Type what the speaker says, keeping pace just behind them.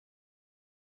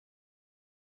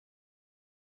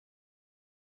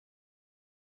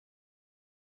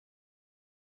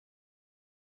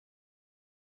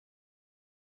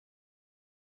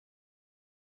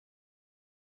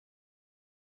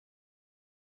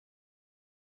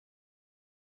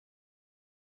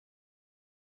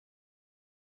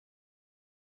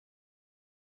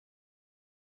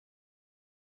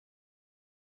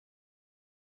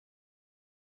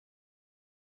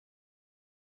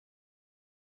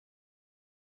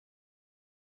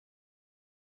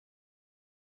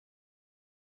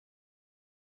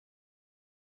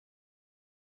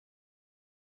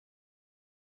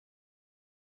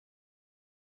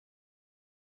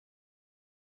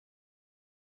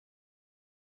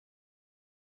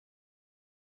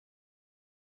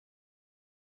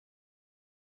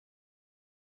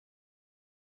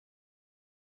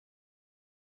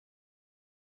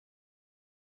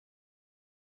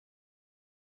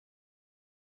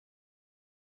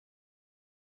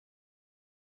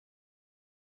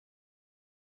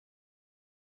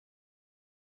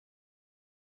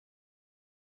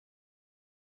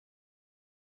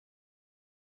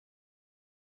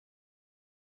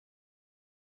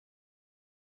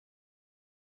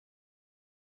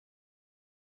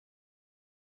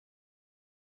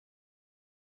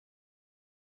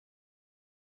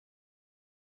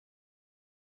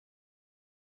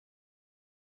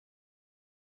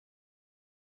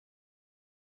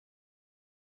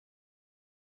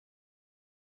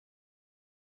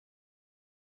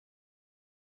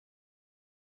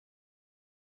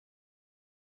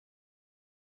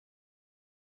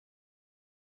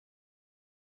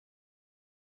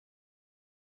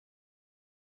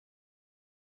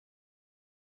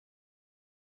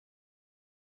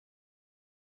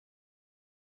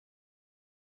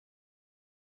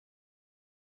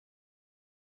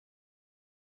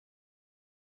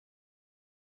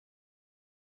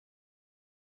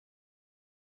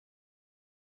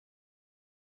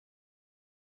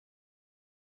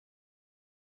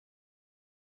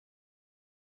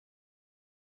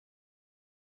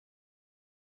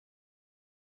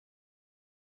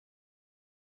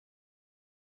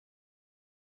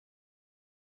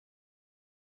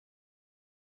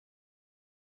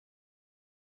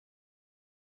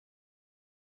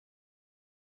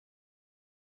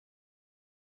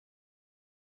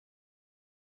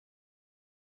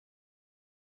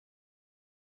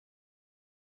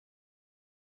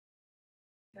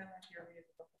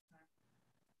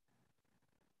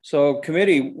So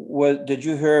committee, did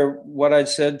you hear what I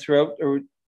said throughout? Or,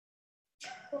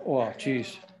 oh,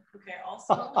 geez. Okay,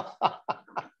 also.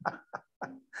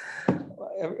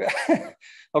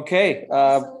 Okay.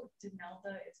 Also,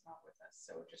 Denelda is not with us,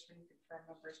 so just when you confirm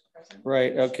members present.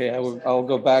 Right. Okay. I'll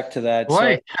go back to that.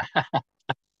 Boy.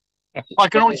 I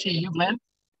can only see you, Glenn.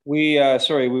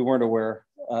 Sorry, we weren't aware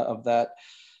of that.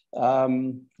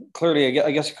 Clearly,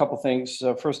 I guess a couple things.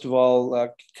 First of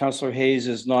all, Councillor Hayes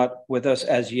is not with us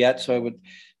as yet, so I would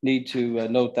need to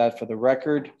note that for the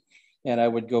record. And I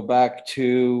would go back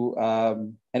to,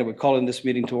 and it would call in this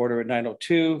meeting to order at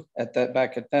 9:02.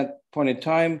 Back at that point in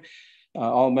time,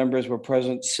 all members were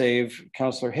present, save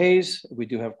Councillor Hayes. We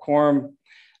do have quorum.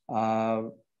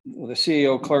 The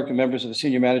CEO, clerk, and members of the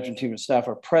senior management team and staff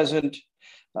are present.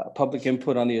 Public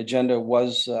input on the agenda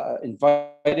was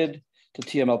invited to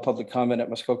TML public comment at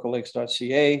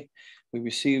muskokalakes.ca. We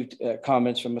received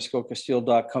comments from Muskoka Steel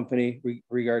Dock Company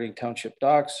regarding township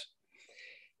docks.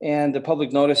 And the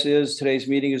public notice is today's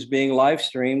meeting is being live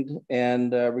streamed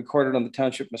and recorded on the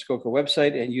Township Muskoka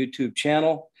website and YouTube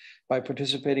channel. By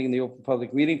participating in the open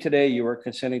public meeting today, you are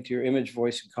consenting to your image,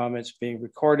 voice, and comments being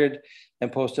recorded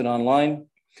and posted online.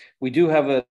 We do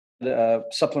have a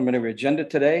supplementary agenda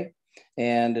today,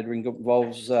 and it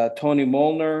involves Tony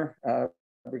Molnar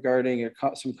regarding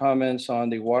some comments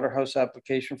on the Waterhouse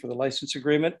application for the license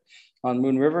agreement on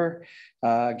Moon River.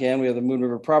 Again, we have the Moon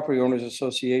River Property Owners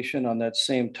Association on that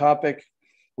same topic.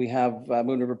 We have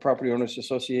Moon River Property Owners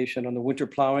Association on the winter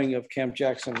plowing of Camp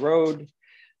Jackson Road.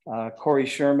 Corey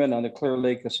Sherman on the Clear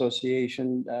Lake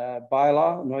Association noise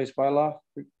bylaw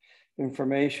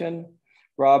information.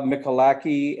 Rob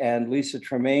Michalaki and Lisa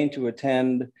Tremaine to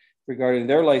attend regarding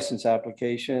their license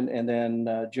application, and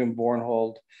then Jim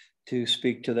Bornhold to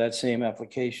speak to that same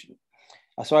application.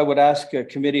 So I would ask a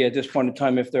committee at this point in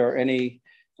time if there are any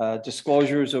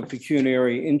disclosures of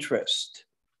pecuniary interest.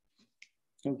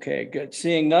 Okay, good.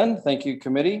 Seeing none, thank you,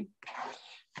 committee.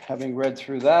 Having read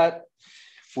through that,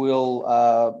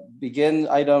 we'll begin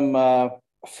item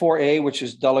 4A, which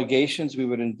is delegations. We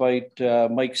would invite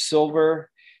Mike Silver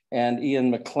and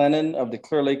Ian McLennan of the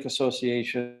Clear Lake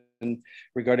Association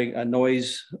regarding a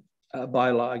noise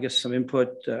bylaw. I guess some input.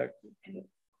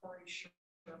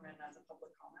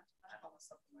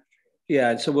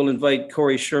 Yeah, so we'll invite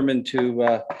Corey Sherman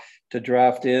to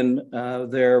draft in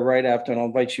there right after, and I'll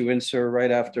invite you in, sir,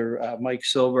 right after Mike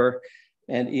Silver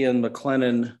and Ian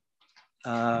McLennan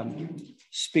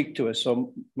speak to us.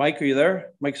 So Mike, are you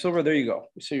there? Mike Silver, there you go.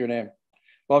 We see your name.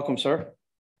 Welcome, sir.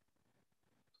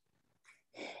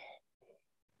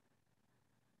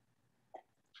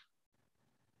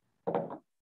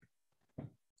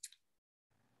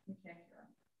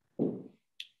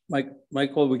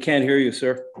 Michael, we can't hear you,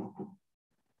 sir.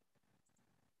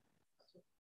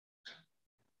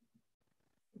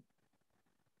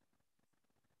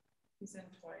 He's in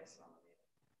twice on the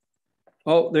meeting.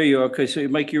 Oh, there you are. Okay, so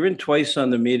Mike, you're in twice on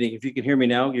the meeting. If you can hear me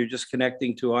now, you're just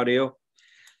connecting to audio.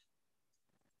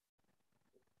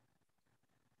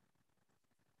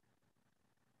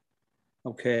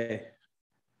 Okay.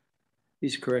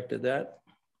 He's corrected that.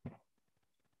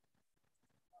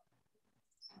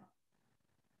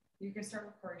 You can start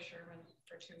with Corey Sherman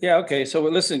for 2 minutes. Yeah, okay. So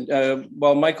listen,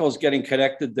 while Michael's getting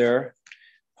connected there,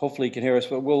 hopefully he can hear us,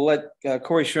 but we'll let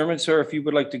Corey Sherman, sir, if you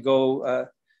would like to go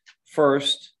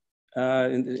first,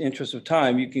 in the interest of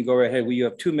time, you can go right ahead. You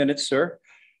have 2 minutes, sir.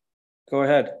 Go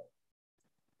ahead.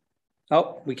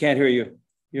 Oh, we can't hear you.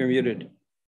 You're muted.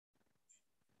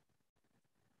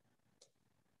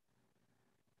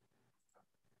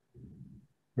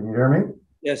 Can you hear me?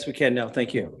 Yes, we can now.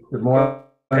 Thank you. Good morning,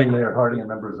 Mayor Harding and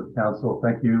members of council.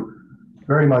 Thank you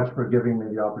very much for giving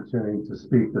me the opportunity to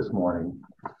speak this morning.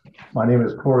 My name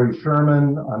is Corey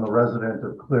Sherman. I'm a resident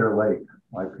of Clear Lake.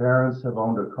 My parents have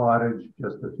owned a cottage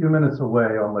just a few minutes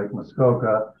away on Lake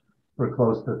Muskoka for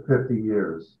close to 50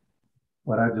 years.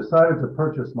 When I decided to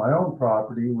purchase my own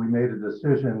property, we made a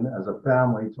decision as a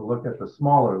family to look at the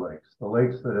smaller lakes, the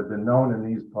lakes that have been known in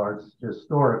these parts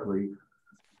historically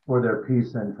for their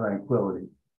peace and tranquility.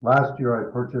 Last year,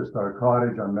 I purchased our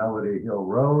cottage on Melody Hill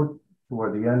Road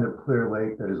toward the end of Clear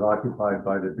Lake that is occupied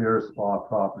by the Beer Spa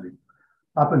property.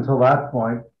 Up until that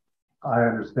point, I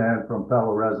understand from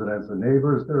fellow residents and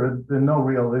neighbors, there had been no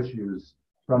real issues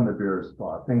from the Beer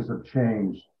Spa. Things have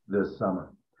changed this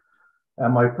summer.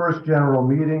 At my first general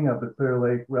meeting of the Clear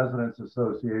Lake Residents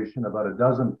Association, about a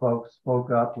dozen folks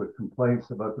spoke up with complaints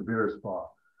about the Beer Spa.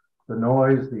 The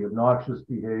noise, the obnoxious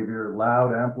behavior,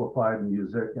 loud amplified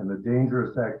music, and the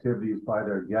dangerous activities by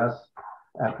their guests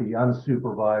at the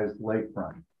unsupervised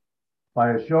lakefront.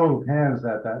 By a show of hands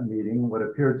at that meeting, what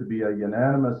appeared to be a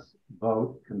unanimous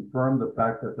vote confirmed the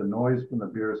fact that the noise from the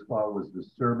beer spa was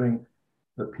disturbing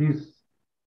the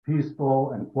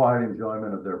peaceful and quiet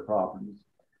enjoyment of their properties.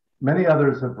 Many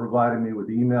others have provided me with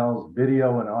emails,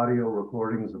 video, and audio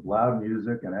recordings of loud noise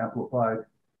and amplified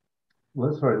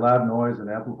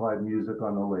music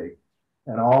on the lake,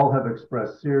 and all have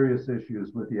expressed serious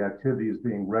issues with the activities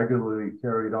being regularly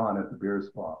carried on at the beer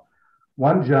spa.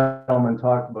 One gentleman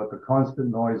talked about the constant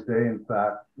noise day and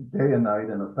night,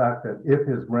 and the fact that if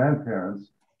his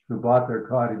grandparents, who bought their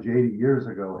cottage 80 years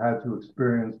ago, had to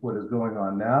experience what is going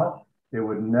on now, they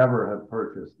would never have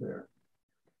purchased there.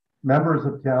 Members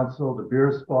of council, the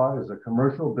beer spa is a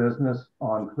commercial business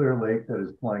on Clear Lake that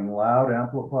is playing loud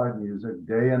amplified music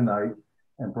day and night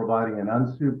and providing an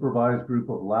unsupervised group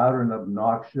of loud and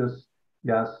obnoxious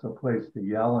guests a place to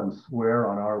yell and swear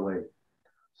on our lake.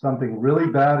 Something really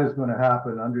bad is going to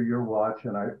happen under your watch,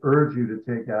 and I urge you to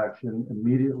take action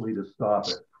immediately to stop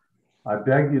it. I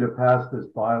beg you to pass this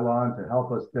bylaw and to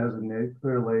help us designate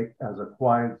Clear Lake as a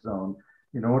quiet zone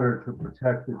in order to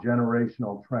protect the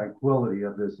generational tranquility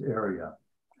of this area.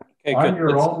 Okay, On good.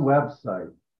 your own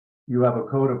website, you have a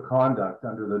code of conduct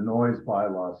under the noise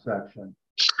bylaw section.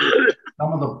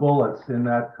 Some of the bullets in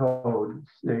that code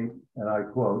state, and I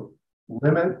quote,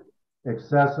 limit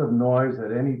excessive noise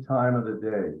at any time of the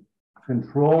day.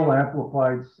 Control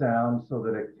amplified sound so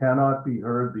that it cannot be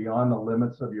heard beyond the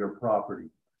limits of your property.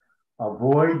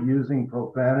 Avoid using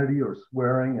profanity or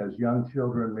swearing as young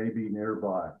children may be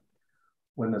nearby.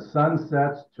 When the sun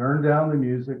sets, turn down the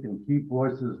music and keep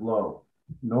voices low.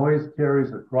 Noise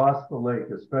carries across the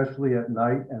lake, especially at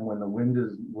night and when the wind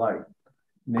is light.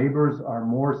 Neighbors are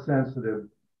more sensitive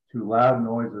to loud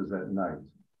noises at night.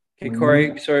 Okay,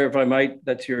 Corey, sorry if I might,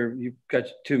 you've got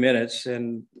 2 minutes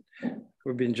and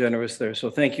we're being generous there.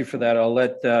 So thank you for that. I'll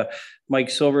let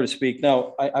Mike Silver to speak.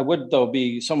 Now, I would though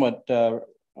be somewhat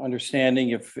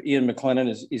understanding if Ian McLennan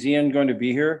is Ian going to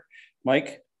be here?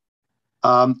 Mike?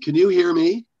 Can you hear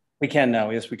me? We can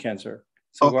now. Yes, we can, sir.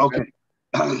 So okay.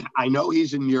 I know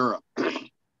he's in Europe.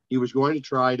 He was going to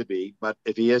try to be, but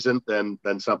if he isn't, then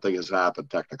something has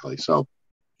happened technically. So,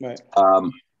 right.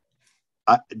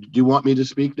 Do you want me to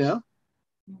speak now?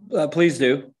 Please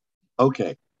do.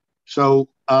 Okay. So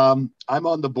I'm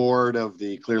on the board of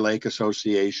the Clear Lake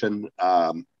Association.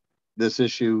 This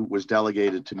issue was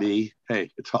delegated to me.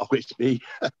 Hey, it's always me.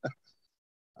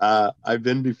 I've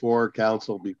been before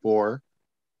council before,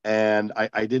 and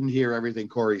I didn't hear everything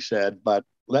Corey said, but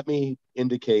let me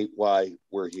indicate why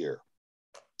we're here.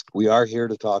 We are here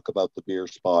to talk about the beer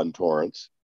spa in Torrance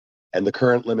and the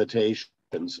current limitations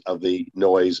of the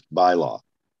noise bylaw.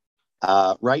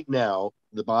 Right now,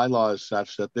 the bylaw is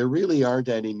such that there really aren't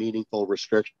any meaningful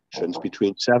restrictions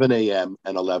between 7 a.m.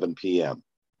 and 11 p.m.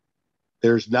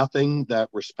 There's nothing that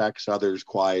respects others'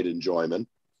 quiet enjoyment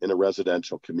in a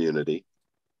residential community.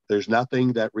 There's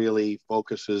nothing that really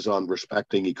focuses on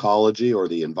respecting ecology or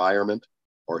the environment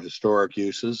or historic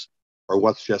uses or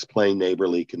what's just plain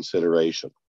neighborly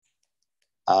consideration.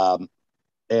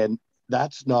 And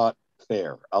that's not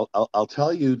fair. I'll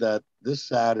tell you that this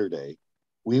Saturday,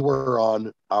 we were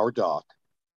on our dock,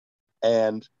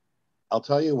 and I'll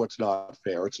tell you what's not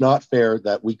fair. It's not fair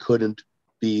that we couldn't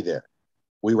be there.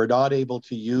 We were not able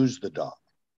to use the dock.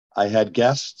 I had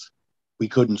guests. We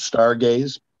couldn't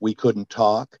stargaze. We couldn't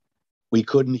talk. We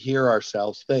couldn't hear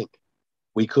ourselves think.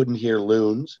 We couldn't hear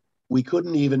loons. We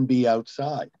couldn't even be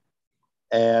outside.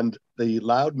 And the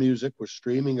loud music was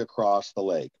streaming across the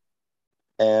lake.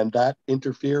 And that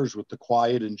interferes with the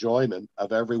quiet enjoyment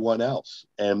of everyone else.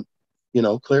 And, you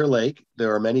know, Clear Lake,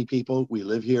 there are many people, we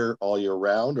live here all year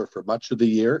round or for much of the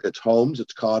year. It's homes,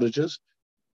 it's cottages.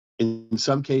 In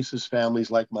some cases,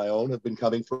 families like my own have been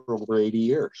coming for over 80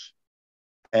 years.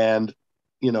 And,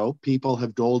 you know, people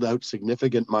have doled out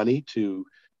significant money to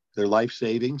their life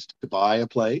savings to buy a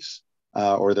place,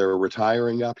 or they're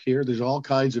retiring up here. There's all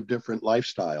kinds of different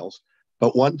lifestyles.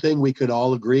 But one thing we could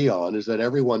all agree on is that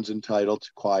everyone's entitled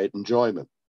to quiet enjoyment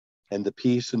and the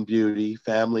peace and beauty,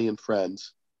 family and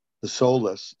friends, the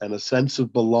solace and a sense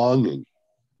of belonging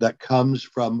that comes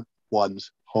from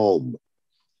one's home.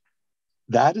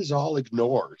 That is all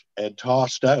ignored and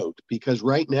tossed out because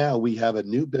right now we have a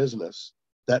new business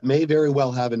that may very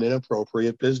well have an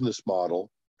inappropriate business model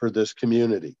for this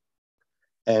community.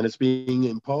 And it's being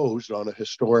imposed on a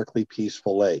historically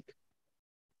peaceful lake.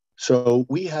 So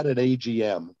we had an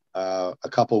AGM a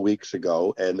couple of weeks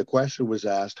ago, and the question was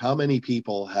asked, how many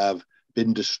people have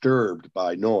been disturbed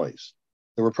by noise?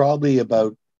 There were probably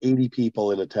about 80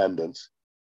 people in attendance.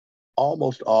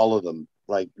 Almost all of them,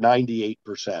 like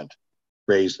 98%,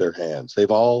 raised their hands. They've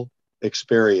all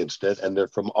experienced it, and they're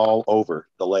from all over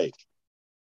the lake.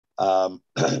 I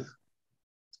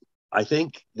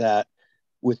think that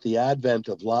with the advent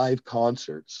of live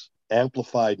concerts,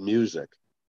 amplified music,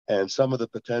 and some of the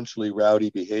potentially rowdy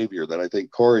behavior that I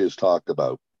think Corey has talked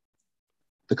about,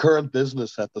 the current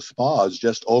business at the spa is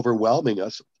just overwhelming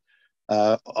us,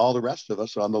 all the rest of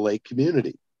us on the lake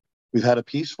community. We've had a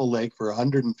peaceful lake for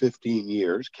 115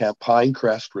 years. Camp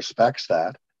Pinecrest respects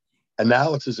that. And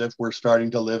now it's as if we're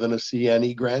starting to live in a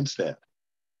CNE grandstand.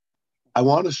 I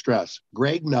want to stress,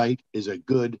 Greg Knight is a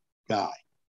good guy.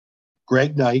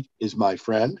 Greg Knight is my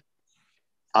friend.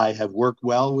 I have worked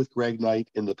well with Greg Knight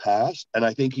in the past, and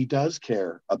I think he does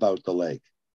care about the lake.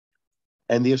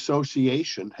 And the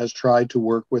association has tried to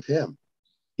work with him.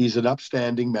 He's an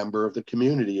upstanding member of the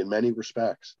community in many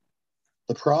respects.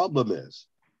 The problem is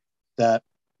that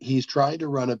he's trying to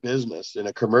run a business in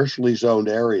a commercially zoned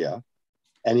area,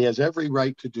 and he has every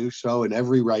right to do so and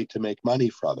every right to make money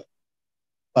from it.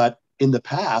 But in the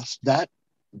past, that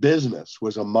business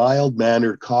was a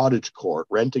mild-mannered cottage court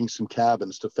renting some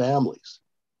cabins to families.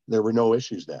 There were no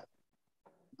issues then.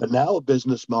 But now a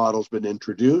business model's been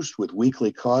introduced with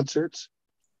weekly concerts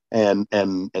and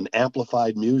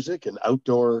amplified music and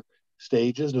outdoor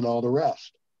stages and all the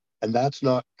rest. And that's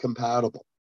not compatible.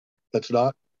 That's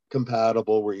not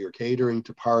compatible where you're catering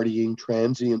to partying,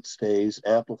 transient stays,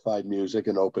 amplified music,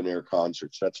 and open air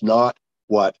concerts. That's not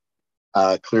what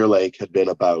Clear Lake had been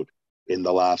about in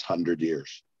the last 100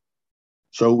 years.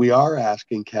 So we are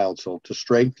asking council to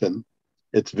strengthen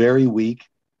its very weak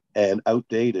and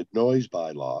outdated noise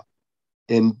bylaw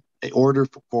in order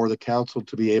for the council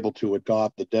to be able to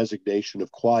adopt the designation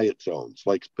of quiet zones,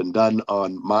 like it's been done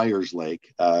on Myers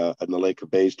Lake in the Lake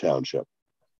of Bays Township.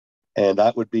 And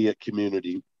that would be a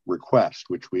community request,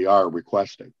 which we are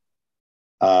requesting.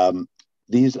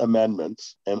 These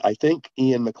amendments, and I think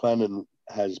Ian McLennan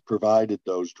has provided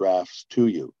those drafts to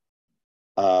you,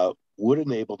 would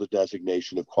enable the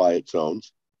designation of quiet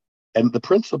zones. And the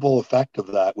principal effect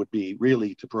of that would be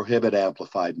really to prohibit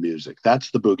amplified music.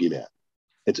 That's the boogeyman.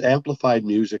 It's amplified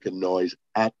music and noise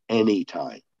at any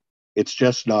time. It's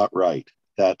just not right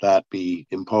that that be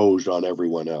imposed on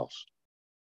everyone else.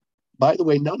 By the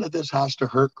way, none of this has to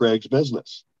hurt Greg's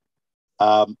business.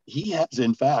 He has,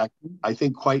 in fact, I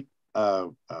think quite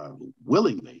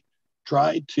willingly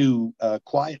tried to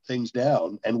quiet things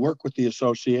down and work with the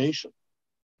association.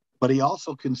 But he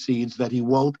also concedes that he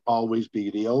won't always be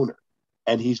the owner,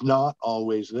 and he's not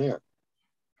always there.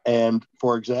 And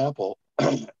for example,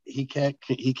 he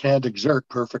can't exert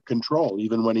perfect control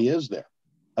even when he is there.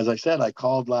 As I said, I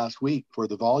called last week for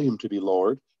the volume to be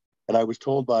lowered, and I was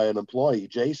told by an employee,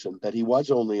 Jason, that he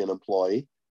was only an employee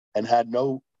and had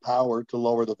no power to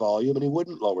lower the volume, and he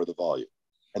wouldn't lower the volume.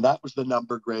 And that was the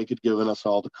number Greg had given us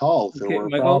all to call if Okay, there were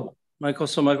a problem.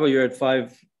 Michael, you're at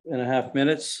 5.5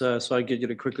 minutes, so I get you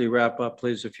to quickly wrap up,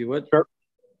 please, if you would. Sure.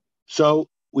 So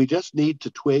we just need to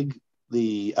twig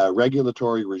the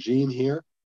regulatory regime here,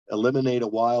 eliminate a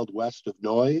wild west of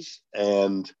noise,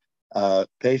 and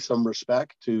pay some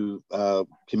respect to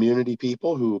community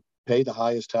people who pay the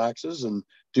highest taxes and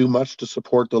do much to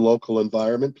support the local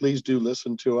environment. Please do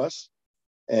listen to us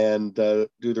and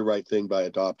do the right thing by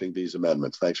adopting these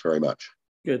amendments. Thanks very much.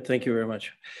 Good, thank you very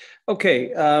much.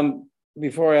 Okay,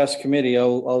 before I ask committee,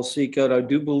 I'll seek out, I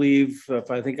do believe,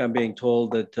 if I think I'm being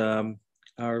told that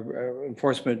our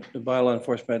bylaw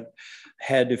enforcement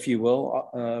head, if you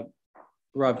will,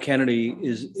 Rob Kennedy,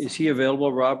 is he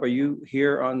available? Rob, are you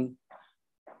here on?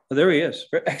 Oh, there he is.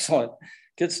 Excellent.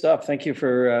 Good stuff. Thank you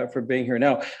for being here.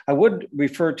 Now, I would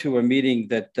refer to a meeting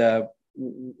that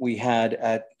we had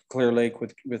at Clear Lake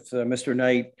with Mr.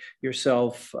 Knight,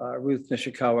 yourself, Ruth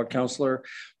Nishikawa, councillor,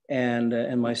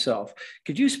 and myself.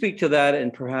 Could you speak to that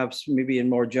and perhaps maybe in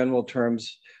more general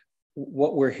terms,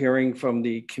 what we're hearing from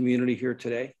the community here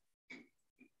today?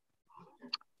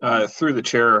 Through the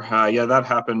chair, yeah, that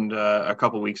happened a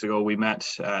couple of weeks ago. We met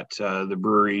at the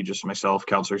brewery, just myself,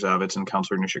 Councillor Zavitz, and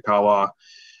Councillor Nishikawa.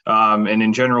 And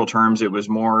in general terms, it was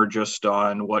more just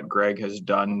on what Greg has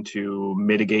done to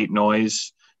mitigate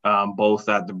noise, both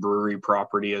at the brewery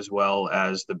property as well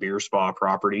as the beer spa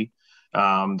property.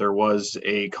 There was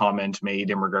a comment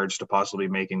made in regards to possibly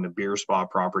making the beer spa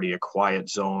property a quiet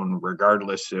zone,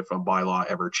 regardless if a bylaw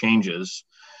ever changes.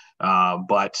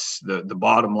 But the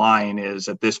bottom line is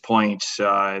at this point,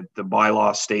 the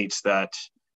bylaw states that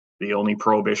the only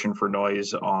prohibition for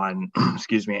noise on,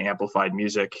 excuse me, amplified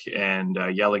music and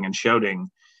yelling and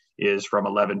shouting is from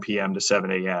 11 p.m. to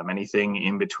 7 a.m. Anything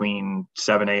in between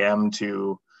 7 a.m.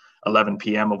 to 11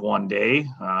 p.m. of one day,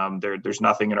 there's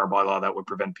nothing in our bylaw that would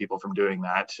prevent people from doing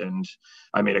that. And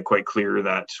I made it quite clear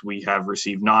that we have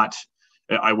received not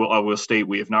I will state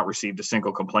we have not received a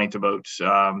single complaint about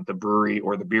the brewery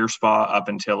or the beer spa up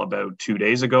until about 2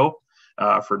 days ago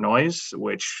for noise,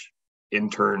 which in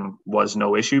turn was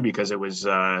no issue because it was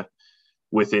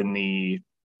within the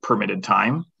permitted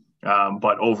time.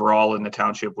 But overall in the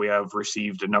township, we have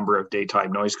received a number of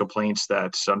daytime noise complaints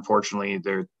that unfortunately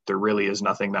there really is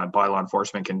nothing that bylaw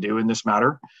enforcement can do in this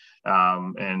matter.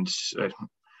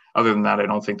 Other than that, I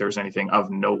don't think there's anything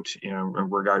of note in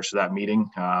regards to that meeting.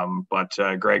 But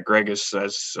Greg is,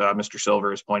 as Mr.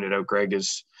 Silver has pointed out, Greg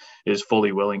is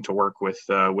fully willing to work with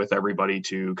everybody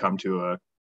to come to a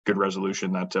good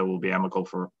resolution that will be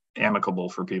amicable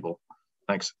for people.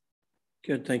 Thanks.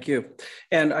 Good, thank you.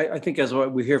 And I think as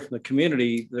we hear from the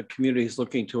community is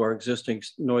looking to our existing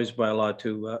noise bylaw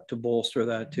to bolster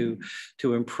that,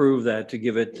 to improve that, to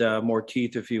give it more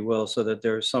teeth, if you will, so that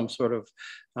there's some sort of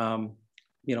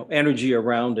energy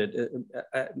around it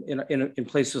in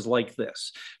places like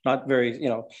this. Not very,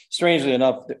 strangely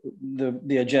enough,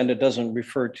 the agenda doesn't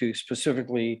refer to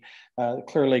specifically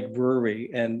Clear Lake Brewery,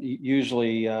 and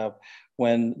usually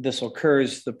when this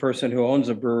occurs, the person who owns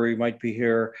a brewery might be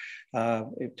here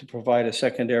to provide a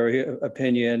secondary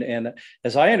opinion. And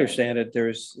as I understand it,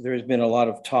 there's been a lot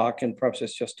of talk, and perhaps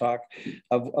it's just talk,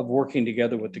 of working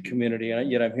together with the community.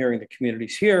 And yet I'm hearing the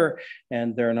community's here,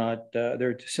 and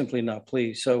they're simply not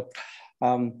pleased. So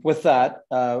with that,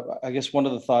 I guess one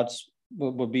of the thoughts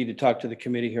would be to talk to the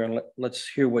committee here, and let's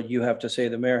hear what you have to say.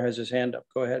 The mayor has his hand up.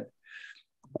 Go ahead.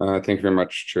 Thank you very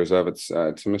much, Chair Zavitz.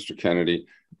 To Mr. Kennedy.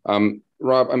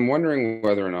 Rob, I'm wondering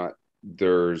whether or not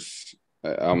there's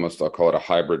I'll call it a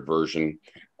hybrid version,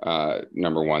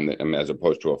 number one, as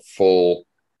opposed to a full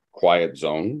quiet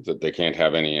zone, that they can't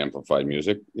have any amplified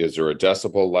music. Is there a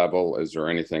decibel level? Is there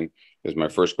anything? Is my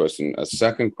first question. A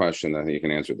second question that I think you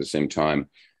can answer at the same time.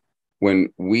 When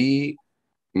we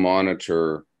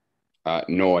monitor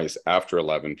noise after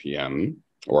 11 p.m.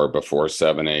 or before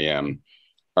 7 a.m.,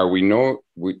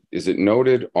 is it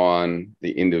noted on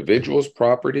the individual's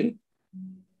property,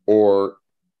 or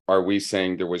are we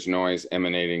saying there was noise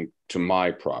emanating to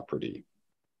my property?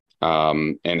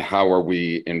 And how are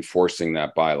we enforcing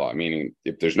that bylaw? Meaning,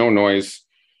 if there's no noise,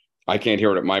 I can't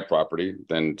hear it at my property,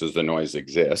 then does the noise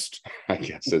exist? I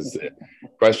guess is the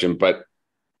question. But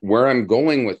where I'm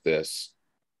going with this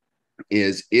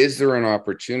is there an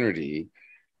opportunity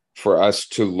for us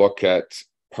to look at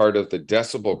part of the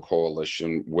decibel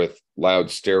coalition with loud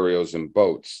stereos and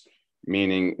boats?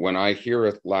 Meaning, when I hear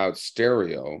a loud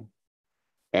stereo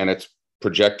and it's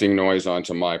projecting noise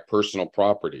onto my personal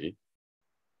property,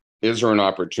 is there an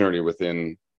opportunity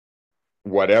within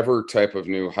whatever type of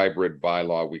new hybrid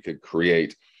bylaw we could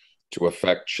create to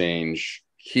affect change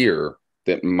here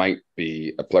that might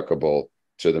be applicable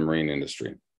to the marine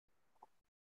industry?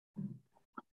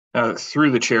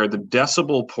 Through the chair, the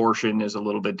decibel portion is a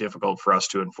little bit difficult for us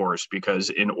to enforce, because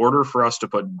in order for us to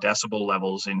put decibel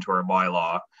levels into our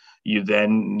bylaw, you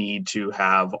then need to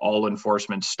have all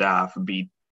enforcement staff be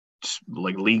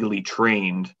legally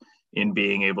trained in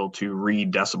being able to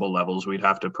read decibel levels. We'd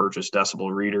have to purchase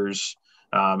decibel readers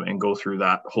and go through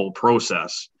that whole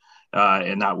process,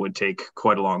 and that would take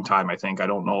quite a long time. I think I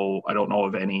don't know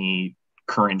of any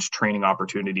current training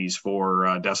opportunities for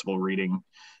decibel reading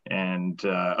and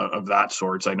of that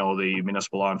sorts. I know the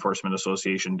Municipal Law Enforcement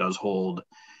Association does hold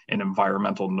an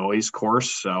environmental noise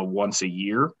course once a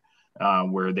year,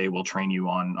 where they will train you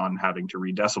on having to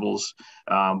read decibels.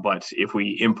 But if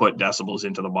we input decibels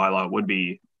into the bylaw, it would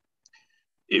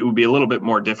be a little bit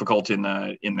more difficult in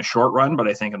the short run, but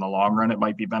I think in the long run it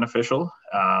might be beneficial.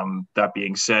 That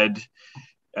being said,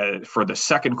 for the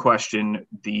second question,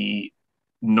 the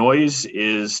noise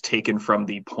is taken from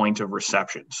the point of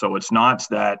reception. So it's not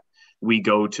that we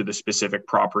go to the specific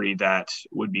property that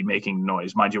would be making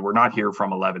noise. Mind you, we're not here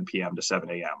from 11 p.m. to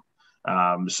 7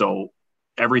 a.m. So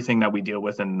everything that we deal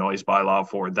with in the noise bylaw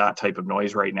for that type of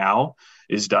noise right now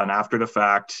is done after the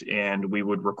fact, and we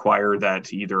would require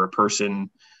that either a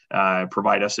person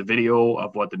provide us a video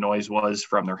of what the noise was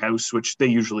from their house, which they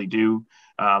usually do,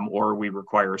 or we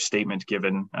require a statement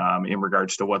given in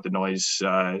regards to what the noise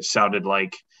sounded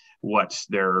like, what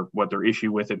their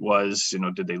issue with it was.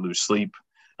 Did they lose sleep?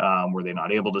 Were they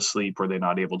not able to sleep? Were they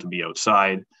not able to be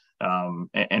outside?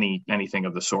 Anything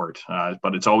of the sort.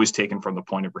 But it's always taken from the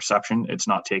point of reception. It's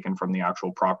not taken from the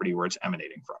actual property where it's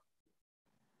emanating from.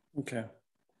 Okay,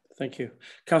 thank you.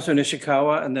 Councillor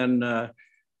Nishikawa, and then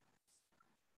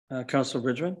Councillor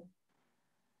Bridgman.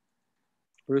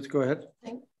 Ruth, go ahead.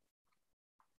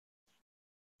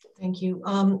 Thank you.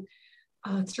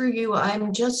 Through you,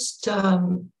 I'm just, I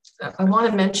want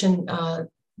to mention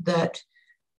that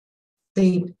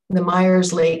the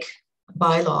Myers Lake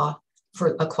bylaw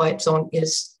for a quiet zone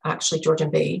is actually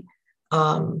Georgian Bay.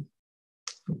 I'm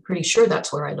pretty sure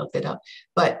that's where I looked it up.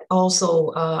 But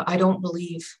also, I don't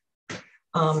believe,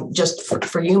 just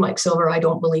for you, Mike Silver, I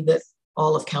don't believe that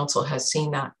all of council has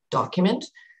seen that document.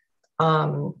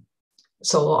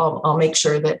 So I'll make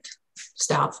sure that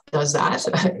staff does that,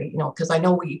 you know, because I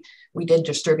know we did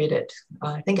distribute it.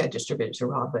 I think I distributed it to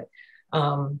Rob, but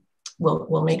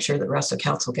we'll make sure the rest of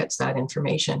council gets that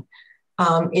information.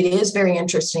 It is very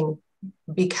interesting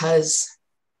because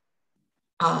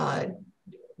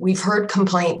we've heard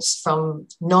complaints from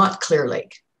not Clear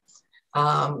Lake.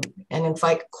 And in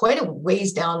fact, quite a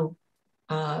ways down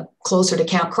closer to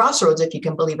Camp Crossroads, if you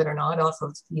can believe it or not, off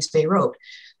of East Bay Road.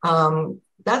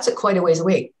 That's quite a ways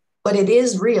away, but it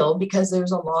is real because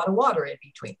there's a lot of water in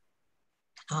between.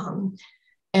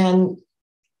 And,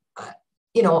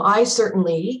 you know, I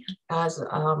certainly, as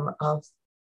a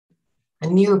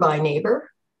nearby neighbor,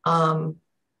 I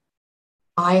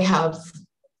have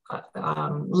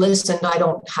listened. I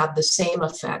don't have the same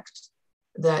effect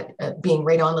that being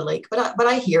right on the lake, but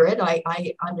I hear it.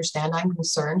 I understand. I'm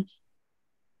concerned.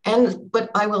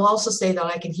 But I will also say that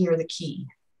I can hear the key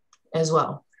as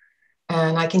well.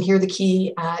 And I can hear the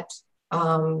key at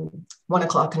 1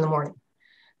 o'clock in the morning.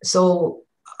 So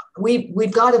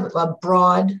we've got a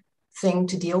broad thing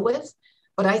to deal with,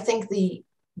 but I think the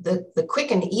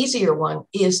quick and easier one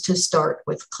is to start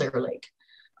with Clear Lake.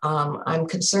 I'm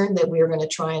concerned that we are going to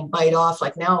try and bite off,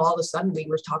 like now all of a sudden we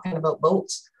were talking about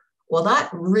boats. Well, that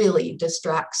really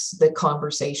distracts the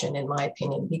conversation, in my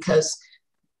opinion, because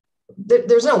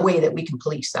there's no way that we can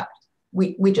police that.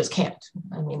 We just can't.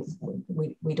 I mean,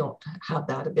 we don't have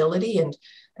that ability. And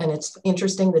it's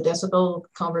interesting, the decibel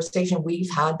conversation,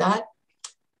 we've had that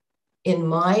in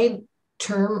my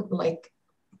term, like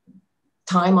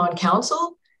time on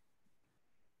council.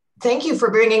 Thank you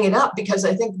for bringing it up, because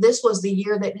I think this was the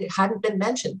year that it hadn't been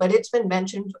mentioned, but it's been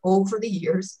mentioned over the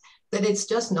years that it's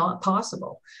just not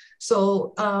possible.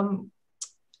 So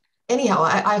anyhow,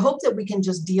 I hope that we can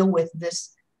just deal with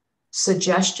this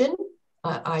suggestion.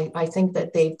 I think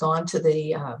that they've gone to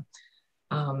the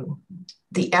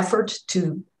effort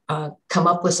to come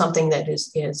up with something that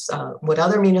is what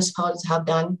other municipalities have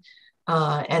done,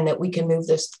 and that we can move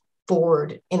this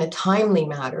forward in a timely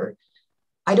manner.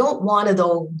 I don't want to,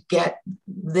 though, get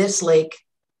this lake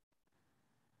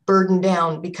burdened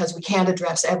down because we can't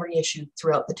address every issue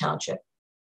throughout the township.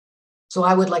 So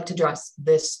I would like to address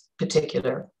this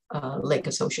particular lake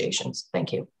associations.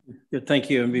 Thank you. Good,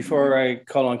 thank you. And before I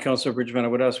call on Councillor Bridgman, I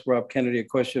would ask Rob Kennedy a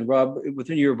question. Rob,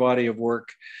 within your body of work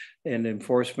and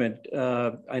enforcement,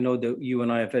 I know that you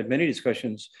and I have had many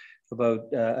discussions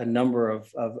about a number of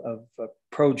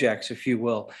projects, if you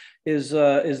will. Is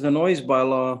the noise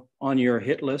bylaw on your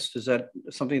hit list? Is that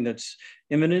something that's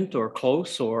imminent or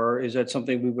close, or is that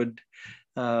something we would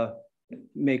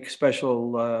make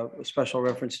special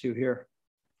reference to here?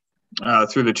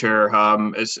 Through the chair,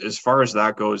 as far as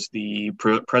that goes, the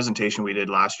presentation we did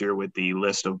last year with the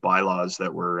list of bylaws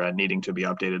that were needing to be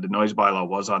updated, the noise bylaw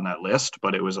was on that list,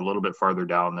 but it was a little bit farther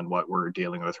down than what we're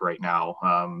dealing with right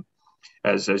now.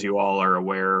 As you all are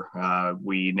aware,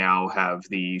 we now have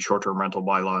the short-term rental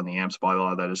bylaw and the AMPS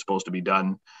bylaw that is supposed to be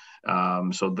done.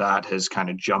 So that has kind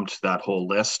of jumped that whole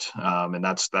list, and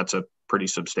that's a pretty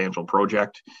substantial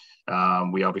project.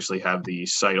 We obviously have the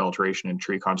site alteration and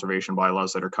tree conservation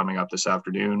bylaws that are coming up this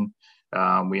afternoon.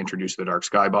 We introduced the dark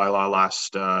sky bylaw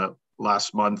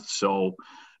last month. So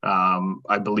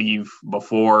I believe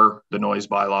before the noise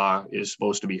bylaw is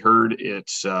supposed to be heard,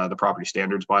 it's the property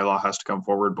standards bylaw has to come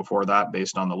forward before that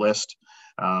based on the list.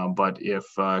 But if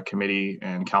committee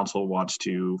and council wants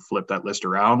to flip that list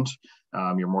around,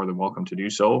 you're more than welcome to do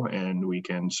so, and we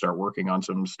can start working on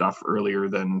some stuff earlier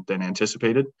than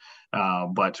anticipated.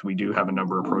 But we do have a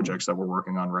number of projects that we're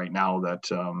working on right now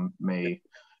that may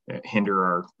hinder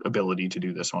our ability to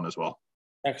do this one as well.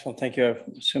 Excellent, thank you.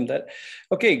 I assumed that.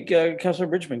 Okay, Councillor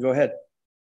Bridgman, go ahead.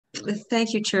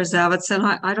 Thank you, Chair Zavitz. And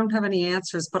I don't have any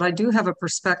answers, but I do have a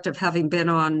perspective, having been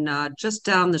on just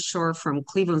down the shore from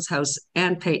Cleveland's House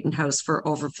and Peyton House for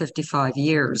over 55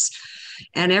 years.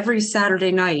 And every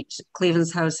Saturday night,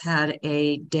 Cleveland's House had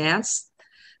a dance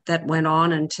that went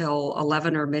on until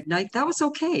 11 or midnight. That was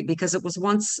okay because it was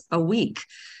once a week.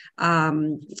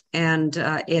 And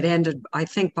it ended, I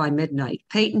think, by midnight.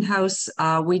 Peyton House,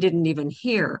 we didn't even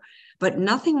hear, but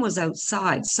nothing was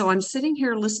outside. So I'm sitting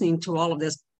here listening to all of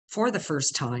this for the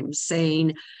first time,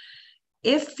 saying,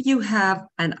 if you have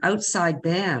an outside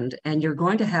band and you're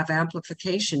going to have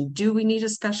amplification, do we need a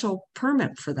special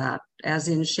permit for that, as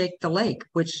in Shake the Lake,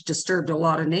 which disturbed a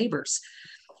lot of neighbors?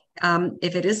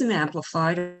 If it isn't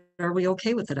amplified, are we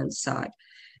okay with it outside?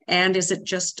 And is it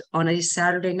just on a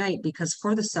Saturday night? Because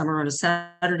for the summer on a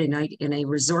Saturday night in a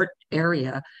resort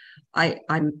area, I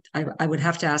would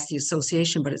have to ask the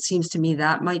association, but it seems to me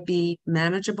that might be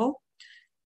manageable.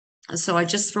 So I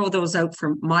just throw those out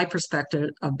from my perspective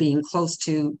of being close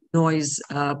to noise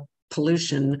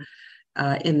pollution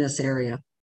in this area.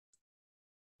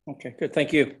 Okay, good.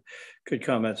 Thank you. Good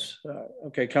comments.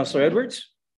 Okay, Councillor Edwards.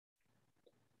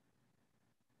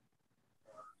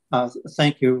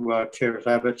 Thank you, Chair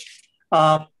Savage.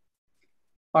 Our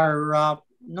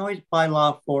noise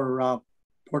bylaw for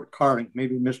Port Carling,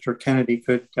 maybe Mr. Kennedy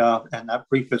could and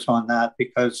brief us on that,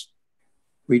 because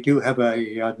we do have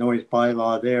a noise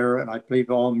bylaw there, and I believe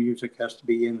all music has to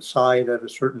be inside at a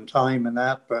certain time and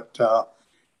that, but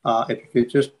if you could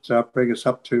just bring us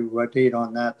up to date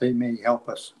on that, they may help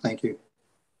us. Thank you.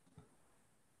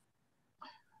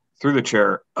 Through the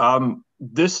chair,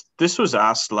 this was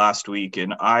asked last week,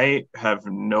 and I have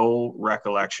no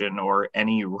recollection or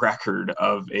any record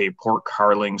of a Port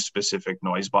Carling specific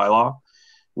noise bylaw.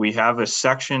 We have a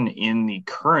section in the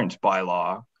current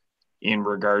bylaw in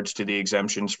regards to the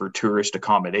exemptions for tourist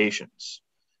accommodations.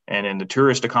 And in the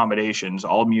tourist accommodations,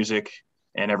 all music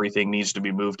and everything needs to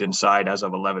be moved inside as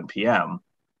of 11 p.m.,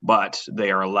 but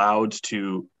they are allowed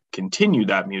to continue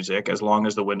that music as long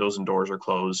as the windows and doors are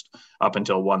closed up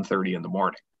until 1:30 in the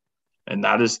morning. And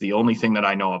that is the only thing that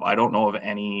I know of. I don't know of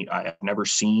any, I've never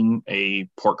seen a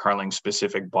Port Carling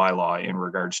specific bylaw in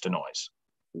regards to noise.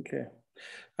 Okay.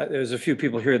 There's a few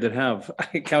people here that have.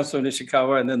 Councillor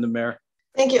Nishikawa and then the mayor.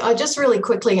 Thank you. Just really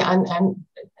quickly, and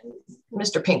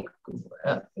Mr. Pink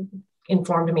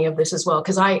informed me of this as well,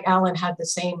 because Alan had the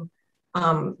same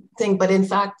thing, but in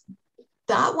fact,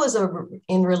 that was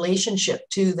in relationship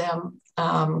to them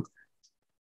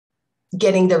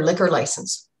getting their liquor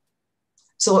license.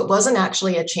 So it wasn't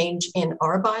actually a change in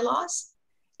our bylaws.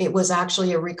 It was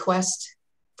actually a request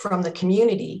from the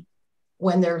community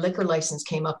when their liquor license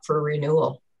came up for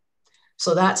renewal.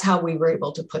 So that's how we were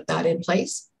able to put that in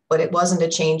place, but it wasn't a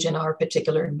change in our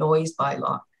particular noise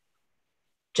bylaw,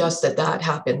 just that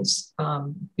happens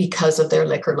because of their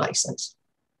liquor license.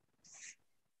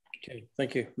 Okay,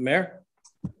 thank you. Mayor?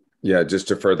 Yeah, just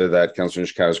to further that, Councillor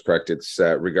Nishikawa is correct. It's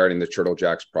regarding the Turtle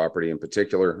Jacks property in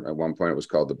particular. At one point, it was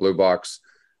called the Blue Box,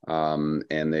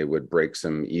 and they would break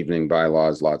some evening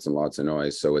bylaws, lots and lots of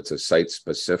noise. So it's a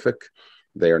site-specific.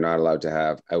 They are not allowed to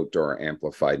have outdoor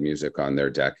amplified music on their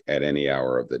deck at any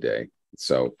hour of the day.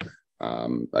 So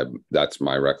that's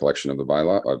my recollection of the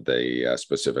bylaw, of the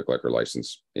specific liquor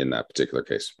license in that particular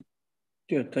case.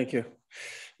 Good, thank you.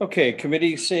 Okay,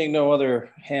 committee, seeing no other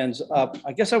hands up,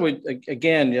 I guess I would,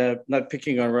 again, not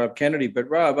picking on Rob Kennedy, but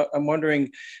Rob, I'm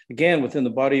wondering, again, within the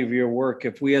body of your work,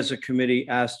 if we as a committee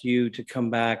asked you to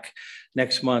come back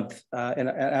next month, and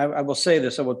I will say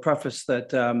this, I would preface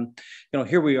that,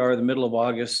 here we are in the middle of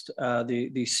August,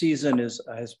 the season is,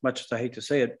 as much as I hate to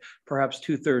say it, perhaps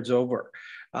 2/3 over.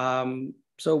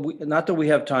 So not that we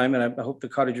have time, and I hope the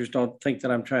cottagers don't think that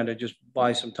I'm trying to just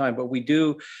buy some time, but we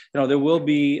do, there will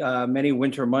be many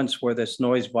winter months where this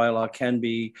noise bylaw can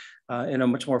be in a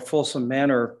much more fulsome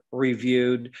manner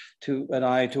reviewed to an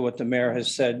eye to what the mayor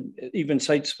has said, even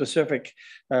site-specific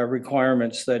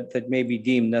requirements that may be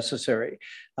deemed necessary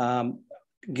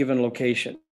given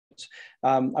locations.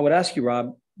 I would ask you,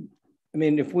 Rob, I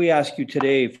mean, if we ask you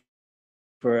today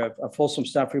for a fulsome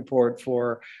staff report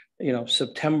for,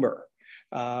 September,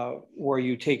 where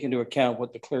you take into account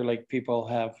what the Clear Lake people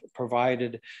have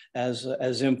provided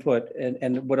as input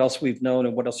and what else we've known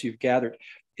and what else you've gathered.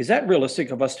 Is that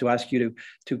realistic of us to ask you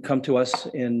to come to us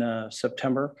in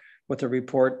September with a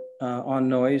report on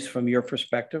noise from your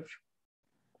perspective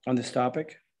on this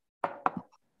topic?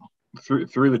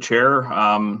 Through the chair,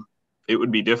 it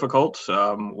would be difficult.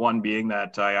 One being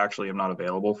that I actually am not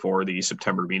available for the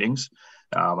September meetings.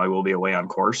 I will be away on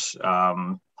course.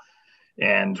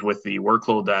 And with the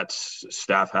workload that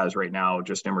staff has right now,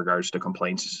 just in regards to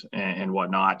complaints and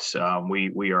whatnot,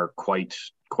 we are quite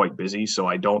busy. So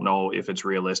I don't know if it's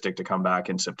realistic to come back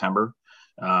in September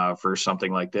for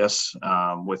something like this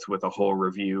with a whole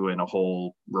review and a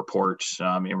whole report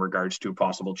in regards to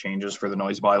possible changes for the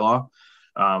noise bylaw.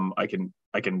 I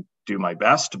can do my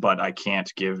best, but I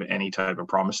can't give any type of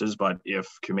promises. But if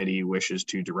committee wishes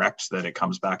to direct that it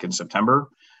comes back in September,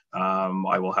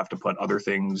 I will have to put other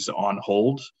things on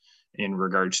hold in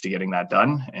regards to getting that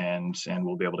done, and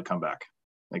we'll be able to come back.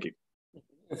 Thank you.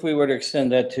 If we were to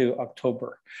extend that to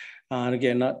October, and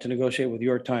again, not to negotiate with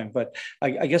your time, but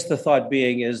I guess the thought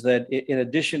being is that in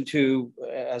addition to,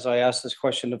 as I ask this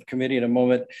question of committee in a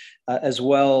moment, as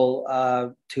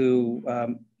well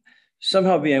to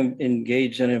somehow be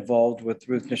engaged and involved with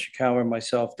Ruth Nishikawa and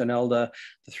myself, Donelda,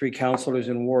 the three councillors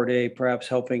in Ward A, perhaps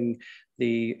helping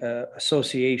the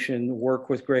association work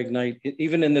with Greg Knight.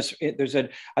 Even in this,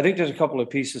 I think there's a couple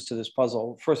of pieces to this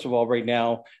puzzle. First of all, right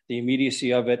now, the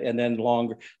immediacy of it, and then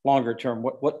longer term,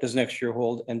 what does next year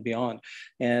hold and beyond?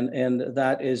 And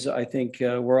that is, I think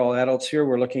we're all adults here.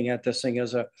 We're looking at this thing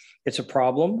as it's a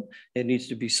problem. It needs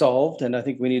to be solved. And I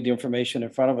think we need the information in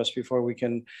front of us before we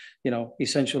can,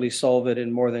 essentially solve it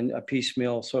in more than a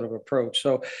piecemeal sort of approach.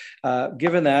 So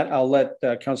given that, I'll let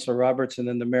Councillor Roberts and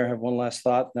then the mayor have one last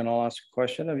thought, and then I'll ask a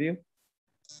question of you.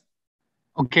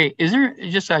 Okay, is there I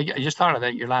just thought of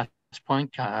that, your last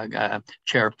point,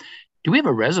 Chair. Do we have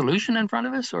a resolution in front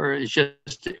of us, or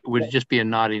would it just be a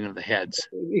nodding of the heads?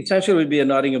 Essentially, it would be a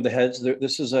nodding of the heads.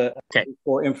 This is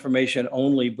for information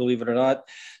only, believe it or not,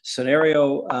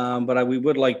 scenario. But we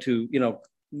would like to,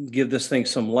 give this thing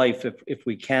some life if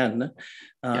we can,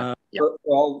 for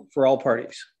all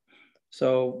parties.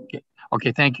 So.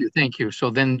 Okay, thank you.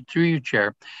 So then, through you,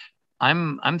 Chair,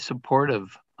 I'm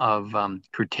supportive of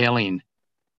curtailing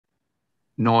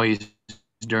noise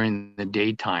during the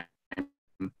daytime.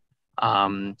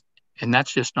 And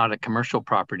that's just not at commercial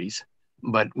properties,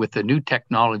 but with the new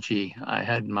technology, I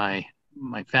had my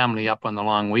family up on the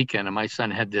long weekend, and my son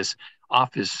had this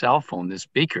off his cell phone, this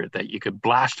speaker that you could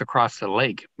blast across the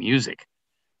lake, music.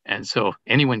 And so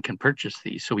anyone can purchase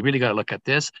these. So we really got to look at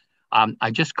this. I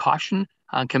just caution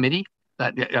committee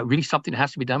that really something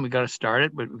has to be done. We got to start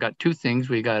it, but we've got two things.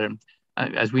 We got to,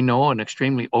 as we know, an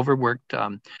extremely overworked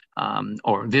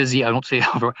or busy, I don't say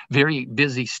over, very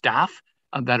busy staff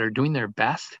that are doing their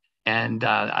best. And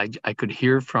I could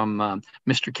hear from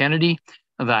Mr. Kennedy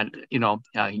that,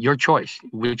 your choice,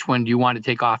 which one do you want to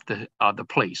take off the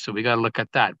place? So we got to look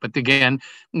at that. But again,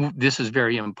 this is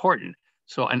very important.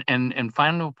 So, and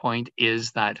final point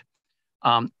is that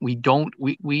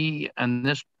we and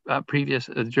this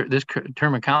this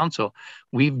term of council,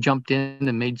 we've jumped in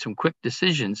and made some quick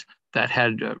decisions that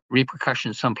had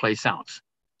repercussions someplace else.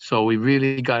 So we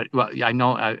really got, I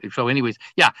know, so anyways,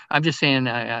 I'm just saying,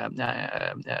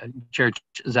 Chair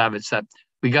Zavitz, that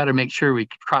we got to make sure we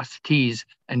cross the T's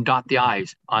and dot the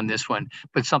I's on this one,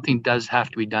 but something does have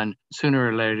to be done sooner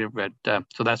or later, but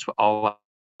so that's all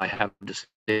I have to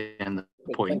say on the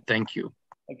point. Thank you.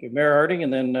 Thank you. Mayor Harding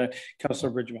and then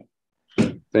Councillor Bridgman.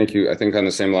 Thank you. I think on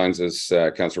the same lines as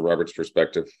Councillor Roberts'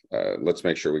 perspective, let's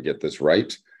make sure we get this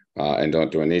right and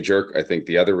don't do a knee jerk. I think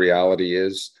the other reality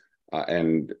is,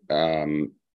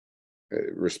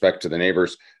 respect to the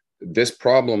neighbors, this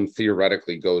problem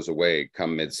theoretically goes away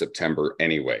come mid-September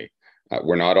anyway.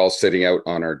 We're not all sitting out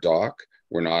on our dock.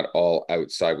 We're not all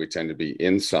outside. We tend to be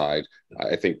inside.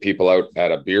 I think people out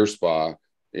at a beer spa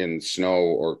in snow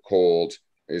or cold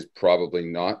is probably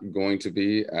not going to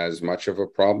be as much of a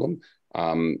problem.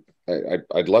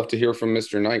 I'd love to hear from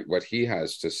Mr. Knight what he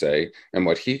has to say and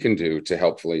what he can do to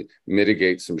helpfully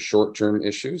mitigate some short-term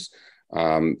issues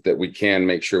that we can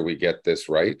make sure we get this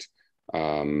right.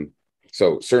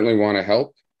 So certainly want to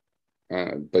help,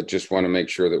 but just want to make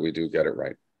sure that we do get it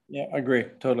right. Yeah, I agree.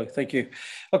 Totally. Thank you.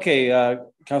 Okay,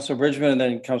 Councillor Bridgman and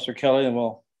then Councillor Kelly, and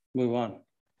we'll move on.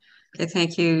 Okay,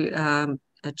 thank you,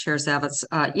 Chair Zavitz.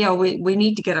 We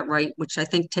need to get it right, which I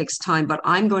think takes time, but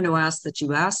I'm going to ask that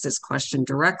you ask this question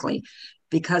directly,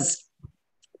 because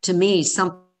to me,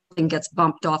 something gets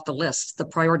bumped off the list, the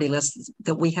priority list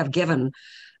that we have given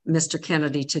Mr.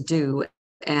 Kennedy to do.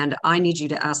 And I need you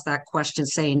to ask that question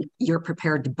saying you're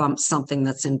prepared to bump something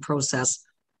that's in process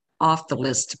off the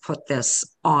list to put this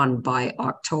on by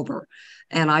October.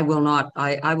 And I will not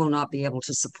be able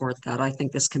to support that. I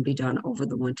think this can be done over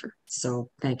the winter. So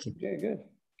thank you. Okay,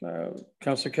 good.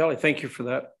 Councillor Kelly, thank you for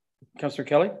that. Councillor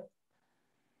Kelly?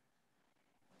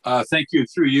 Thank you.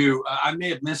 Through you. I may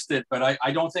have missed it, but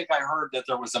I don't think I heard that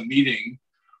there was a meeting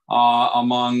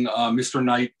among Mr.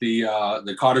 Knight,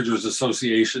 the Cottagers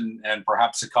Association, and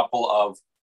perhaps a couple of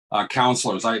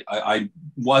councillors. I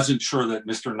wasn't sure that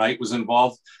Mr. Knight was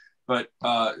involved, but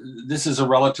this is a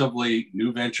relatively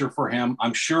new venture for him.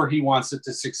 I'm sure he wants it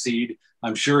to succeed.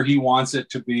 I'm sure he wants it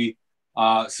to be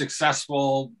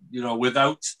successful,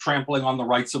 without trampling on the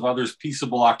rights of others,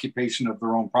 peaceable occupation of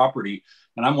their own property.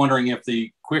 And I'm wondering if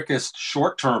the quickest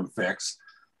short-term fix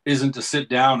isn't to sit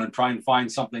down and try and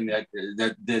find something that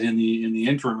in the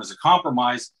interim is a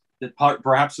compromise that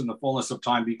perhaps in the fullness of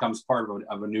time becomes part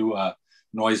of a new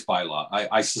noise bylaw.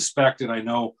 I suspect, and I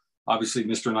know obviously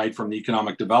Mr. Knight from the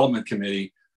Economic Development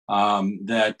Committee,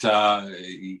 that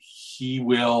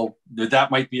that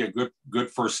might be a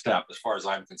good first step as far as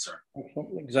I'm concerned.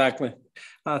 Exactly.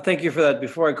 Thank you for that.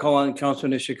 Before I call on Councilor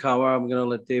Nishikawa, I'm going to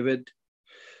let David,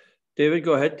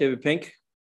 go ahead, David Pink.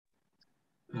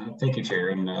 Thank you, Chair,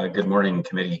 and good morning,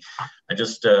 committee. I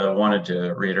just wanted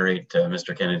to reiterate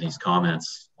Mr. Kennedy's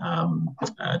comments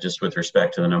just with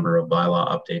respect to the number of bylaw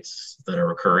updates that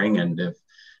are occurring, and if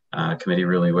committee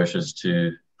really wishes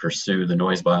to pursue the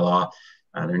noise bylaw,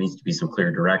 there needs to be some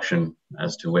clear direction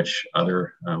as to which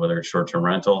other, whether it's short-term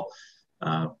rental,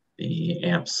 the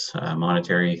AMPS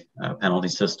monetary penalty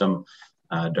system,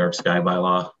 dark sky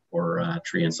bylaw, or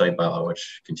tree and site bylaw,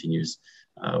 which continues,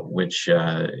 which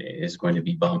is going to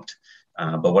be bumped.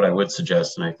 But what I would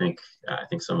suggest, and I think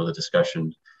some of the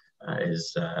discussion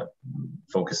is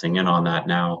focusing in on that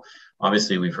now.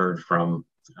 Obviously, we've heard from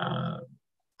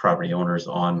property owners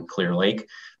on Clear Lake.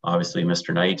 Obviously,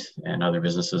 Mr. Knight and other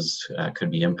businesses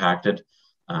could be impacted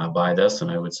by this,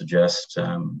 and I would suggest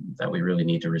that we really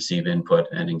need to receive input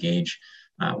and engage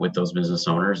with those business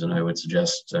owners. And I would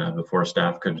suggest before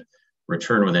staff could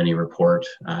return with any report,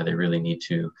 they really need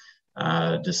to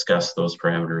discuss those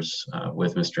parameters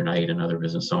with Mr. Knight and other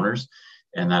business owners.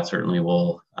 And that certainly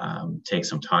will take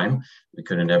some time. We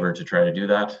could endeavor to try to do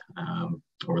that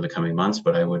over the coming months,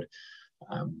 but I would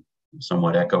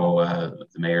somewhat echo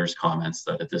the mayor's comments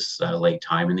that at this late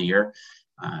time in the year,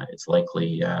 it's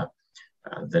likely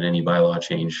that any bylaw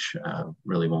change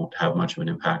really won't have much of an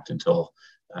impact until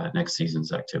next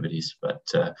season's activities. But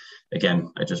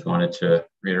again, I just wanted to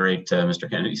reiterate Mr.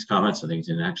 Kennedy's comments. I think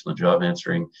he did an excellent job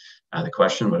answering the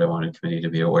question, but I wanted the committee to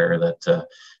be aware that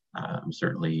I'm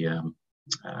certainly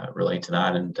relate to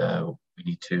that, and we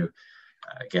need to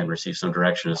again receive some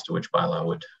direction as to which bylaw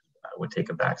would take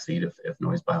a backseat if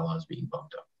noise bylaw is being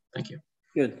bumped up. Thank you.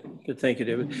 Good. Thank you,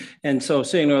 David. And so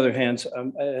seeing no other hands,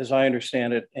 as I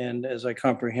understand it, and as I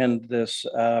comprehend this,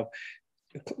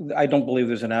 I don't believe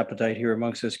there's an appetite here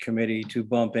amongst this committee to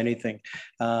bump anything.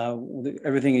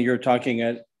 Everything you're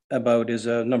talking about is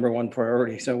a #1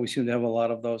 priority. So we seem to have a lot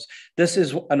of those. This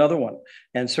is another one.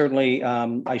 And certainly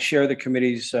I share the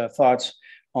committee's thoughts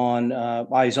on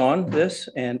eyes on this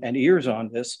and ears on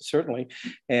this, certainly,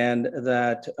 and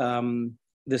that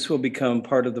this will become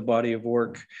part of the body of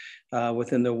work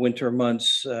within the winter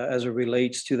months as it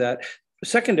relates to that.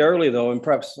 Secondarily, though, and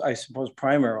perhaps I suppose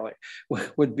primarily,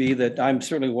 would be that I'm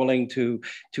certainly willing to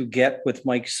get with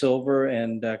Mike Silver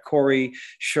and Corey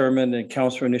Sherman and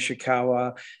Councillor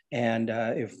Nishikawa, and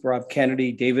if Rob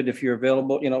Kennedy, David, if you're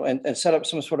available, and set up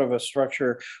some sort of a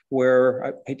structure where,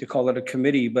 I hate to call it a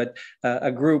committee, but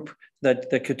a group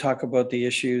that could talk about the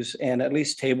issues and at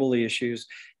least table the issues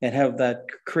and have that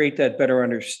create that better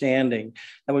understanding.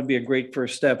 That would be a great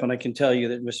first step. And I can tell you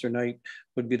that Mr. Knight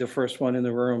would be the first one in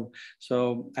the room.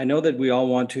 So I know that we all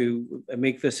want to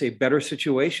make this a better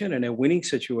situation and a winning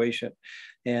situation.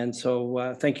 And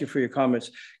so thank you for your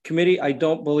comments. Committee, I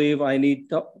don't believe I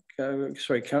need,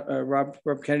 Rob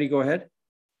Kennedy, go ahead.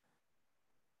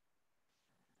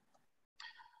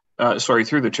 Sorry,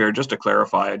 through the chair, just to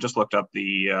clarify, I just looked up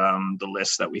the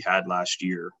list that we had last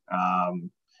year.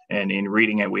 And in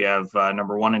reading it, we have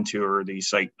 #1 and 2 are the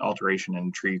site alteration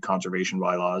and tree conservation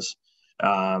bylaws.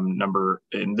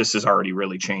 And this is already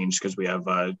really changed because we have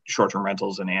short-term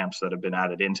rentals and AMPs that have been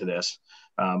added into this.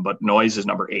 But noise is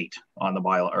 #8 on the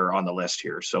bylaw or on the list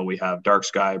here. So we have dark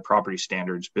sky, property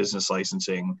standards, business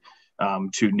licensing,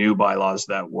 2 new bylaws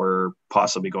that were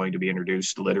possibly going to be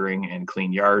introduced, littering and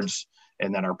clean yards,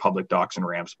 and then our public docks and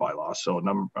ramps bylaw. So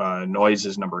noise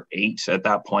is #8 at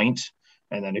that point.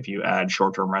 And then if you add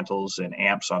short-term rentals and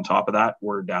AMPs on top of that,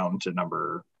 we're down to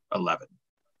 #11.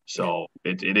 So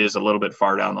it is a little bit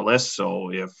far down the list.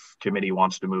 So if committee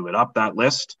wants to move it up that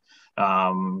list,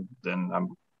 then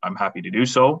I'm happy to do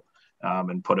so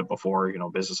and put it before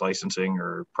business licensing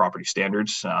or property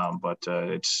standards. But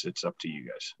it's up to you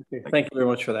guys. Okay, thank you very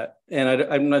much for that. And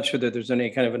I'm not sure that there's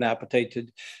any kind of an appetite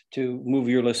to move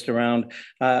your list around.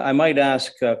 I might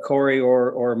ask Corey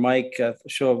or Mike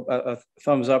show a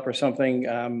thumbs up or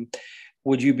something.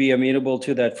 Would you be amenable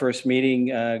to that first meeting,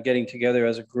 getting together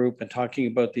as a group and talking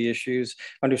about the issues,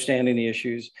 understanding the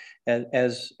issues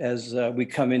as we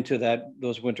come into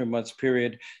those winter months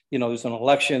period? There's an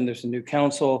election, there's a new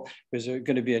council, there's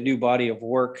going to be a new body of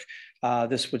work.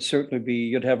 This would certainly be,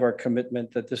 you'd have our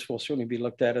commitment that this will certainly be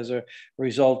looked at as a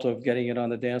result of getting it on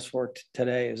the dance floor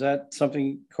today. Is that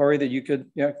something, Corey, that you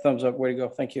could, yeah, thumbs up, way to go.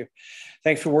 Thank you.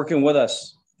 Thanks for working with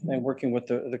us and working with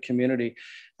the community.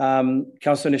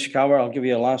 Councillor Nishikawa, I'll give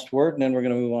you a last word and then we're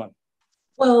going to move on.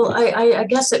 Well, I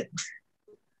guess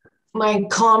my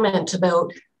comment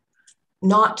about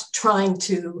not trying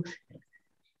to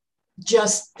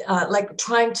just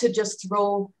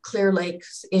throw Clear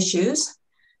Lake's issues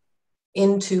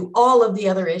into all of the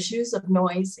other issues of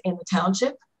noise in the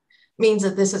township means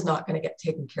that this is not going to get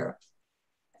taken care of.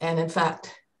 And in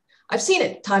fact, I've seen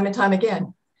it time and time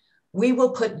again. we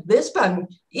will put this button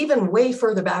even way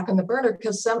further back on the burner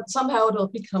because somehow it'll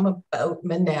become about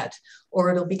Manette,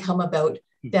 or it'll become about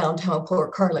downtown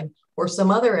Port Carling or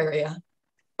some other area.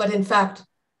 But in fact,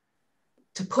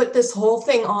 to put this whole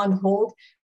thing on hold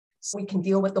so we can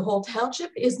deal with the whole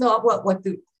township is not what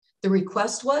the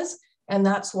request was. And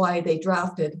that's why they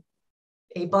drafted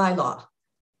a bylaw.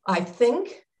 I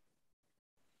think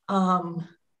I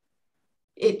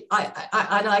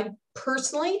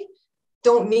personally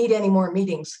don't need any more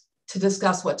meetings to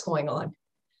discuss what's going on.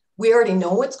 We already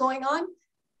know what's going on.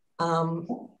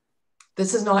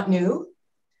 This is not new.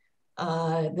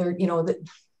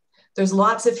 There's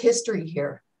lots of history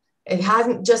here. It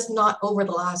hasn't just not over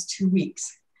the last 2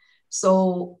 weeks.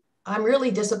 So I'm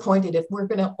really disappointed if we're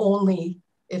going to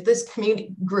if this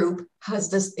community group has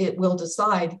this, it will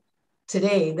decide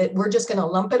today that we're just going to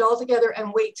lump it all together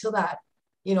and wait till that,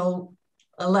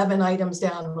 11 items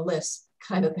down the list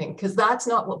kind of thing, because that's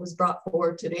not what was brought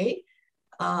forward today.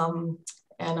 And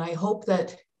I hope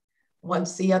that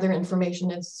once the other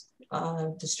information is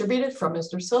distributed from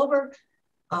Mr. Silver,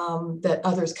 that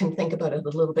others can think about it a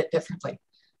little bit differently.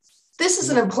 This is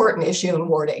an important issue in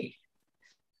Ward 8.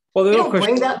 Well, we don't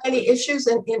bring that many issues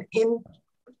in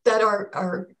that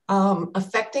are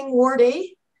affecting Ward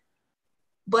 8,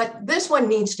 but this one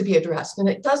needs to be addressed, and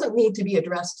it doesn't need to be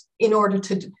addressed in order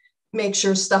to make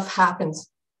sure stuff happens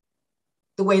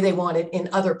the way they want it in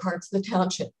other parts of the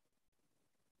township.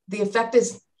 The effect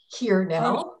is here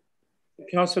now.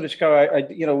 Councillor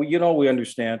Nishikawa, we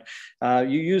understand.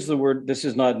 You use the word, this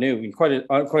is not new. And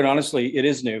quite honestly, it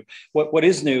is new. What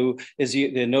is new is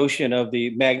the notion of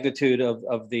the magnitude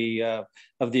of the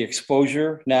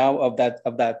exposure now of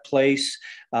that place.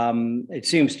 It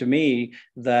seems to me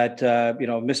that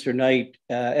Mr. Knight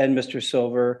and Mr.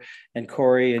 Silver and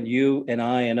Corey and you and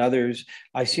I and others,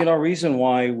 I see no reason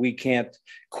why we can't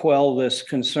quell this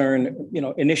concern,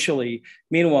 initially.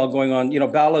 Meanwhile, going on,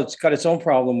 Ballard's got its own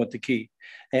problem with the key.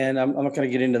 And I'm not going to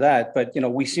get into that, but,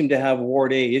 we seem to have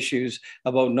Ward A issues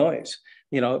about noise.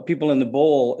 People in the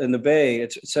bowl, in the bay,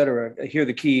 et cetera, hear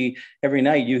the key every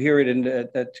night. You hear it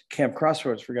at Camp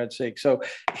Crossroads, for God's sake. So,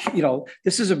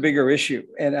 this is a bigger issue.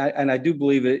 And I do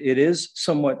believe it is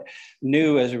somewhat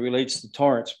new as it relates to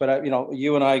Torrance. But,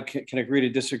 you and I can agree to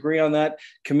disagree on that.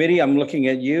 Committee, I'm looking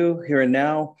at you here and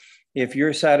now. If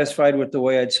you're satisfied with the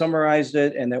way I'd summarized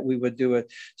it, and that we would do a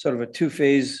sort of a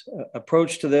two-phase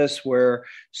approach to this, where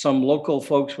some local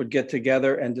folks would get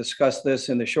together and discuss this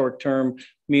in the short term,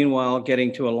 meanwhile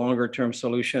getting to a longer term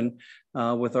solution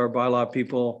with our bylaw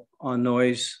people on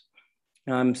noise.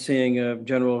 I'm seeing a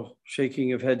general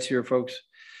shaking of heads here, folks.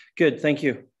 Good, thank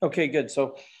you. Okay, good.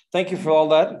 So thank you for all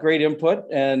that great input.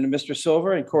 And Mr.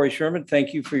 Silver and Corey Sherman,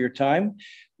 thank you for your time.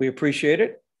 We appreciate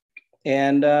it.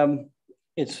 And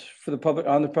it's for the public,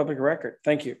 on the public record.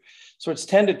 Thank you. So it's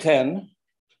 10 to 10,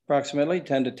 approximately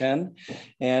 10 to 10.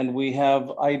 And we have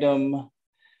item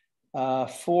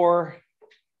 4B,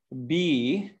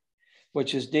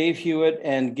 which is Dave Hewitt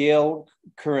and Gail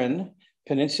Curran,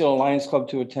 Peninsula Lions Club,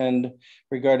 to attend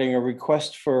regarding a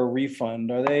request for a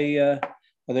refund. Are they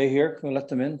here? Can we let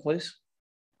them in, please?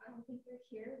 I don't think they're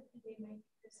here. They might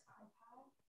this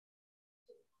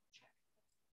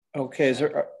iPad. Okay,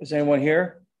 is anyone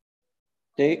here?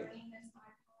 Dave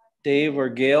or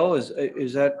Gail,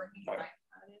 is that,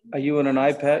 are you on an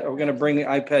iPad? We're going to bring the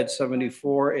iPad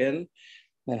 74 in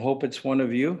and hope it's one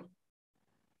of you.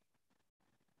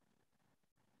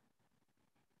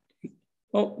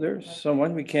 Oh, there's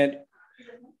someone. We can't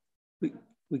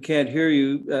hear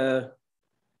you.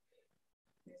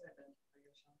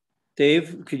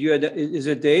 Dave, is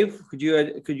it Dave? Could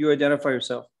you identify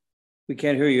yourself? We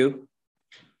can't hear you.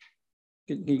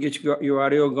 Can you get your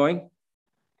audio going?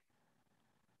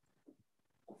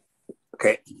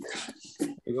 Okay. There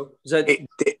you go. Is that? Hey,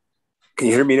 can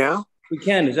you hear me now? We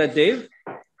can. Is that Dave?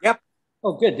 Yep.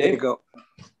 Oh, good, Dave. There you go.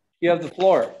 You have the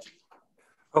floor.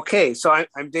 Okay, so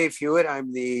I'm Dave Hewitt.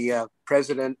 I'm the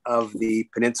president of the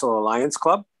Peninsula Lions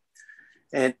Club,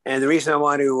 and the reason I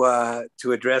want to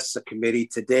address the committee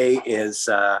today is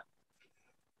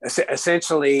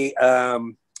essentially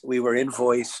we were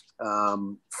invoiced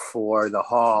for the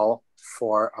hall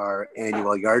for our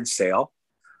annual yard sale.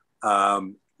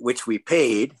 Which we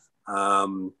paid.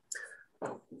 However,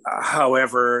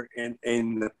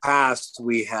 in the past,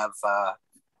 we have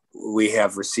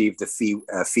received a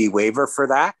fee waiver for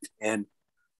that. And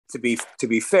to be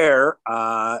fair,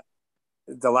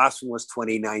 the last one was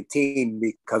 2019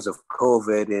 because of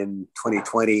COVID. In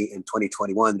 2020 and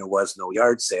 2021, there was no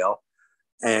yard sale,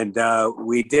 and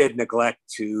we did neglect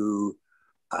to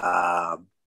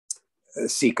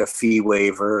seek a fee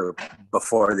waiver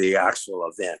before the actual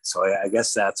event. So I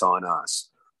guess that's on us.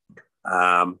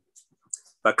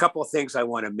 A couple of things I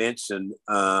want to mention.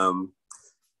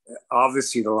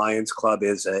 Obviously, the Lions Club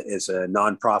is a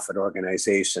nonprofit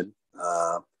organization.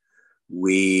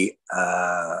 We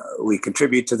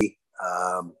contribute to the.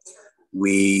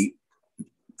 We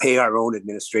pay our own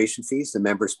administration fees. The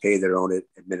members pay their own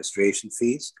administration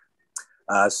fees.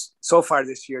 So far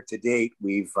this year to date,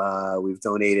 we've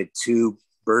donated 2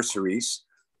 bursaries,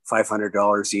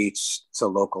 $500 each to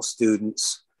local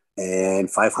students and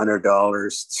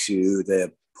 $500 to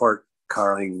the Port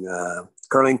Curling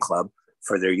Club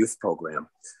for their youth program.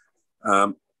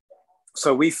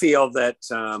 So we feel that,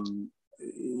 and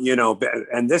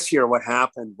this year what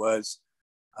happened was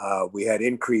we had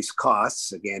increased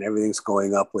costs. Again, everything's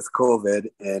going up with COVID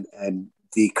and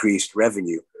decreased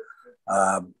revenue.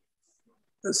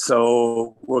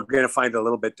 So we're going to find it a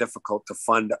little bit difficult to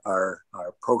fund our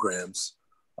programs.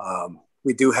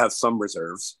 We do have some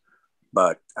reserves,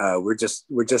 but we're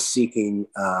just seeking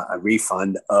a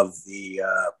refund of the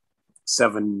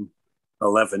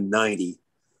 $711.90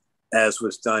 as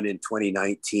was done in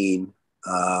 2019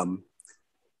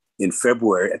 in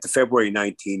February at the February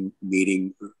 19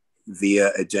 meeting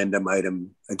via agenda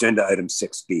item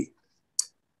 6B.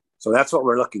 So that's what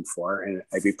we're looking for, and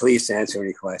I'd be pleased to answer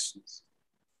any questions.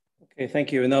 Okay,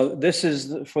 thank you. Now, this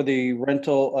is for the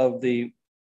rental of the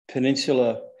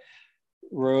Peninsula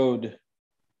Road.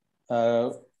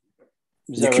 The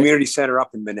community center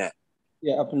up in Manette.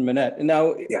 Yeah, up in Manette. And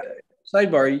now, yeah.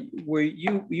 Sidebar,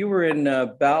 you were in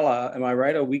Bala, am I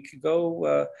right, a week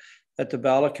ago at the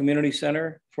Bala Community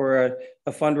Center for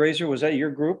a fundraiser? Was that your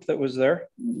group that was there?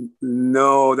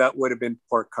 No, that would have been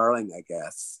Port Carling, I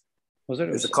guess. Was it?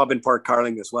 There's a club in Port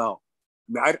Carling as well.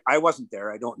 I wasn't there.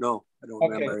 I don't know. I don't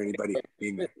remember anybody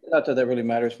being there. Not that really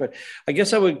matters, but I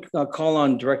guess I would call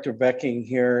on Director Becking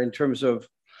here in terms of,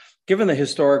 given the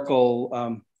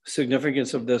historical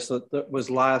significance of this that was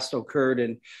last occurred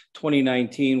in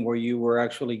 2019, where you were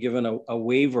actually given a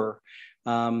waiver.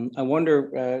 I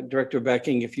wonder, Director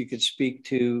Becking, if you could speak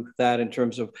to that in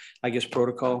terms of, I guess,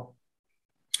 protocol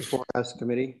before I ask the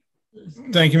committee.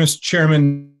 Thank you, Mr.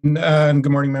 Chairman, and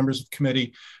good morning, members of the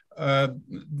committee.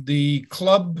 The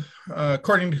club,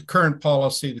 according to current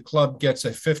policy, the club gets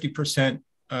a 50%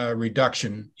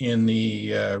 reduction in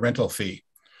the rental fee.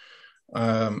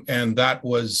 And that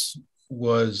was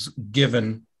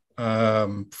given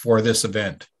for this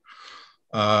event.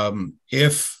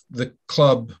 If the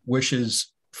club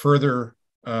wishes further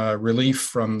relief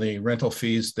from the rental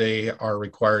fees, they are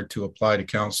required to apply to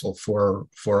council for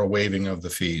a waiving of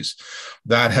the fees.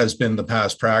 That has been the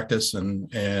past practice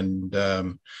and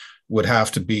would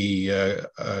have to be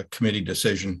a committee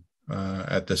decision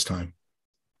at this time.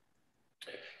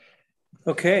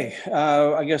 Okay,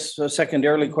 I guess a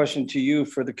secondarily question to you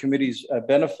for the committee's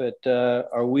benefit.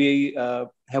 Have we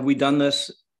done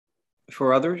this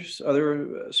for other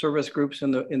service groups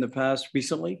in the past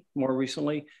more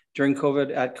recently during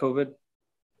COVID, at COVID?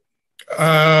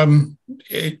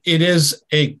 It is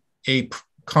a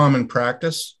common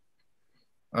practice,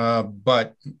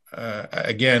 but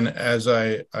again, as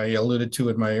I alluded to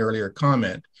in my earlier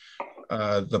comment,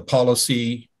 the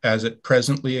policy as it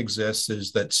presently exists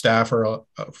is that staff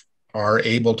are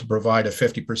able to provide a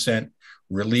 50%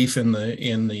 relief in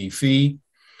the fee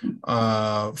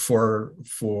for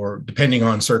depending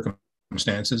on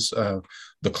circumstances.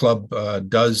 The club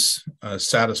does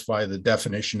satisfy the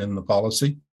definition in the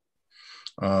policy.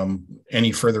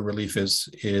 Any further relief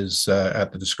is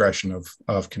at the discretion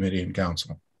of committee and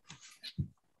council.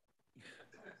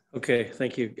 Okay,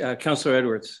 thank you. Councillor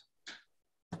Edwards.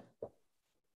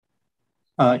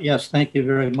 Yes, thank you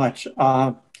very much.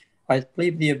 I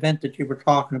believe the event that you were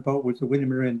talking about was the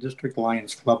Windermere District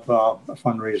Lions Club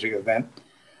fundraising event.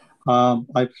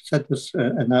 I've said this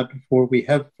and that before. We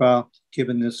have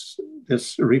given this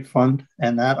refund,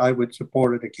 and that I would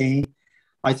support it again.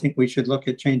 I think we should look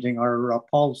at changing our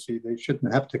policy. They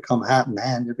shouldn't have to come hat in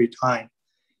hand every time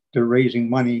they're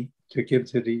raising money to give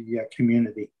to the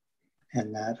community,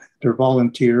 and that they're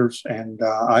volunteers, and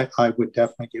I would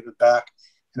definitely give it back.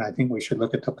 And I think we should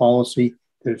look at the policy.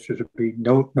 There should be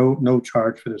no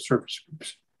charge for the service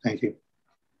groups. Thank you.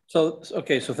 So,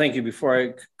 okay, so thank you. Before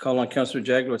I call on Councillor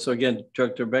Jaguar, so again,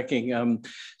 Director Becking,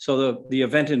 so the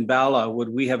event in Bala, would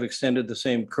we have extended the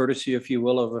same courtesy, if you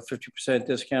will, of a 50%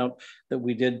 discount that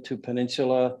we did to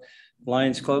Peninsula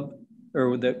Lions Club,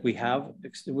 or that we have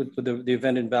with the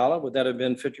event in Bala? Would that have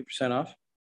been 50% off?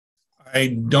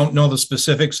 I don't know the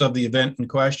specifics of the event in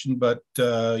question, but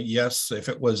yes, if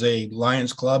it was a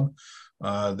Lions Club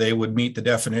they would meet the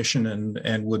definition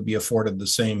and would be afforded the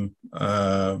same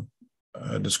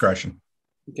discretion.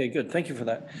 Okay, good. Thank you for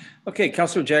that. Okay,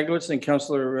 Councillor Jagowitz and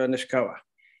Councillor Nishikawa.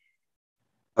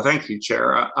 Thank you,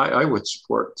 Chair. I would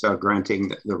support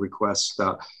granting the request.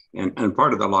 And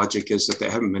part of the logic is that they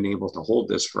haven't been able to hold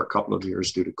this for a couple of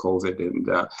years due to COVID, and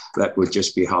that would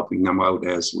just be helping them out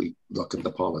as we look at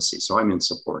the policy. So I'm in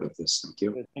support of this. Thank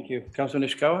you. Thank you. Councillor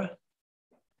Nishikawa?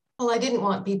 Well, I didn't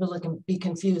want people to be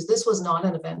confused. This was not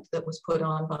an event that was put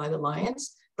on by the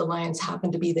Lions. The Lions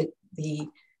happened to be the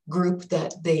group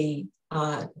that they,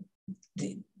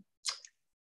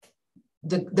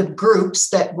 the groups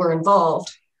that were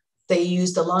involved, they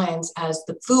used the Lions as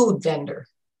the food vendor.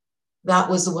 That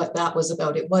was what that was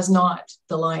about. It was not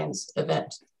the Lions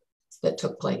event that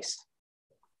took place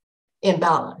in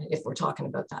Bala, if we're talking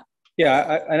about that.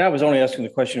 Yeah, and I was only asking the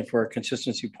question for a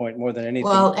consistency point more than anything.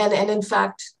 Well, and in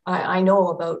fact, I know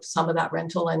about some of that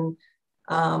rental, and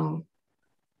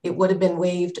it would have been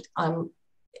waived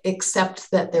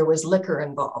except that there was liquor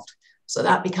involved. So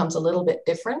that becomes a little bit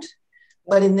different.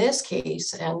 But in this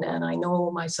case, and I know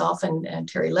myself and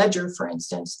Terry Ledger, for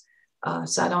instance,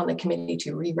 sat on the committee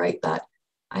to rewrite that.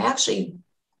 I actually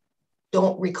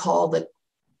don't recall that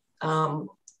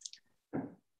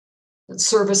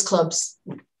service clubs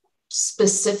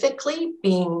specifically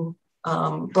being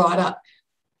brought up.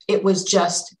 It was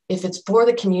just, if it's for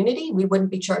the community, we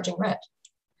wouldn't be charging rent.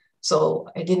 So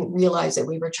I didn't realize that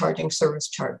we were charging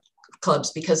service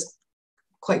clubs because,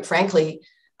 quite frankly,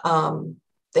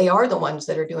 they are the ones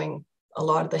that are doing a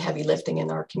lot of the heavy lifting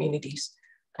in our communities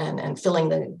and filling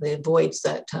the voids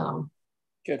that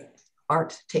Good.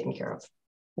 aren't taken care of.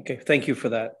 Okay, thank you for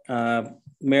that.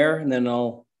 Mayor, and then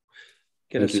I'll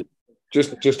get us.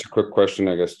 Just a quick question,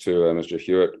 I guess, to Mr.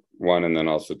 Hewitt, one, and then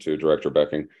also to Director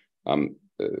Becking.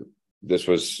 This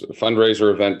was a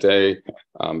fundraiser event day.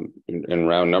 In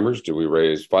round numbers, do we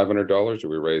raise $500? Do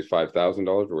we raise $5,000?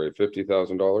 Do we raise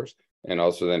 $50,000? And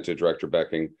also then to Director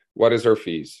Becking, what is our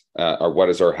fees, or what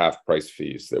is our half price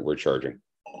fees that we're charging?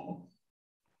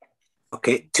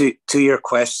 Okay, to your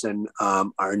question,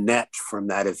 our net from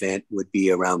that event would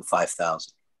be around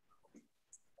 5,000.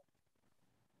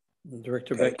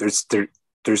 Director Becking.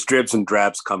 There's dribs and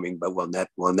drabs coming, but we'll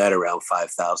net around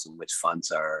 5,000, which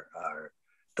funds our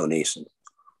donation.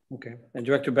 Okay, and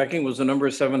Director Becking, was the number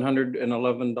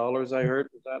 $711? I heard.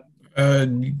 Was that?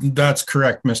 That's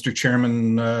correct, Mr.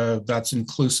 Chairman. That's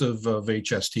inclusive of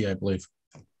HST, I believe.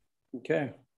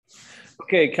 Okay.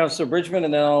 Okay, Councillor Bridgman,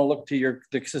 and then I'll look to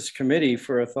this committee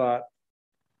for a thought.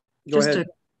 Go ahead.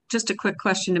 Just a quick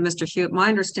question to Mr. Hewitt. My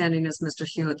understanding is, Mr.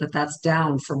 Hewitt, that's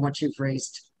down from what you've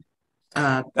raised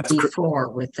before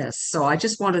with this. So I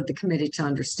just wanted the committee to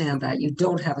understand that you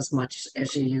don't have as much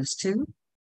as you used to.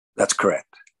 That's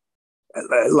correct.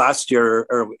 Last year,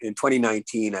 or in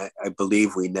 2019, I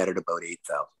believe we netted about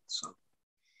 8,000. So.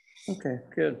 Okay,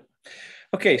 good.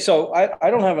 Okay, so I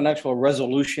don't have an actual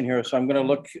resolution here, so I'm going to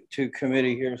look to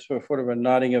committee here. So sort of a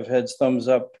nodding of heads, thumbs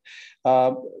up.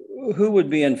 Who would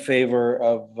be in favor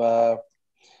of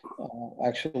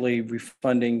actually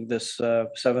refunding this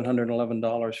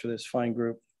 $711 for this fine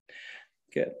group?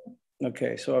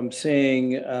 Okay, so I'm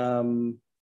seeing,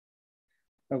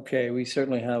 okay, we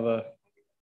certainly have a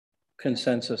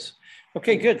consensus.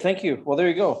 Okay, good, thank you. Well, there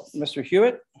you go. Mr.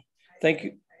 Hewitt, thank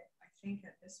you. I think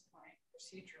at this point,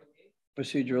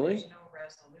 Procedurally? there's no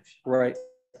resolution. Right.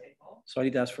 So I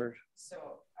need to ask for. So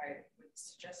I would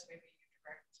suggest maybe you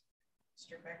direct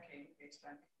Mr. Becking, based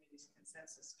on committee's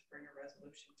consensus, to bring a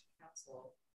resolution to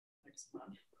council next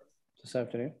month. This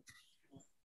afternoon?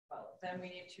 Well, then we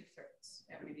need 2/3,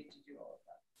 and we need to do all of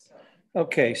that. So.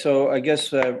 Okay, so I guess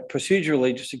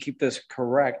procedurally, just to keep this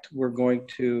correct, we're going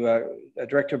to,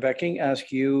 Director Becking,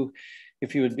 ask you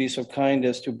if you would be so kind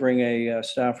as to bring a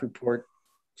staff report,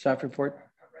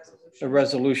 a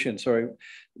resolution, sorry,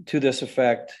 to this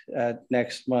effect at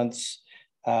next month's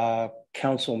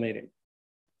council meeting.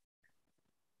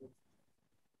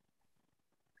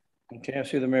 Okay, I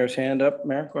see the mayor's hand up.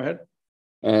 Mayor, go ahead.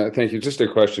 Thank you. Just a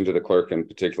question to the clerk in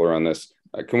particular on this.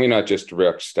 Can we not just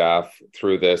direct staff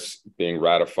through this being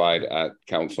ratified at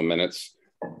council minutes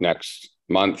next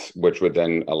month, which would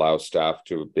then allow staff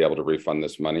to be able to refund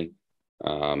this money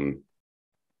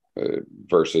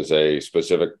versus a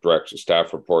specific direct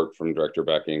staff report from Director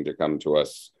Becking to come to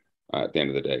us at the end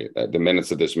of the day? The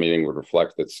minutes of this meeting would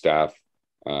reflect that staff,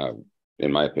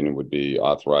 in my opinion, would be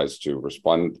authorized to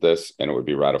respond to this, and it would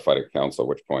be ratified at council, at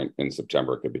which point in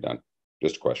September it could be done.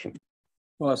 Just a question.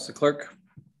 Well, that's the clerk.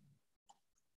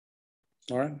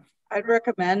 All right. I'd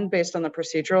recommend, based on the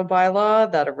procedural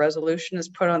bylaw, that a resolution is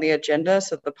put on the agenda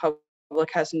so that the public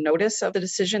has notice of the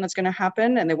decision that's going to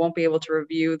happen, and they won't be able to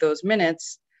review those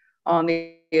minutes on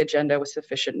the agenda with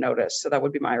sufficient notice. So that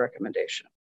would be my recommendation.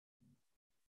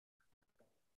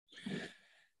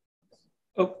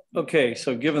 Oh, okay,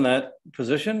 so given that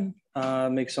position,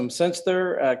 makes some sense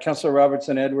there. Councillor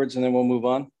Robertson Edwards, and then we'll move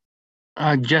on.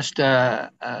 Just a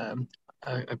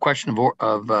question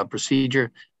of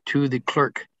procedure to the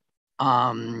clerk.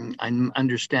 I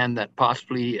understand that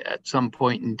possibly at some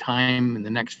point in time in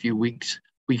the next few weeks,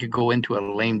 we could go into a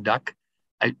lame duck.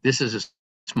 This is a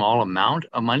small amount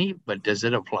of money, but does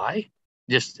it apply?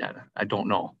 Just, I don't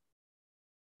know.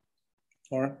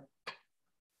 Lauren?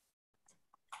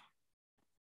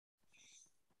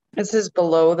 This is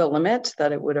below the limit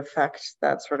that it would affect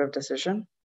that sort of decision.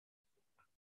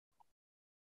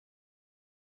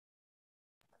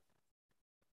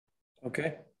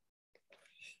 Okay.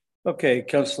 Okay,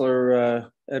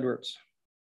 Councillor Edwards.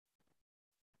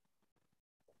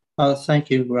 Thank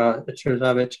you, Chair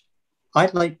Zavich.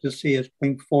 I'd like to see us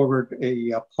bring forward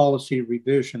a policy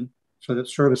revision so that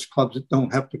service clubs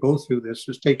don't have to go through this.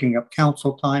 It's taking up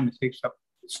council time, it takes up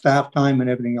staff time and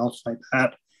everything else like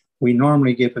that. We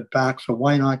normally give it back, so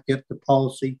why not get the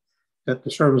policy that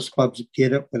the service clubs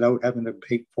get it without having to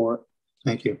pay for it?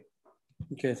 Thank you.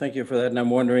 Okay, thank you for that. And I'm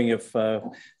wondering if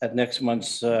at next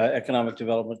month's economic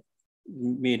development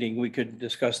meeting, we could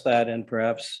discuss that and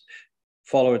perhaps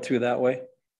follow it through that way.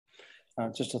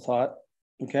 Just a thought.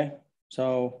 Okay,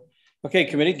 so, okay,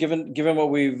 committee, given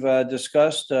what we've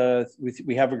discussed,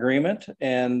 we have agreement,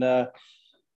 and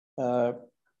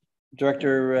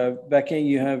Director Becking,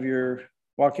 you have your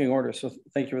walking order. So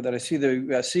thank you for that. I see the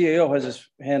CAO has his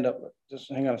hand up.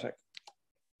 Just hang on a sec.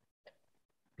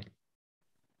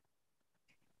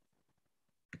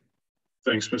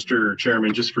 Thanks, Mr.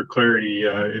 Chairman. Just for clarity,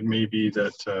 it may be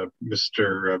that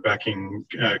Mr. Becking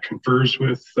confers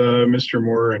with Mr.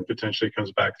 Moore and potentially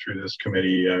comes back through this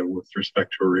committee with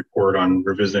respect to a report on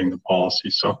revisiting the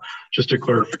policy. So just a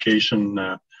clarification,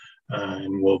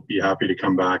 and we'll be happy to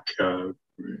come back.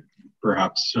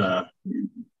 Perhaps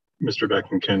Mr.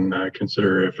 Becking can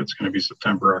consider if it's going to be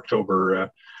September,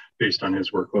 October, based on his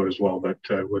workload as well, but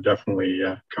we'll definitely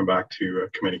come back to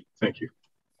committee. Thank you.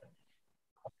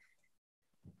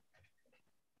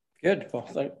 Good. Well,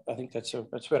 I think that's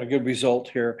been a good result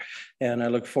here, and I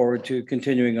look forward to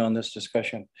continuing on this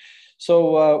discussion.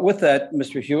 So with that,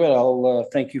 Mr. Hewitt, I'll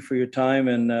thank you for your time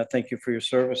and thank you for your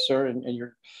service, sir, and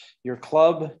your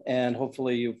club, and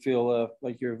hopefully you feel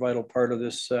like you're a vital part of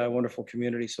this wonderful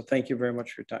community. So thank you very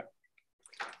much for your time.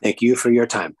 Thank you for your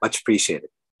time. Much appreciated.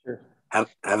 Sure. Have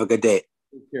a good day.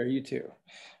 Take care. You too.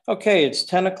 Okay, it's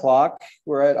 10 o'clock.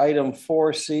 We're at item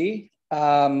 4C.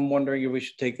 I'm wondering if we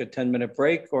should take a 10-minute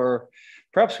break, or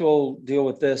perhaps we'll deal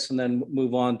with this and then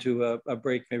move on to a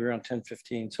break maybe around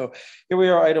 10:15. So here we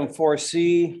are, item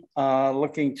 4C,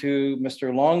 looking to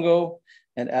Mr. Longo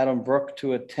and Adam Brooke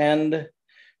to attend,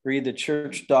 read the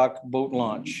Church Dock boat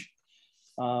launch.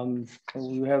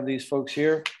 We have these folks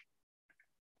here.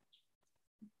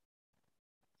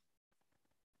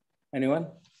 Anyone?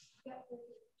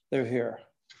 They're here.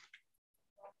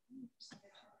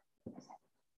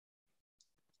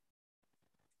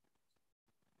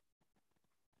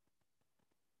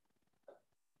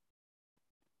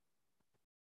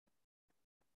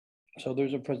 So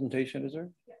there's a presentation, is there?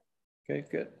 Yeah. Okay,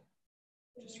 good.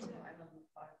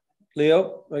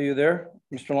 Leo, are you there?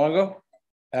 Mr. Longo?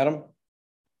 Adam?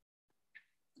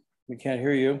 We can't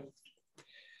hear you.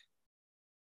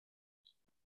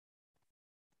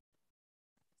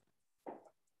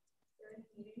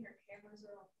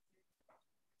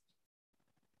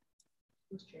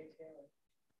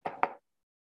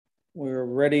 We're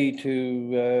ready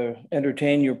to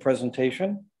entertain your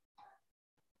presentation.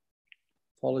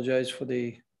 Apologize for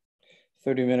the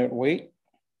 30-minute wait.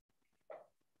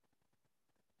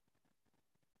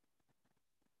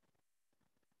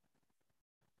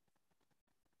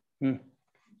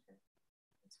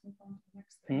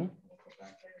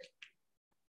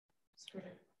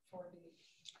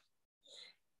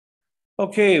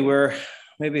 Okay, we're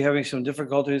maybe having some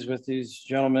difficulties with these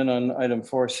gentlemen on item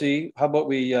 4C. How about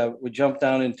we jump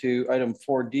down into item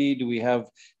 4D? Do we have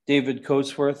David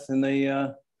Coatsworth in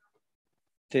the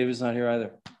David's not here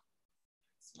either.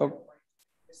 Oh.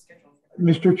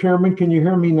 Mr. Chairman, can you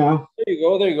hear me now? There you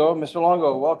go. There you go. Mr.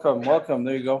 Longo, welcome. Welcome.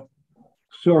 There you go.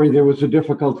 Sorry, there was a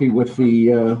difficulty with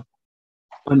the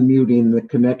unmuting the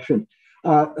connection.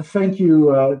 Thank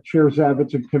you, Chair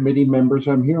Zavitz and committee members.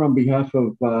 I'm here on behalf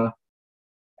of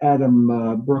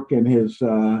Adam Brooke and his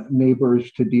neighbors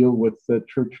to deal with the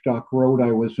Church Dock Road.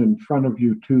 I was in front of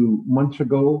you 2 months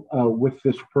ago with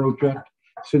this project,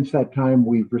 Since that time,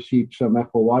 we've received some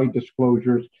FOI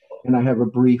disclosures, and I have a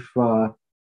brief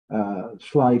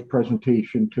slide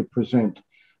presentation to present.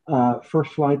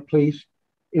 First slide, please.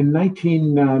 In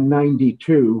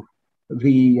 1992,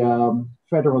 the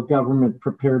federal government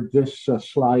prepared this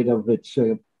slide of its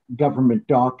government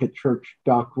dock at Church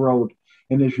Dock Road.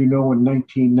 And as you know, in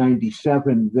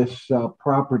 1997, this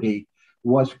property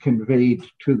was conveyed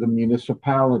to the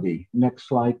municipality. Next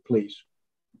slide, please.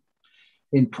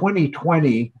 In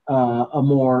 2020, a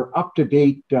more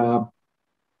up-to-date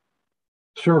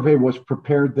survey was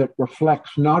prepared that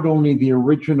reflects not only the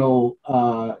original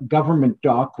government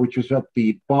dock, which is at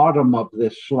the bottom of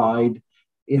this slide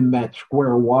in that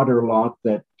square water lot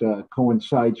that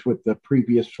coincides with the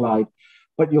previous slide,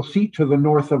 but you'll see to the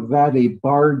north of that a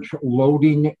barge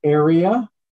loading area,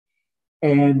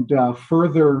 and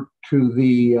further to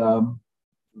the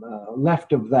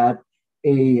left of that,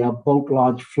 a boat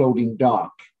launch floating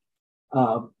dock.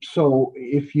 So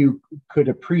if you could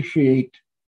appreciate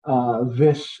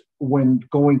this when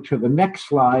going to the next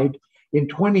slide, in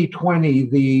 2020,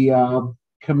 the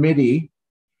committee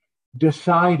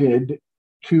decided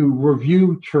to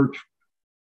review Church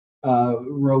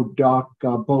Road Dock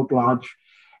boat launch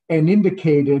and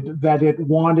indicated that it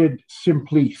wanted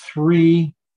simply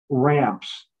 3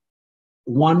 ramps.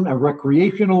 1, a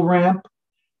recreational ramp,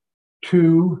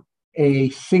 2, a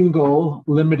single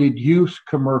limited use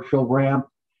commercial ramp,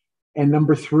 and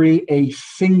number 3, a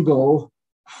single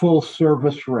full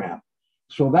service ramp.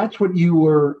 So that's what you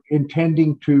were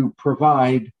intending to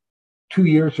provide 2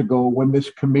 years ago when this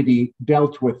committee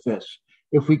dealt with this.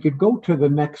 If we could go to the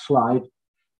next slide,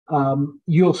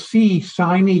 you'll see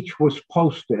signage was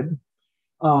posted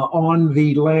on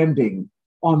the landing.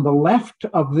 On the left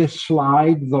of this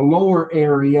slide, the lower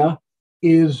area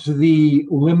is the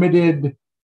limited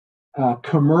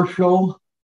commercial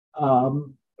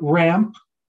ramp.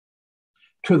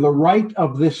 To the right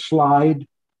of this slide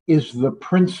is the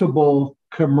principal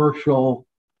commercial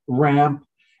ramp.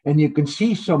 And you can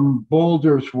see some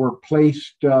boulders were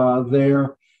placed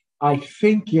there, I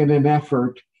think in an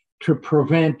effort to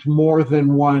prevent more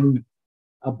than one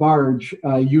barge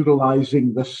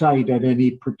utilizing the site at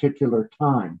any particular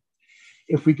time.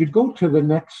 If we could go to the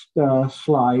next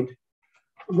slide,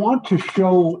 I want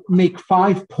to make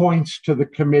 5 points to the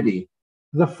committee.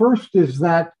 The first is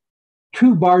that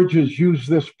 2 barges use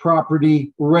this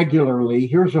property regularly.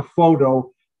 Here's a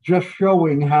photo just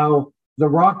showing how the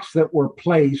rocks that were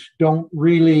placed don't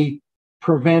really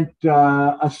prevent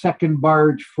a second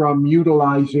barge from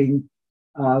utilizing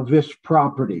this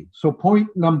property. So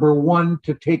point number 1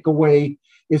 to take away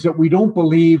is that we don't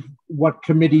believe what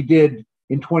committee did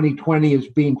in 2020 is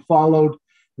being followed.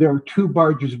 There are 2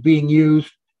 barges being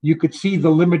used. You could see the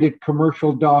limited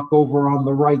commercial dock over on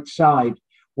the right side.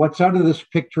 What's out of this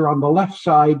picture on the left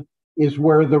side is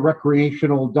where the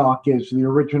recreational dock is, the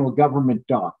original government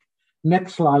dock.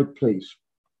 Next slide, please.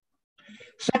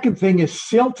 Second thing is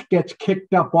silt gets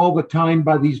kicked up all the time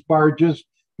by these barges.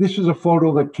 This is a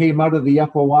photo that came out of the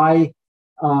FOI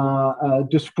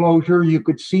disclosure. You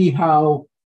could see how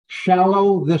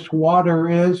shallow this water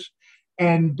is.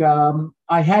 And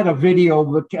I had a video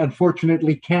that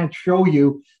unfortunately can't show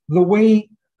you. The way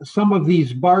some of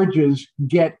these barges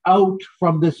get out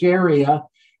from this area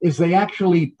is they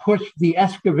actually push the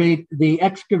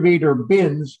excavator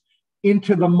bins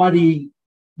into the muddy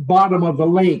bottom of the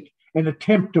lake and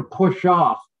attempt to push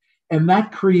off. And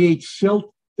that creates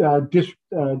silt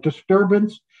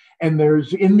disturbance. And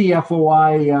there's in the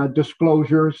FOI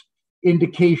disclosures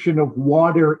indication of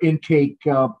water intake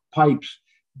pipes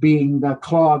being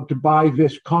clogged by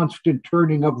this constant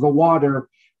turning of the water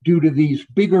due to these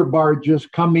bigger barges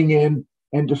coming in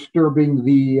and disturbing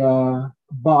the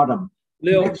bottom.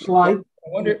 Leo, next slide. I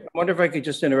wonder if I could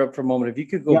just interrupt for a moment. If you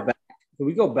could go back, can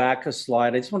we go back a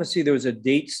slide? I just want to see there was a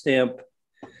date stamp.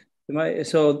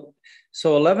 So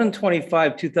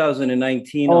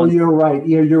 11/25/2019. Oh, you're right.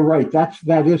 Yeah, you're right.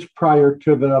 That is prior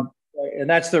to the. And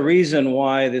that's the reason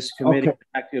why this committee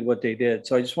acted what they did.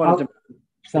 So I just wanted to.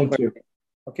 Thank you.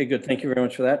 Okay, good. Thank you very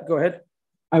much for that. Go ahead.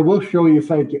 I will show you.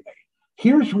 Thank you.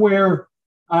 Here's where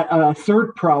a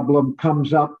third problem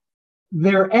comes up.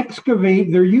 They're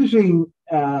using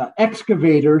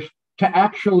excavators to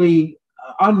actually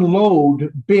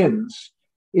unload bins.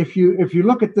 If you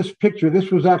look at this picture, this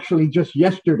was actually just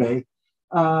yesterday.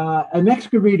 An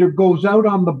excavator goes out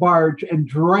on the barge and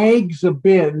drags a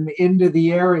bin into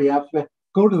the area. If you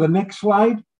go to the next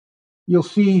slide, you'll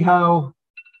see how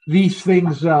these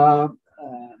things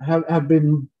have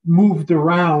been moved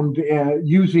around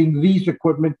using these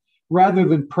equipment rather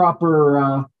than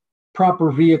proper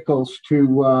vehicles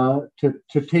to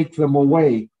take them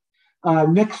away.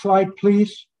 Next slide,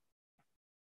 please.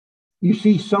 You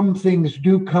see some things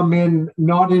do come in,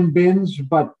 not in bins,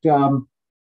 but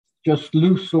just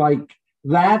loose like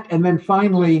that. And then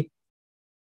finally,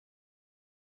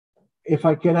 if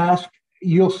I could ask,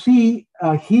 you'll see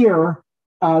here,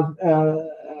 again,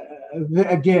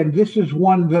 this is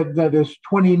one that is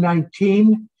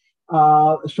 2019.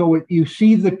 So you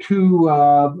see the two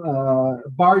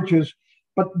barges,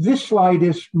 but this slide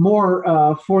is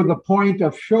more for the point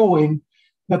of showing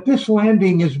that this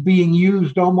landing is being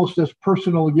used almost as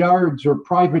personal yards or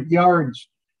private yards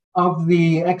of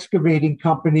the excavating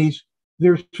companies.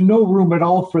 There's no room at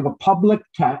all for the public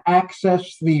to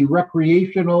access the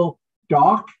recreational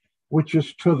dock, which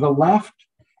is to the left.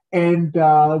 And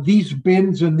these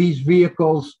bins and these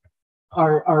vehicles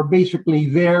are basically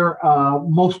there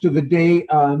most of the day,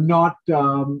 not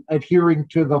adhering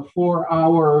to the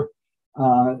 4-hour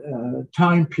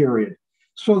time period.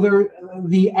 So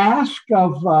the ask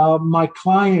of my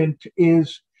client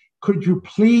is, could you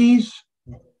please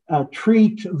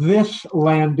treat this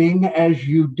landing as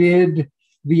you did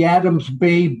the Adams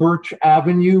Bay Birch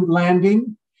Avenue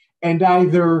landing, and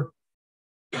either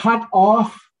cut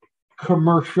off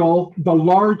the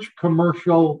large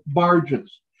commercial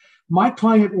barges. My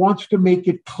client wants to make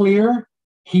it clear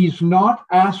he's not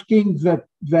asking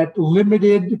that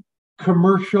limited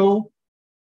commercial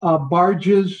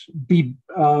barges be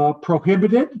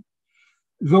prohibited.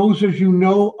 Those, as you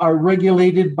know, are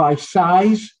regulated by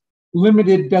size.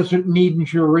 Limited doesn't mean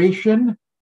duration.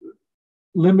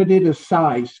 Limited is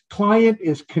size. Client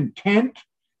is content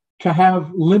to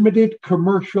have limited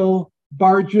commercial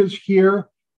barges here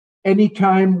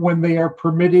anytime when they are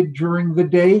permitted during the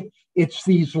day. It's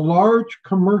these large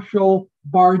commercial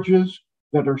barges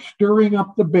that are stirring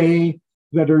up the bay,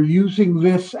 that are using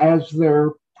this as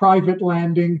their private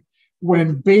landing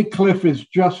when Bay Cliff is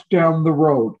just down the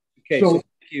road. Okay, so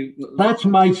that's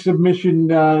my submission,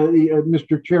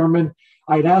 Mr. Chairman.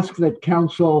 I'd ask that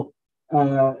council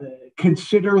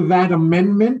consider that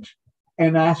amendment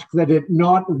and ask that it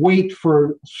not wait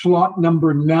for slot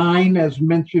number 9, as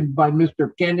mentioned by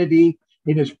Mr. Kennedy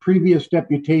in his previous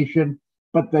deputation,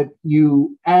 but that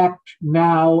you act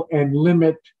now and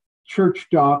limit church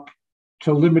dock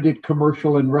to limited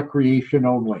commercial and recreation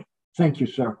only. Thank you,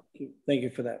 sir. Thank you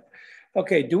for that.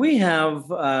 Okay, do we have,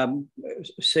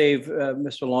 save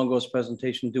Mr. Longo's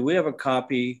presentation, do we have a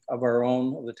copy of our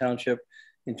own of the township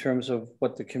in terms of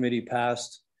what the committee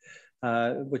passed,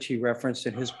 which he referenced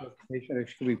in his presentation? Or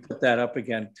should we put that up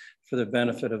again for the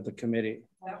benefit of the committee?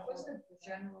 That wasn't the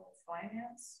general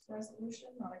finance resolution,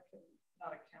 not a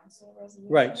council resolution.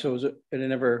 Right, so was it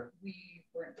never... We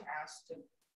weren't asked to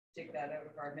dig that out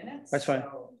of our minutes. That's fine.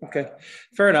 So, okay,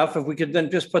 fair enough. If we could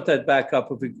then just put that back up,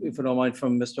 if you don't mind,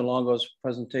 from Mr. Longo's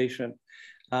presentation.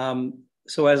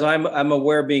 So as I'm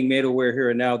aware, being made aware here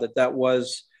and now, that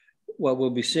was what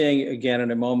we'll be seeing again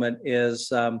in a moment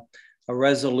is a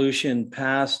resolution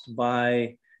passed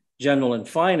by General and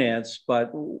Finance,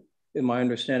 but in my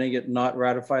understanding, it not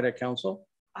ratified at council?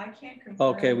 I can't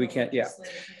confirm. Okay, we can't, yeah.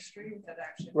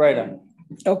 Right on.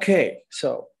 Okay,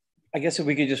 so I guess if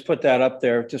we could just put that up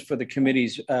there just for the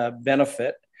committee's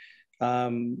benefit.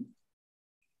 Yeah,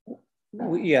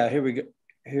 here we go.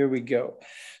 Here we go.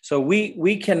 So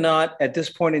we cannot at this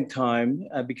point in time,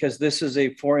 because this is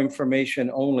for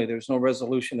information only, there's no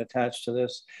resolution attached to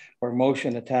this or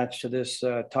motion attached to this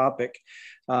topic.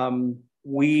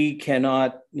 We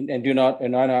cannot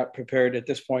and are not prepared at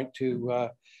this point to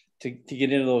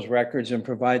get into those records and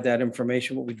provide that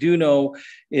information. What we do know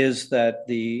is that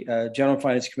the General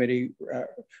Finance Committee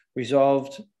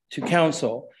resolved to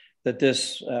council that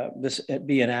this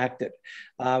be enacted.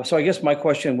 So I guess my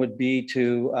question would be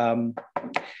to,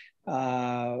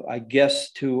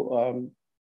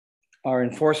 our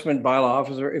enforcement bylaw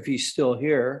officer, if he's still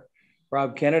here,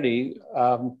 Rob Kennedy,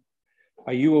 are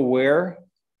you aware?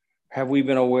 Have we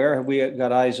been aware? Have we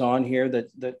got eyes on here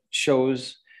that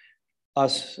shows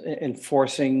us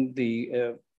enforcing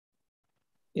the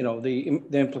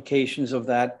implications of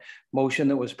that motion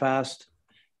that was passed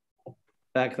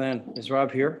back then? Is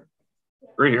Rob here?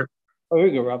 Right here. Oh, here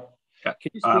you go, Rob.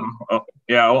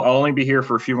 Yeah. I'll only be here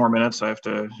for a few more minutes. I have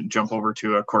to jump over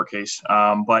to a court case.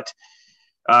 But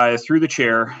through the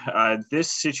chair,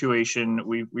 this situation,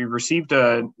 we've received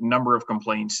a number of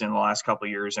complaints in the last couple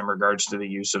of years in regards to the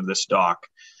use of this dock.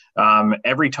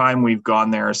 Every time we've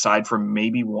gone there, aside from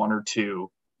maybe one or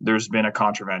two, there's been a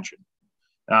contravention.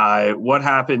 What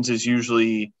happens is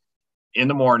usually in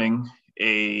the morning,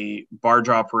 a barge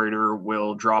operator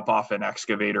will drop off an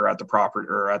excavator at the property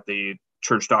or at the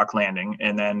church dock landing.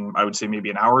 And then I would say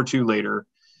maybe an hour or two later,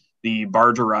 the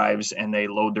barge arrives and they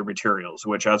load their materials,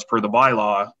 which as per the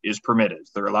bylaw is permitted.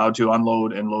 They're allowed to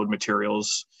unload and load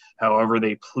materials however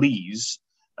they please.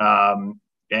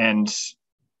 And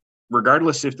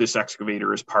regardless if this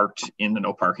excavator is parked in the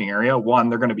no parking area, one,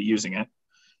 they're going to be using it.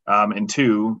 And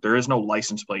two, there is no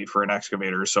license plate for an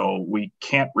excavator, so we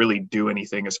can't really do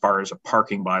anything as far as a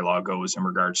parking bylaw goes in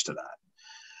regards to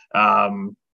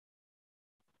that.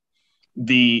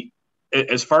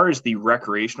 As far as the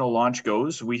recreational launch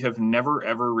goes, we have never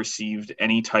ever received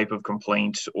any type of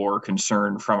complaint or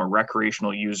concern from a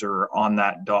recreational user on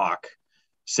that dock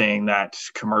saying that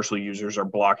commercial users are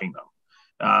blocking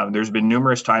them. There's been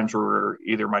numerous times where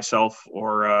either myself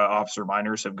or Officer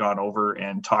Miners have gone over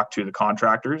and talked to the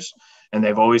contractors, and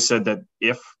they've always said that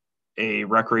if a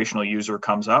recreational user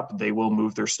comes up, they will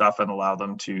move their stuff and allow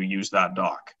them to use that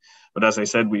dock. But as I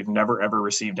said, we've never ever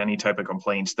received any type of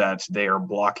complaints that they are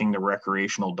blocking the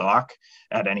recreational dock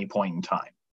at any point in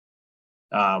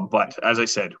time. But as I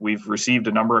said, we've received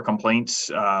a number of complaints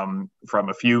from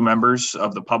a few members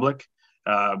of the public,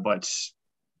 but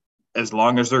as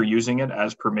long as they're using it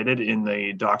as permitted in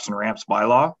the docks and ramps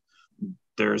bylaw,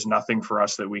 there's nothing for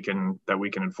us that we can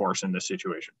enforce in this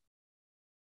situation.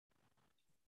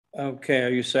 Okay, are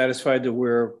you satisfied that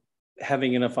we're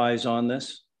having enough eyes on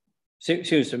this?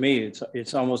 Seems to me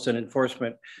it's almost an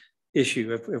enforcement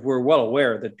issue. If we're well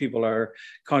aware that people are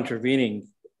contravening,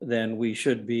 then we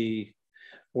should be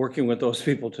working with those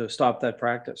people to stop that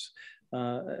practice.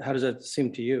 How does that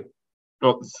seem to you?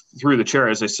 Well, through the chair,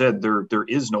 as I said, there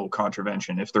is no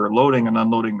contravention. If they're loading and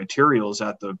unloading materials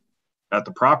at the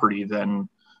property, then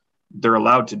they're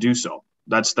allowed to do so.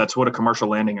 That's what a commercial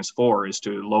landing is for, is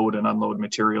to load and unload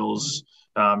materials,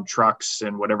 trucks,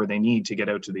 and whatever they need to get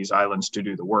out to these islands to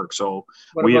do the work. So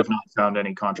we have not found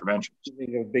any contraventions.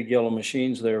 They have big yellow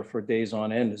machines there for days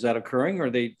on end. Is that occurring, or are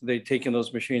they taking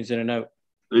those machines in and out?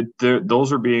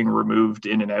 Those are being removed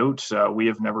in and out. We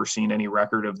have never seen any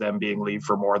record of them being leave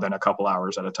for more than a couple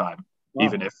hours at a time, wow.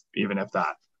 even if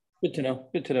that. Good to know.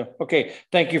 Good to know. Okay,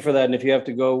 thank you for that. And if you have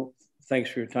to go, thanks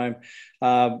for your time.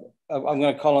 I'm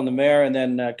going to call on the mayor and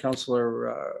then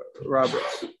Councillor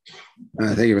Roberts.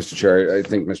 Thank you, Mr. Chair. I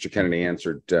think Mr. Kennedy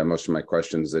answered most of my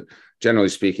questions. That generally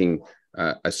speaking,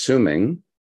 assuming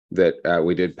that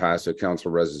we did pass a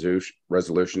council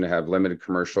resolution to have limited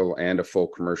commercial and a full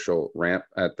commercial ramp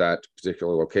at that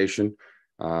particular location,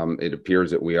 it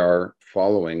appears that we are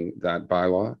following that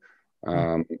bylaw,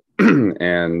 or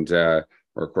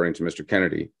according to Mr.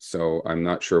 Kennedy. So I'm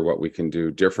not sure what we can do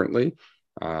differently.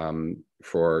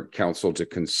 For council to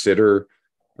consider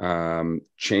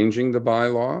changing the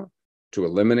bylaw to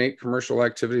eliminate commercial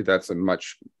activity, that's a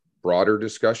much broader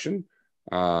discussion,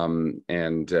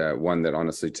 and one that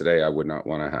honestly today I would not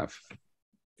want to have.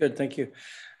 Good, thank you.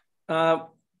 I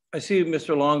see,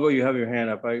 Mr. Longo, you have your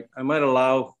hand up. I might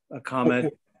allow a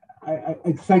comment. Okay.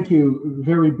 I thank you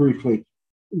very briefly.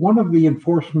 One of the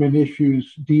enforcement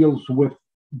issues deals with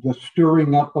the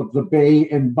stirring up of the bay,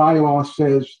 and bylaw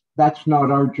says that's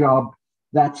not our job.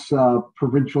 That's a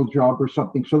provincial job or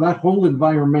something. So that whole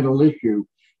environmental issue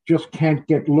just can't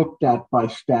get looked at by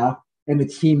staff, and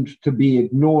it seems to be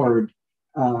ignored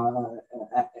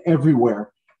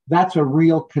everywhere. That's a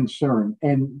real concern,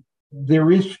 and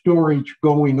there is storage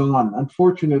going on.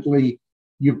 Unfortunately,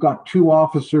 you've got two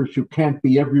officers who can't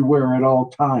be everywhere at all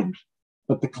times,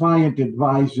 but the client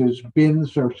advises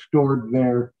bins are stored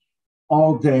there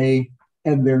all day,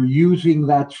 and they're using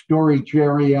that storage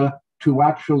area to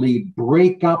actually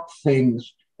break up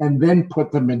things and then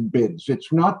put them in bins.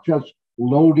 It's not just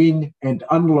loading and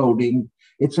unloading.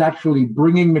 It's actually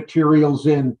bringing materials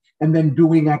in and then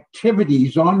doing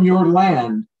activities on your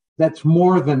land that's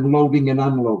more than loading and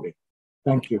unloading.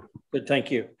 Thank you. Good,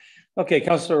 thank you. Okay,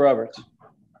 Councillor Roberts.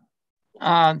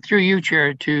 Through you,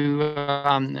 Chair, to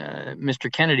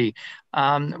Mr. Kennedy.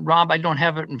 Rob, I don't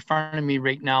have it in front of me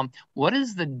right now. What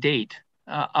is the date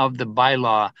of the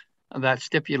bylaw that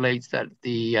stipulates that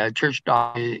the church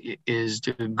dock is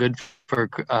good for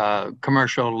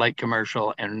commercial, light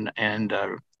commercial, and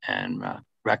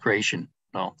recreation?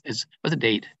 No, what's the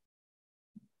date?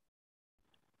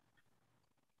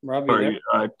 Sorry,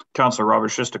 Councillor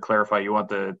Roberts, just to clarify, you want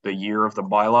the year of the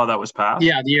bylaw that was passed?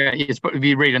 Yeah, it's supposed to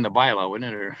be right in the bylaw,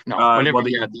 wouldn't it? Or no, whatever.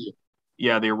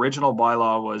 The original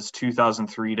bylaw was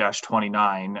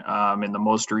 2003-29, and the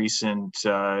most recent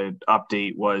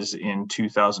update was in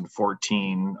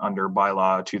 2014 under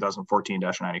bylaw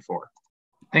 2014-94.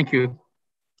 Thank you.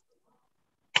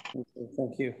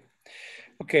 Thank you.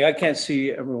 Okay, I can't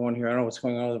see everyone here. I don't know what's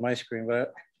going on with my screen,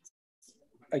 but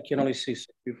I can only see 6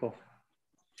 people.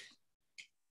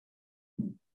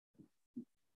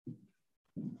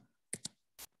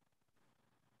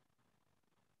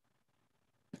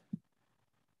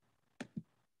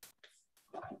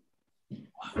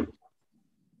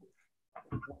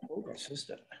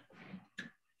 Assistant.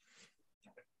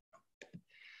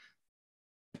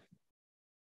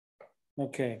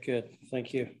 Okay, good.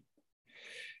 Thank you.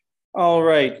 All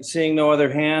right. Seeing no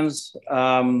other hands.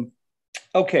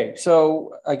 Okay,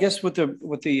 so I guess with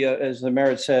the as the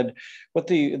mayor said, with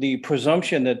the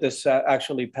presumption that this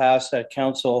actually passed at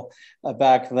council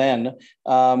back then,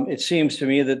 it seems to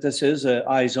me that this is an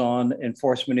eyes-on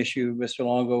enforcement issue. Mr.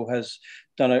 Longo has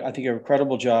done, I think, an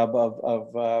incredible job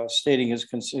of stating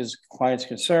his client's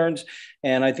concerns,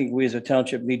 and I think we as a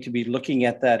township need to be looking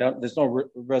at that. There's no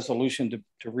resolution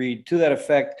to read to that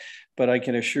effect, but I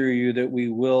can assure you that we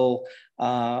will.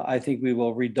 I think we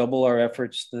will redouble our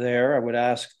efforts there. I would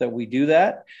ask that we do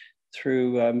that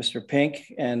through Mr.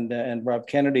 Pink and Rob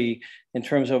Kennedy in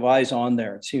terms of eyes on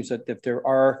there. It seems that if there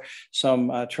are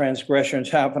some transgressions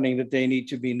happening, that they need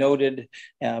to be noted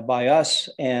by us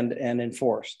and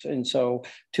enforced. And so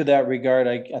to that regard,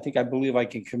 I believe I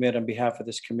can commit on behalf of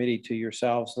this committee to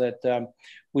yourselves that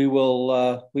we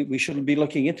will, we should be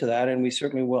looking into that, and we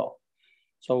certainly will.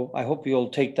 So I hope you'll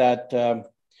take that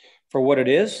for what it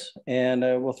is, and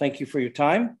we'll thank you for your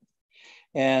time,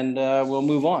 and we'll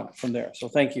move on from there. So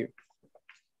thank you.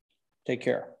 Take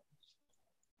care.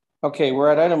 Okay, we're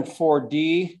at item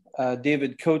 4D.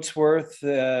 David Coatsworth,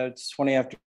 it's 20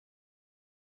 after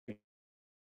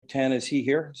 10. Is he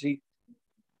here? Is he,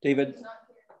 David? He's not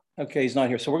here. Okay, he's not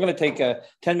here. So we're going to take a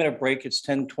 10-minute break. It's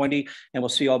 10:20, and we'll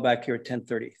see you all back here at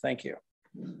 10:30. Thank you.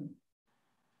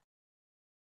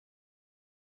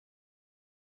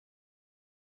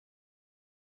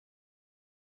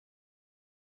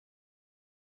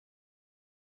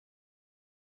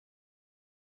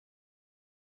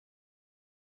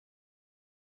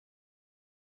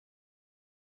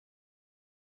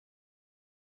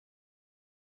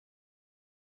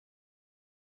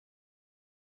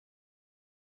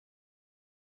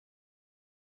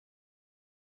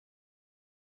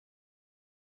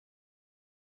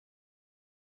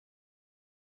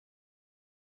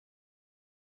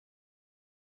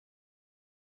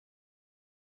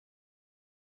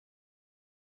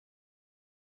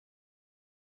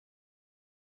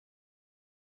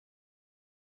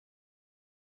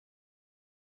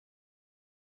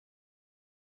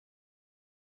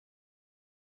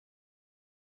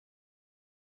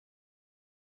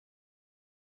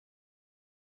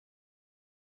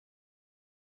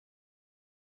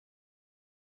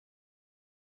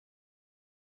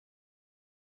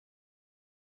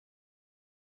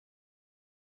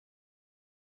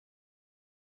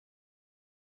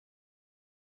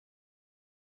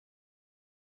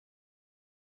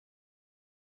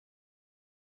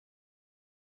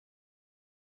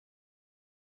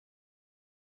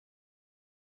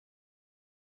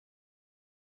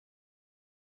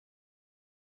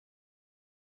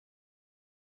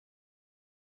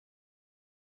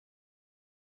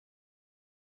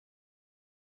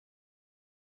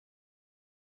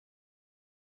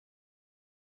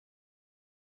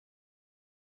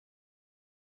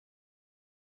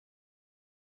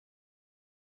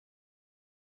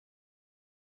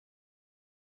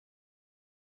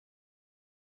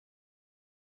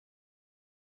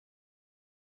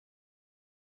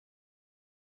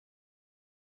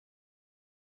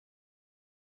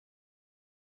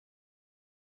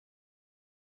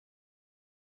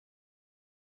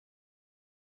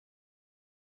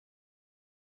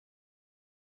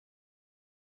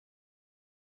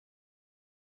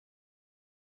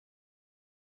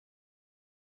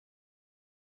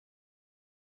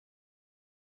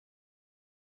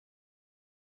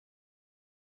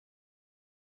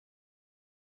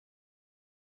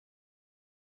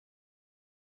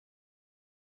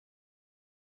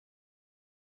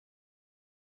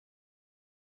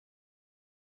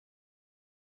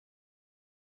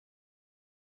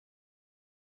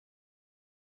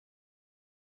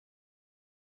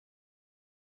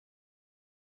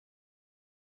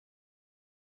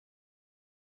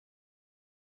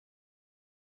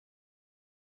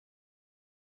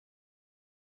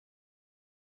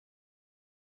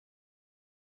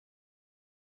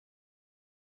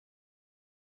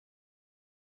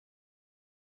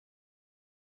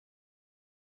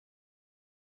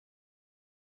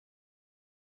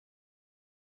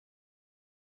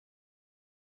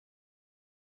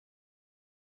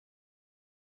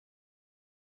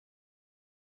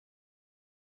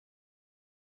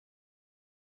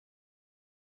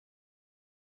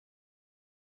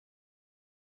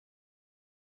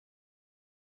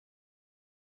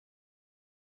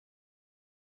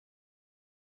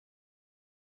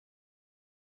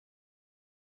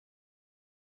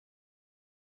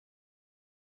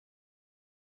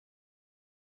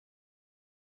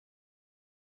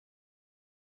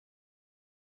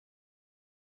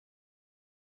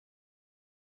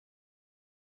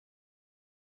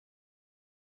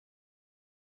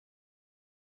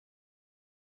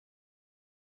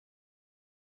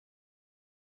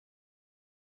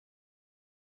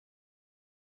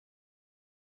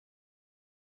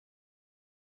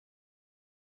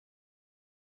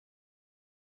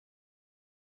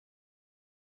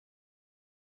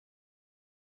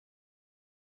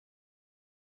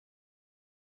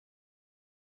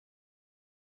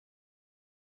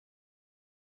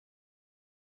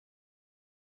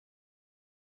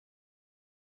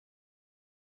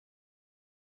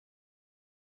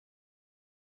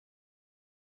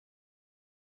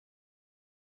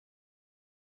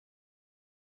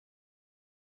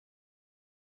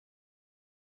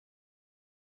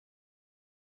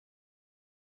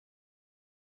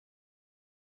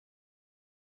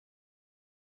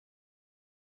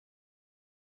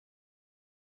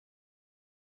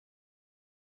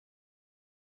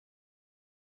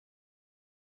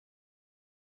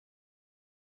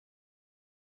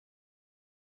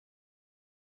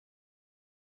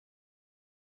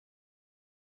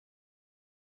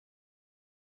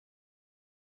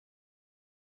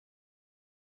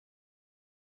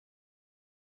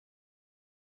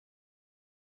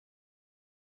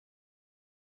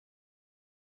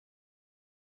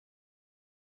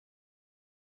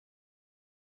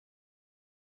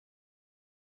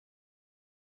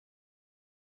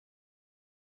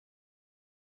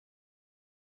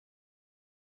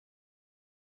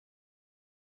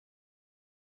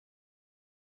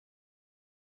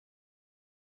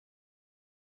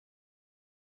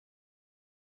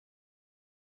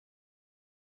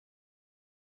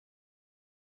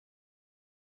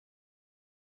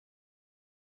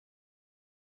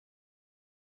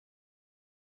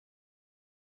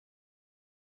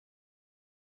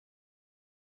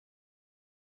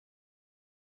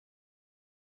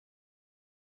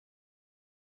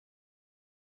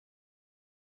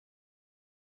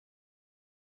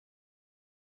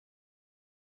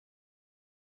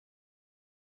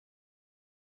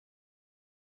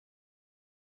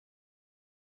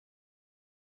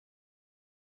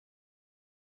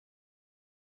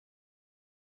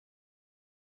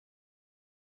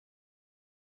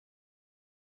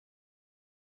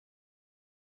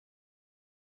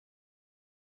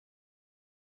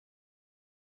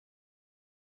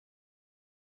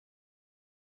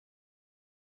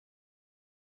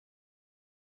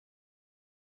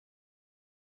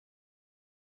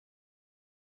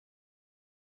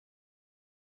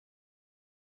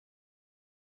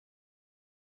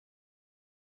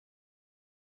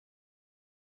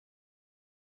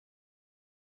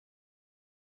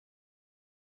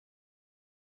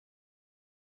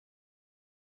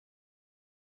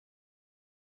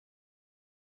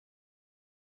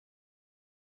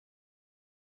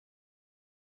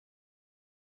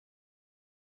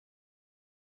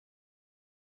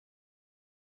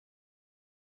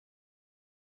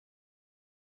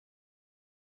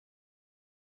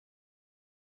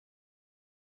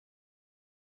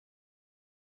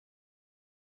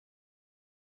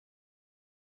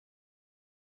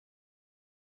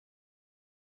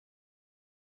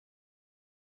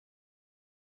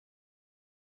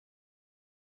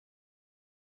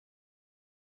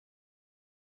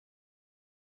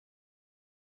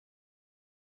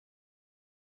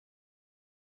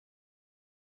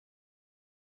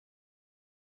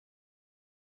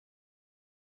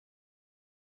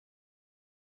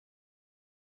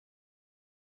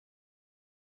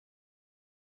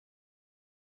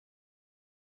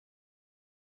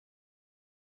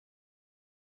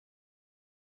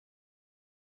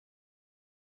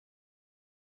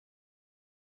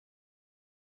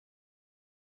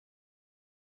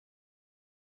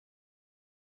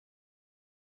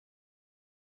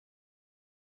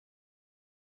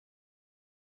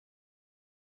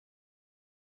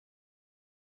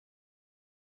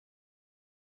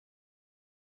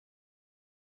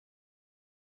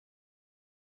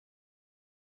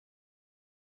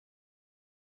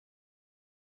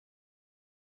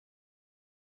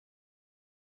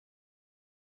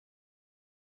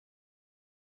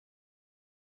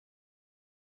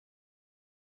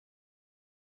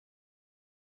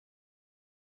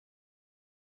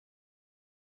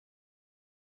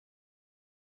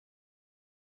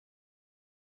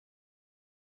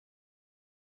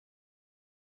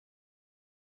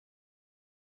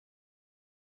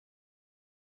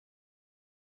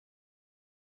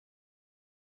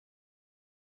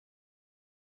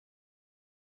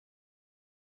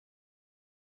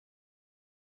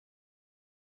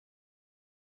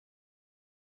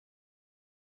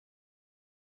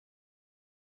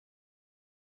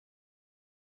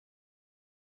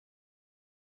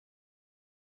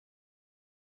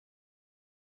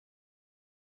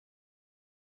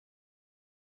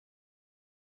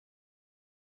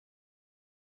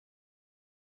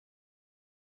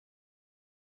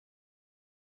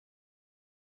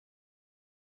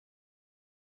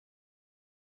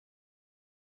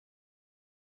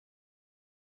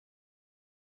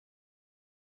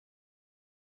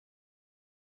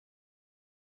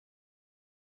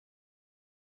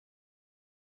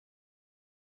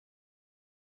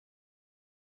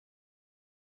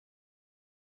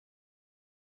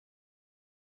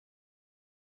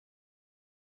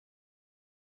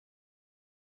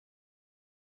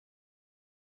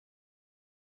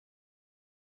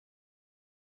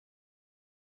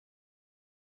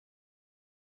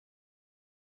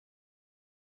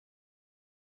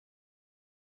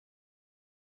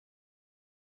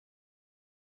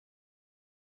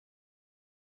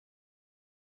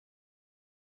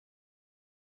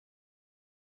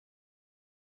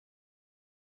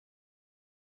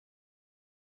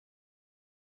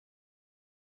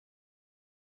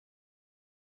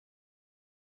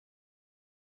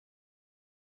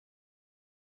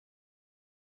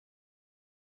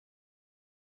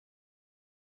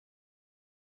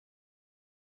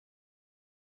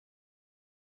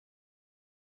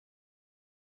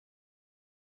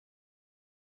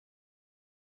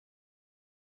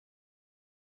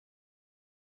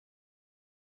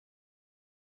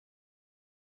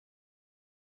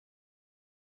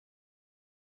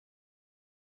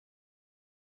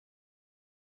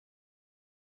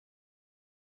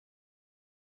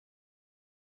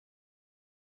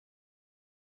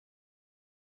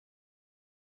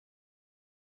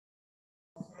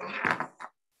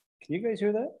 Can you guys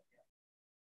hear that?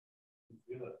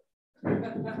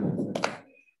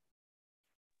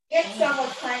 Get someone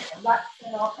planting nuts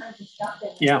and all kinds of stuff.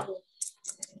 Yeah.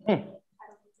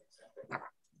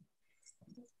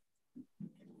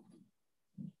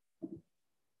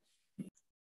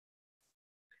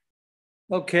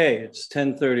 Okay, it's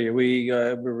 10:30.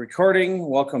 We're recording.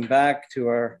 Welcome back to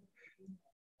our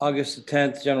August the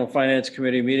 10th General Finance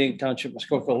Committee meeting, Township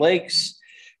Muskoka Lakes.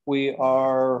 We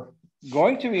are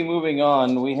going to be moving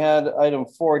on. We had item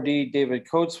 4D, David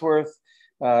Coatsworth.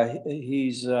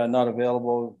 He's not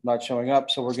available, not showing up,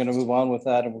 so we're going to move on with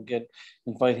that, and we'll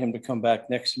invite him to come back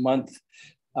next month.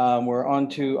 We're on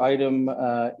to item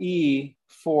E,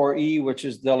 4E, which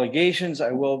is delegations.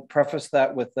 I will preface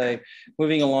that with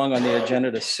moving along on the agenda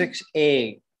to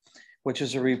 6A, which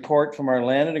is a report from our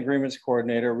Land and Agreements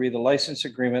Coordinator, read the license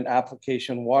agreement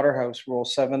application Waterhouse Rule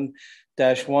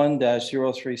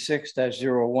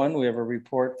 7-1-036-01. We have a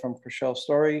report from Chriselle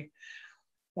Story.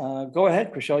 Go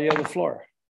ahead, Chriselle, you have the floor.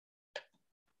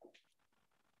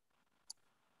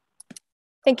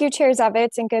 Thank you, Chair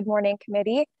Zavitz, and good morning,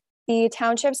 committee. The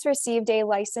townships received a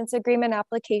license agreement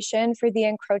application for the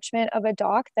encroachment of a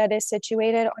dock that is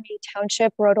situated on a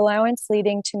township road allowance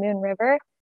leading to Moon River.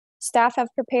 Staff have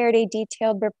prepared a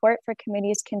detailed report for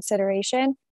committee's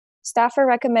consideration. Staff are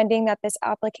recommending that this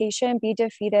application be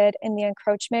defeated and the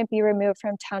encroachment be removed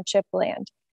from township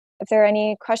land. If there are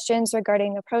any questions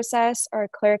regarding the process, our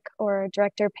clerk or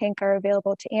Director Pink are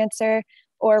available to answer,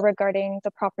 or regarding the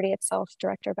property itself,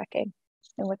 Director Becking.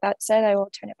 And with that said, I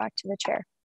will turn it back to the chair.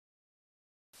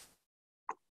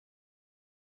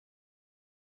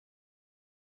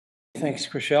 Thanks,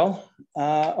 Chriselle.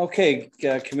 Okay,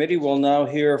 committee will now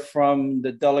hear from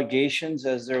the delegations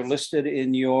as they're listed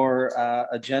in your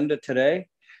agenda today.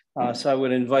 So I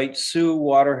would invite Sue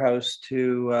Waterhouse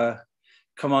to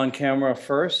come on camera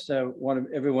first. I want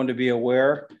everyone to be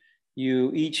aware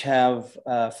you each have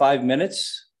 5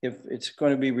 minutes. If it's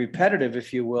going to be repetitive,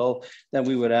 if you will, then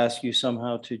we would ask you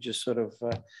somehow to just sort of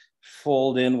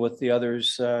fold in with the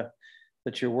others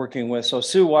that you're working with. So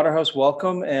Sue Waterhouse,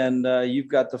 welcome, and you've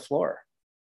got the floor.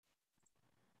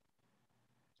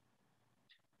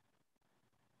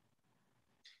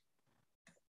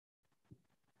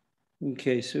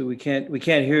 Okay, Sue, we can't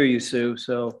hear you, Sue,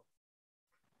 so.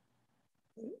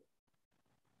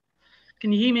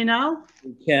 Can you hear me now?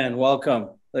 We can, welcome.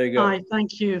 There you go. Hi,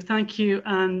 thank you,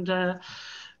 and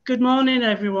good morning,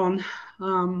 everyone.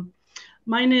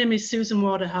 My name is Susan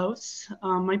Waterhouse.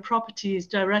 My property is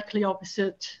directly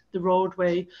opposite the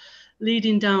roadway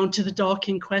leading down to the dock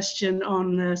in question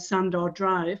on Sandor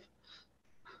Drive.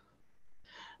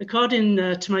 According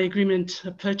to my agreement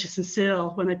of purchase and sale,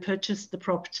 when I purchased the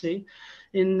property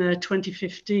in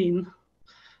 2015,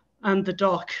 and the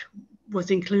dock was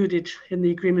included in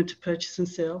the agreement of purchase and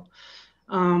sale,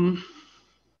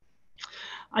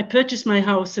 I purchased my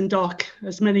house and dock,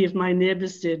 as many of my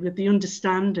neighbours did, with the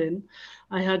understanding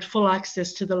I had full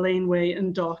access to the laneway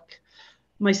and dock.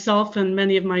 Myself and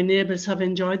many of my neighbours have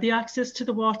enjoyed the access to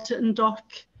the water and dock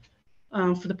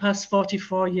for the past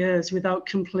 44 years without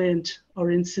complaint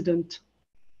or incident.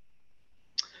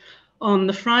 On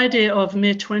the Friday of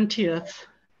May 20th,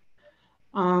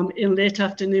 in late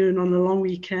afternoon on a long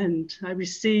weekend, I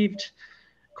received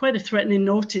quite a threatening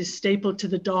notice stapled to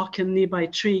the dock and nearby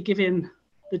tree, giving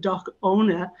the dock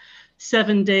owner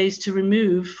 7 days to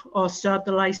remove or start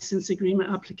the license agreement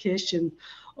application,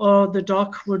 or the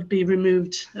dock would be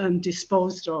removed and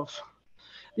disposed of.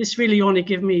 This really only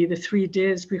gave me the 3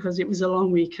 days because it was a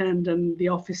long weekend and the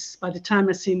office, by the time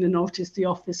I seen the notice, the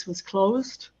office was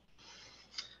closed.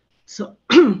 So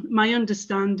my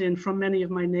understanding from many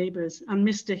of my neighbours and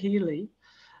Mr. Healy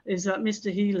is that Mr.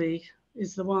 Healy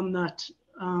is the one that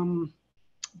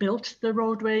built the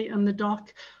roadway and the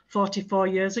dock 44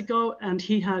 years ago, and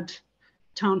he had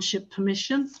township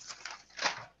permission.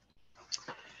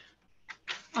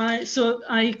 So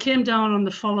I came down on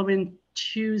the following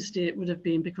Tuesday, it would have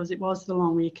been, because it was the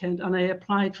long weekend, and I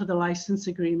applied for the license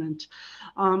agreement.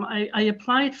 I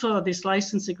applied for this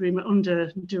license agreement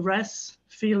under duress,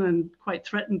 feeling quite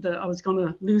threatened that I was going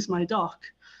to lose my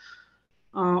dock,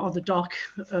 or the dock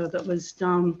that was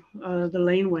down the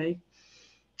laneway.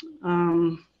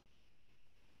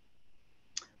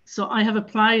 So I have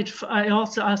applied for, I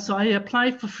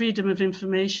applied for freedom of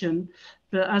information,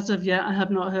 but as of yet, I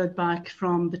have not heard back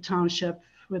from the township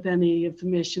with any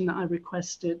information that I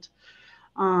requested.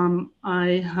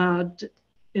 I had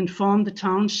informed the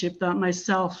township that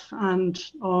myself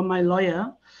or my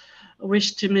lawyer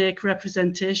wished to make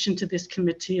representation to this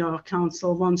committee or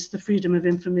council once the freedom of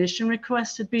information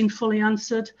request had been fully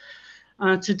answered.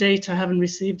 To date, I haven't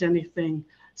received anything.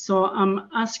 So I'm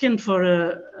asking for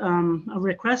a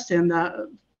request in that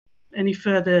any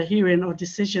further hearing or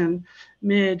decision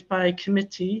made by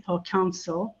committee or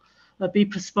council be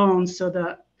postponed so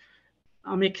that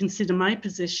I may consider my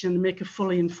position and make a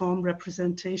fully informed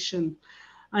representation.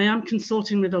 I am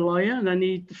consulting with a lawyer and I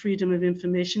need the Freedom of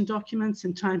Information documents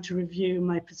and time to review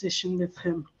my position with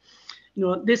him. You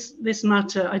know, this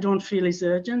matter I don't feel is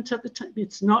urgent at the time.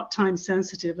 It's not time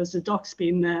sensitive as the dock's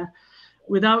been there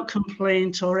without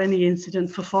complaint or any incident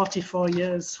for 44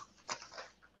 years.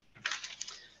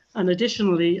 And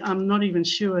additionally, I'm not even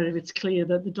sure if it's clear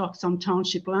that the docks on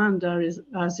township land are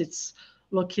as it's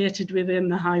located within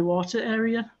the high water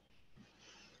area.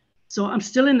 So I'm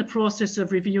still in the process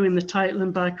of reviewing the title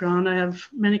and background. I have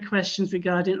many questions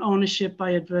regarding ownership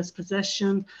by adverse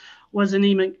possession. Was an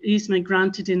easement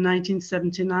granted in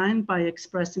 1979 by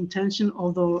express intention,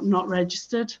 although not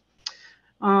registered?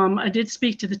 I did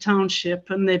speak to the township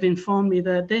and they've informed me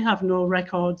that they have no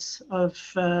records of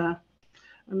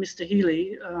Mr.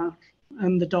 Healy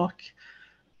and the dock.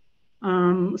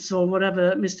 So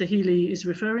whatever Mr. Healy is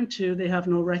referring to, they have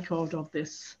no record of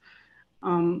this.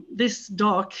 This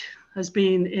dock has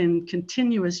been in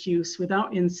continuous use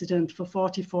without incident for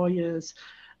 44 years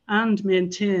and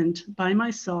maintained by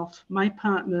myself, my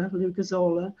partner, Lou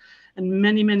Gazzola, and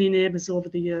many, many neighbours over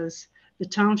the years. The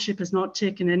township has not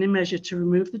taken any measure to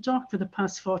remove the dock for the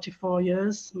past 44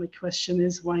 years. My question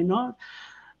is, why not?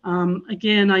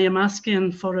 Again, I am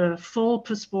asking for a full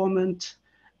postponement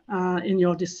in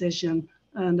your decision.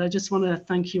 And I just want to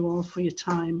thank you all for your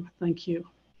time. Thank you.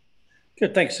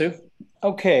 Good, thanks, Sue.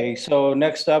 Okay, so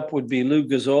next up would be Lou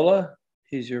Gazzola.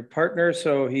 He's your partner,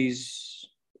 so he's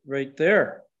right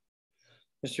there.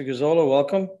 Mr. Gazzola,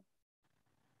 welcome.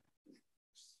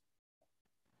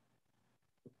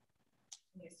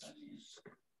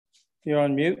 You're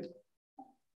on mute.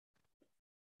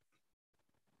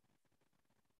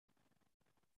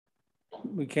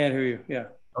 We can't hear you. Yeah.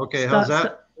 Okay, how's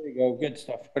that? There you go. Good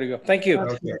stuff. There you go. Thank you.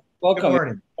 Okay. Welcome. Good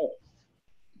morning.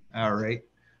 All right.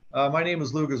 My name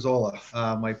is Lou Gazzola.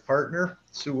 My partner,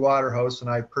 Sue Waterhouse, and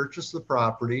I purchased the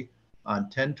property on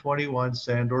 1021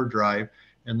 Sandor Drive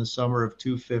in the summer of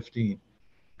 2015.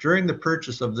 During the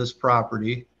purchase of this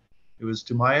property, it was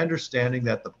to my understanding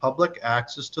that the public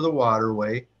access to the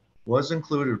waterway was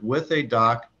included with a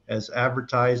dock as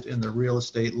advertised in the real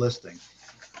estate listing.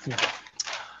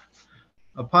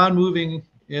 Upon moving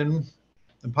in,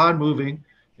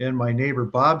 my neighbor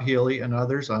Bob Healy and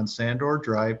others on Sandor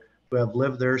Drive, who have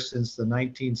lived there since the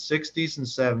 1960s and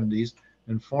 70s,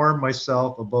 informed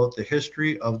myself about the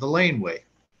history of the laneway.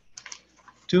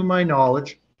 To my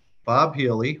knowledge, Bob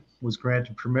Healy was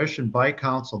granted permission by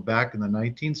council back in the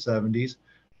 1970s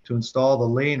to install the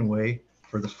laneway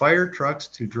for the fire trucks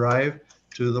to drive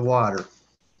to the water.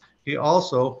 He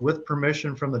also, with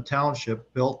permission from the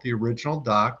township, built the original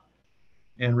dock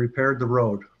and repaired the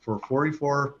road for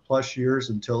 44 plus years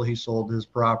until he sold his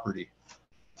property.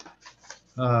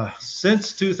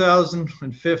 Since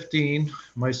 2015,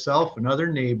 myself and other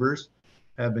neighbors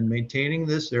have been maintaining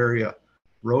this area: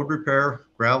 road repair,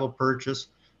 gravel purchase,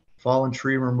 fallen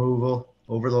tree removal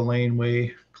over the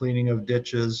laneway, cleaning of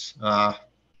ditches,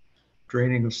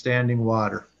 draining of standing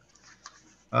water.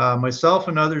 Myself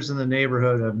and others in the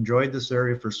neighborhood have enjoyed this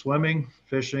area for swimming,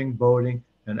 fishing, boating,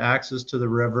 and access to the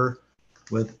river,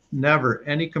 with never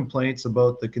any complaints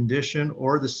about the condition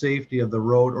or the safety of the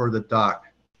road or the dock.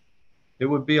 It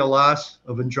would be a loss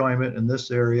of enjoyment in this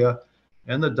area,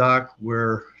 and the dock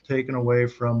were taken away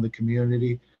from the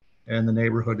community and the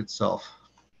neighborhood itself.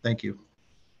 Thank you.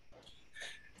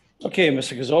 Okay,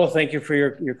 Mr. Gazzola, thank you for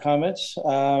your comments.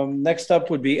 Next up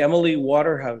would be Emily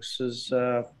Waterhouse. Is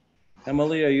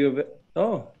Emily, are you?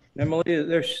 Oh, Emily,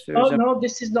 there's oh, no,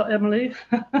 this is not Emily.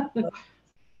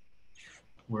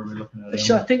 Where are we looking at?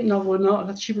 Sure, I think no, we're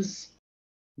not. She was.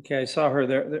 Okay, I saw her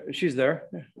there. She's there.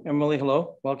 Emily,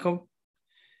 hello, welcome.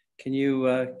 Can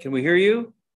we hear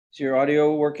you? Is your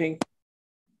audio working?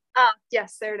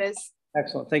 Yes, there it is.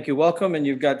 Excellent, thank you. Welcome, and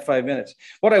you've got 5 minutes.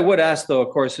 What I would ask, though, of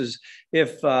course, is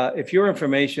if your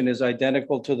information is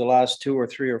identical to the last 2 or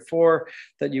 3 or 4,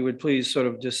 that you would please sort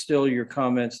of distill your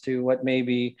comments to what may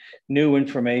be new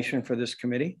information for this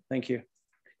committee. Thank you.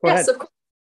 Go ahead. Of course.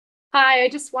 Hi, I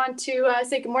just want to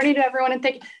say good morning to everyone, and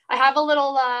thank you. I have a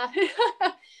little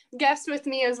guest with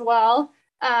me as well.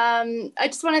 I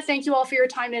just want to thank you all for your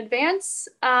time in advance.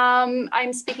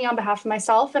 I'm speaking on behalf of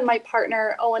myself and my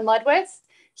partner, Owen Ledwith.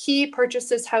 He purchased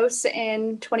this house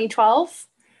in 2012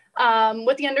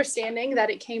 with the understanding that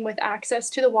it came with access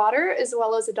to the water as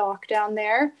well as a dock down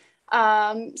there.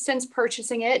 Since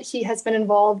purchasing it, he has been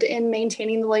involved in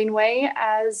maintaining the laneway,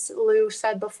 as Lou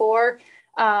said before.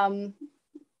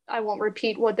 I won't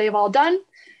repeat what they've all done.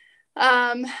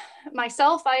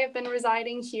 Myself, I have been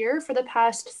residing here for the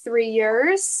past 3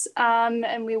 years,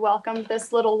 and we welcomed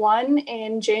this little one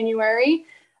in January.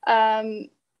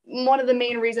 One of the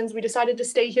main reasons we decided to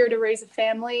stay here to raise a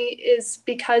family is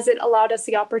because it allowed us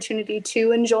the opportunity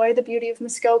to enjoy the beauty of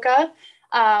Muskoka,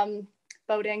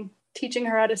 boating, teaching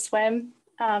her how to swim,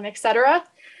 etc.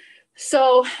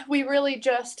 So we really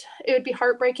just, it would be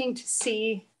heartbreaking to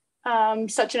see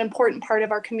such an important part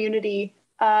of our community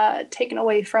taken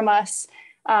away from us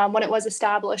when it was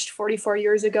established 44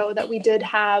 years ago that we did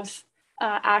have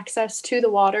access to the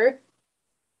water.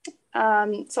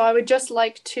 So I would just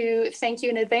like to thank you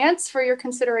in advance for your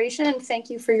consideration and thank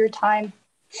you for your time.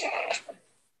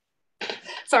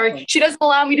 Sorry, she doesn't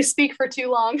allow me to speak for too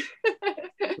long.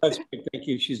 Thank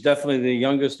you. She's definitely the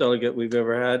youngest delegate we've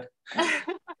ever had.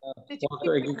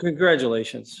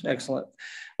 Congratulations. Excellent.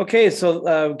 Okay,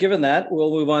 so given that,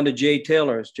 we'll move on to Jay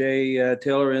Taylor. Is Jay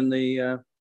Taylor in the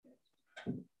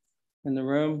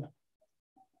room?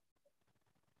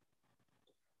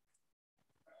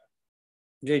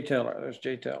 Jay Taylor, there's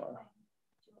Jay Taylor.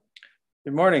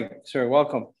 Good morning, sir,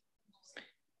 welcome.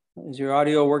 Is your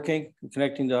audio working? I'm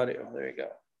connecting to audio, there you go.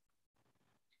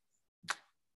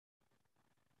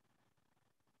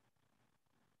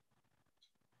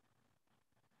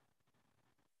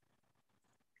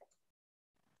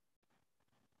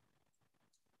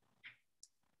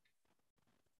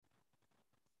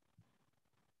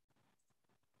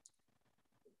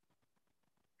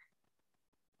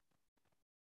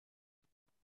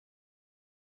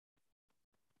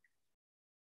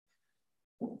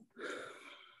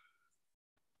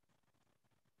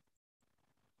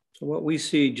 So what we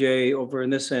see, Jay, over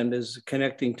in this end is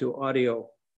connecting to audio.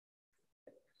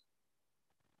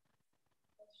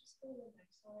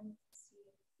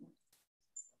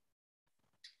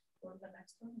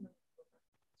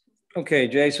 Okay,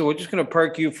 Jay, so we're just going to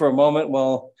park you for a moment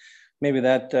while maybe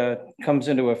that comes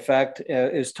into effect.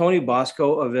 Is Tony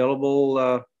Bosco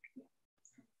available?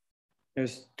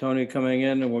 There's Tony coming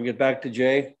in, and we'll get back to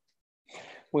Jay.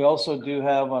 We also do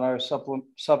have on our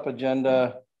sup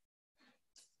agenda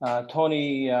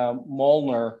Tony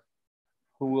Molnar,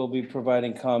 who will be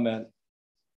providing comment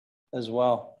as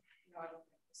well.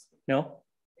 No?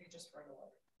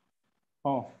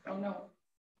 Oh. Oh, no.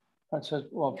 That's a,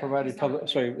 well, provided public,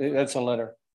 sorry, that's a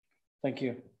letter. Thank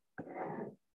you.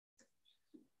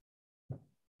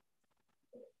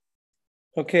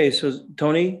 Okay, so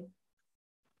Tony?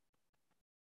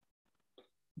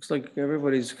 Looks like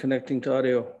everybody's connecting to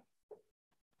audio.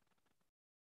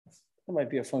 That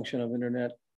might be a function of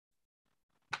internet.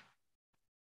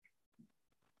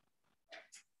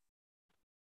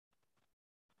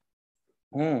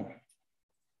 Do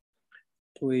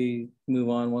we move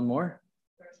on one more?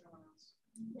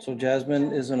 So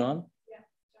Jasmine isn't on?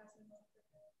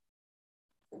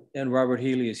 And Robert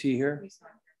Healy, is he here?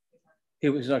 He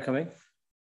was not coming?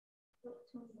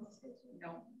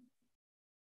 No.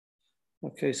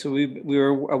 Okay, so we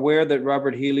were aware that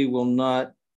Robert Healy will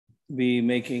not be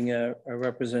making a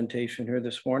representation here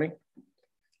this morning.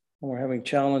 And we're having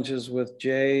challenges with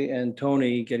Jay and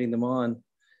Tony getting them on.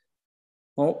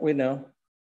 Oh, wait now.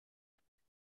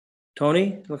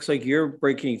 Tony, looks like you're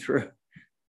breaking through.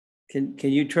 Can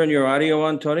you turn your audio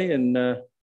on, Tony? And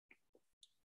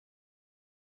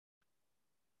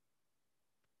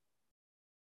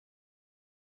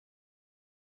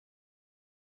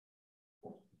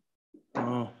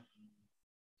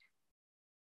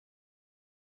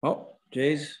oh,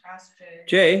 Jay's.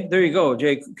 Jay, there you go.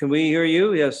 Jay, can we hear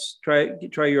you? Yes, try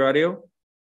your audio.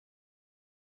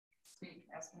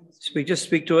 Just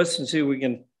speak to us and see if we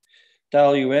can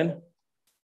dial you in.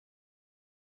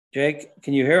 Jay,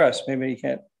 can you hear us? Maybe you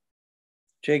can't.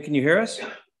 Jay, can you hear us?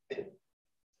 You're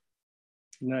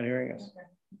not hearing us.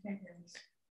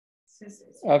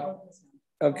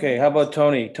 Okay, how about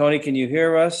Tony? Tony, can you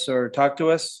hear us or talk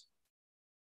to us?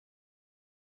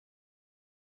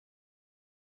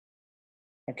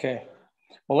 Okay,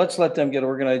 well, let's let them get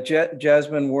organized.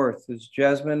 Jasmine Worth, is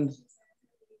Jasmine?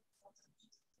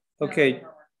 Okay,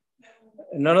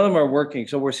 none of them are working.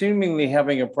 So we're seemingly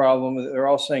having a problem. They're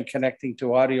all saying connecting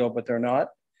to audio, but they're not.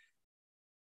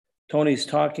 Tony's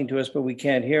talking to us, but we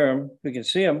can't hear him. We can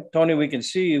see him. Tony, we can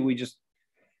see you. We just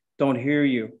don't hear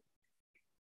you.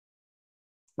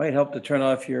 Might help to turn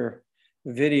off your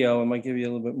video. It might give you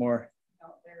a little bit more.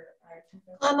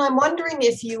 And I'm wondering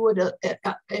if you would,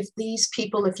 if these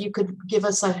people, if you could give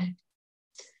us an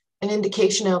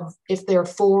indication of if they're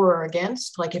for or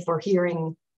against, like if we're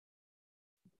hearing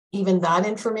even that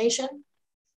information.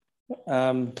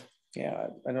 Yeah,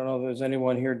 I don't know if there's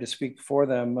anyone here to speak for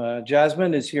them.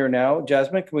 Jasmine is here now.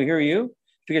 Jasmine, can we hear you?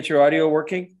 If you get your audio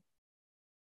working?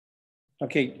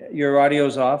 Okay, your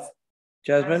audio's off.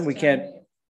 Jasmine, we can't.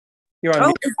 You're on.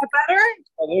 Oh, is that better?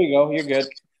 Oh, there you go. You're good.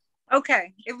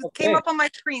 Okay, it came up on my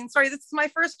screen. Sorry, this is my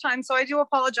first time, so I do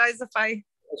apologize if I.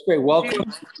 That's great.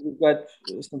 Welcome. We've got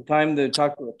some time to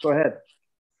talk to us. Go ahead.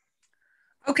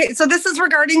 Okay, so this is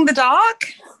regarding the dock.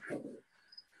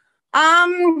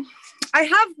 I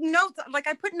have notes, like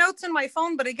I put notes in my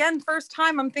phone, but again, first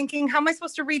time I'm thinking, how am I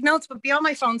supposed to read notes but be on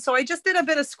my phone? So I just did a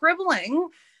bit of scribbling,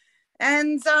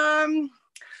 and I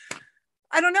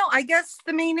don't know, I guess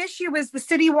the main issue is the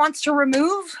city wants to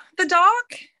remove the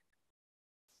dock.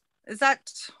 Is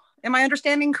that, am I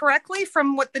understanding correctly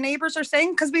from what the neighbors are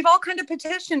saying? Because we've all kind of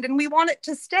petitioned and we want it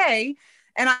to stay.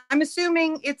 And I'm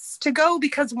assuming it's to go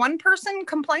because one person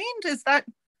complained. Is that?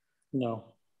 No.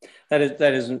 That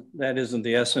isn't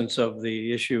the essence of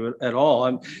the issue at all.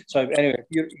 Anyway,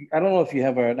 I don't know if you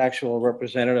have an actual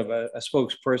representative, a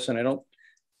spokesperson.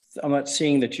 I'm not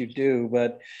seeing that you do,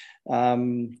 but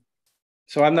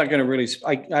so I'm not going to really.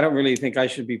 I don't really think I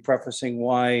should be prefacing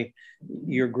why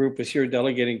your group is here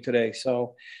delegating today.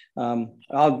 So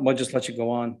I'll just let you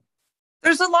go on.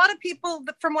 There's a lot of people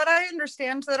that, from what I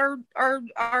understand, that are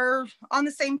on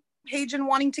the same page and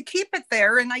wanting to keep it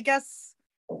there, and I guess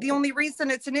the only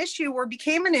reason it's an issue or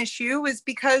became an issue is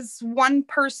because one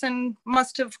person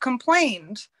must have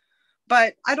complained.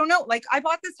 But I don't know, like I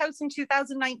bought this house in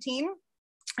 2019.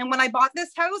 And when I bought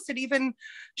this house, it even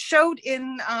showed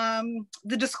in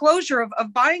the disclosure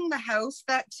of buying the house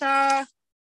that,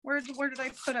 where did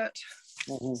I put it?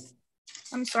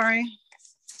 I'm sorry.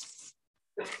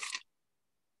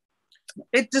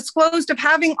 It disclosed of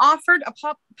having offered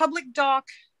a public dock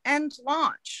and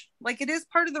launch. Like it is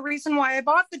part of the reason why I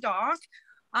bought the dock.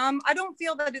 I don't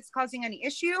feel that it's causing any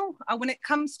issue. When it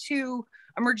comes to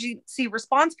emergency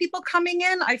response people coming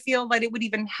in, I feel that it would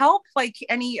even help, like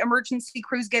any emergency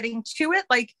crews getting to it.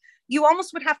 Like you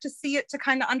almost would have to see it to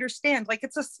kind of understand. Like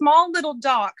it's a small little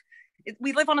dock.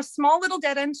 We live on a small little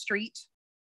dead end street.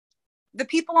 The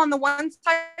people on the one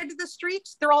side of the street,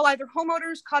 they're all either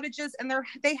homeowners, cottages, and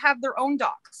they have their own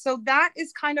docks. So that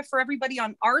is kind of for everybody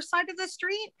on our side of the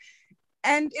street.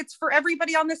 And it's for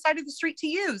everybody on this side of the street to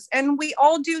use. And we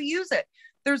all do use it.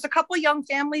 There's a couple of young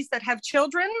families that have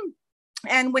children.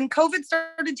 And when COVID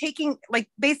started taking like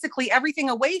basically everything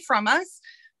away from us,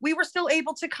 we were still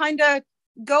able to kind of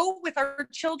go with our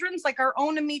children's, like our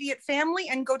own immediate family,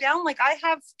 and go down. Like I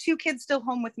have 2 kids still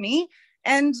home with me.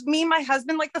 And me, my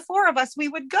husband, like the 4 of us, we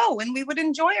would go and we would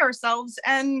enjoy ourselves.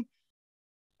 And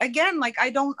again, like, I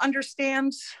don't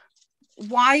understand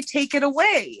why take it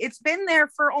away. It's been there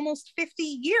for almost 50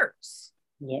 years.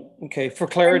 Yeah. Okay. For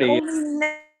clarity. And only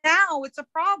now it's a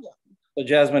problem. So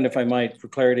Jasmine, if I might, for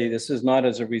clarity, this is not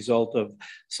as a result of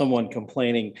someone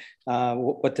complaining.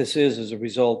 What this is a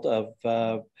result of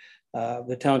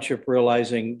the township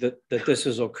realizing that this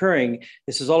is occurring.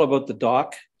 This is all about the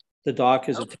dock. The dock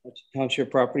is a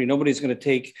township property. Nobody's going to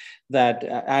take that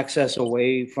access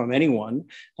away from anyone.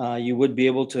 You would be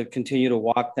able to continue to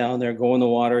walk down there, go in the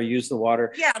water, use the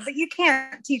water. Yeah, but you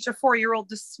can't teach a 4-year-old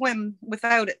to swim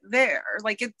without it there.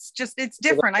 Like it's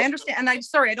different. I understand. And I'm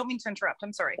sorry, I don't mean to interrupt.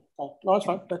 I'm sorry. No, it's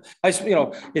fine.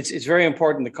 It's very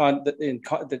important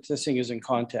that this thing is in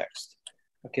context.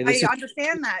 Okay. I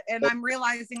understand that, and I'm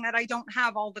realizing that I don't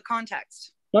have all the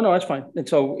context. No, that's fine. And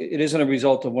so it isn't a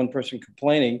result of one person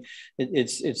complaining.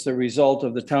 It's the result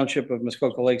of the township of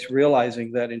Muskoka Lakes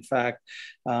realizing that, in fact,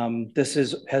 this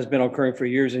has been occurring for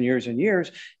years and years and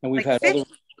years. And we've had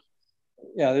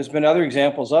there's been other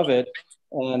examples of it.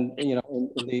 And, in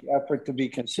the effort to be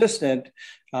consistent,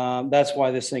 that's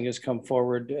why this thing has come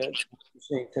forward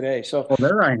today. So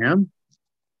there I am.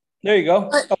 There you go.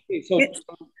 Okay, so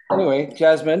anyway,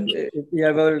 Jasmine, do you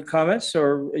have other comments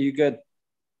or are you good?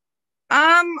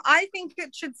 I think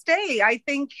it should stay. I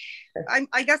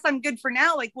guess I'm good for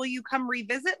now. Like, will you come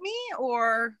revisit me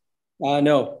or?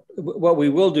 No. What we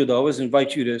will do though is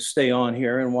invite you to stay on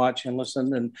here and watch and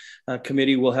listen. And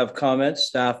committee will have comments.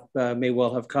 Staff may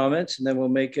well have comments, and then we'll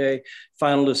make a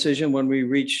final decision when we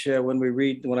reach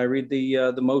when I read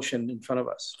the motion in front of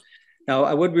us. Now,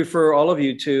 I would refer all of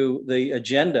you to the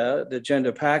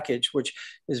agenda package, which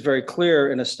is very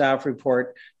clear in a staff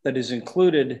report that is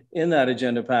included in that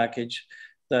agenda package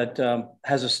that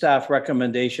has a staff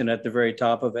recommendation at the very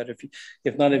top of it.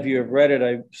 If none of you have read it,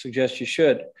 I suggest you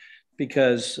should,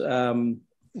 because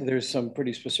there's some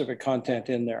pretty specific content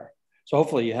in there. So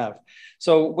hopefully you have.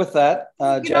 So with that,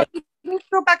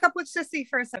 go back up with Sissy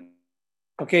for a second.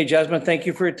 Okay, Jasmine, thank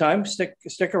you for your time.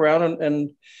 Stick around,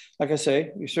 and like I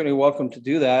say, you're certainly welcome to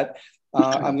do that.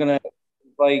 I'm going to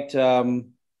invite,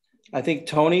 I think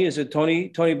Tony, is it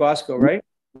Tony Bosco, right?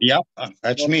 Yep,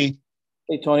 that's me.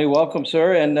 Hey, Tony, welcome,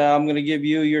 sir. And I'm going to give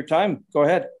you your time. Go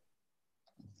ahead.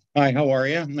 Hi, how are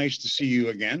you? Nice to see you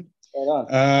again. Right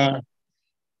on.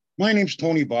 My name's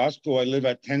Tony Bosco. I live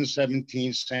at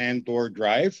 1017 Sandor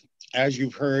Drive. As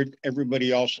you've heard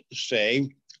everybody else say,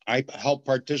 I help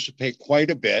participate quite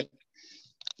a bit.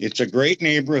 It's a great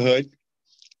neighborhood.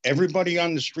 Everybody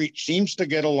on the street seems to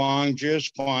get along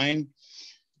just fine.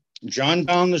 John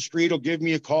down the street will give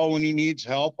me a call when he needs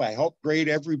help. I help grade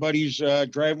everybody's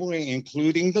driveway,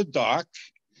 including the dock.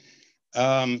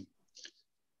 I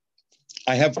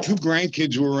have 2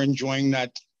 grandkids who are enjoying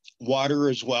that water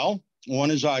as well.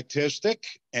 One is autistic,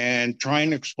 and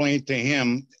trying to explain to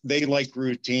him they like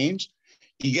routines.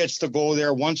 He gets to go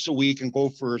there once a week and go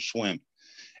for a swim.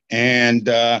 And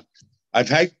I've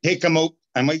had to take him out.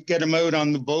 I might get him out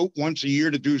on the boat once a year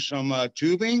to do some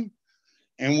tubing,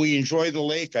 and we enjoy the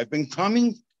lake. I've been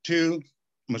coming to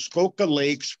Muskoka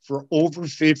Lakes for over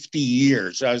 50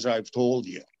 years, as I've told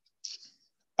you.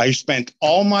 I spent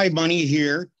all my money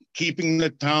here keeping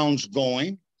the towns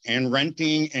going and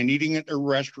renting and eating at the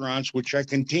restaurants, which I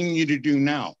continue to do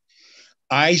now.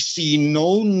 I see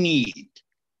no need.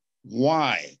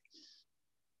 Why?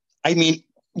 I mean,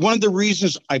 one of the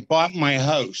reasons I bought my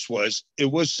house was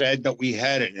it was said that we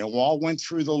had it. It all went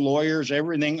through the lawyers,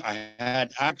 everything. I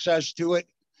had access to it.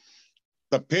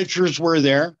 The pictures were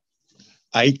there.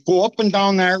 I go up and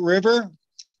down that river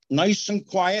nice and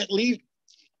quietly.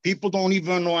 People don't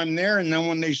even know I'm there. And then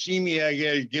when they see me, I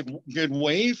get a good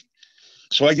wave.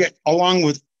 So I get along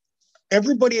with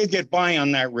everybody I get by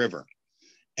on that river.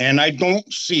 And I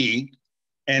don't see,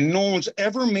 and no one's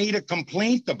ever made a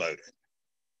complaint about it.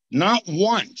 Not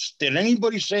once did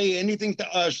anybody say anything to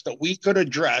us that we could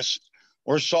address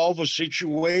or solve a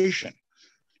situation.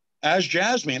 As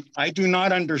Jasmine, I do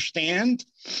not understand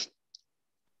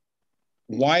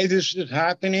why this is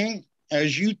happening.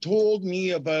 As you told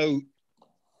me about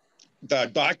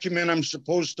the document I'm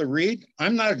supposed to read,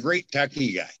 I'm not a great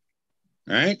techie guy.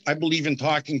 Right? I believe in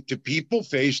talking to people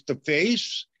face to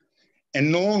face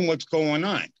and knowing what's going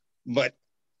on. But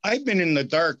I've been in the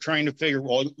dark trying to figure,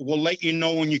 well, we'll let you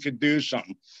know when you could do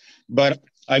something. But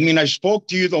I mean, I spoke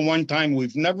to you the one time.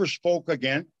 We've never spoke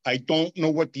again. I don't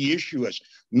know what the issue is.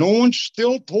 No one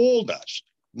still told us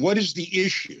what is the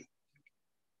issue.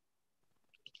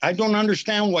 I don't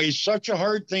understand why it's such a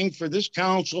hard thing for this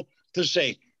council to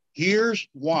say, here's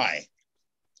why.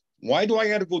 Why do I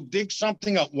got to go dig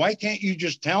something up? Why can't you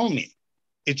just tell me?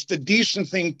 It's the decent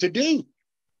thing to do.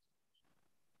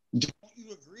 Don't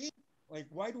you agree? Like,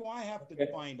 why do I have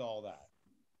to find all that?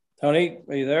 Tony,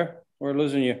 are you there? We're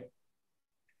losing you.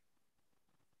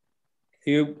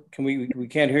 We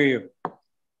can't hear you.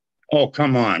 Oh,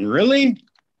 come on. Really?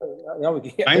 No,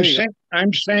 I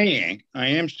am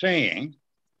saying,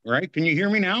 right? Can you hear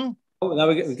me now? Oh, now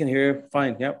we can hear you.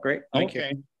 Fine. Yep, great. Thank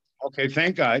you. Okay,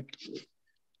 thank God.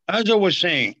 As I was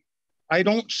saying, I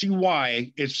don't see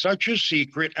why it's such a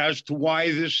secret as to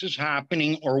why this is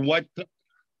happening or what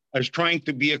is trying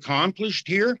to be accomplished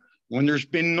here when there's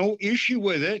been no issue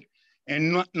with it.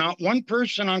 And not one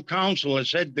person on council has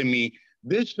said to me,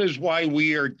 this is why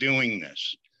we are doing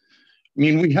this. I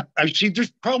mean, I see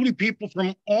there's probably people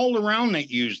from all around that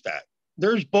use that.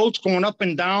 There's boats going up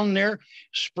and down there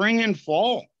spring and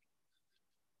fall.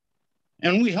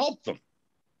 And we help them.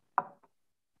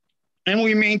 And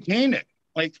we maintain it.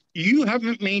 Like you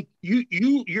haven't made, you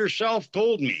yourself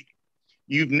told me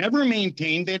you've never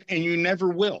maintained it and you never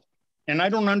will. And I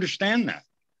don't understand that.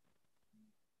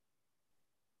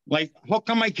 Like, how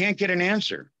come I can't get an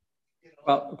answer?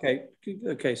 Well, okay.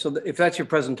 So if that's your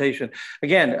presentation,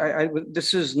 again,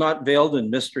 this is not veiled in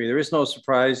mystery. There is no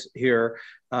surprise here.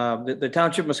 The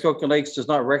Township of Muskoka Lakes does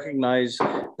not recognize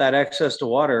that access to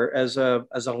water as a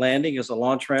landing, as a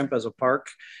launch ramp, as a park.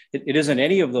 It isn't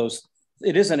any of those.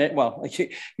 It isn't it. Well,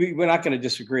 we're not going to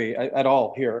disagree at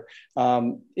all here.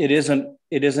 It isn't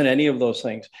any of those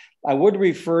things. I would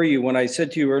refer you, when I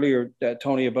said to you earlier,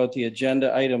 Tony, about the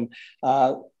agenda item,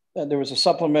 there was a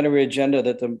supplementary agenda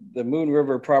that the Moon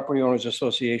River Property Owners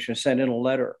Association sent in a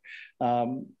letter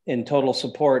in total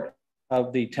support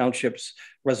of the township's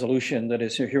resolution that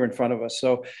is here in front of us.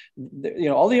 So,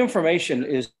 all the information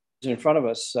is in front of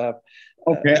us.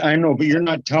 Okay, I know, but you're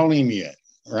not telling me it,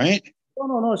 right?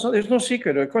 No. So there's no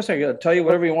secret. Of course, I got to tell you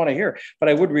whatever you want to hear, but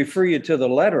I would refer you to the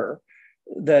letter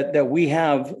that we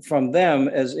have from them,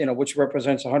 as which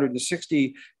represents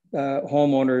 160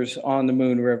 homeowners on the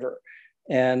Moon River.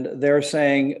 And they're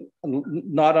saying,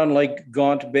 not unlike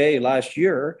Gaunt Bay last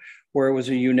year, where it was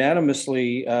a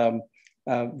unanimously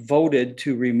voted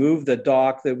to remove the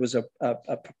dock that was a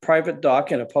private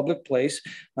dock in a public place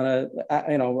on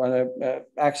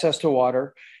access to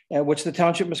water, which the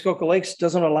Township Muskoka Lakes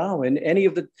doesn't allow in any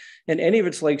of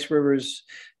its lakes, rivers,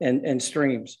 and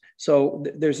streams. So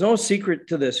there's no secret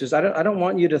to this. I don't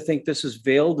want you to think this is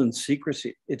veiled in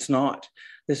secrecy. It's not.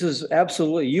 This is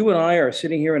absolutely, you and I are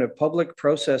sitting here in a public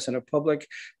process, in a public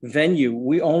venue.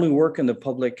 We only work in the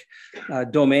public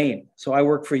domain. So I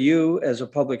work for you as a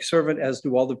public servant, as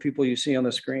do all the people you see on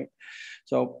the screen.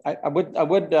 So I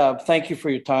would thank you for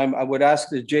your time. I would ask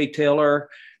that Jay Taylor,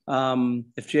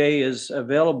 if Jay is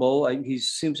available. He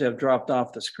seems to have dropped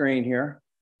off the screen here.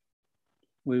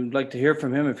 We would like to hear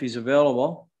from him if he's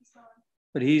available,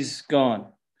 but he's gone.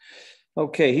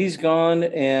 Okay, he's gone,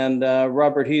 and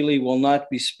Robert Healy will not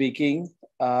be speaking.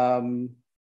 Galaxy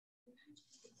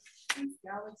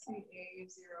A03.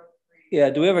 Yeah,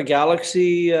 do we have a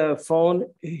Galaxy phone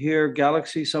here?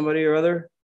 Galaxy somebody or other?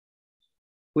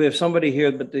 We have somebody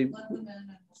here, but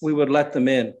we would let them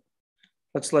in.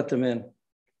 Let's let them in.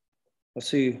 Let's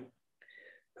see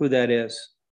who that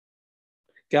is.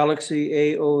 Galaxy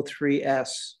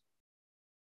A03S.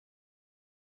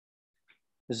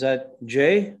 Is that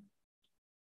Jay?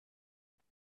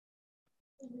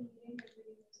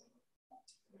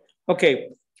 Okay,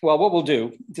 well, what we'll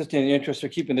do, just in the interest of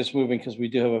keeping this moving, because we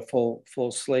do have a full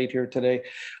slate here today,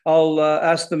 I'll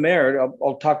ask the mayor.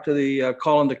 I'll talk to the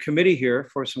call on the committee here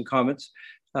for some comments.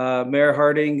 Mayor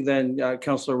Harding, then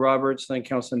Councillor Roberts, then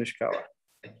Councillor Nishikawa.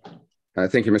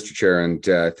 Thank you, Mr. Chair, and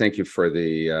thank you for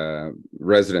the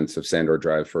residents of Sandor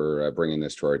Drive for bringing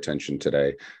this to our attention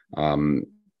today.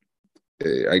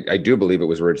 I do believe it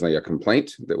was originally a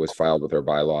complaint that was filed with our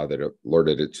bylaw that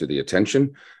alerted it to the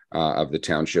attention of the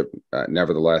township.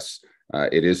 Nevertheless,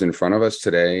 it is in front of us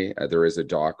today. There is a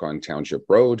dock on Township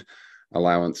Road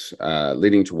allowance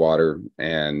leading to water,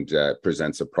 and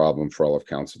presents a problem for all of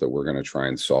council that we're going to try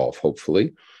and solve,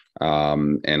 hopefully,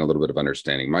 and a little bit of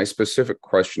understanding. My specific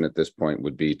question at this point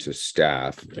would be to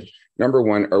staff. Number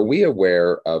one, are we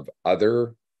aware of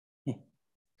other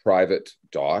private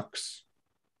docks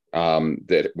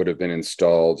that would have been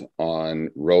installed on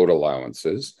road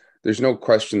allowances? There's no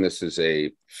question this is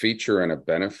a feature and a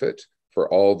benefit for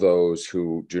all those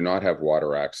who do not have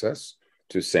water access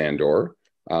to Sandor.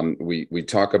 We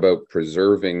talk about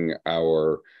preserving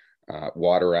our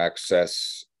water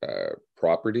access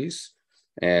properties,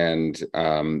 and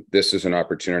this is an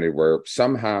opportunity where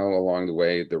somehow along the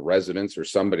way the residents or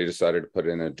somebody decided to put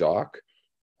in a dock.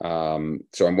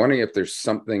 So I'm wondering if there's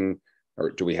something, or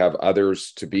do we have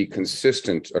others to be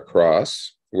consistent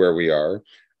across where we are?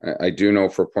 I do know,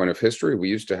 for a point of history, we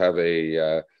used to have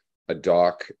a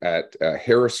dock at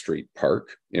Harris Street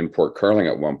Park in Port Carling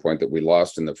at one point that we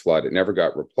lost in the flood. It never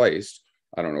got replaced.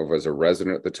 I don't know if it was a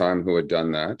resident at the time who had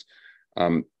done that.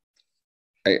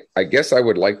 I guess I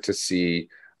would like to see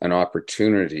an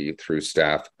opportunity through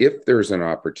staff, if there's an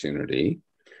opportunity,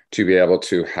 to be able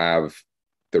to have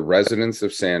the residents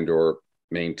of Sandor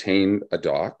maintain a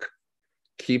dock,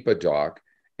 keep a dock,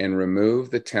 and remove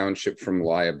the township from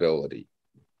liability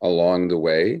along the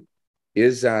way.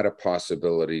 Is that a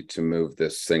possibility to move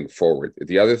this thing forward?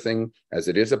 The other thing, as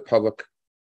it is a public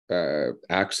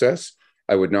access,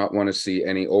 I would not want to see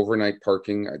any overnight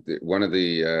parking. One of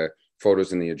the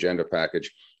photos in the agenda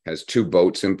package has 2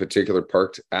 boats in particular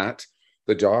parked at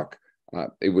the dock.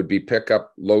 It would be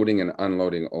pickup, loading, and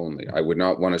unloading only. I would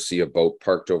not want to see a boat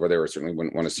parked over there. I certainly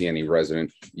wouldn't want to see any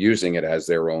resident using it as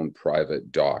their own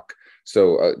private dock.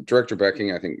 So Director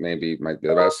Becking, I think maybe might be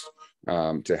the best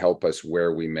to help us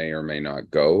where we may or may not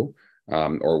go,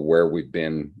 or where we've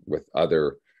been with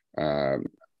other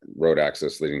road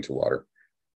access leading to water.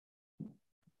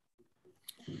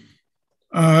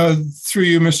 Through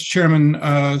you, Mr.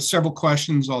 Chairman, several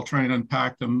questions. I'll try and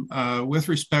unpack them. With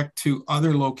respect to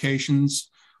other locations,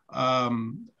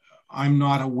 I'm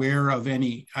not aware of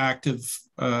any active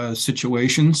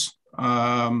situations.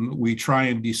 We try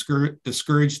and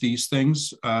discourage these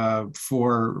things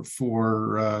for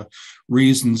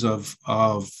reasons of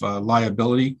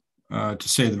liability, to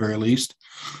say the very least.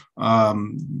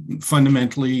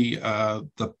 Fundamentally,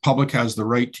 the public has the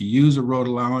right to use a road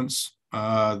allowance.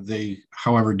 They,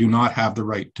 however, do not have the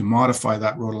right to modify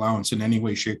that road allowance in any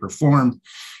way, shape, or form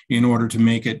in order to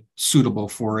make it suitable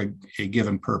for a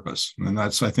given purpose. And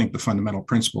that's, I think, the fundamental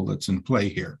principle that's in play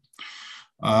here.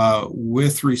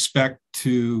 With respect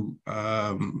to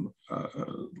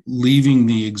leaving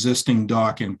the existing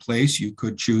dock in place, you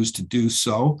could choose to do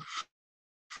so.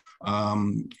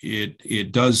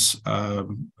 It does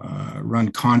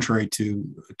run contrary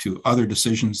to other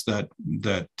decisions that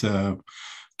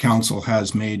council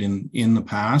has made in the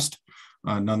past.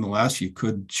 Nonetheless, you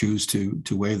could choose to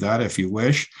waive that if you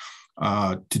wish.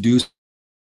 To do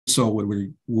so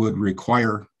would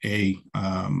require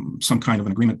some kind of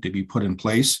an agreement to be put in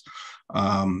place.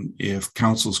 If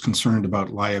council's concerned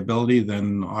about liability,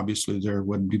 then obviously there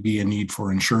would be a need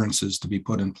for insurances to be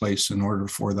put in place in order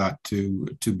for that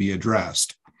to be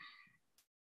addressed.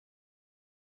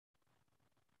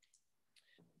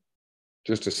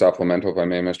 Just a supplemental, if I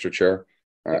may, Mr. Chair.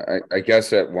 I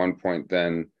guess at one point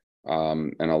then,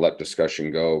 and I'll let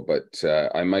discussion go, but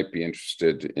I might be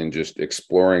interested in just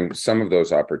exploring some of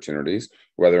those opportunities,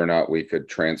 whether or not we could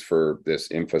transfer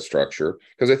this infrastructure,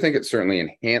 because I think it certainly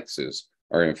enhances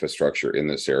our infrastructure in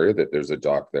this area, that there's a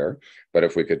dock there. But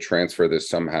if we could transfer this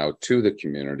somehow to the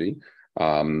community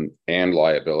and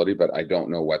liability, but I don't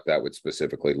know what that would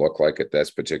specifically look like at this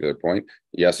particular point.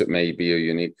 Yes, it may be a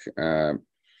unique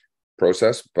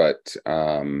process, but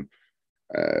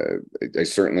I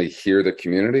certainly hear the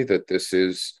community that this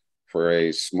is, for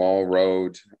a small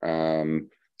road, an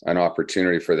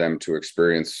opportunity for them to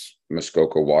experience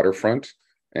Muskoka waterfront.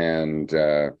 And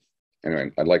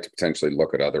anyway, I'd like to potentially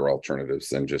look at other alternatives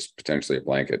than just potentially a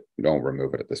blanket. Don't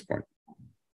remove it at this point.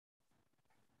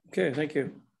 Okay, thank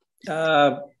you.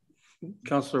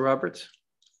 Councillor Roberts.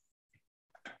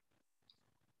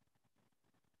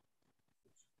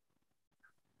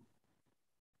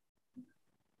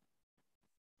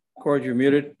 Cord, you're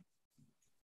muted.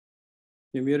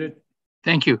 You're muted.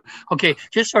 Thank you. Okay,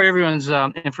 just for everyone's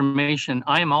information,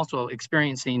 I am also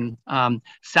experiencing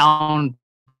sound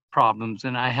problems,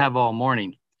 and I have all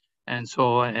morning, and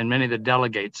so, and many of the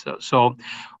delegates. So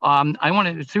I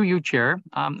wanted, through you, Chair,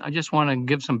 I just want to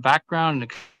give some background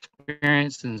and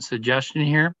experience and suggestion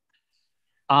here.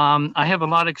 I have a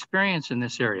lot of experience in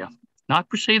this area, not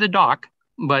per se the dock,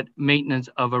 but maintenance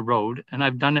of a road, and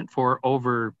I've done it for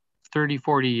over 30,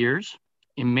 40 years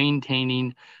in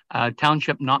maintaining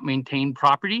township not maintained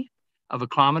property of 1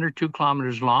 kilometer, 2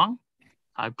 kilometers long.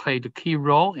 I've played a key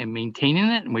role in maintaining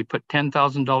it, and we put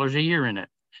 $10,000 a year in it.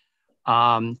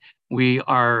 We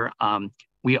are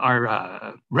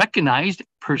recognized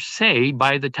per se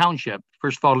by the township.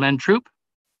 First of all, Len Troop,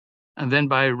 and then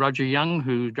by Roger Young,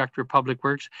 who's Director of Public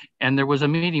Works. And there was a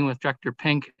meeting with Director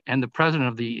Pink and the president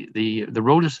of the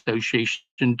Road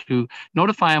Association to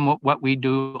notify him what we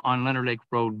do on Leonard Lake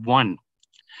Road 1.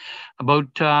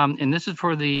 About, and this is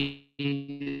for the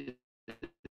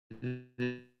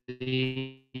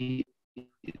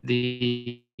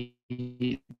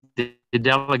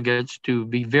delegates to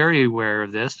be very aware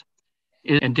of this,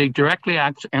 and to directly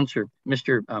answer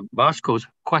Mr. Bosco's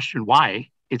question, why?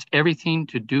 It's everything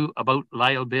to do about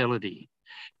liability.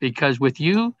 Because with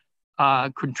you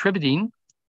contributing,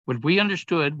 what we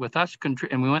understood with us,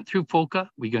 and we went through FOCA,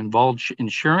 we got involved in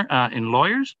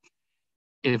lawyers.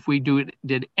 If we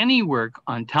did any work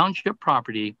on township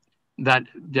property, that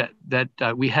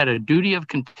we had a duty of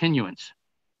continuance.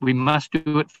 We must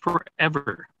do it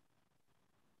forever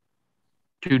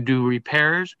to do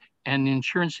repairs and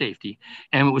insurance safety.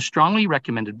 And it was strongly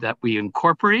recommended that we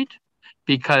incorporate,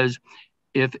 because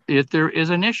if there is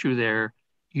an issue there,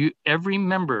 every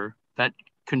member that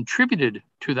contributed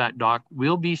to that dock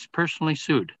will be personally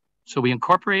sued. So we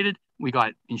incorporated, we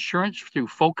got insurance through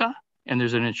FOCA, and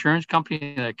there's an insurance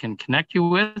company that can connect you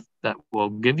with that will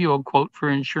give you a quote for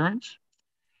insurance.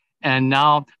 And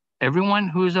now everyone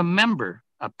who is a member,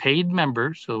 a paid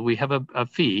member, so we have a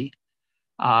fee,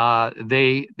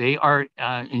 they are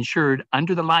insured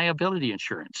under the liability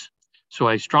insurance. So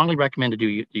I strongly recommend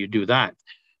you do that.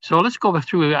 So let's go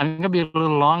through. I'm going to be a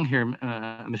little long here,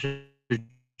 Mr.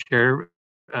 Chair.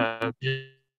 Your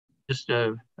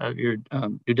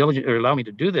due diligence, or allow me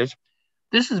to do this.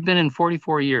 This has been in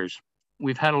 44 years.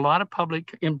 We've had a lot of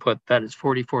public input that is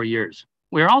 44 years.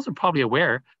 We're also probably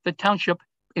aware that township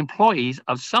employees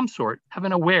of some sort have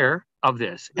been aware of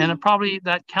this, and probably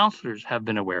that councillors have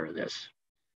been aware of this.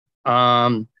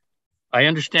 I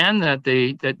understand that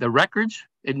the records,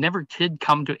 it never did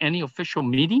come to any official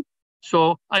meeting.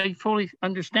 So I fully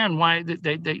understand why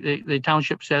the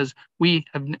township says we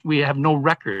have no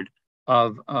record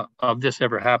of this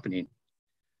ever happening.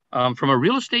 From a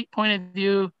real estate point of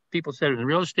view, people said in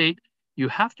real estate, you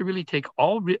have to really take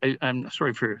all, I'm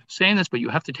sorry for saying this, but you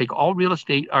have to take all real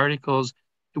estate articles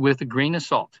with a grain of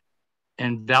salt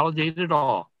and validate it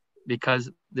all, because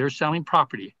they're selling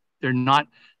property. They're not,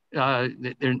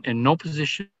 they're in no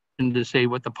position to say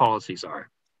what the policies are.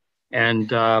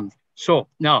 And so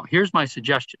now here's my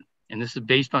suggestion, and this is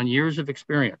based on years of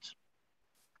experience.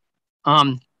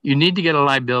 You need to get a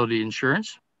liability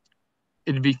insurance.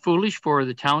 It'd be foolish for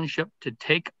the township to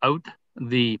take out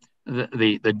the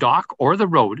dock or the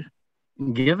road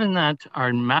given that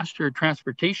our master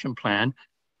transportation plan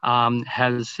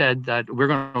has said that we're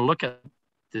going to look at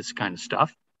this kind of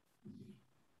stuff,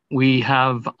 we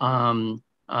have,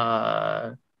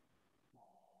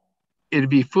 it'd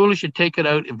be foolish to take it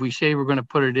out if we say we're going to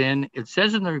put it in. It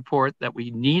says in the report that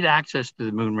we need access to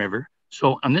the Moon River.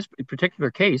 So on this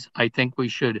particular case, I think we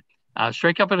should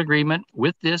strike up an agreement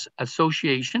with this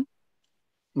association,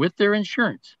 with their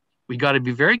insurance. We got to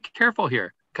be very careful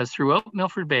here, because throughout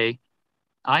Milford Bay,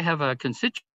 I have a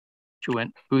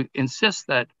constituent who insists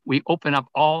that we open up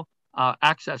all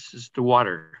accesses to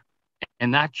water,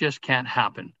 and that just can't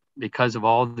happen because of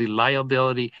all the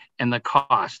liability and the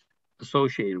cost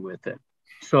associated with it.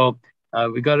 So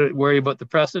we got to worry about the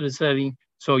precedent setting.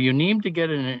 So you need to get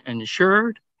an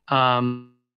insured, and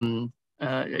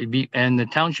the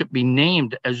township be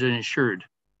named as an insured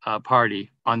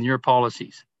party on your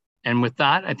policies. And with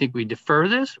that, I think we defer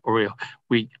this, or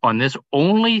we on this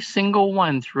only single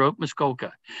one throughout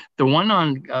Muskoka. The one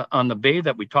on the bay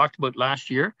that we talked about last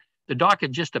year, the dock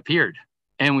had just appeared,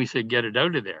 and we said get it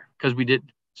out of there because we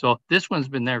did. So this one's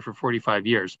been there for 45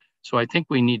 years. So I think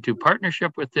we need to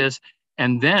partnership with this,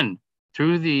 and then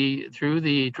through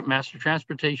the master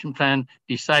transportation plan,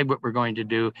 decide what we're going to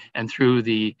do, and through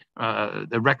the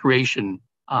recreation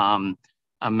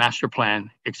master plan,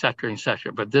 et cetera, et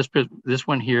cetera. But this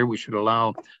one here, we should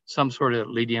allow some sort of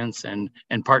lenience and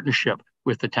partnership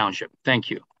with the township. Thank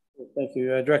you. Thank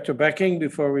you. Director Becking,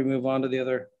 before we move on to the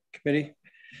other committee.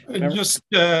 Just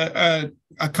a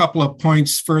couple of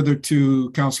points further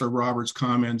to Councillor Roberts'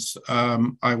 comments.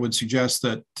 I would suggest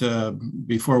that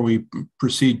before we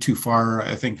proceed too far,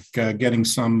 I think getting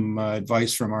some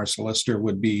advice from our solicitor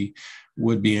would be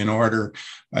in order.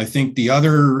 I think the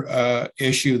other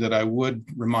issue that I would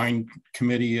remind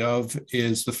committee of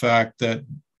is the fact that,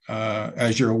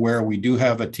 as you're aware, we do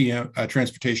have a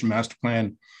transportation master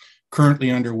plan currently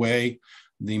underway.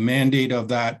 The mandate of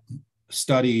that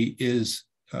study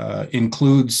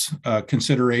includes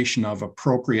consideration of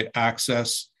appropriate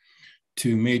access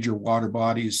to major water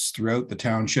bodies throughout the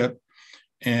township,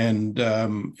 and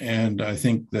I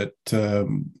think that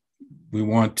we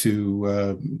want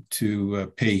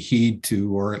to pay heed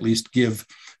to, or at least give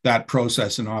that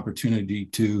process an opportunity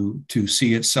to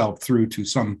see itself through to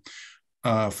some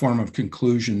form of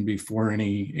conclusion before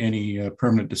any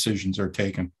permanent decisions are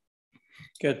taken.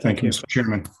 Good. Thank you, Mr.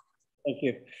 Chairman. Thank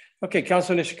you. Okay,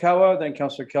 Councillor Nishikawa, then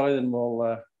Councillor Kelly, then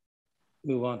we'll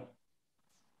move on.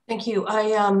 Thank you.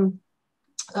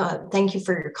 Thank you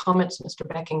for your comments, Mr.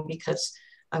 Becking, because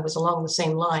I was along the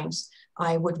same lines.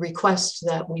 I would request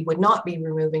that we would not be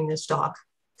removing this dock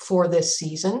for this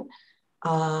season.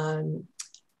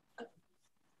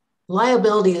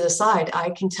 Liability aside, I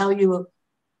can tell you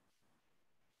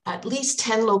at least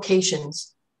 10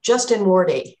 locations just in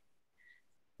Ward A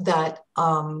that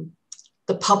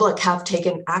the public have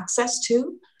taken access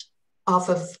to off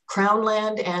of Crown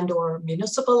land and or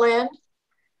municipal land.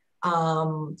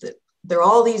 There are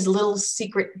all these little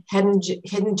secret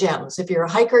hidden gems. If you're a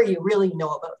hiker, you really know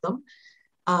about them.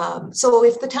 So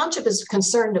if the township is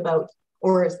concerned about,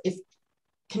 or if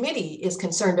committee is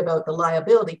concerned about the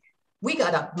liability, we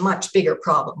got a much bigger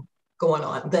problem going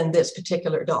on than this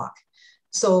particular dock.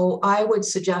 So I would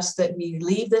suggest that we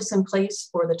leave this in place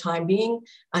for the time being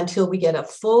until we get a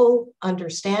full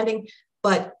understanding.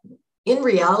 But in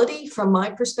reality, from my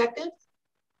perspective,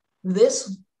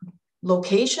 this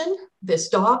location, this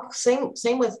dock, same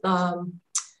with,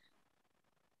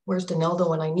 where's Donaldo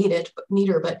when I need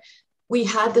her, but we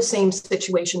had the same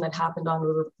situation that happened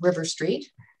on River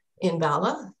Street in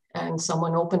Bala, and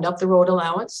someone opened up the road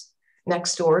allowance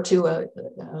next door to a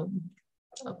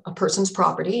person's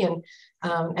property, and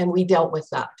we dealt with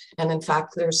that. And in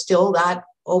fact, there's still that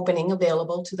opening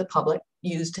available to the public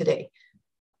used today.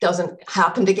 Doesn't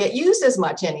happen to get used as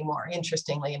much anymore,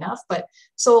 interestingly enough. But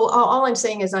so all I'm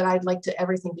saying is that I'd like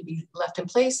everything to be left in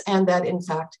place, and that in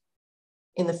fact,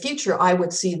 in the future, I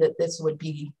would see that this would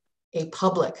be a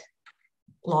public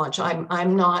launch.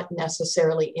 I'm not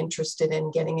necessarily interested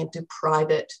in getting into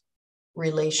private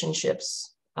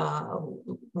relationships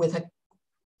with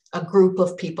a group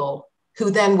of people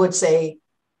who then would say,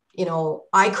 you know,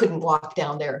 I couldn't walk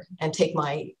down there and take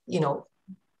my,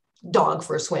 dog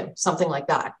for a swim, something like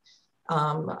that.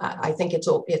 I think it's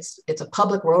a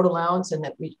public road allowance, and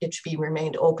that it should be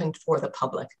remained open for the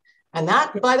public. And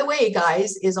that, by the way,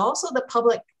 guys, is also the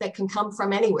public that can come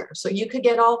from anywhere. So you could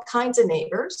get all kinds of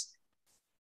neighbors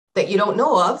that you don't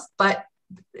know of, but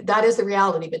that is the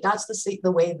reality. But that's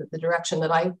the way, that the direction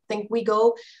that I think we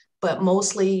go, but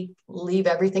mostly leave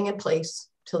everything in place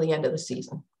till the end of the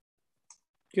season.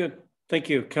 Good. Thank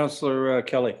you. Councillor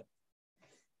Kelly.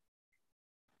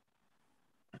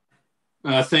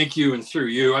 Thank you, and through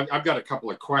you, I've got a couple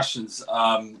of questions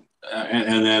and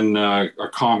then a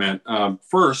comment.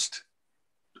 First,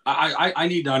 I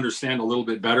need to understand a little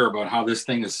bit better about how this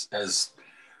thing has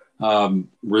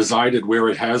resided where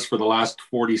it has for the last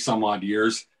 40 some odd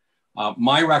years.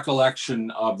 My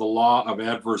recollection of the law of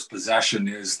adverse possession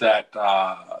is that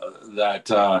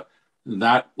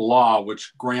that law,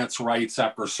 which grants rights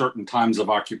after certain times of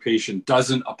occupation,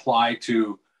 doesn't apply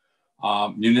to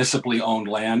municipally owned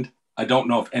land. I don't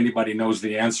know if anybody knows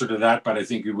the answer to that, but I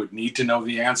think we would need to know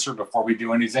the answer before we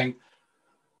do anything.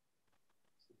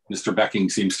 Mr. Becking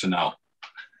seems to know.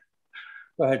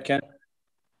 Go ahead, Ken.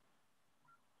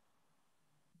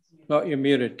 No, you're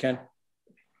muted, Ken.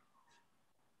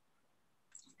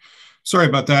 Sorry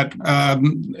about that.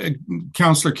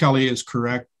 Councillor Kelly is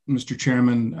correct, Mr.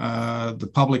 Chairman. The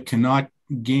public cannot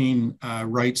gain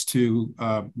rights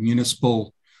to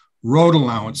municipal road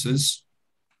allowances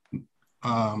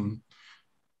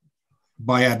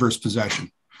by adverse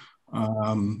possession.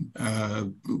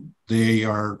 They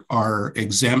are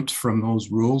exempt from those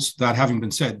rules. That having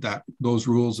been said, that those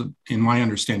rules, in my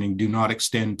understanding, do not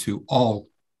extend to all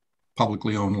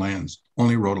publicly owned lands,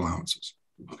 only road allowances.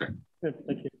 Okay. Good,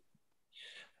 thank you.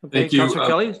 Okay, Thank you. Councillor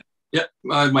Kelly? Yeah,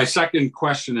 my second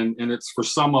question, and it's for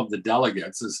some of the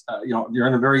delegates, is you're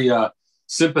in a very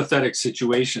sympathetic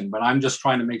situation, but I'm just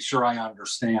trying to make sure I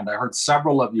understand. I heard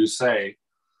several of you say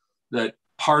that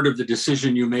part of the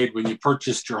decision you made when you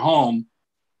purchased your home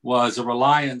was a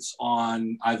reliance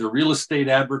on either real estate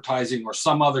advertising or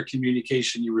some other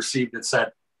communication you received that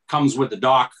said comes with the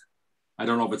dock. I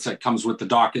don't know if it said comes with the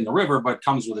dock in the river, but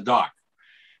comes with a dock.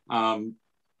 I'm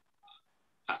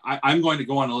going to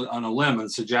go on a limb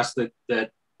and suggest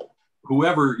that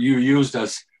whoever you used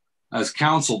as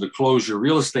counsel to close your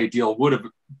real estate deal would have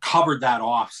covered that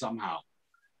off somehow.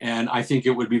 And I think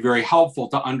it would be very helpful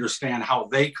to understand how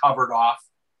they covered off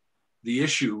the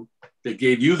issue that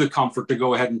gave you the comfort to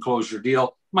go ahead and close your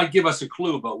deal. Might give us a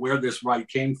clue about where this right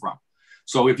came from.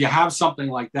 So if you have something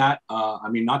like that, I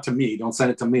mean, not to me, don't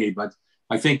send it to me, but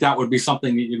I think that would be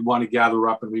something that you'd want to gather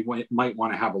up and we might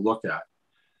want to have a look at.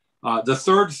 The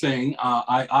third thing,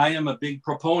 I am a big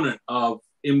proponent of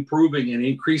improving and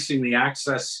increasing the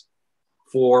access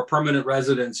for permanent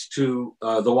residents to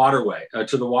the waterway,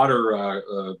 to the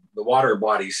water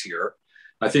bodies here.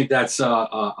 I think that's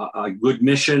a good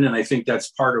mission, and I think that's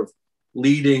part of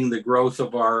leading the growth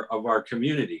of our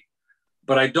community.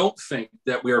 But I don't think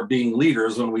that we are being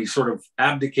leaders when we sort of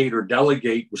abdicate or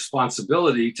delegate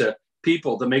responsibility to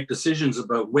people to make decisions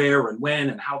about where and when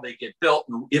and how they get built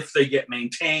and if they get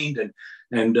maintained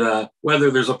and whether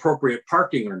there's appropriate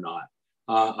parking or not.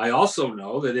 I also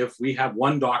know that if we have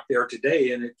one dock there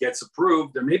today and it gets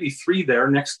approved, there may be 3 there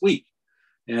next week.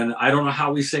 And I don't know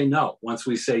how we say no once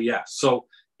we say yes. So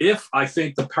if I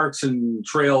think the Parks and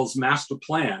Trails master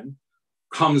plan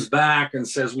comes back and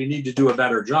says we need to do a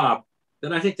better job,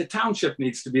 then I think the township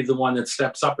needs to be the one that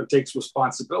steps up and takes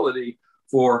responsibility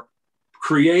for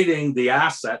creating the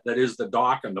asset that is the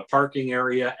dock and the parking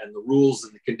area and the rules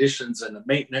and the conditions and the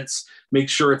maintenance, make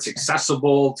sure it's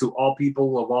accessible to all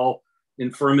people of all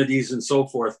infirmities and so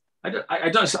forth.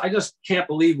 I just can't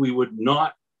believe we would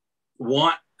not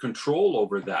want control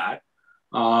over that.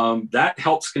 That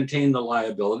helps contain the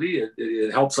liability.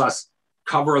 It helps us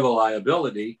cover the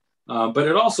liability, but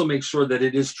it also makes sure that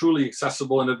it is truly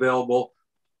accessible and available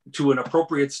to an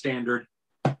appropriate standard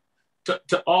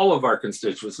to all of our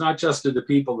constituents, not just to the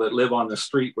people that live on the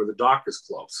street where the dock is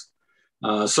close.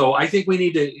 So I think we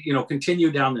need to,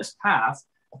 continue down this path.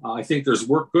 I think there's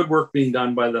good work being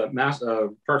done by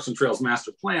the Parks and Trails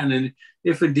Master Plan, and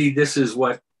if indeed this is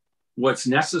what's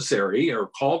necessary or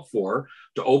called for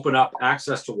to open up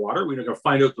access to water, we're going to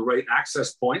find out the right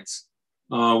access points,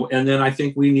 and then I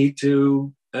think we need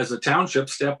to, as a township,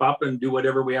 step up and do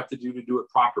whatever we have to do it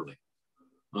properly.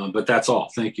 But that's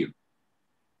all. Thank you.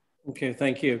 Okay,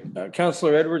 thank you.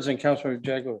 Councillor Edwards and Councillor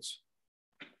Jagos.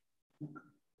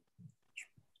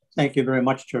 Thank you very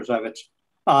much, Chair Zavitz.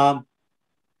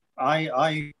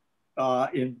 I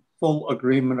in full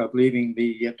agreement of leaving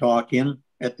the dock in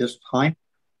at this time.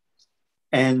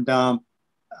 And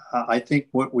I think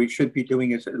what we should be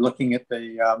doing is looking at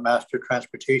the master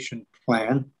transportation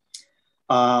plan.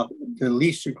 The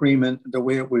lease agreement, the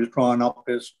way it was drawn up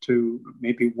is to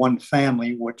maybe one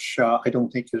family, which I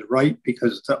don't think is right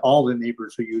because all the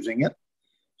neighbors are using it.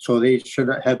 So they should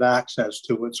have access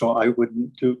to it. So I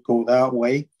wouldn't go that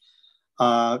way.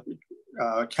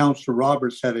 Councillor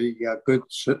Roberts had a good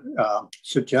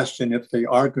suggestion if they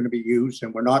are going to be used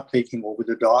and we're not taking over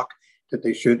the dock, that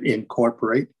they should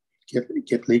incorporate,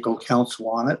 get legal counsel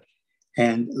on it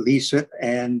and lease it.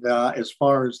 And as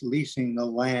far as leasing the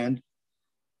land,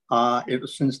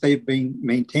 Since they've been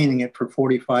maintaining it for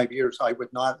 45 years, I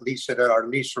would not lease it at our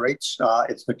lease rates.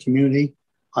 It's the community.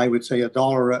 I would say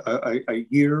 $1 a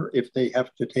year if they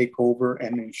have to take over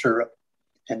and insure it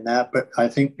and that. But I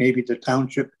think maybe the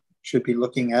township should be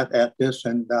looking at this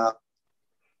and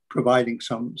providing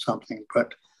something.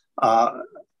 But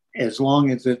as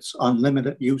long as it's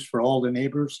unlimited use for all the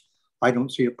neighbors, I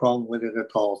don't see a problem with it at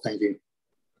all. Thank you.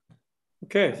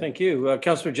 Okay, thank you.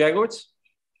 Councillor Jagowitz.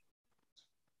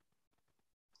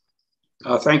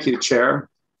 Thank you, Chair.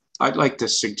 I'd like to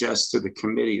suggest to the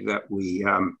committee that we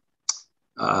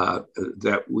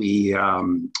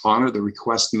honor the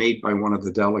request made by one of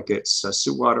the delegates.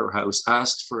 Sue Waterhouse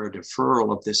asked for a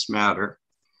deferral of this matter,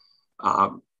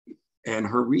 and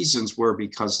her reasons were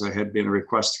because there had been a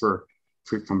request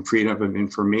from freedom of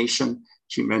information.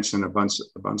 She mentioned a bunch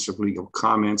of legal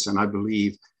comments, and I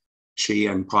believe she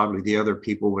and probably the other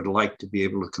people would like to be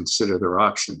able to consider their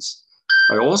options.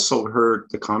 I also heard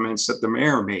the comments that the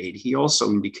mayor made. He also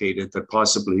indicated that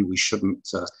possibly we shouldn't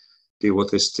deal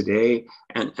with this today.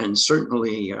 And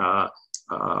certainly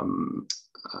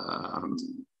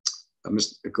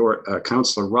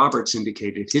Councillor Roberts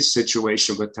indicated his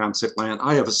situation with township land.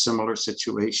 I have a similar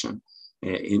situation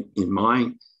in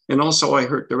mind. And also I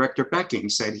heard Director Becking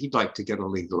said he'd like to get a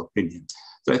legal opinion.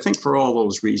 So I think for all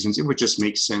those reasons, it would just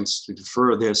make sense to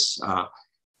defer this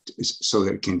so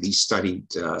that it can be studied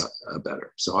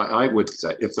better. So I would,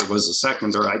 if there was a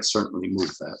seconder, I'd certainly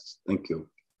move that. Thank you.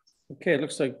 Okay, it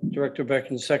looks like Director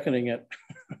Becking's seconding it.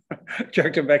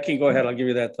 Director Becking, go ahead, I'll give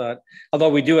you that thought.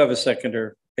 Although we do have a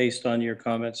seconder based on your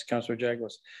comments, Councillor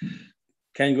Jagwas.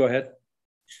 Ken, go ahead.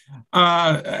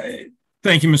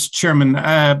 Thank you, Mr. Chairman.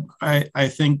 I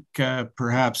think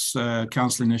perhaps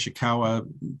Councillor Nishikawa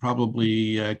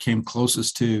probably came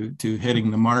closest to hitting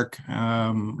the mark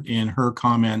in her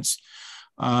comments.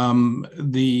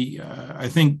 I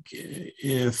think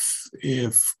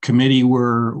if committee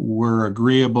were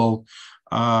agreeable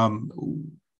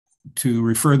to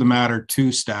refer the matter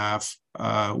to staff,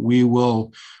 we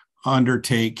will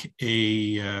undertake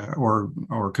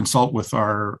or consult with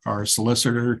our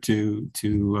solicitor to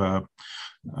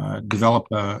develop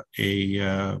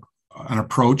an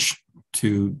approach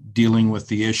to dealing with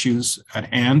the issues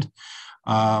at hand,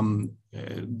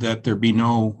 that there be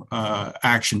no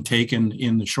action taken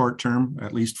in the short term,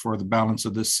 at least for the balance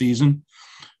of this season.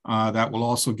 That will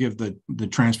also give the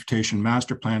Transportation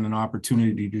Master Plan an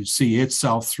opportunity to see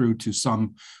itself through to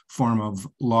some form of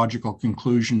logical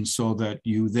conclusion, so that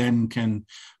you then can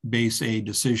base a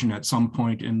decision at some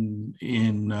point in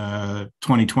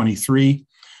 2023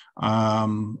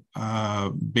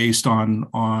 based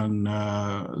on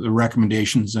the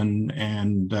recommendations,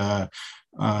 and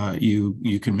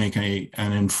you can make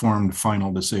an informed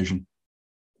final decision.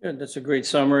 Good, that's a great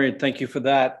summary. Thank you for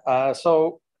that.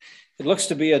 So it looks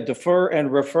to be a defer and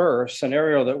refer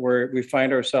scenario that we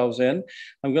find ourselves in.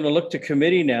 I'm going to look to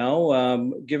committee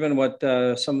now. Given what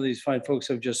some of these fine folks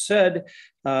have just said,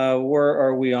 where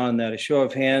are we on that? A show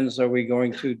of hands, are we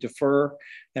going to defer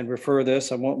and refer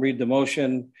this? I won't read the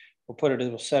motion.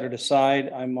 We'll set it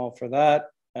aside. I'm all for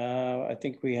that. I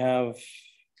think we have,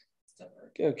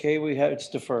 okay, it's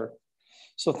deferred.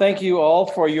 So thank you all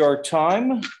for your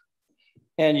time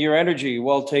and your energy.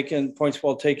 Well taken, points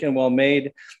well taken, well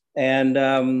made. And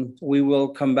we will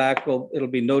come back. It'll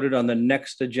be noted on the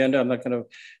next agenda. I'm not going to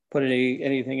put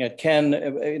anything at Ken,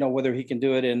 whether he can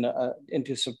do it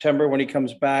into September when he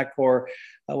comes back or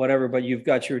whatever, but you've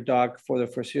got your doc for the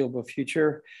foreseeable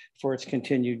future for its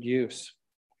continued use.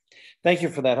 Thank you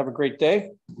for that. Have a great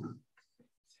day.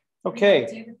 Okay.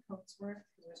 David Coatsworth,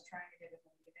 who was trying to get in the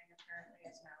meeting, apparently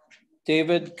is now.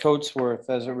 David Coatsworth,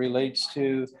 as it relates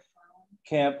to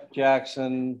Camp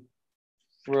Jackson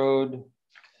Road.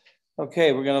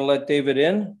 Okay, we're going to let David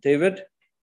in. David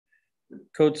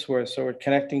Coatsworth. So we're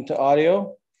connecting to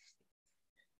audio.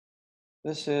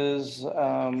 This is,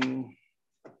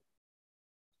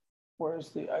 where's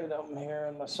the item here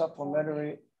in the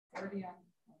supplementary?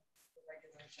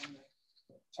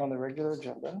 It's on the regular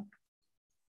agenda.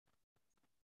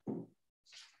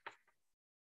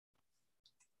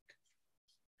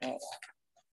 Oh,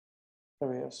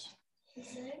 there he is.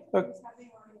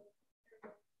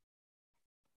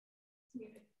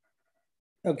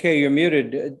 Okay, you're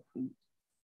muted.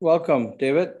 Welcome,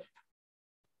 David.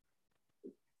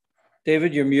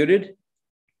 David, you're muted.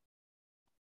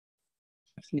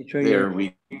 There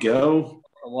we go.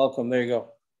 Welcome, there you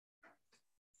go.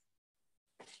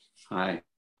 Hi.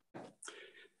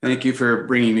 Thank you for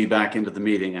bringing me back into the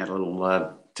meeting. I had a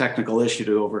little technical issue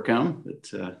to overcome, but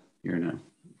here now.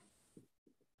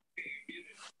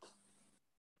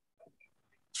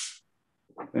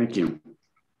 Thank you.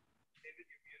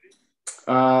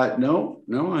 No,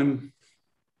 I'm.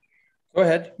 Go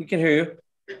ahead. We can hear you.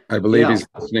 I believe he's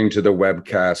listening to the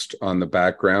webcast on the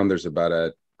background. There's about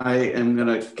a. I am going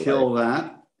to kill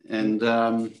that. And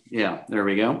yeah, there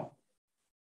we go.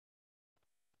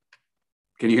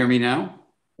 Can you hear me now?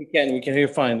 We can hear you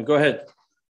fine. Go ahead.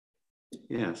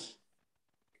 Yes.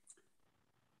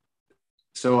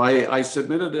 So I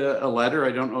submitted a letter.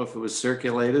 I don't know if it was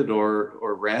circulated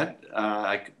or read.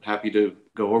 I'm happy to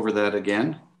go over that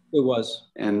again. It was.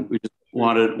 And we just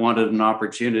wanted an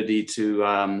opportunity to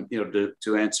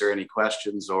to answer any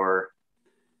questions or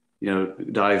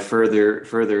dive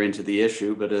further into the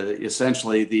issue. But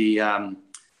essentially, the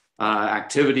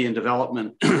activity and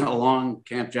development along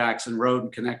Camp Jackson Road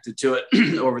and connected to it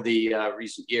over the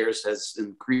recent years has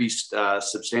increased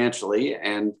substantially,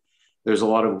 and there's a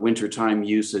lot of wintertime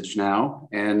usage now.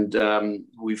 And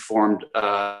we formed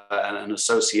an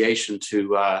association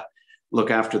to look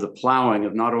after the plowing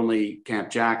of not only Camp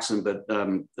Jackson, but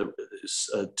the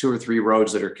 2 or 3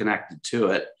 roads that are connected to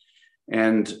it.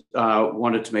 And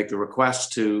wanted to make the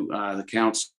request to the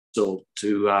council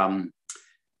to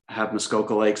have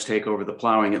Muskoka Lakes take over the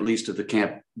plowing, at least of the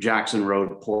Camp Jackson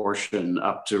Road portion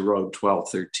up to Road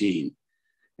 1213.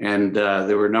 And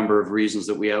there were a number of reasons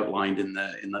that we outlined in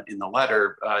the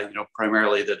letter.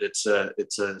 Primarily that it's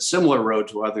a similar road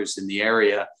to others in the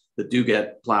area that do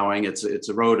get plowing. It's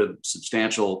a road of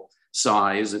substantial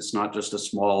size. It's not just a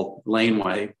small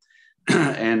laneway,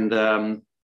 and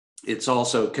it's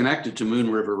also connected to Moon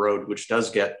River Road, which does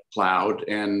get plowed.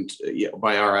 And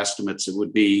by our estimates, it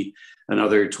would be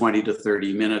another 20 to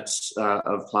 30 minutes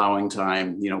of plowing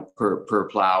time, per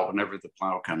plow whenever the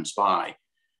plow comes by.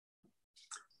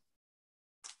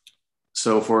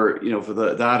 So for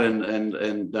that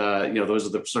and those are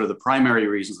the sort of the primary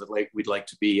reasons that we'd like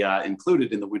to be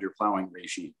included in the winter plowing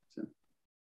regime. So.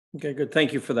 Okay, good.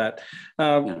 Thank you for that.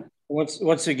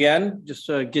 Once again, just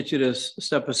to get you to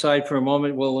step aside for a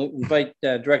moment, we'll invite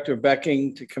Director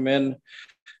Becking to come in.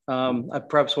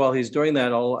 Perhaps while he's doing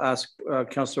that, I'll ask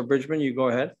Councillor Bridgman, you go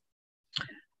ahead.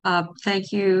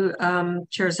 Thank you,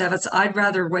 Chair Zavitz. I'd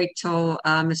rather wait till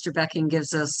Mr. Becking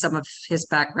gives us some of his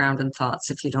background and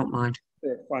thoughts, if you don't mind.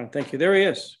 Yeah, fine, thank you. There he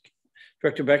is.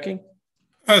 Director Becking.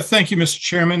 Thank you, Mr.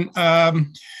 Chairman.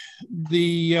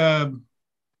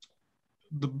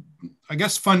 I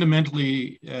guess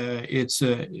fundamentally, it's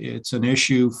an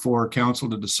issue for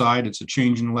council to decide. It's a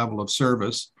change in level of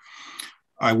service.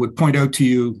 I would point out to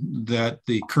you that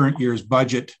the current year's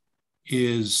budget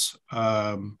is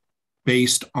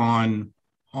based on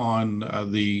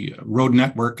the road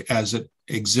network as it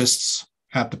exists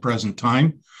at the present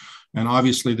time, and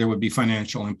obviously there would be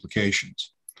financial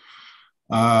implications.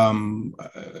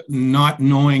 Not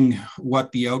knowing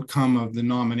what the outcome of the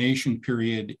nomination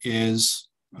period is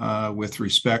with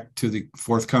respect to the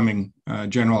forthcoming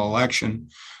general election,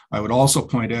 I would also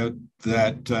point out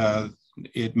that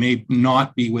it may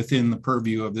not be within the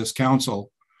purview of this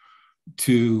council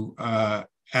to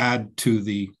add to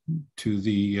the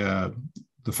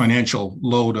financial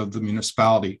load of the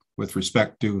municipality with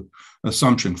respect to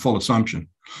full assumption.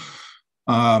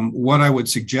 What I would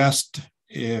suggest,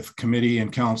 if committee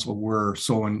and council were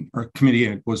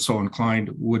committee was so inclined,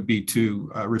 would be to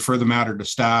refer the matter to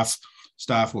staff.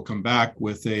 Staff will come back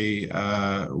with a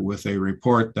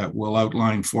report that will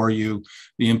outline for you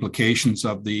the implications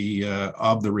of the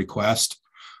request.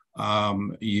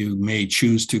 You may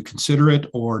choose to consider it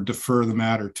or defer the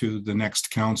matter to the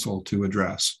next council to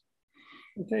address.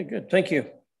 Okay, good. Thank you.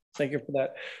 Thank you for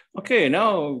that. Okay,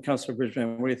 now, Councillor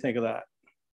Bridgman, what do you think of that?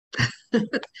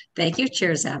 Thank you,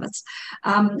 Chair Zavitz.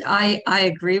 I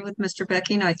agree with Mr.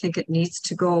 Becking. I think it needs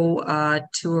to go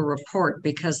to a report,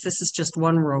 because this is just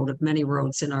one road of many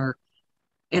roads in our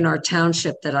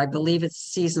township that I believe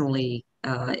it's seasonally,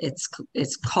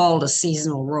 it's called a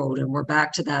seasonal road, and we're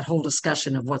back to that whole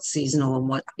discussion of what's seasonal and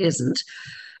what isn't.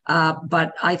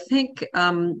 But I think,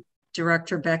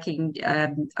 Director Becking,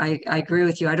 I agree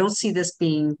with you. I don't see this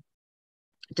being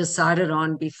decided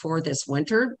on before this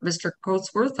winter, Mr.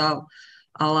 Coatsworth.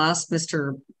 I'll ask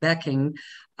Mr. Becking,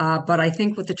 but I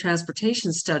think with the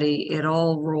transportation study, it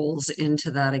all rolls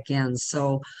into that again.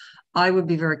 So I would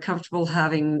be very comfortable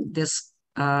having this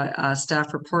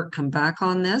staff report come back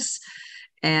on this.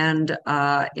 And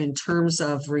in terms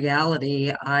of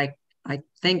reality, I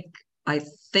think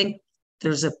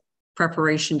there's a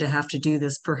preparation to have to do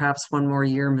this perhaps one more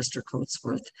year, Mr.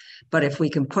 Coatsworth. But if we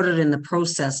can put it in the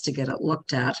process to get it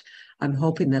looked at, I'm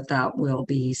hoping that will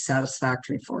be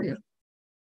satisfactory for you.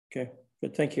 Okay,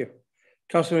 good, thank you.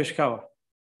 Councilor Ishikawa.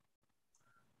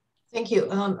 Thank you.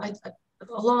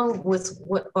 Along with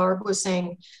what Barb was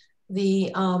saying,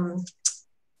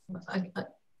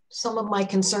 some of my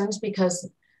concerns, because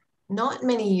not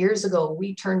many years ago,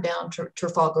 we turned down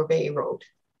Trafalgar Bay Road,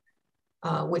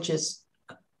 which is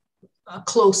a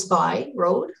close by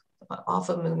road off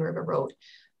of Moon River Road,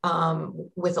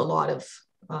 with a lot of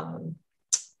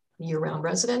year-round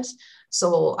residents.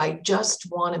 So I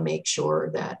just want to make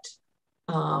sure that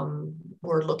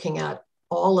we're looking at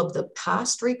all of the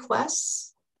past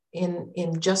requests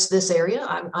in just this area.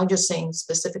 I'm just saying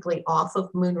specifically off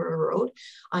of Moon River Road.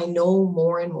 I know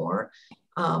more and more.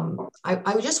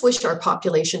 I just wish our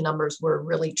population numbers were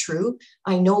really true.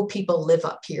 I know people live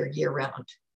up here year round.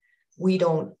 We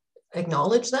don't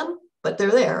acknowledge them, but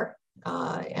they're there.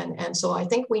 And so I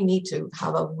think we need to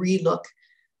have a relook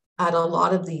at a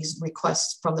lot of these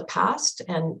requests from the past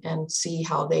and see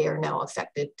how they are now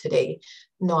affected today.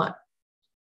 Not,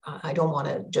 I don't want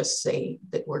to just say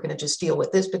that we're going to just deal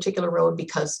with this particular road,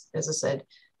 because, as I said,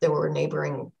 there were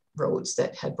neighboring roads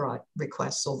that had brought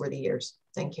requests over the years.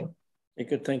 Thank you.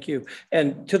 Good, thank you.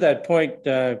 And to that point,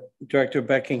 Director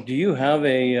Becking, do you have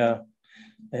a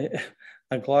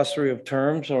glossary of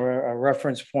terms or a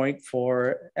reference point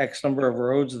for X number of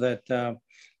roads that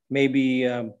maybe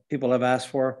people have asked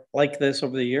for like this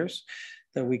over the years,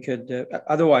 that we could,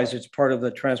 otherwise it's part of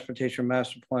the transportation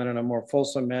master plan in a more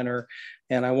fulsome manner.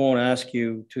 And I won't ask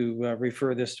you to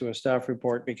refer this to a staff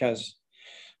report, because,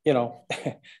 you know,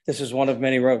 this is one of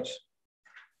many roads.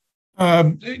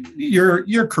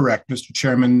 You're correct, Mr.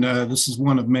 Chairman. This is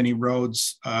one of many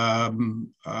roads.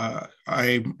 I'm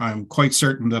quite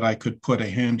certain that I could put a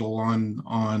handle on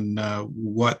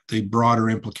what the broader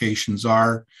implications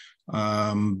are,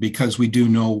 because we do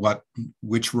know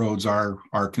which roads are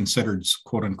considered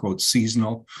quote unquote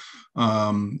seasonal,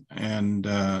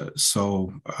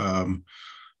 so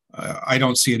I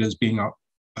don't see it as being a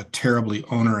terribly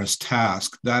onerous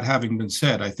task. That having been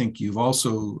said, I think you've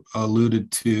also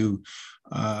alluded to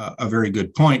a very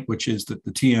good point, which is that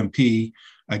the TMP,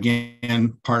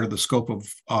 again, part of the scope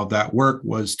of that work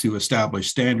was to establish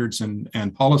standards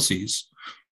and policies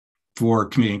for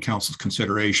committee and council's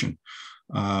consideration.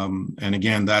 And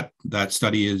again, that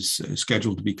study is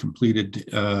scheduled to be completed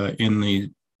in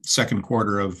the second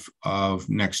quarter of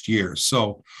next year.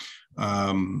 So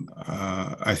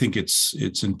I think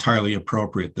it's entirely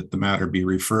appropriate that the matter be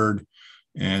referred,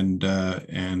 and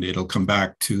it'll come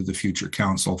back to the future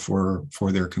council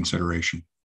for their consideration.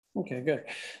 Okay, good.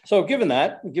 So given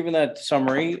that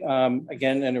summary,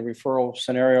 again, in a referral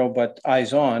scenario, but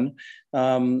eyes on,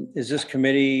 is this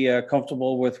committee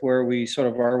comfortable with where we sort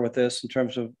of are with this in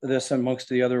terms of this amongst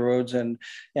the other roads, and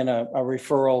a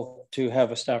referral to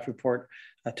have a staff report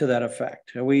to that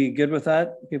effect? Are we good with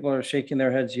that? People are shaking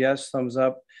their heads yes, thumbs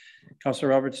up.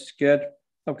 Councillor Roberts is good.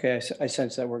 Okay, I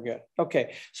sense that we're good.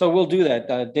 Okay, so we'll do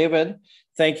that. David,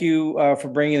 thank you for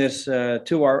bringing this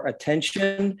to our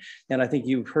attention. And I think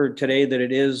you've heard today that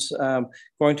it is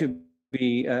going to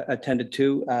be attended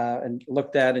to and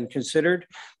looked at and considered.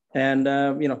 And,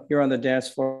 you know, you're on the dance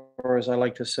floor, as I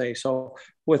like to say. So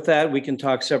with that, we can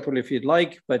talk separately if you'd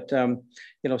like, but, you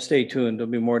know, stay tuned.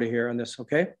 There'll be more to hear on this,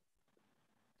 okay?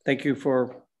 Thank you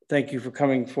for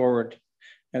coming forward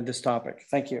at this topic.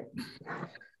 Thank you.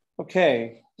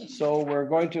 Okay, so we're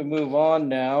going to move on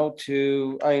now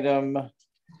to item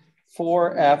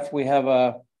 4F. We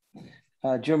have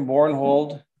Jim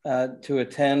Bornhold to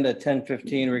attend at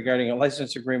 10:15 regarding a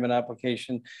license agreement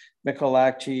application,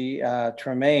 McLennan,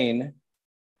 Tremaine.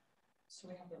 So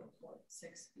we have the report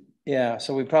 6. Yeah,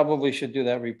 so we probably should do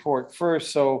that report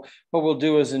first. So what we'll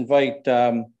do is invite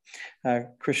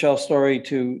Chriselle Story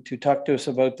to talk to us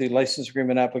about the license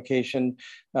agreement application,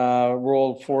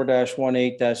 roll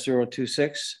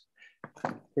 4-18-026.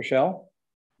 Chriselle.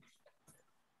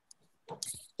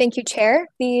 Thank you, Chair.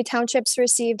 The townships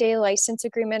received a license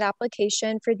agreement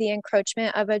application for the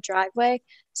encroachment of a driveway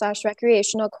 /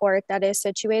 recreational court that is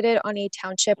situated on a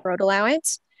township road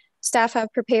allowance. Staff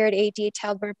have prepared a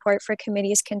detailed report for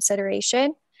committee's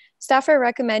consideration. Staff are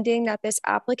recommending that this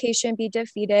application be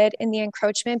defeated and the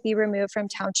encroachment be removed from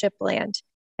township land.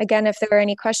 Again, if there are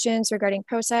any questions regarding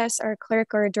process, our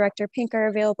clerk or Director Pink are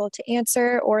available to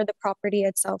answer, or the property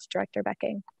itself, Director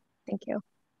Becking. Thank you.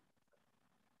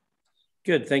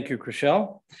 Good, thank you,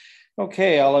 Chriselle.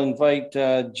 Okay, I'll invite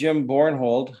Jim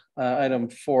Bornhold, item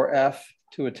 4F,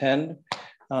 to attend.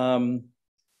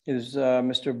 Is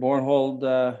Mr.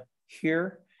 Bornhold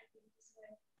here?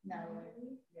 No.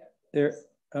 There.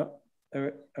 Oh,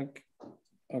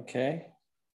 okay.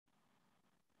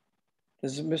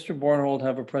 Does Mr. Bornhold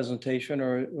have a presentation,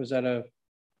 or was that a?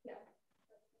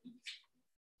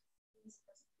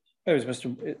 It was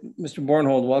Mr.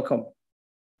 Bornhold. Welcome.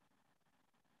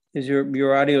 Is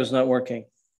your audio is not working?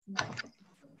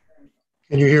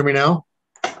 Can you hear me now?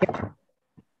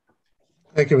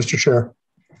 Thank you, Mr. Chair.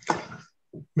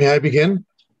 May I begin?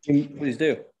 Please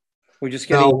do. We're just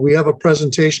Now, getting. we have a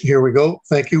presentation. Here we go.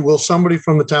 Thank you. Will somebody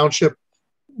from the township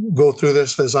go through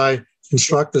this as I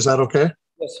instruct? Is that okay?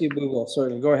 Yes, you will.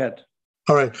 Sorry, go ahead.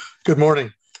 All right. Good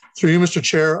morning. Through you, Mr.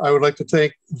 Chair, I would like to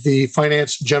thank the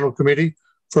Finance General Committee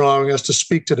for allowing us to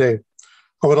speak today.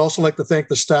 I would also like to thank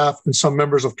the staff and some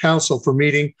members of council for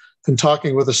meeting and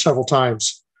talking with us several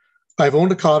times. I've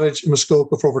owned a cottage in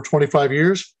Muskoka for over 25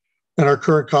 years and our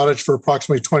current cottage for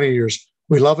approximately 20 years.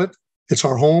 We love it. It's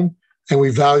our home and we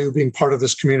value being part of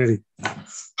this community.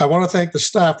 I want to thank the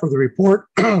staff for the report,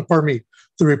 pardon me,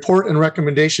 the report and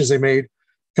recommendations they made,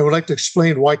 and would like to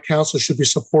explain why council should be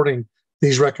supporting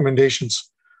these recommendations.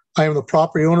 I am the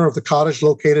property owner of the cottage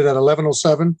located at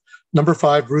 1107, number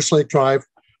 5, Bruce Lake Drive.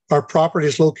 Our property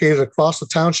is located across the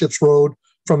township's road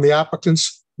from the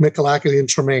applicants, McLennan and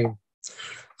Tremaine.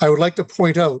 I would like to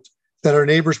point out that our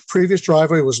neighbor's previous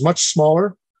driveway was much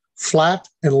smaller, flat,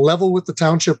 and level with the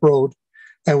township road,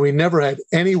 and we never had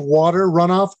any water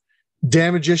runoff,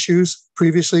 damage issues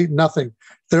previously, nothing.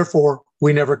 Therefore,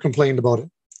 we never complained about it.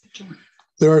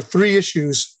 There are 3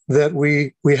 issues that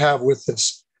we have with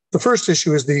this. The first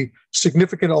issue is the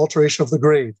significant alteration of the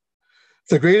grade.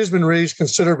 The grade has been raised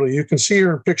considerably. You can see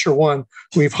here in picture 1,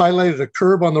 we've highlighted a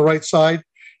curb on the right side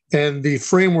and the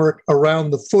framework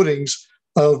around the footings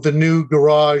of the new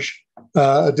garage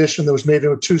addition that was made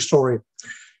into a 2-story.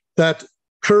 That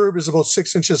curb is about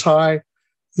 6 inches high.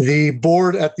 The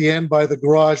board at the end by the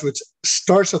garage, which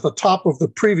starts at the top of the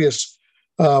previous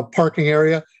parking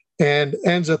area and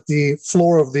ends at the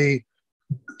floor of the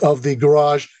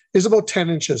garage, is about 10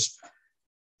 inches.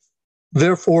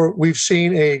 Therefore, we've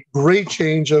seen a grade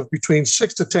change of between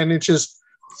 6 to 10 inches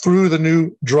through the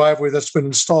new driveway that's been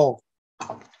installed.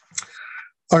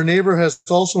 Our neighbor has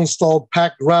also installed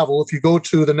packed gravel. If you go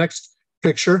to the next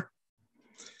picture,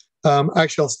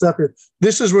 actually, I'll step here.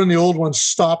 This is when the old one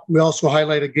stopped. We also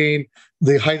highlight again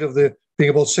the height of the being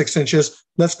about 6 inches.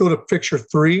 Let's go to picture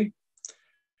 3.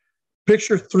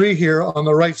 Picture 3 here on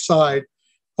the right side,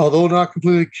 although not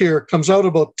completely clear, comes out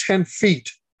about 10 feet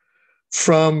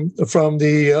from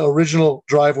the original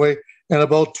driveway and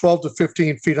about 12 to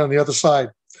 15 feet on the other side.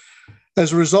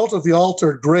 As a result of the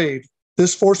altered grade,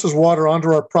 this forces water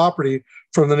onto our property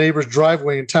from the neighbor's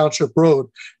driveway and Township Road,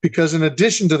 because in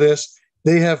addition to this,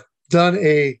 they have done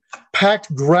a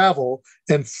packed gravel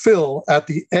and fill at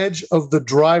the edge of the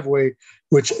driveway,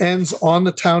 which ends on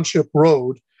the Township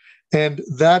Road. And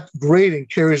that grading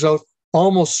carries out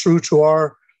almost through to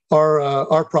our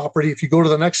property. If you go to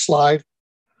the next slide,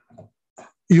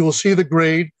 you will see the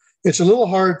grade. It's a little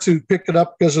hard to pick it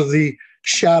up because of the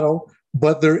shadow,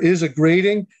 but there is a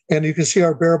grading, and you can see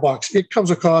our bear box. It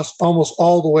comes across almost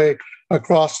all the way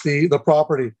across the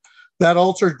property. That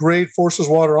altered grade forces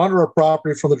water onto our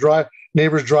property from the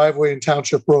neighbor's driveway and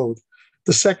Township Road.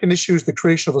 The second issue is the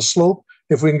creation of a slope.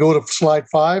 If we can go to slide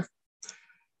 5.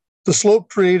 The slope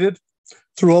created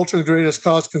through altered grade has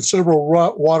caused considerable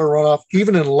water runoff,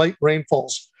 even in light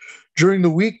rainfalls. During the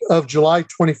week of July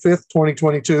 25th,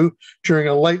 2022, during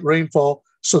a light rainfall,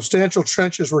 substantial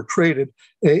trenches were created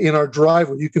in our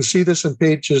driveway. You can see this in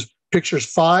pictures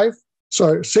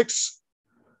 6.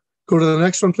 Go to the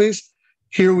next one, please.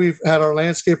 Here we've had our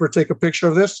landscaper take a picture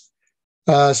of this.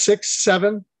 6,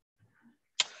 7,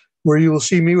 where you will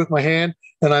see me with my hand,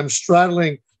 and I'm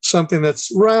straddling something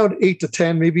that's around 8 to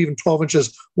 10, maybe even 12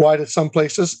 inches wide at some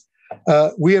places.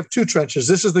 We have 2 trenches.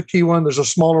 This is the key one. There's a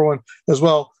smaller one as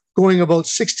well, going about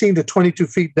 16 to 22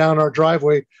 feet down our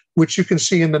driveway, which you can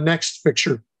see in the next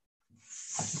picture.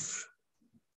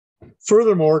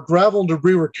 Furthermore, gravel and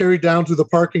debris were carried down through the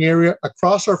parking area,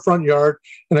 across our front yard,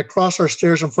 and across our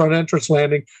stairs and front entrance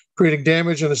landing, creating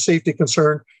damage and a safety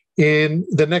concern. In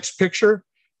the next picture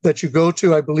that you go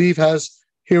to, I believe has,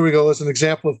 here we go, as an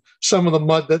example of some of the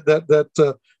mud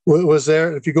that was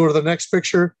there. If you go to the next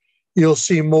picture, you'll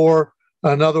see more,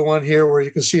 another one here where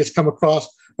you can see it's come across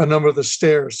a number of the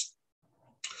stairs.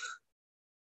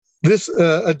 This,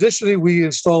 additionally, we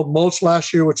installed mulch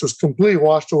last year, which was completely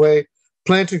washed away.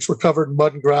 Plantings were covered in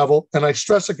mud and gravel, and I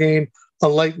stress again, a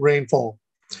light rainfall.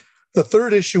 The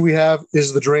third issue we have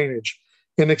is the drainage.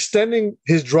 In extending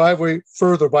his driveway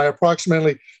further by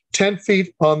approximately 10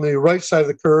 feet on the right side of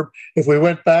the curb, if we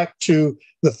went back to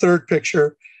the third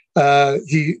picture, 10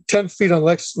 feet on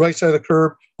the right side of the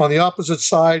curb. On the opposite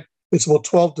side, it's about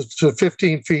 12 to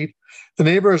 15 feet. The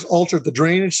neighbor has altered the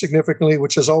drainage significantly,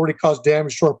 which has already caused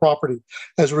damage to our property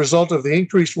as a result of the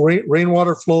increased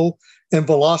rainwater flow and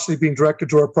velocity being directed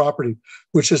to our property,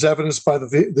 which is evidenced by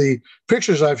the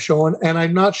pictures I've shown. And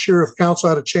I'm not sure if council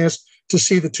had a chance to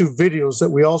see the 2 videos that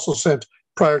we also sent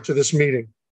prior to this meeting.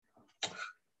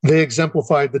 They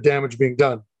exemplified the damage being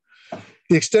done.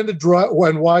 The extended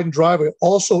and widened driveway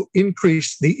also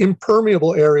increased the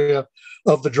impermeable area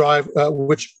of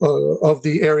the of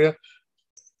the area,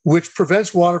 which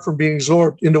prevents water from being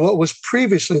absorbed into what was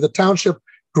previously the township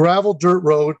gravel dirt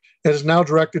road and is now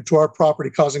directed to our property,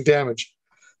 causing damage.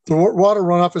 The water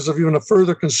runoff is of even a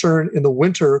further concern in the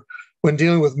winter when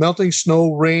dealing with melting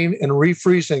snow, rain, and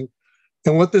refreezing,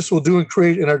 and what this will do and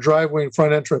create in our driveway and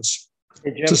front entrance.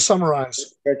 Hey, Jim, to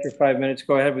summarize, got your 5 minutes.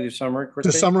 Go ahead with your summary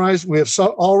quickly. To summarize, we have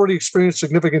already experienced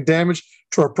significant damage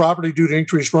to our property due to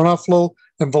increased runoff flow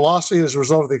and velocity as a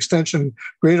result of the extension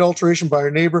grade alteration by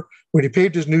our neighbor when he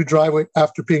paved his new driveway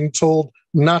after being told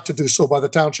not to do so by the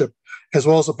township, as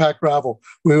well as the packed gravel.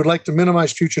 We would like to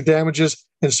minimize future damages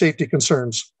and safety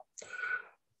concerns.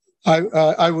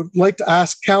 I would like to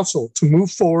ask council to move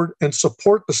forward and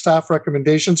support the staff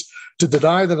recommendations to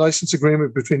deny the license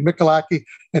agreement between Michalaki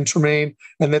and Tremaine,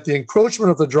 and that the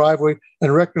encroachment of the driveway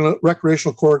and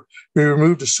recreational court be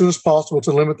removed as soon as possible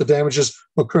to limit the damages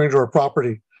occurring to our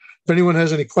property. If anyone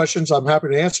has any questions, I'm happy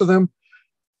to answer them.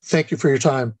 Thank you for your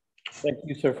time. Thank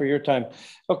you, sir, for your time.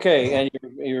 Okay, and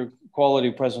your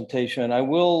quality presentation. I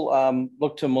will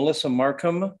look to Melissa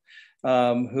Markham,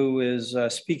 who is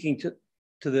speaking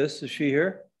to this. Is she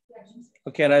here?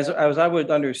 Okay, and as I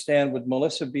would understand, would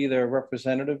Melissa be their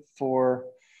representative for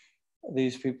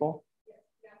these people?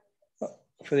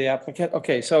 For the applicant?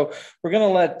 Okay, so we're going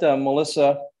to let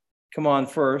Melissa come on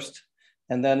first,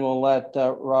 and then we'll let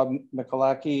Rob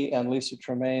Michalaki and Lisa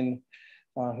Tremaine,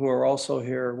 who are also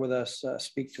here with us,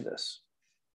 speak to this.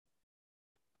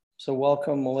 So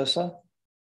welcome, Melissa.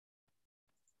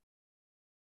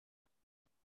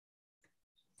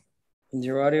 Is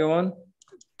your audio on?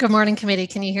 Good morning, committee.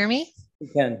 Can you hear me? We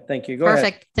can. Thank you. Go ahead.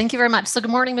 Perfect. Thank you very much. So good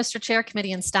morning, Mr. Chair,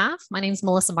 committee and staff. My name is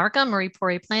Melissa Markham, Marie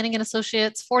Poirier Planning and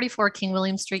Associates, 44 King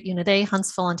William Street, Unit A,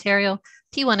 Huntsville, Ontario,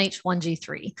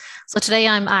 P1H1G3. So today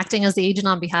I'm acting as the agent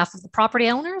on behalf of the property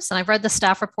owners, and I've read the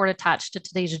staff report attached to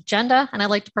today's agenda, and I'd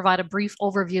like to provide a brief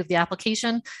overview of the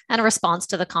application and a response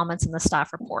to the comments in the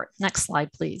staff report. Next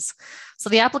slide, please. So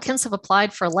the applicants have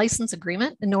applied for a license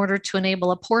agreement in order to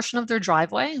enable a portion of their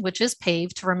driveway, which is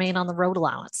paved, to remain on the road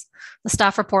allowance. The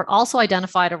staff report also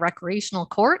identified a recreational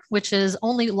court, which is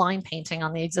only line painting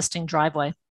on the existing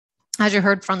driveway. As you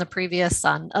heard from the previous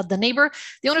of the neighbor,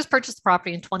 the owners purchased the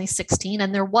property in 2016,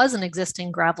 and there was an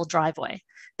existing gravel driveway.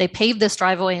 They paved this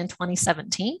driveway in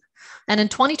 2017, and in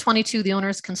 2022, the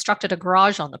owners constructed a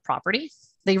garage on the property.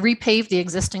 They repaved the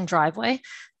existing driveway.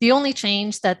 The only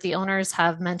change that the owners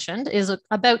have mentioned is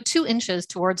about 2 inches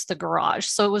towards the garage.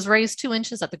 So it was raised 2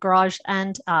 inches at the garage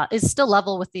and is still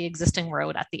level with the existing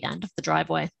road at the end of the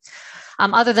driveway.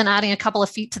 Other than adding a couple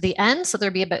of feet to the end, so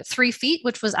there'd be about 3 feet,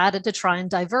 which was added to try and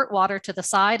divert water to the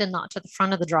side and not to the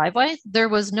front of the driveway. There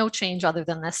was no change other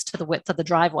than this to the width of the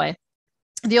driveway.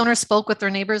 The owners spoke with their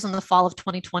neighbors in the fall of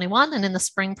 2021 and in the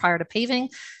spring prior to paving,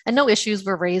 and no issues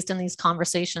were raised in these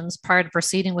conversations prior to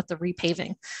proceeding with the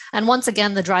repaving. And once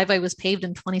again, the driveway was paved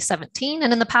in 2017,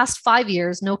 and in the past 5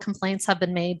 years, no complaints have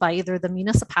been made by either the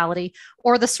municipality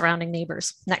or the surrounding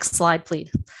neighbors. Next slide,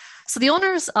 please. So the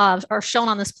owners are shown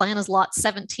on this plan as lot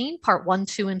 17, part 1,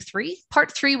 2, and 3.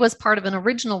 Part 3 was part of an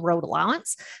original road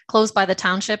allowance closed by the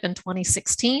township in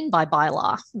 2016 by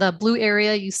bylaw. The blue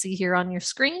area you see here on your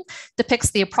screen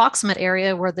depicts the approximate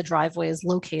area where the driveway is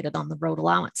located on the road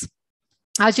allowance.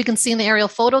 As you can see in the aerial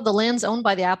photo, the lands owned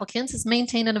by the applicants is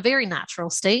maintained in a very natural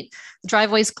state. The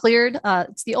driveway is cleared.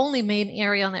 It's the only main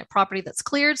area on that property that's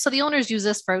cleared. So the owners use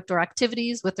this for outdoor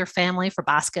activities with their family for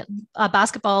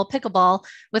basketball, pickleball,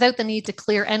 without the need to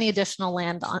clear any additional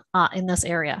land in this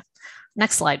area.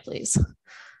 Next slide, please.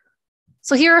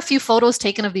 So here are a few photos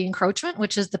taken of the encroachment,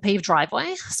 which is the paved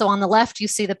driveway. So on the left, you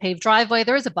see the paved driveway.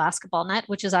 There is a basketball net,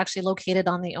 which is actually located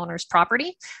on the owner's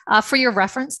property. For your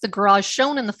reference, the garage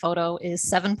shown in the photo is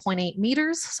 7.8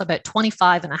 meters, so about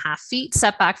 25.5 feet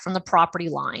setback from the property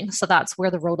line. So that's where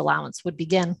the road allowance would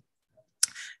begin.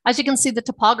 As you can see, the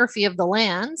topography of the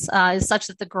lands is such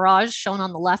that the garage shown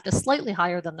on the left is slightly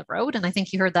higher than the road. And I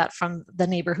think you heard that from the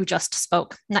neighbor who just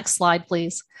spoke. Next slide,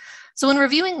 please. So in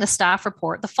reviewing the staff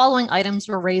report, the following items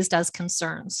were raised as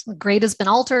concerns. The grade has been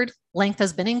altered, length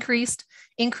has been increased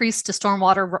to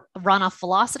stormwater runoff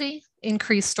velocity,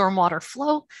 increased stormwater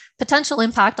flow, potential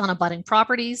impact on abutting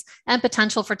properties, and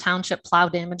potential for township plow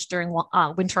damage during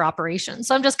winter operations.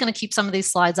 So I'm just going to keep some of these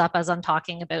slides up as I'm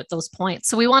talking about those points.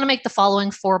 So we want to make the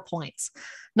following 4 points.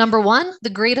 Number 1, the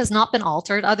grade has not been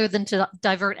altered other than to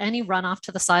divert any runoff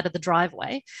to the side of the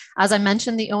driveway. As I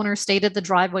mentioned, the owner stated the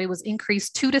driveway was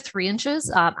increased 2 to 3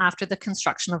 inches after the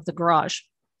construction of the garage.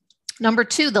 Number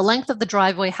 2, the length of the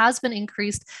driveway has been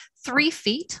increased 3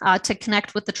 feet to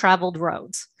connect with the traveled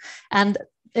roads. And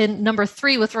in number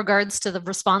 3, with regards to the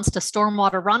response to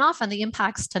stormwater runoff and the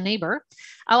impacts to neighbor,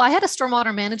 I had a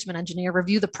stormwater management engineer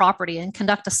review the property and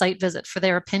conduct a site visit for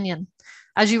their opinion.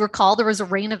 As you recall, there was a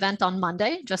rain event on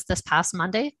Monday, just this past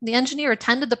Monday. The engineer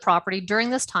attended the property during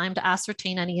this time to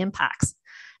ascertain any impacts.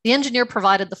 The engineer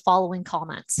provided the following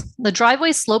comments. The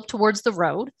driveway sloped towards the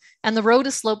road, and the road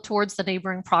is sloped towards the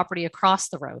neighboring property across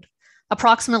the road.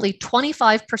 Approximately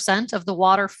 25% of the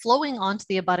water flowing onto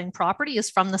the abutting property is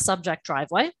from the subject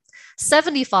driveway.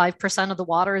 75% of the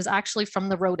water is actually from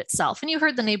the road itself. And you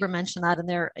heard the neighbor mention that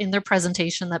in their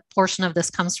presentation, that portion of this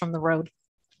comes from the road.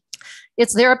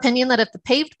 It's their opinion that if the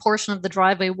paved portion of the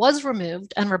driveway was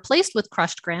removed and replaced with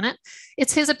crushed granite,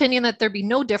 it's his opinion that there be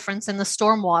no difference in the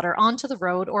storm water onto the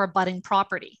road or abutting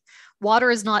property. Water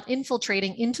is not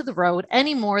infiltrating into the road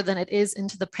any more than it is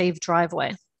into the paved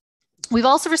driveway. We've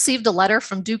also received a letter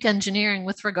from Duke Engineering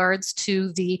with regards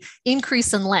to the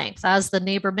increase in length. As the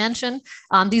neighbor mentioned,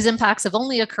 these impacts have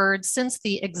only occurred since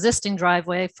the existing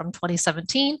driveway from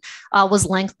 2017 was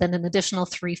lengthened an additional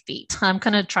 3 feet. I'm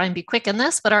going to try and be quick in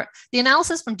this, but the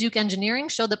analysis from Duke Engineering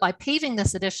showed that by paving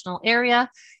this additional area,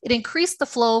 it increased the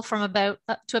flow from about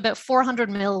 400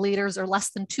 milliliters or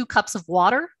less than 2 cups of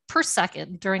water per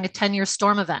second during a 10-year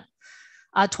storm event.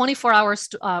 24 hours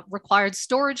required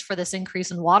storage for this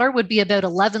increase in water would be about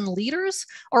 11 liters,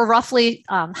 or roughly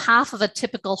half of a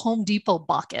typical Home Depot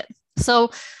bucket.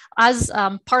 So as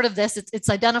part of this, it's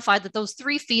identified that those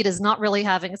 3 feet is not really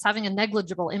having a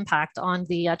negligible impact on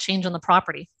the change on the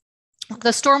property.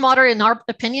 The stormwater, in our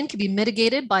opinion, can be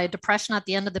mitigated by a depression at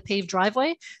the end of the paved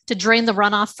driveway to drain the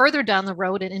runoff further down the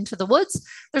road and into the woods.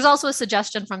 There's also a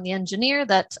suggestion from the engineer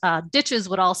that ditches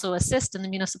would also assist in the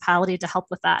municipality to help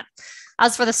with that.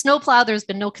 As for the snowplow, there's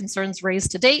been no concerns raised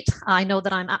to date. I know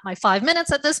that I'm at my 5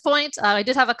 minutes at this point. I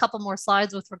did have a couple more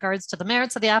slides with regards to the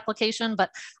merits of the application, but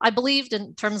I believed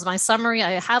in terms of my summary,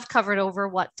 I have covered over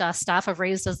what staff have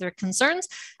raised as their concerns,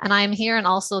 and I am here, and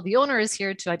also the owner is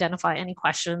here to identify any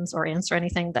questions or answer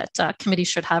anything that committee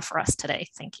should have for us today.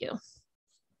 Thank you.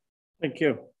 Thank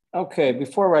you. Okay,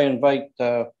 before I invite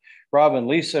Rob and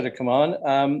Lisa to come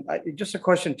on, just a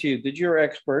question to you. Did your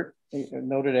expert,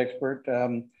 noted expert,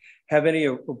 have any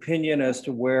opinion as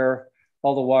to where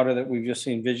all the water that we've just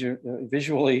seen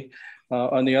visually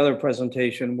on the other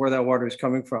presentation, where that water is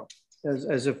coming from,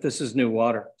 as if this is new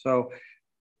water? So,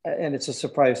 and it's a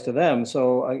surprise to them.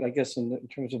 So I guess in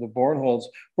terms of the boreholes,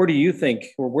 where do you think,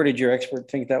 or where did your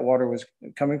expert think that water was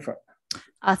coming from?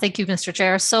 Thank you, Mr.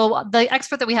 Chair. So the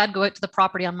expert that we had go out to the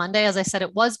property on Monday, as I said,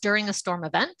 it was during a storm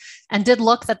event, and did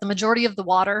look that the majority of the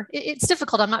water, it's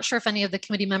difficult. I'm not sure if any of the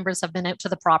committee members have been out to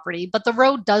the property, but the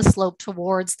road does slope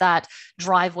towards that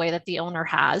driveway that the owner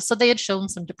has. So they had shown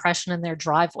some depression in their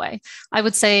driveway. I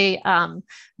would say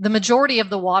the majority of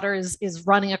the water is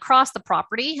running across the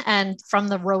property and from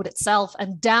the road itself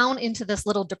and down into this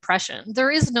little depression. There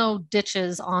is no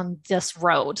ditches on this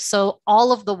road. So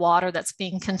all of the water that's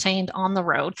being contained on the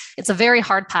road, it's a very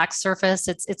hard packed surface.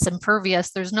 It's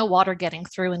impervious. There's no water getting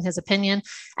through, in his opinion,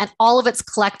 and all of it's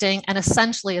collecting, and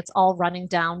essentially it's all running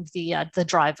down the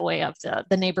driveway of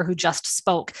the neighbor who just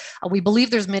spoke. We believe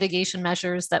there's mitigation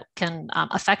measures that can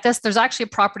affect this. There's actually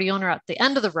a property owner at the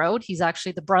end of the road. He's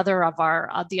actually the brother of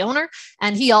the owner,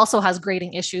 and he also has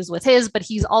grading issues with his, but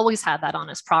he's always had that on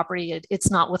his property. It's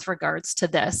not with regards to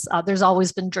this. There's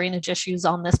always been drainage issues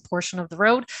on this portion of the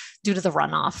road due to the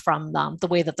runoff from the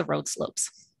way that the road slopes.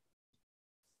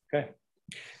 Okay.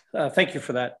 Thank you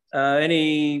for that.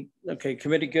 Okay,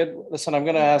 committee good? Listen, I'm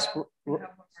going to ask.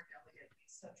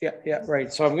 Yeah,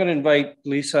 right. So I'm going to invite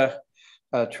Lisa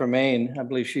Tremaine, I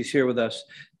believe she's here with us,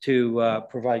 to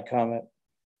provide comment.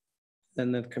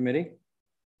 Then the committee.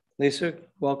 Lisa,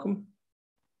 welcome.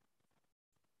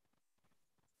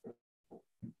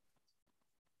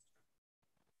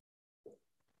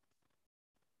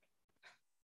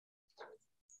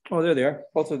 Oh, there they are.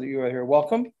 Both of you are here.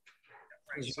 Welcome.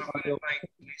 So I'm going to invite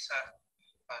Lisa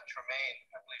Tremaine,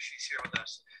 I believe she's here with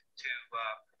us, to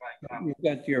provide comment.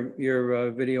 You've got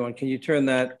your video on. Can you turn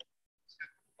that?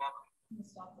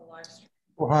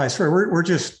 Oh, hi, sorry, we're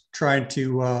just trying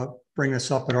to bring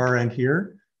this up at our end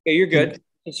here. Okay, you're good. I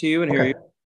can see you and hear you.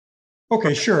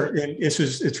 Okay, sure.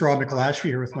 It's Rob McLennan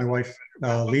here with my wife,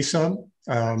 Lisa.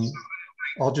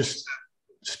 I'll just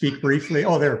speak briefly.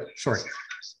 Oh, there, sorry.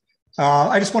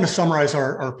 I just want to summarize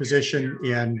our position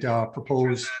and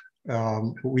propose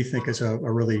what we think is a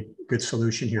really good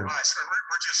solution here. Hi, sir.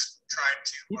 We're just trying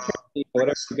to...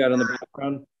 Whatever you got in the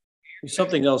background. There's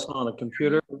something else on a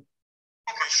computer. I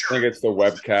think it's the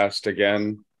webcast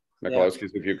again.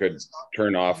 Michalowski's, if you could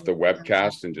turn off the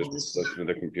webcast and just listen to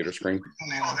the computer screen.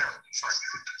 I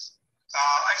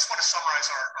just want to summarize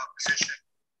our position.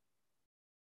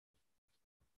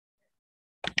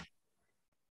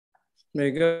 There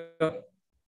you go.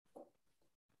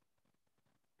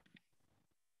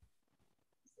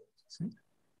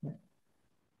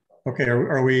 Okay,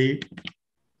 are we?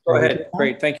 Go ahead.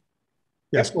 Great, thank you.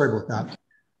 Yeah, sorry about that.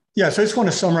 Yeah, so I just want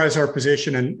to summarize our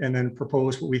position and then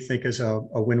propose what we think is a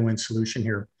win-win solution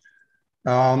here.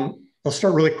 I'll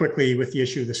start really quickly with the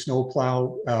issue of the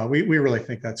snowplow. We really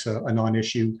think that's a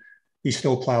non-issue. These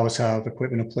snowplows have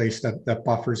equipment in place that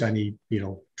buffers any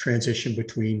transition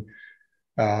between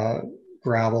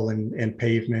gravel and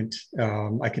pavement.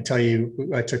 I can tell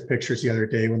you, I took pictures the other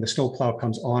day when the snowplow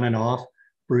comes on and off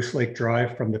Bruce Lake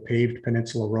Drive from the paved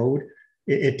Peninsula Road.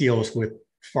 It deals with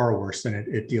far worse than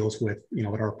it deals with, at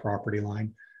our property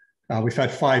line. We've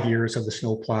had 5 years of the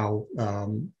snowplow,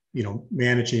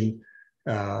 managing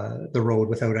the road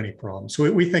without any problems. So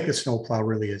we think the snowplow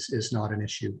really is not an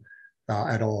issue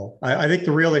at all. I think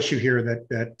the real issue here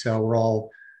that we're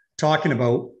all talking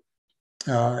about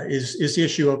is the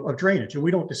issue of drainage. And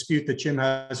we don't dispute that Jim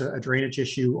has a drainage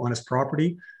issue on his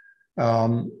property.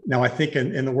 Now, I think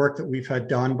in the work that we've had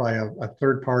done by a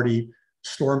third-party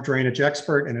storm drainage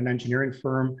expert and an engineering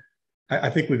firm, I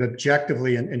think we've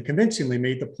objectively and convincingly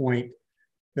made the point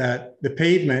that the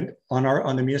pavement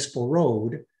on the municipal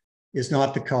road is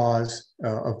not the cause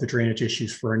of the drainage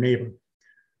issues for our neighbor.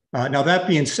 Now, that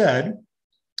being said,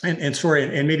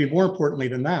 and maybe more importantly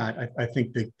than that, I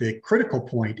think the critical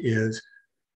point is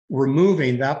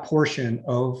removing that portion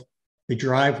of the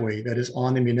driveway that is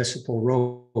on the municipal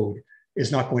road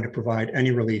is not going to provide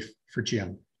any relief for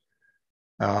Jim.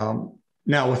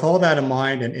 Now, with all that in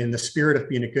mind, and in the spirit of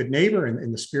being a good neighbor and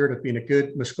in the spirit of being a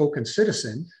good Muskokan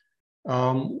citizen,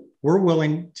 we're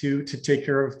willing to take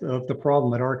care of the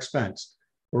problem at our expense.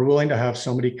 We're willing to have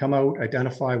somebody come out,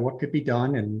 identify what could be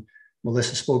done, and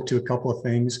Melissa spoke to a couple of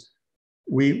things.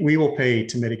 We will pay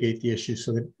to mitigate the issue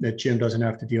so that Jim doesn't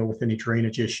have to deal with any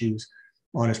drainage issues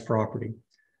on his property.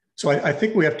 So I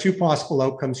think we have two possible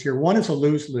outcomes here. One is a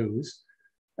lose-lose,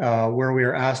 where we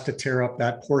are asked to tear up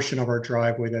that portion of our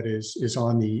driveway that is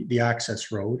on the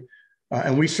access road.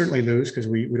 And we certainly lose because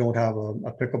we don't have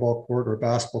a pickleball court or a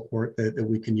basketball court that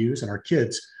we can use, and our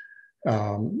kids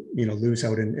lose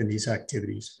out in these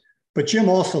activities. But Jim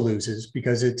also loses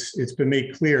because it's been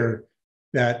made clear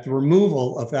that the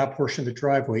removal of that portion of the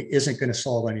driveway isn't going to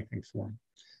solve anything for him.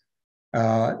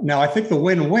 Now, I think the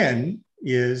win-win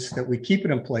is that we keep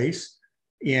it in place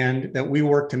and that we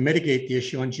work to mitigate the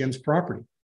issue on Jim's property.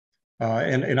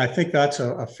 And I think that's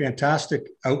a fantastic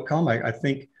outcome. I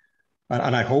think,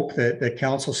 and I hope that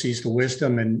council sees the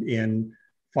wisdom in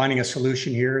finding a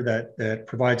solution here that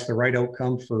provides the right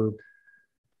outcome for,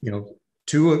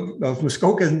 two of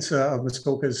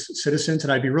Muskoka's citizens.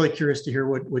 And I'd be really curious to hear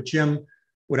what Jim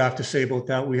would have to say about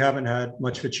that. We haven't had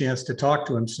much of a chance to talk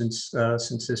to him since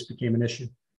this became an issue.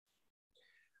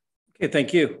 Okay,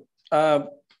 thank you.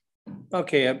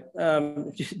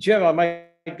 Jim, I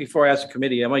might, before I ask the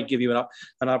committee, I might give you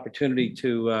an opportunity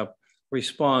to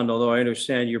respond, although I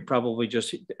understand you're probably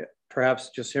perhaps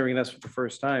just hearing this for the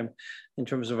first time in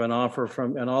terms of an offer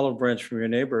from an olive branch from your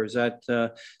neighbor. Is that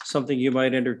something you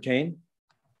might entertain?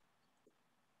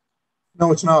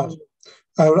 No, it's not.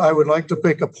 I would like to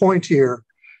make a point here.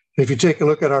 If you take a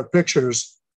look at our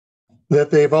pictures, that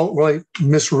they've outright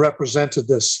misrepresented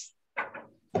this.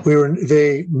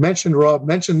 Rob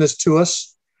mentioned this to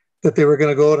us, that they were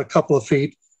going to go out a couple of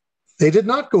feet. They did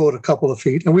not go out a couple of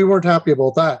feet, and we weren't happy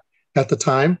about that at the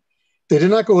time. They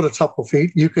did not go out a couple of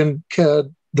feet.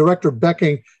 Director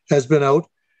Becking has been out.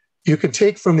 You can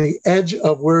take from the edge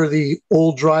of where the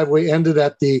old driveway ended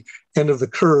at the end of the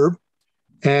curb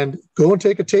and go and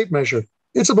take a tape measure.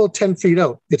 It's about 10 feet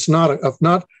out. It's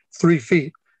not 3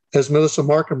 feet, as Melissa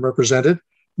Markham represented,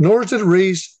 nor is it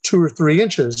raised 2 or 3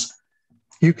 inches.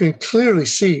 You can clearly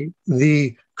see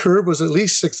the curb was at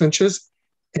least 6 inches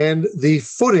and the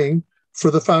footing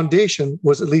for the foundation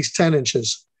was at least 10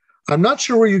 inches. I'm not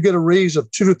sure where you get a raise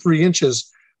of 2 to 3 inches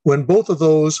when both of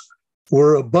those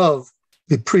were above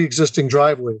the pre-existing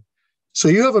driveway. So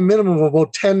you have a minimum of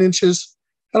about 10 inches,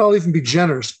 and I'll even be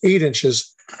generous, 8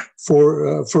 inches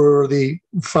for the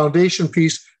foundation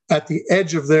piece at the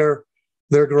edge of their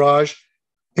garage.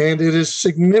 And it is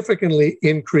significantly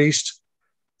increased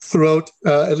throughout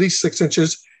at least 6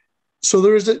 inches. So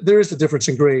there is a difference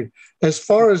in grade. As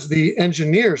far as the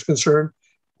engineer is concerned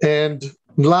and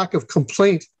lack of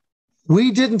complaint,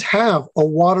 we didn't have a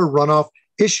water runoff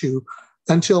issue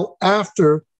until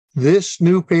after this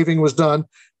new paving was done,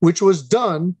 which was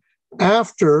done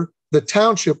after the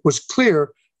township was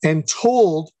clear and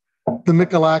told the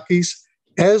Michalakis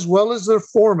as well as their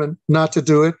foreman not to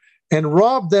do it. And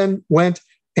Rob then went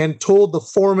and told the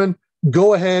foreman,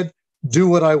 go ahead, do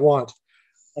what I want.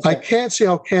 Okay. I can't see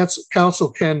how council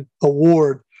can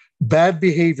award bad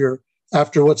behavior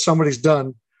after what somebody's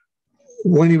done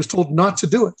when he was told not to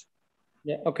do it.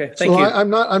 Yeah. Okay. Thank you. I'm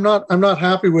not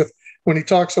happy with when he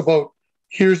talks about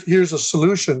here's a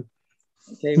solution.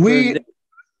 Okay,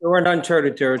 we're in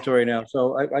uncharted territory now.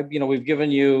 So we've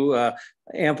given you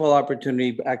ample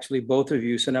opportunity, actually both of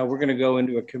you. So now we're going to go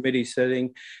into a committee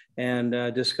setting and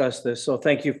discuss this. So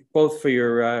thank you both for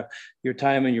your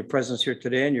time and your presence here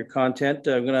today and your content.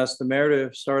 I'm going to ask the mayor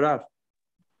to start off.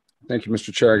 Thank you,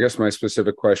 Mr. Chair. I guess my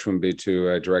specific question would be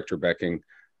to Director Becking.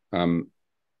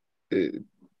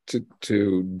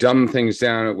 To dumb things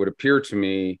down, it would appear to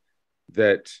me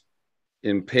that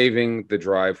in paving the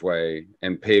driveway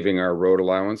and paving our road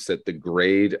allowance, that the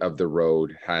grade of the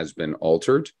road has been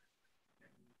altered.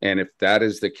 And if that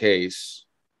is the case,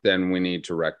 then we need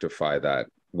to rectify that,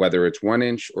 whether it's 1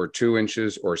 inch or 2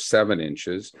 inches or 7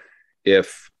 inches.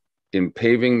 If in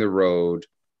paving the road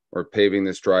or paving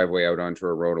this driveway out onto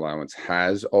a road allowance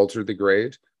has altered the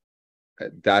grade,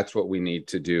 that's what we need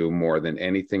to do more than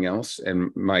anything else.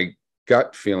 And my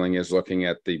gut feeling is, looking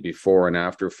at the before and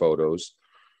after photos,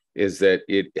 is that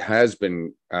it has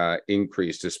been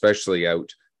increased, especially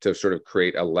out to sort of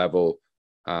create a level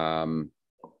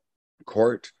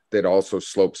court that also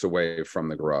slopes away from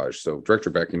the garage. So Director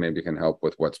Becking maybe can help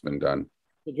with what's been done.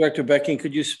 Director Becking,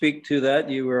 could you speak to that?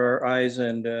 You were our eyes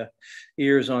and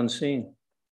ears on scene.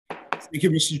 Thank you,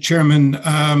 Mr. Chairman.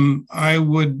 I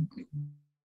would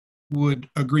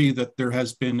agree that there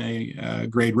has been a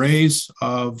grade raise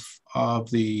of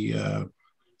the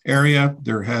area.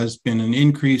 There has been an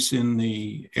increase in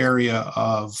the area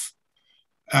of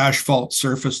asphalt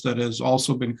surface that has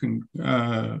also been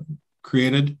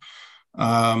created.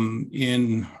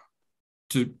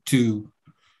 To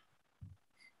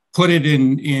put it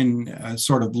in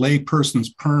sort of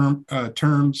layperson's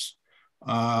terms,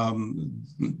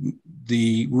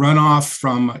 the runoff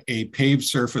from a paved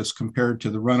surface compared to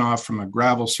the runoff from a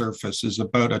gravel surface is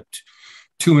about a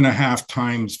 2.5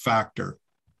 times factor.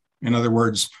 In other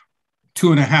words,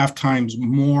 2.5 times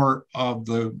more of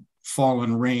the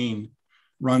fallen rain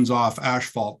runs off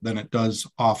asphalt than it does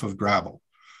off of gravel.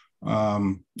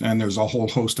 And there's a whole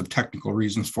host of technical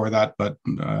reasons for that, but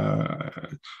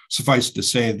suffice to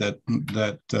say that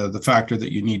the factor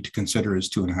that you need to consider is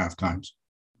 2.5 times.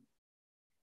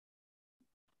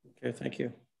 Okay, thank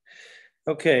you.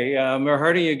 Okay, Mayor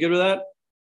Hardy, you good with that?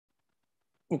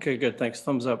 Okay, good, thanks,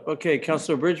 thumbs up. Okay,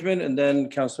 Councillor Bridgman and then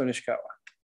Councillor Nishikawa.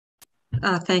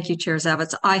 Thank you, Chair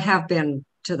Zavitz. I have been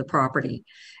to the property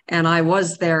and I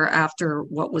was there after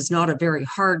what was not a very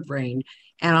hard rain,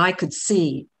 and I could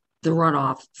see the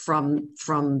runoff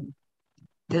from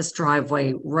this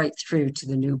driveway right through to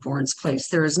the newborn's place.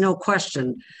 There is no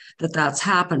question that that's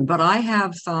happened, but I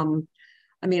have,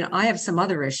 I have some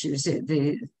other issues.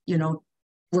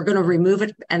 We're going to remove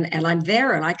it, and I'm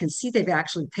there and I can see they've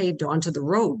actually paved onto the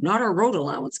road, not our road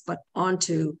allowance, but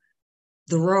onto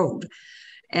the road.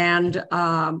 And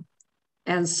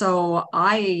so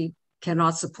I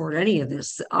cannot support any of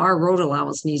this. Our road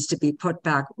allowance needs to be put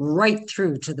back right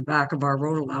through to the back of our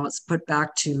road allowance, put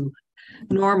back to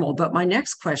normal. But my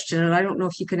next question, and I don't know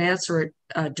if you can answer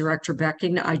it, Director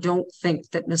Becking, I don't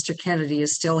think that Mr. Kennedy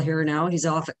is still here now. He's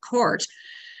off at court.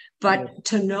 But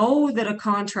to know that a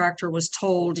contractor was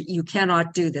told you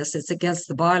cannot do this, it's against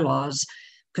the bylaws,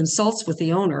 consults with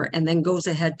the owner, and then goes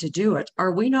ahead to do it,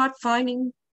 are we not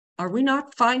fining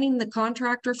the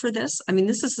contractor for this? I mean,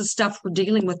 this is the stuff we're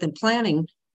dealing with in planning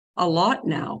a lot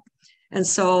now. And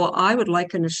so I would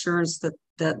like an assurance that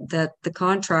the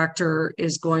contractor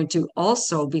is going to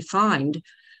also be fined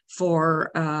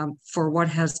for what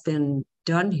has been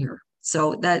done here.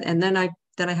 So that, and then I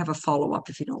have a follow-up,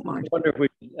 if you don't mind. I wonder if we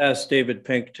could ask David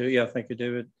Pink to, yeah, thank you,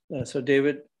 David. So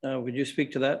David, would you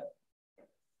speak to that?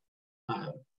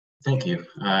 Thank you.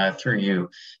 Through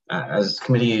you, as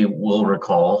committee will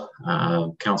recall,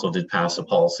 council did pass a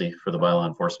policy for the bylaw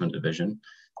enforcement division.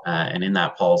 And in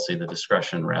that policy, the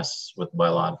discretion rests with the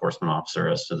bylaw enforcement officer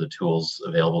as to the tools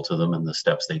available to them and the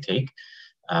steps they take.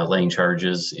 Laying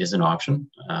charges is an option,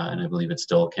 and I believe it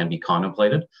still can be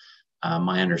contemplated.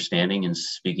 My understanding in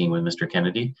speaking with Mr.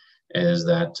 Kennedy is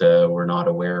that we're not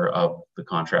aware of the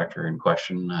contractor in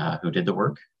question who did the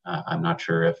work. I'm not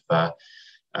sure if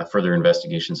further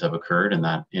investigations have occurred and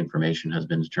that information has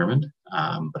been determined,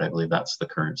 but I believe that's the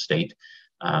current state.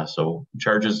 So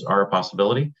charges are a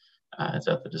possibility. It's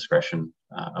at the discretion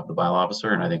of the bylaw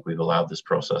officer, and I think we've allowed this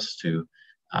process to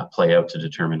play out to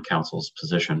determine council's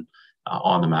position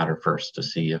on the matter first to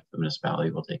see if the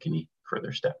municipality will take any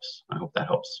further steps. I hope that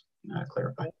helps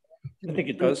clarify. I think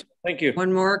it does. Thank you.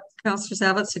 One more,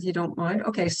 Councillor Zavitz, if you don't mind.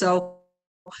 Okay, so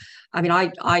I mean,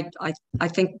 I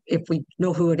think if we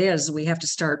know who it is, we have to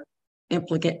start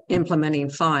implementing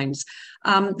fines.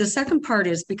 The second part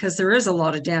is because there is a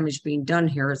lot of damage being done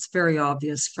here. It's very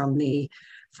obvious from the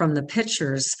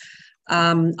pictures.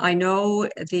 I know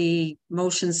the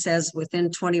motion says within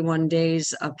 21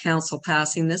 days of council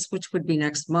passing this, which would be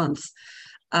next month.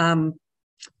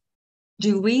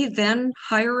 Do we then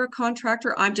hire a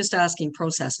contractor? I'm just asking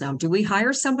process now. Do we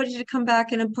hire somebody to come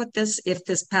back in and put this, if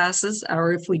this passes,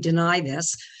 or if we deny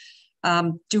this?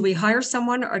 Do we hire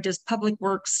someone, or does Public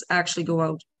Works actually go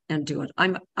out and do it?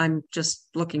 I'm just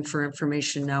looking for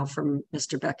information now from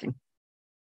Mr. Becking.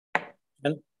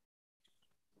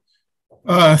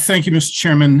 Thank you, Mr.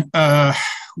 Chairman.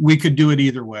 We could do it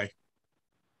either way,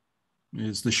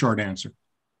 is the short answer.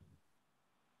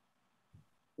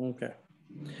 Okay.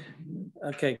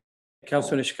 Okay,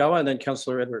 Councillor Nishikawa and then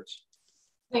Councillor Edwards.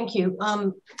 Thank you.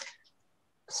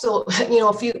 So, you know,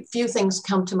 a few things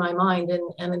come to my mind,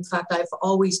 and in fact, I've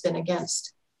always been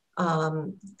against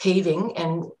paving,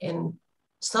 and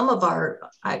some of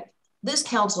this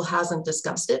council hasn't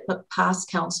discussed it, but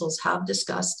past councils have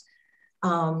discussed.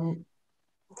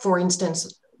 For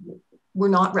instance, we're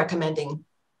not recommending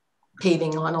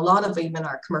paving on a lot of even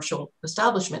our commercial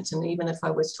establishments, and even if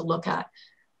I was to look at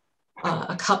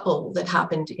a couple that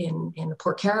happened in the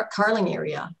Port Carling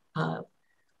area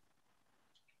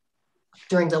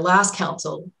during the last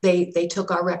council, they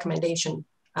took our recommendation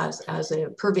as a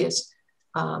pervious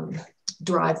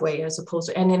driveway as opposed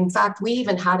to, and in fact, we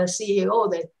even had a CEO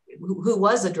who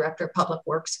was the director of public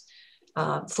works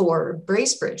for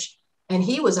Bracebridge, and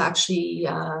he was actually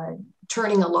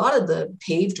turning a lot of the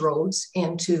paved roads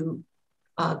into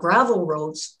gravel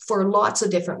roads for lots of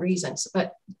different reasons.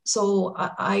 But so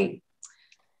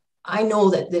I know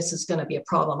that this is going to be a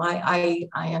problem. I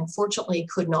unfortunately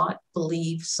could not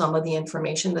believe some of the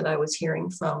information that I was hearing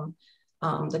from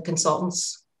the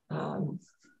consultants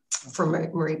from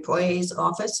Marie Poirier's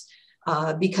office,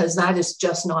 because that is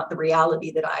just not the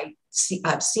reality that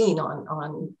I've seen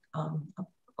on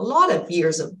a lot of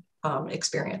years of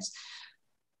experience.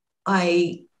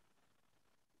 I'm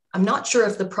not sure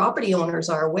if the property owners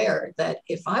are aware that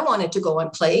if I wanted to go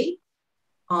and play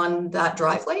on that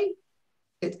driveway,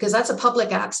 because that's a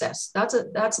public access, that's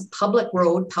a public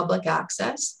road, public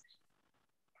access,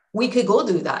 we could go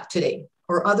do that today,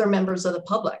 or other members of the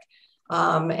public.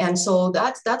 And so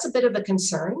that's a bit of a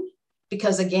concern,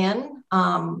 because again,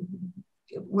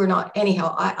 we're not,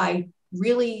 anyhow, I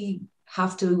really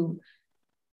have to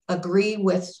agree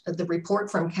with the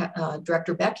report from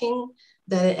Director Becking,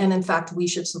 and in fact, we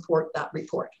should support that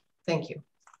report. Thank you.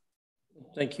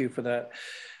 Thank you for that.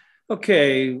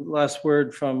 Okay, last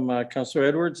word from Councillor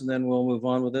Edwards, and then we'll move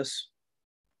on with this.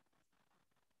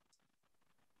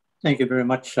 Thank you very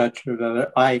much,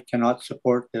 Chair. I cannot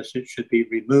support this. It should be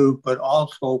removed, but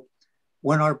also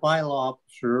when our bylaw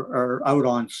officers are out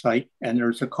on site and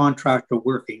there's a contractor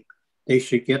working, they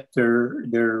should get their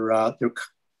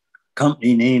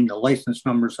company name, the license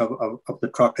numbers of the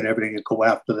truck and everything, and go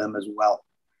after them as well.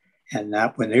 And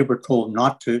that when they were told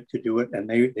not to do it, and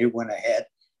they went ahead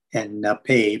and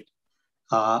paved,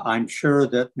 I'm sure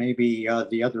that maybe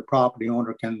the other property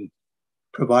owner can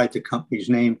provide the company's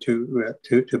name to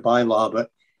bylaw, but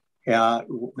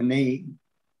when they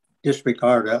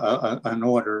disregard an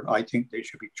order, I think they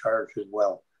should be charged as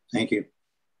well. Thank you.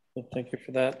 Thank you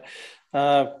for that.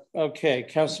 Okay,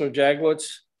 Councillor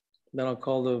Jagwitz, then I'll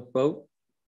call the vote.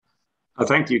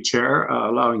 Thank you, Chair.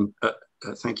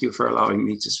 Thank you for allowing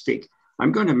me to speak.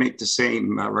 I'm going to make the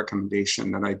same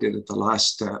recommendation that I did at the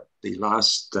last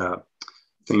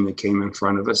thing that came in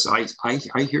front of us.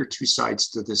 I hear two sides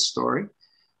to this story.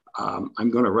 I'm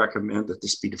going to recommend that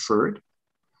this be deferred.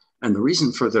 And the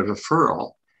reason for the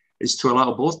deferral is to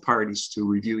allow both parties to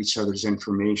review each other's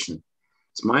information.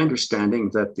 It's my understanding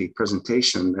that the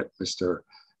presentation that Mr.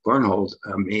 Barnhold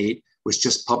made was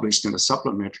just published in a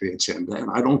supplementary agenda, and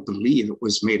I don't believe it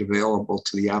was made available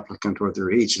to the applicant or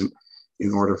their agent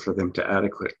in order for them to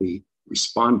adequately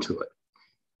respond to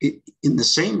it. In the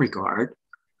same regard,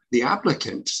 the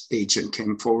applicant's agent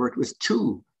came forward with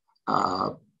two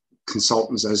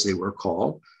consultants, as they were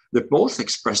called, that both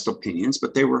expressed opinions,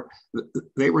 but they were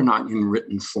not in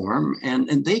written form,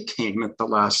 and they came at the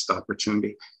last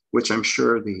opportunity, which I'm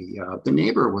sure the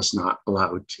neighbor was not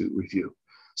allowed to review.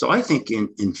 So I think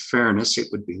in fairness, it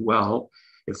would be well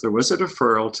if there was a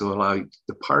deferral to allow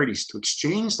the parties to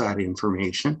exchange that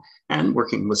information and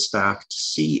working with staff to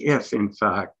see if, in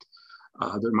fact,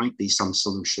 there might be some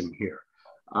solution here.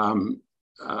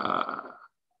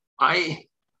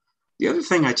 The other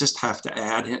thing I just have to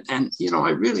add, and you know,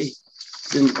 I really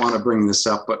didn't want to bring this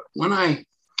up, but when I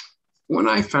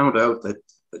found out that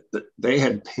they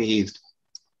had paved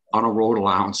on a road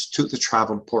allowance to the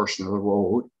traveled portion of the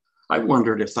road, I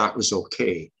wondered if that was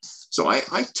okay. So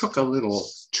I took a little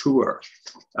tour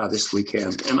this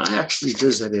weekend, and I actually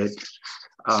visited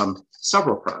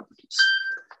several properties.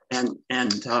 And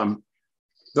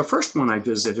the first one I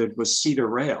visited was Cedar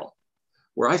Rail,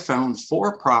 where I found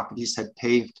 4 properties had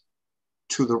paved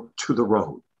to the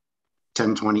road: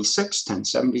 1026,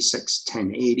 1076,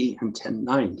 1080, and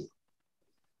 1090.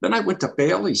 Then I went to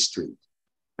Bailey Street,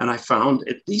 and I found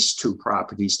at least 2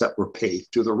 properties that were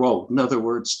paved to the road. In other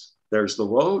words, there's the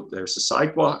road, there's the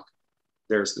sidewalk,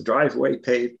 there's the driveway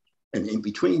paved, and in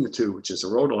between the two, which is a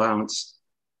road allowance,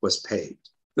 was paved.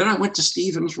 Then I went to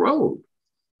Stevens Road.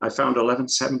 I found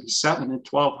 1177 and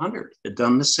 1200 had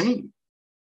done the same.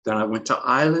 Then I went to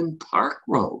Island Park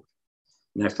Road,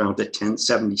 and I found that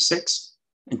 1076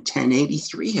 and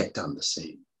 1083 had done the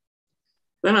same.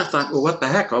 Then I thought, well, what the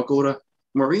heck? I'll go to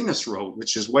Marinas Road,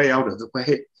 which is way out of the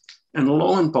way. And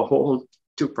lo and behold,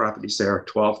 2 properties there,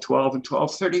 1212 and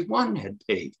 1231 had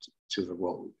paved to the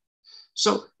road.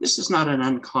 So this is not an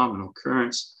uncommon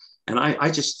occurrence. And I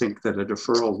just think that a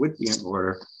deferral would be in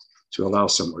order to allow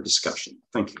some more discussion.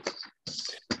 Thank you.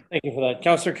 Thank you for that.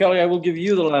 Councillor Kelly, I will give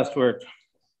you the last word.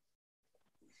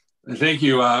 Thank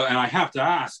you. And I have to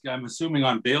ask, I'm assuming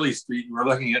on Bailey Street, we're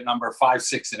looking at number 5,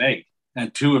 6, and 8.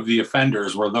 And 2 of the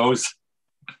offenders were those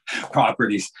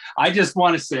properties. I just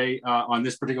want to say on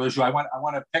this particular issue, I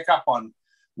want to pick up on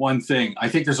one thing. I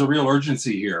think there's a real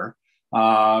urgency here.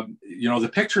 You know, the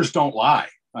pictures don't lie.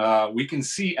 We can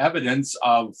see evidence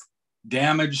of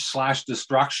damage /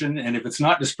 destruction, and if it's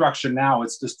not destruction now,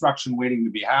 it's destruction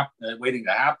waiting to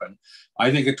happen.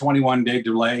 I think a 21-day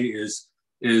delay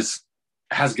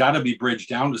has got to be bridged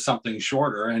down to something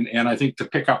shorter. And I think to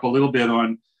pick up a little bit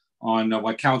on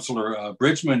what Councillor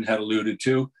Bridgman had alluded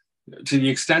to the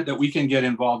extent that we can get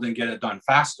involved and get it done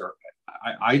faster,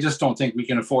 I just don't think we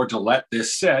can afford to let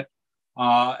this sit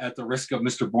at the risk of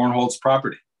Mr. Bornhold's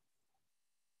property.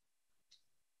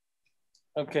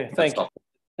 Okay, thank you.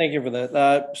 Thank you for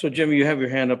that. So Jimmy, you have your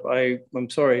hand up. I'm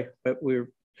sorry, but we're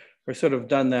sort of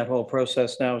done that whole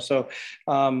process now. So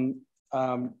I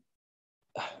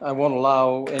won't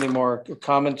allow any more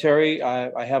commentary.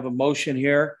 I have a motion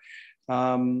here.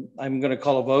 I'm going to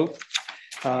call a vote.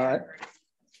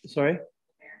 Sorry.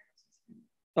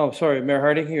 Oh, sorry, Mayor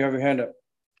Harding, you have your hand up.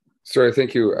 Sorry,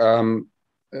 thank you.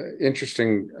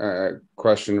 Interesting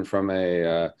question from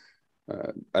a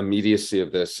immediacy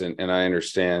of this, and I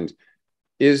understand.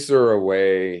 Is there a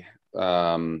way,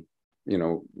 you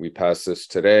know, we pass this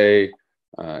today,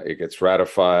 it gets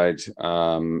ratified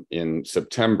in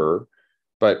September,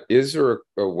 but is there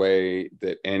a way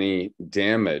that any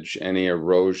damage, any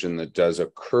erosion that does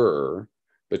occur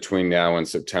between now and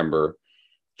September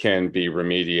can be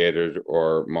remediated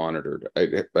or monitored?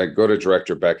 I go to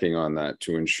Director Becking on that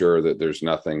to ensure that there's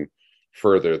nothing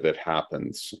further that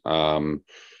happens,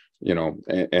 you know,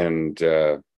 and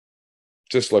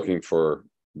just looking for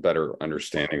better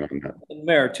understanding on that.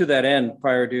 Mayor, to that end,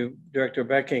 prior to Director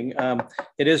Becking,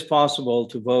 it is possible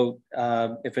to vote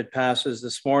if it passes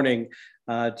this morning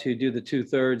to do the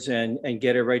 2/3 and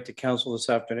get it right to council this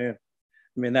afternoon.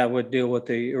 I mean, that would deal with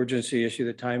the urgency issue,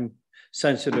 the time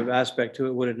sensitive aspect to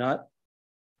it, would it not?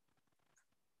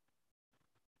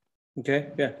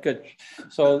 Okay, yeah, good.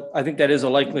 So I think that is a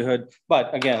likelihood,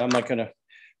 but again, I'm not going to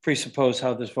presuppose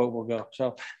how this vote will go.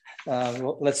 So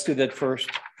well, let's do that first.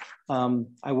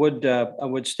 I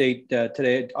would state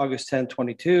today, August 10,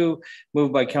 22,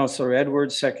 moved by Councillor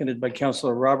Edwards, seconded by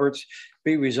Councillor Roberts,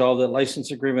 be resolved that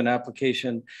license agreement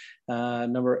application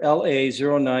number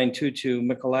LA0922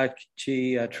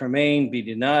 Michelachi Tremaine be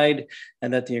denied,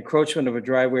 and that the encroachment of a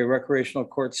driveway recreational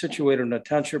court situated on a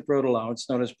township road allowance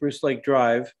known as Bruce Lake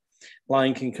Drive,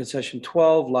 lying in concession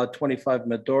 12, lot 25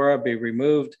 Medora, be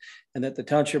removed, and that the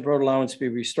township road allowance be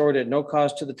restored at no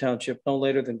cost to the township no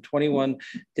later than 21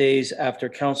 days after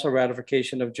council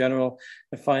ratification of General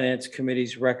and Finance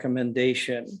Committee's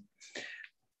recommendation.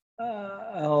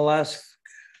 I'll ask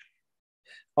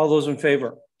all those in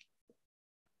favor.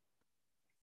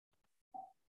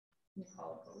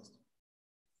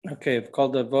 Okay, I've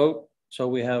called the vote. So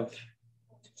we have,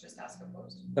 just ask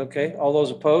opposed. Okay, all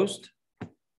those opposed?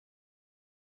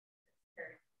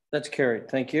 That's carried,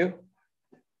 thank you.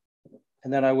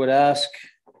 And then I would ask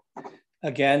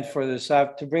again for this,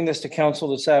 to bring this to council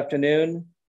this afternoon.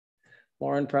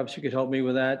 Lauren, perhaps you could help me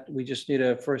with that. We just need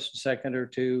a first and second or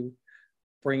two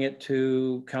bring it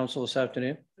to council this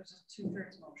afternoon? There's a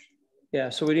 2/3 motion. Yeah,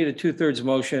 so we need a 2/3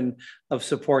 motion of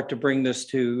support to bring this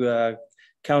to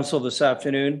council this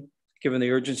afternoon, given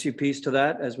the urgency piece to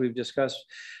that, as we've discussed.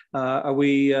 Do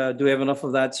we have enough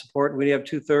of that support? We have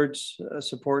 2/3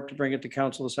 support to bring it to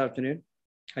council this afternoon.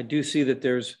 I do see that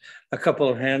there's a couple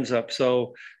of hands up.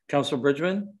 So Councillor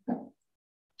Bridgman?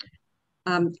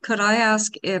 Could I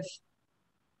ask if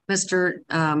Mr.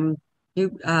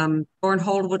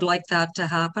 Bornhold would like that to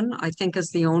happen? I think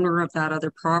as the owner of that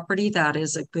other property, that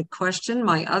is a good question.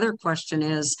 My other question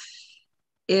is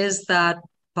that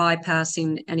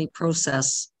bypassing any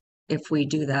process if we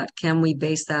do that? Can we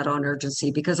base that on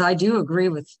urgency? Because I do agree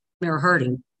with Mayor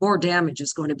Harding, more damage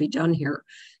is going to be done here.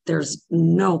 There's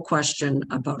no question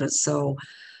about it. So,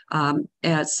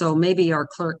 so maybe our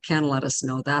clerk can let us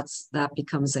know. That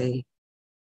becomes a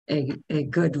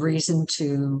good reason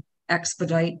to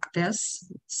expedite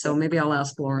this. So maybe I'll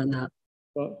ask Lauren that.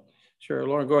 Well, sure,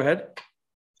 Lauren, go ahead.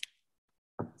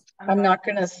 I'm not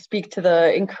going to speak to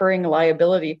the incurring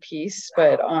liability piece,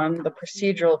 but on the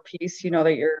procedural piece, you know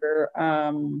that your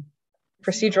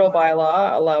procedural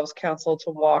bylaw allows council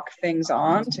to walk things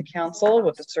on to council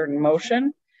with a certain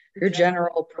motion. Your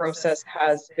general process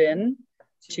has been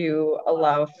to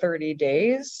allow 30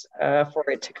 days for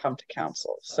it to come to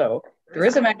council. So there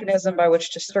is a mechanism by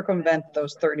which to circumvent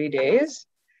those 30 days,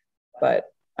 but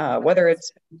whether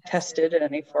it's tested in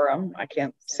any forum, I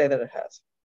can't say that it has.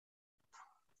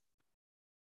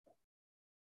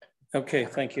 Okay,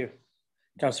 thank you.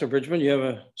 Councillor Bridgman, you have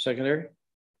a secondary?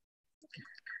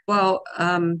 Well,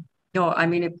 no, I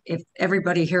mean, if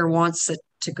everybody here wants it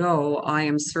to go, I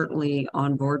am certainly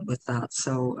on board with that.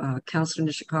 So Councillor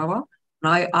Nishikawa,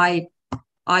 I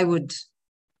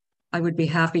would be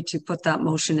happy to put that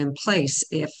motion in place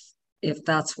if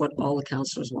that's what all the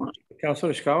councillors want.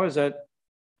 Councillor Nishikawa, is that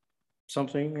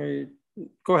something?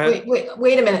 Go ahead.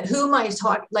 Wait a minute. Who am I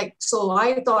talking? Like, so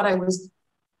I thought I was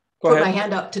put my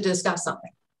hand up to discuss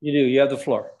something. You do. You have the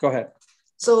floor. Go ahead.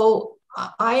 So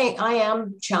I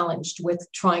am challenged with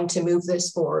trying to move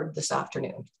this forward this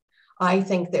afternoon. I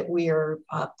think that we are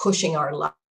pushing our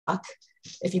luck,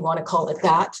 if you want to call it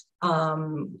that.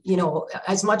 You know,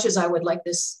 as much as I would like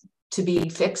this to be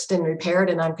fixed and repaired,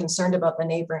 and I'm concerned about the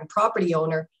neighboring property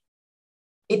owner,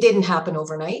 it didn't happen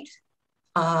overnight.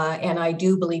 And I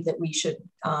do believe that we should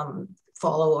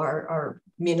follow our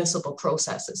municipal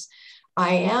processes.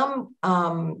 I am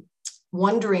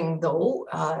wondering though,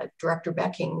 Director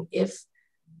Becking, if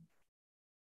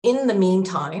in the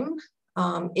meantime,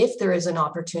 if there is an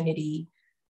opportunity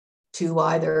to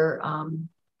either,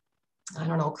 I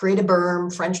don't know, create a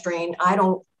berm, French drain,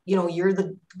 you know, you're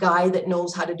the guy that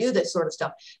knows how to do this sort of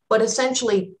stuff, but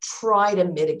essentially try to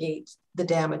mitigate the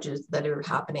damages that are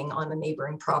happening on the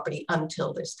neighboring property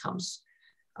until this comes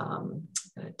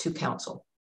to council.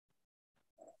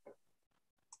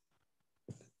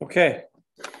 Okay,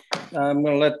 I'm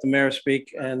going to let the mayor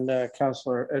speak and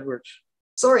Councillor Edwards.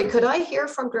 Sorry, could I hear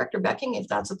from Director Becking if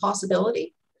that's a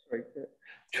possibility? Sorry,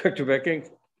 Director Becking,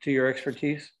 to your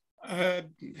expertise.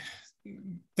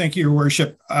 Thank you, Your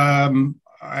Worship.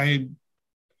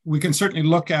 We can certainly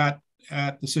look at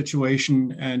the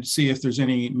situation and see if there's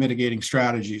any mitigating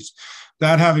strategies.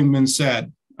 That having been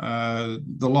said, the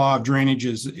law of drainage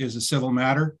is a civil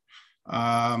matter.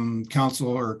 Council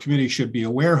or committee should be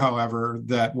aware, however,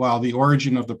 that while the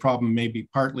origin of the problem may be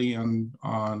partly on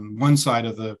one side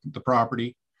of the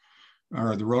property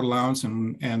or the road allowance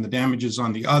and the damages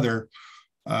on the other,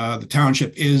 the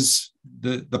township is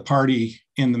the party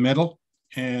in the middle.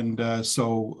 And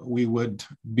so we would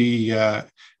be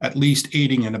at least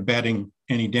aiding and abetting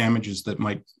any damages that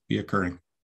might be occurring.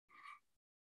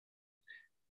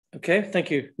 Okay,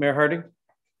 thank you. Mayor Harding.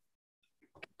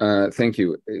 Thank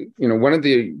you. You know, one of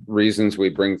the reasons we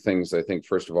bring things, I think,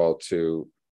 first of all, to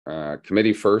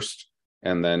committee first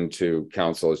and then to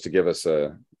council is to give us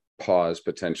a pause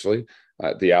potentially.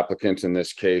 The applicant in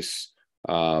this case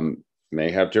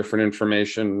may have different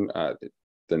information.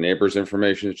 The neighbor's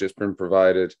information has just been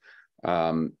provided.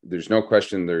 There's no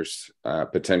question there's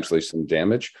potentially some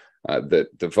damage.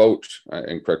 The vote,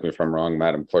 and correct me if I'm wrong,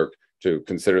 Madam Clerk, to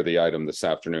consider the item this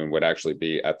afternoon would actually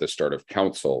be at the start of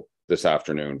council this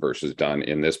afternoon versus done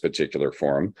in this particular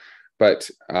forum. But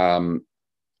I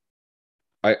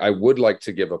would like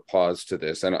to give a pause to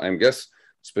this, and I guess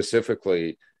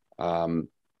specifically to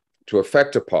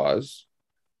effect a pause,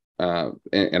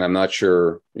 and I'm not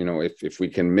sure, you know, if we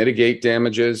can mitigate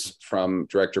damages from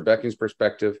Director Becking's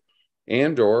perspective,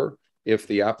 and or if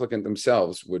the applicant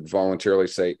themselves would voluntarily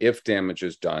say, if damage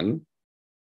is done,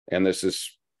 and this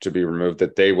is to be removed,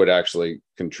 that they would actually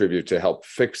contribute to help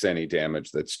fix any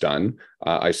damage that's done.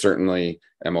 I certainly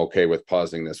am okay with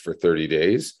pausing this for 30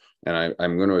 days. And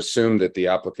I'm going to assume that the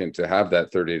applicant to have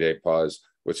that 30-day pause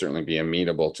would certainly be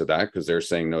amenable to that, because they're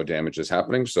saying no damage is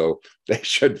happening. So they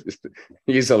should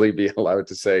easily be allowed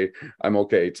to say, I'm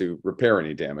okay to repair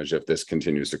any damage if this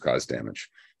continues to cause damage.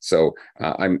 So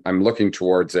I'm looking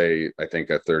towards I think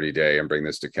a 30-day, and bring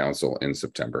this to council in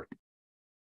September.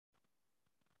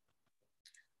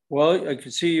 Well, I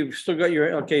can see you've still got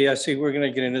your, okay, yeah, see, we're going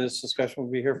to get into this discussion.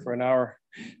 We'll be here for an hour.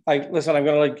 Listen, I'm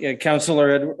going to let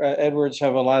Councillor Edwards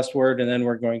have a last word, and then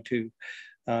we're going to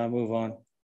move on.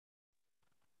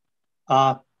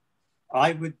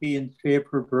 I would be in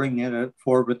favor of bringing it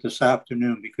forward this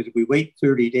afternoon, because if we wait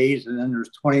 30 days and then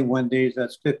there's 21 days,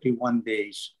 that's 51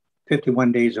 days.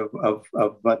 51 days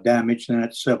of damage, and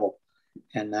it's civil.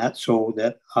 And that's so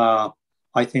that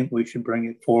I think we should bring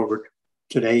it forward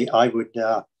today. I would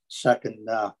second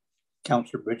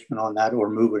Councillor Bridgman on that, or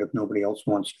move it if nobody else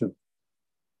wants to.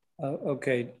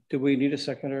 Okay, do we need a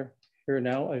seconder here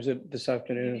now, or is it this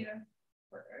afternoon?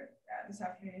 This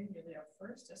afternoon, you need a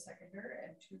first, a seconder,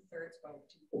 and 2/3 vote.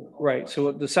 Right,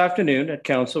 so this afternoon at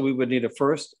council, we would need a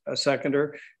first, a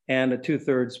seconder, and a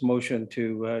 2/3 motion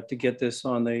to get this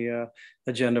on the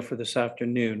agenda for this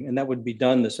afternoon. And that would be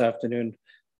done this afternoon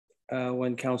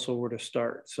when council were to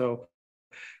start. So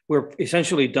we're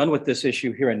essentially done with this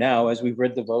issue here and now, as we've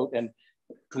read the vote, and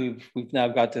we've now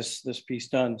got this piece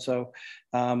done. So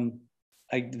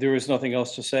there is nothing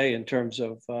else to say in terms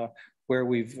of where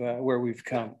we've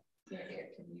come. Yeah,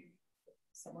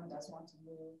 someone does want to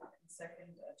move and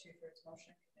second a 2/3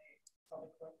 motion,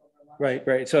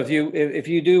 Right. So if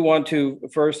you do want to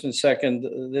first and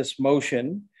second this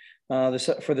motion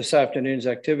for this afternoon's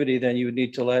activity, then you would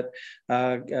need to let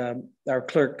our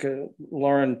clerk,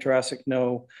 Lauren Tarasic,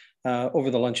 know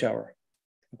over the lunch hour.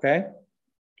 Okay?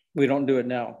 We don't do it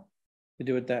now. We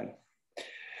do it then.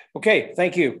 Okay,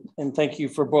 thank you. And thank you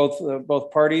for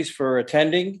both parties for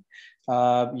attending.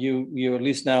 You at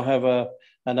least now have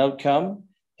an outcome,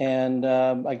 and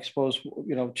I suppose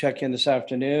check in this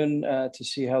afternoon to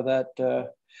see how that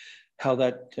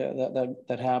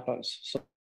happens.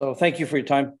 So thank you for your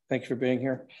time. Thank you for being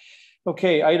here.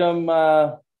 Okay, item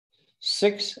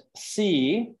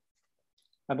 6C.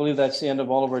 I believe that's the end of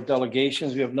all of our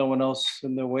delegations. We have no one else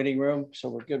in the waiting room, so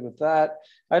we're good with that.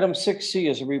 Item 6C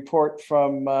is a report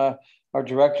from our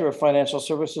Director of Financial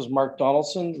Services, Mark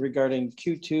Donaldson, regarding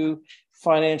Q2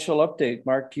 financial update.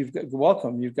 Mark,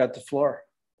 welcome. You've got the floor.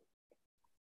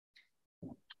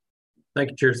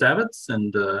 Thank you, Chair Zavitz,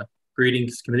 and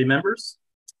greetings, committee members.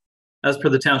 As per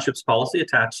the township's policy,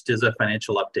 attached is a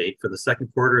financial update for the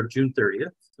second quarter of June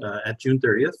 30th, at June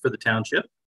 30th for the township.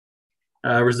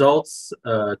 Results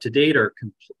to date are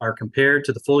compared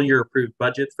to the full year approved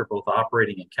budget for both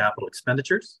operating and capital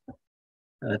expenditures.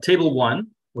 Table 1,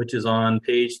 which is on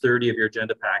page 30 of your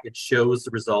agenda package, shows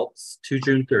the results to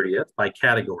June 30th by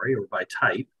category or by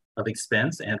type of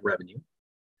expense and revenue.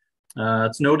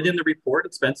 It's noted in the report,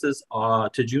 expenses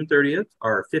to June 30th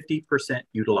are 50%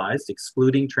 utilized,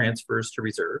 excluding transfers to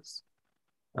reserves,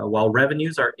 while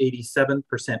revenues are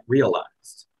 87%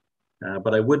 realized.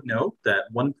 But I would note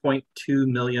that $1.2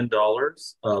 million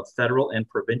of federal and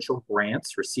provincial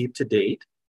grants received to date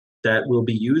that will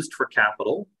be used for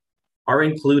capital are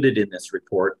included in this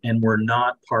report and were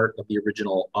not part of the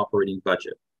original operating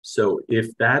budget. So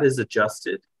if that is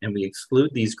adjusted and we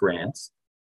exclude these grants,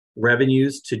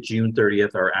 revenues to June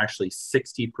 30th are actually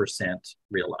 60%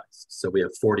 realized. So we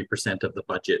have 40% of the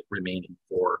budget remaining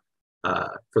for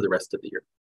the rest of the year.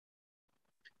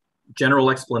 General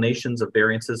explanations of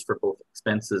variances for both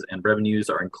expenses and revenues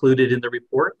are included in the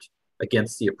report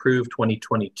against the approved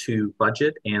 2022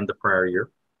 budget and the prior year.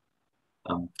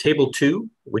 Table 2,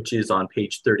 which is on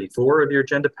page 34 of your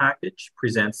agenda package,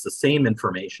 presents the same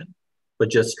information, but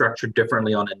just structured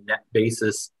differently on a net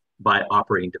basis by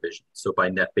operating division. So by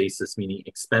net basis, meaning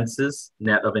expenses,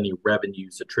 net of any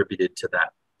revenues attributed to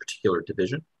that particular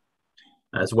division.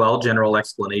 As well, general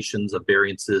explanations of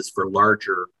variances for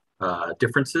larger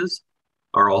differences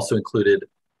are also included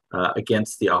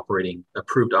against the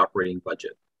approved operating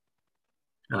budget.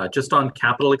 Just on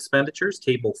capital expenditures,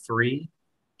 table 3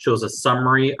 shows a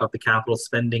summary of the capital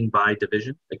spending by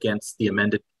division against the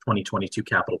amended 2022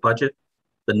 capital budget.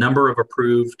 The number of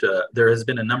approved, there has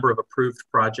been a number of approved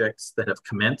projects that have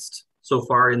commenced so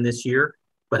far in this year,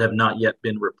 but have not yet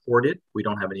been reported. We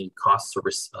don't have any costs or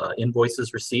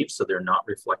invoices received, so they're not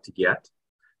reflected yet.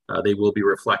 They will be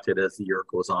reflected as the year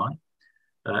goes on.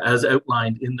 As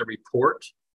outlined in the report,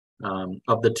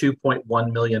 of the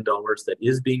 $2.1 million that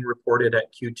is being reported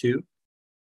at Q2,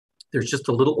 there's just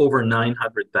a little over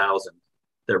 900,000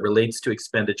 that relates to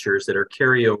expenditures that are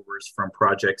carryovers from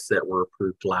projects that were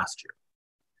approved last year.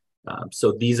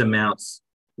 So these amounts,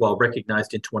 while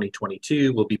recognized in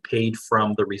 2022, will be paid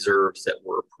from the reserves that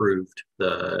were approved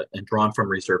and drawn from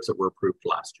reserves that were approved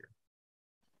last year.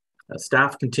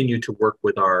 Staff continue to work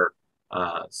with our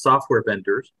software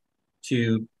vendors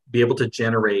to be able to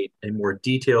generate a more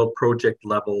detailed project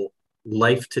level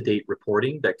life-to-date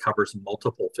reporting that covers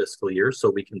multiple fiscal years, so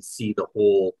we can see the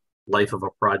whole life of a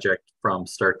project from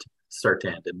start to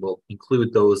end, and we'll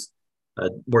include those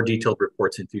more detailed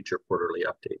reports in future quarterly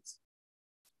updates.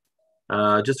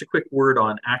 Just a quick word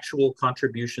on actual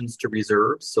contributions to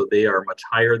reserves. So they are much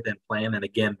higher than planned, and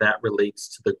again, that relates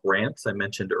to the grants I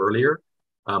mentioned earlier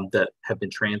that have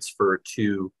been transferred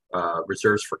to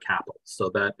reserves for capital. So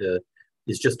that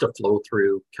is just a flow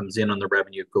through, comes in on the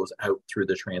revenue, goes out through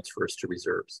the transfers to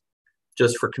reserves.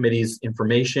 Just for committee's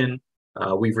information,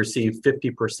 we've received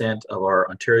 50% of our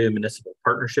Ontario Municipal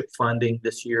Partnership funding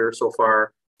this year so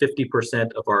far,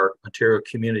 50% of our Ontario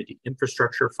Community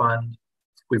Infrastructure Fund.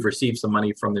 We've received some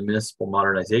money from the Municipal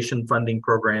Modernization Funding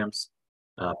Programs,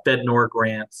 FedNor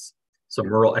grants, some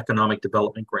Rural Economic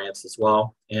Development grants as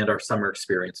well, and our Summer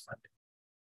Experience funding.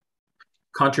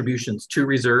 Contributions to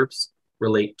reserves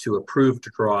relate to approved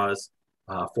draws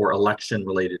for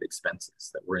election-related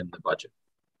expenses that were in the budget.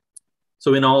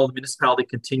 So in all, the municipality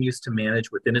continues to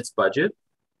manage within its budget.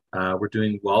 We're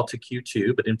doing well to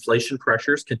Q2, but inflation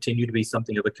pressures continue to be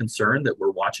something of a concern that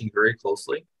we're watching very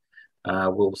closely.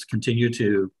 We'll continue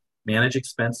to manage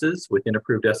expenses within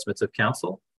approved estimates of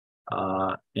council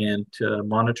and to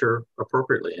monitor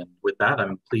appropriately. And with that,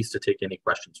 I'm pleased to take any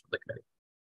questions from the committee.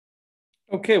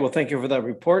 Okay, well, thank you for that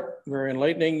report. Very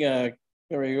enlightening.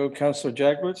 There you go, Councillor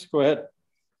Jagwitz. Go ahead.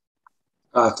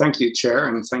 Thank you, Chair,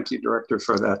 and thank you, Director,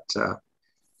 for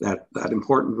that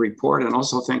important report. And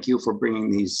also thank you for bringing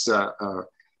these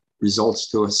results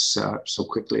to us so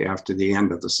quickly after the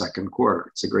end of the second quarter.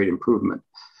 It's a great improvement.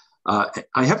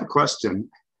 I have a question.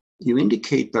 You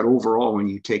indicate that overall, when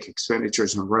you take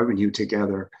expenditures and revenue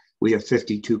together, we have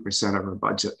 52% of our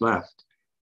budget left.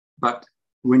 But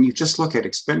when you just look at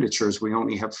expenditures, we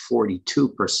only have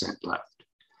 42% left.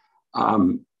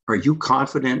 Are you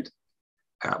confident,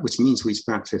 which means we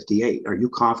spent 58, are you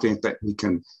confident that we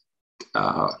can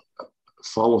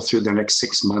follow through the next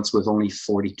 6 months with only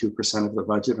 42% of the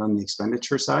budget on the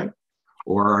expenditure side?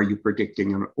 Or are you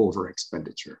predicting an over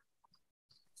expenditure?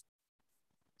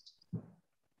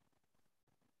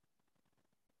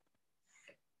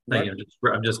 Thank you.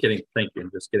 I'm just getting to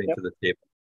the table.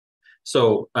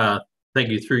 So thank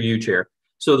you, through you, Chair.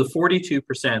 So the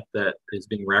 42% that is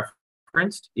being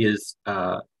referenced is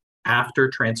after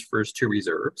transfers to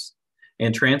reserves,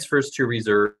 and transfers to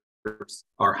reserves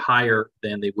are higher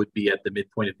than they would be at the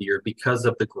midpoint of the year because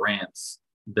of the grants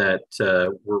that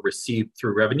were received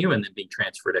through revenue and then being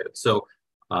transferred out. So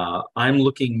I'm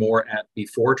looking more at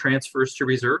before transfers to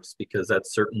reserves, because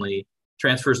that's certainly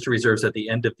transfers to reserves at the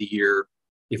end of the year.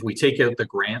 If we take out the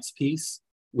grants piece,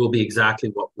 will be exactly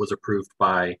what was approved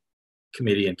by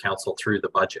committee and council through the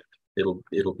budget.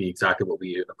 It'll be exactly what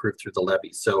we approved through the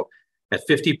levy. So at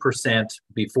 50%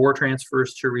 before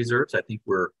transfers to reserves, I think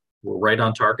we're right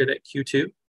on target at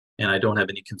Q2, and I don't have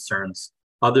any concerns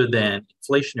other than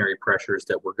inflationary pressures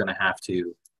that we're going to have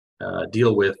to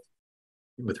deal with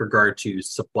regard to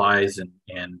supplies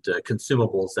and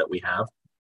consumables that we have.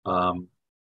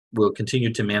 We'll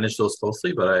continue to manage those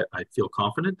closely, but I feel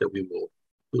confident that we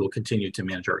will continue to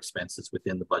manage our expenses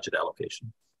within the budget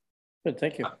allocation. Good,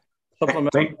 thank you.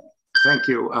 Thank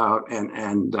you.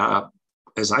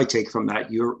 As I take from that,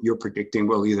 you're predicting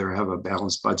we'll either have a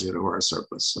balanced budget or a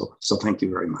surplus. So thank you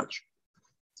very much.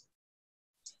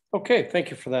 Okay, thank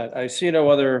you for that. I see no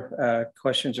other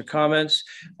questions or comments.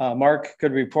 Mark,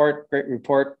 good report, great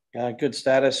report, good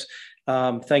status.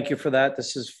 Thank you for that.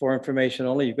 This is for information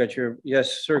only. You've got your,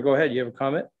 yes, sir, go ahead. You have a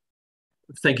comment?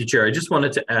 Thank you, Chair. I just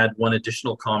wanted to add one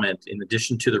additional comment in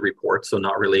addition to the report, so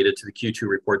not related to the Q2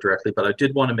 report directly, but I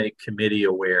did want to make committee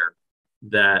aware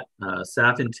that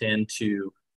staff intend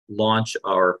to launch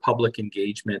our public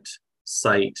engagement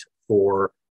site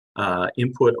for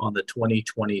input on the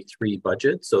 2023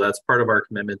 budget. So that's part of our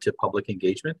commitment to public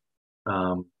engagement.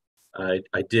 I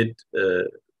did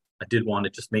want to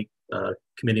just make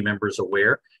committee members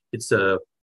aware.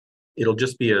 It'll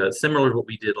just be similar to what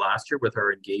we did last year with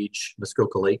our Engage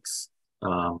Muskoka Lakes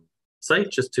site,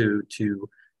 just to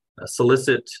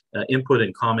solicit input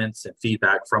and comments and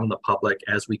feedback from the public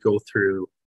as we go through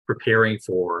preparing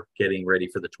for getting ready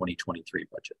for the 2023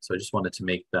 budget. So I just wanted to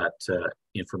make that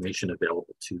information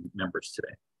available to members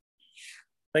today.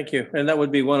 Thank you. And that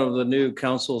would be one of the new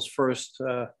council's first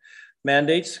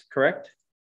mandates, correct?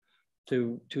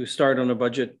 To start on a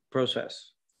budget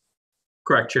process.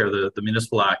 Correct, Chair. The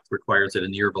Municipal Act requires that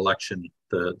in the year of election,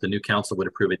 the new council would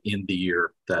approve it in the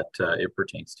year that it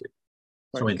pertains to.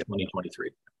 So in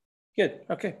 2023. Good.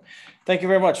 Okay. Thank you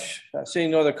very much.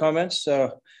 Seeing no other comments,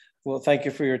 well, thank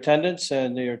you for your attendance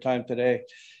and your time today.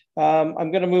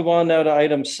 I'm going to move on now to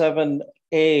item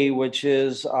 7A, which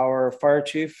is our Fire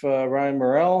Chief, Ryan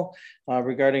Morrell,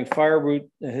 regarding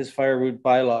his fire route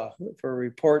bylaw. For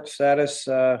report status,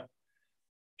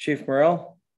 Chief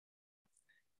Morrell.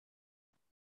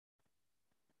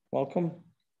 Welcome.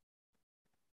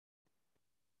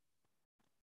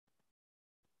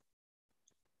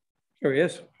 Here he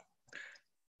is.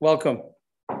 Welcome.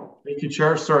 Thank you,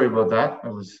 Chair. Sorry about that. I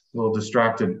was a little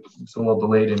distracted. It's a little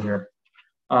delayed in here.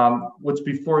 What's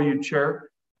before you, Chair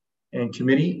and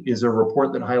committee, is a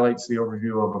report that highlights the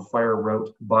overview of a fire route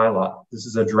bylaw. This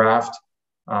is a draft.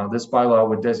 This bylaw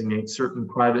would designate certain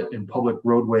private and public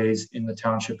roadways in the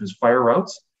township as fire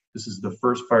routes. This is the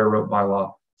first fire route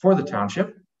bylaw for the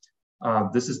township.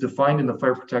 This is defined in the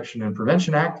Fire Protection and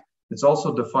Prevention Act. It's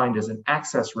also defined as an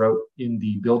access route in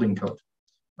the building code.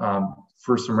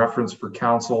 For some reference for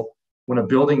council, when a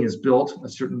building is built, a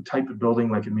certain type of building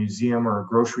like a museum or a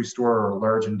grocery store or a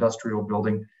large industrial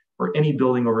building, or any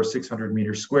building over 600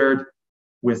 meters squared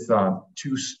with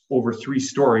over 3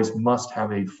 stories must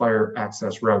have a fire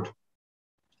access route.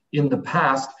 In the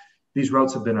past, these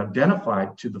routes have been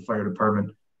identified to the fire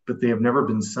department, but they have never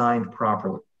been signed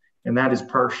properly. And that is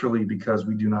partially because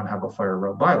we do not have a fire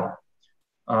route bylaw.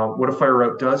 What a fire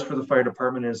route does for the fire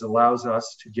department is allows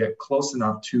us to get close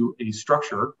enough to a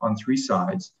structure on 3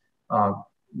 sides,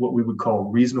 what we would call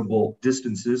reasonable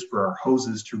distances for our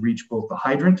hoses to reach both the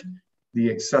hydrant, the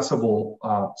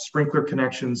accessible sprinkler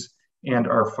connections, and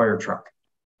our fire truck.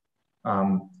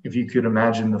 If you could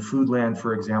imagine the food land,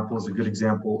 for example, is a good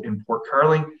example in Port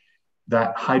Carling.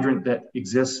 That hydrant that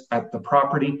exists at the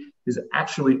property is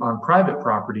actually on private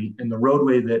property, and the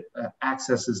roadway that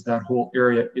accesses that whole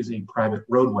area is a private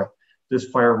roadway. This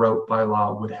fire route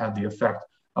bylaw would have the effect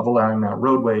of allowing that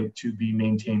roadway to be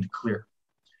maintained clear.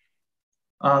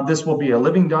 This will be a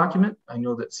living document. I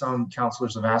know that some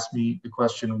councillors have asked me the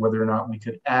question whether or not we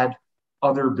could add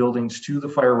other buildings to the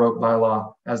fire route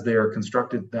bylaw as they are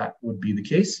constructed. That would be the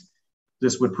case.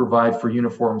 This would provide for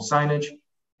uniform signage,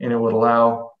 and it would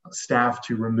allow staff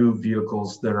to remove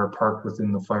vehicles that are parked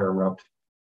within the fire route.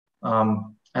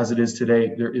 As it is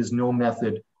today, there is no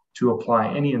method to apply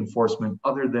any enforcement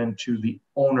other than to the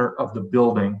owner of the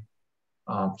building.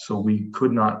 So we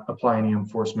could not apply any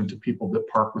enforcement to people that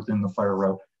park within the fire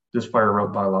route. This fire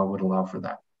route bylaw would allow for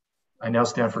that. I now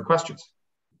stand for questions.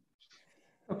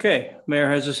 Okay, Mayor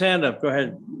has his hand up. Go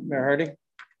ahead, Mayor Hardy.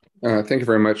 Thank you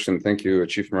very much, and thank you,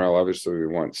 Chief Morrell. Obviously, we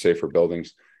want safer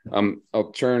buildings.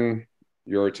 I'll turn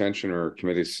your attention or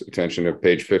committee's attention to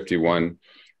page 51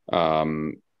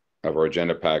 of our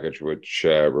agenda package, which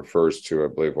refers to, I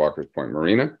believe, Walker's Point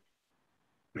Marina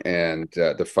and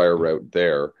the fire route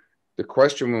there. The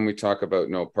question when we talk about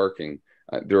no parking,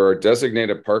 there are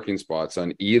designated parking spots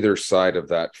on either side of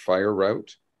that fire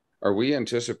route. Are we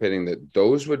anticipating that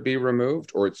those would be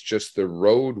removed, or it's just the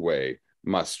roadway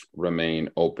must remain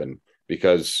open?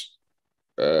 Because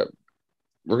we're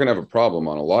going to have a problem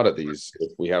on a lot of these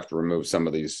if we have to remove some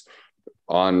of these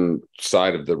on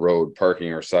side of the road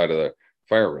parking or side of the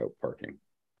fire route parking.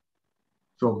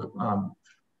 So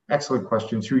excellent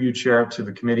question. Through you, Chair, to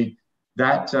the committee.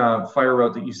 That fire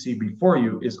route that you see before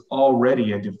you is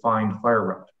already a defined fire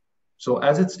route. So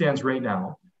as it stands right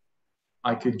now,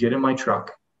 I could get in my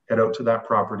truck, head out to that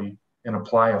property, and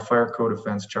apply a fire code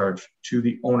offense charge to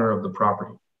the owner of the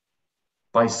property.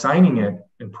 By signing it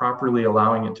and properly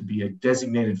allowing it to be a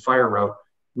designated fire route,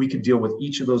 we could deal with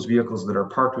each of those vehicles that are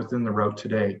parked within the route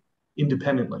today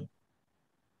independently.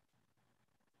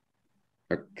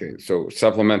 Okay, so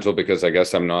supplemental, because I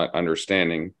guess I'm not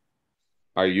understanding.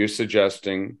 Are you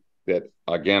suggesting that,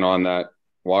 again, on that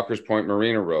Walker's Point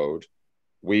Marina Road,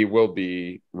 we will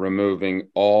be removing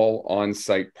all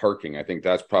on-site parking? I think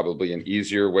that's probably an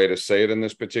easier way to say it in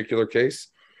this particular case,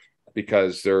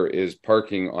 because there is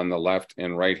parking on the left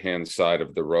and right-hand side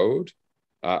of the road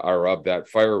or of that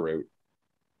fire route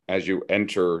as you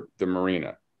enter the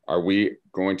marina. Are we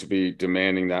going to be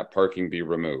demanding that parking be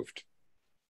removed?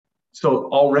 So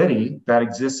already that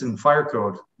exists in fire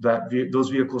code, that those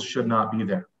vehicles should not be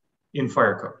there in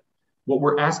fire code. What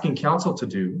we're asking council to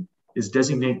do is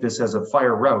designate this as a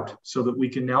fire route so that we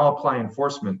can now apply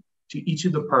enforcement to each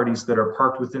of the parties that are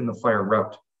parked within the fire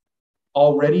route.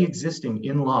 Already existing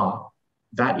in law,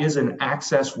 that is an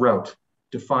access route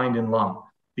defined in law.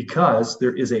 because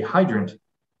there is a hydrant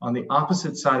on the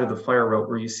opposite side of the fire route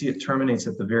where you see it terminates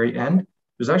at the very end.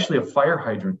 There's actually a fire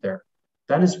hydrant there.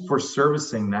 That is for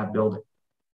servicing that building.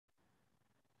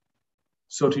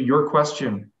 So to your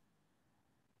question,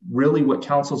 really what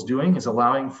council's doing is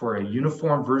allowing for a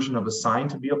uniform version of a sign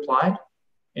to be applied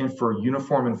and for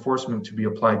uniform enforcement to be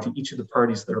applied to each of the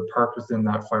parties that are parked within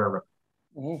that fire road.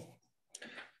 Mm-hmm.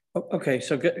 Okay,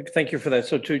 so good. Thank you for that.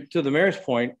 So to the mayor's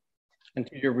point and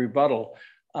to your rebuttal,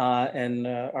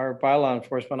 our bylaw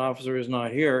enforcement officer is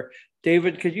not here.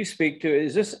 David, could you speak to,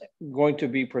 is this going to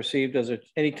be perceived as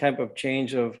any type of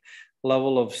change of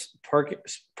level of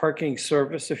parking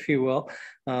service, if you will,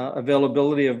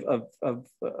 availability of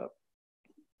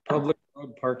public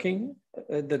road parking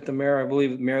that the mayor, I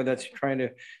believe the mayor, that's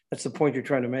the point you're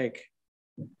trying to make.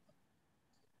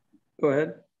 Go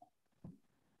ahead.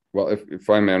 Well, if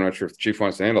I may, I'm not sure if the chief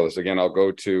wants to handle this. Again, I'll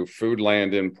go to food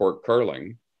land in Port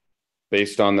Carling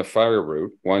based on the fire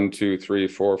route, 1, 2, 3,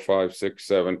 4, 5, 6,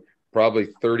 7, probably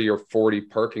 30 or 40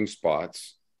 parking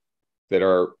spots that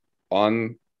are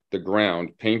on the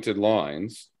ground, painted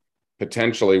lines,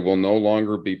 potentially will no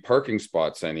longer be parking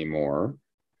spots anymore,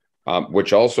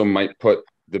 which also might put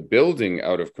the building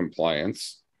out of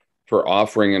compliance for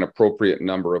offering an appropriate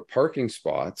number of parking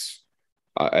spots.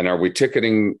 And are we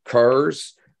ticketing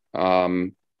cars? I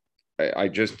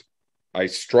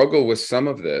struggle with some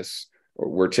of this.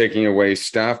 We're taking away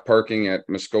staff parking at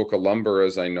Muskoka Lumber,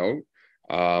 as I know,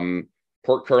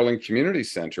 Port Carling Community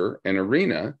Center and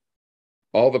Arena.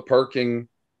 All the parking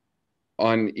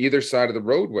on either side of the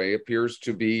roadway appears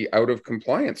to be out of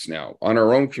compliance now on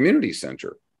our own community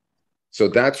center. So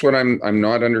that's what I'm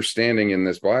not understanding in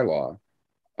this bylaw.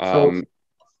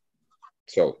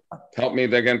 So help me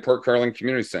again, Port Carling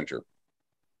Community Center.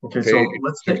 Okay, so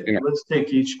let's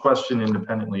take each question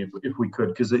independently if we could,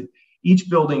 because each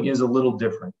building is a little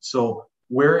different. So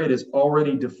where it is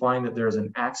already defined that there is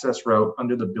an access route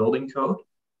under the building code,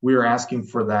 we are asking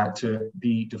for that to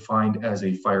be defined as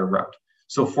a fire route.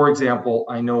 So for example,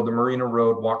 I know the Marina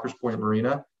Road, Walker's Point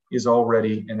Marina is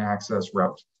already an access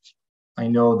route. I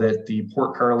know that the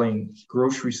Port Carling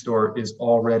grocery store is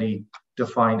already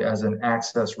defined as an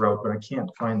access route, but I can't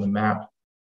find the map.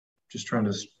 Just trying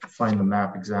to find the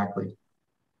map exactly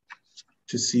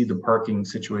to see the parking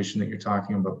situation that you're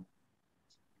talking about.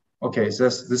 Okay, so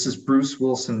this is Bruce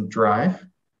Wilson Drive.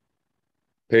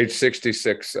 Page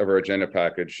 66 of our agenda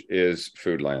package is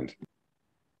Foodland.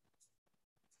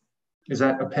 Is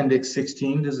that Appendix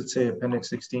 16? Does it say Appendix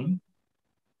 16?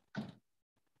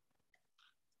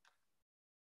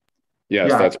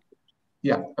 Yes,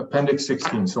 yeah, Appendix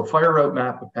 16. So fire route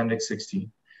map, Appendix 16.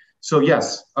 So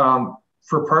yes,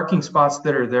 for parking spots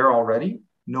that are there already,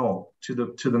 no. To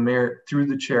the mayor, through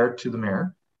the chair to the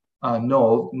mayor,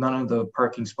 no, none of the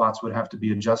parking spots would have to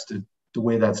be adjusted the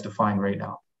way that's defined right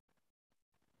now.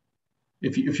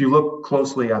 If you look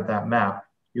closely at that map,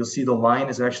 you'll see the line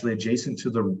is actually adjacent to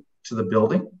the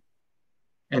building,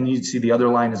 and you'd see the other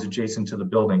line is adjacent to the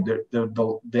building.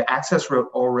 The access route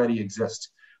already exists.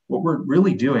 What we're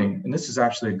really doing, and this is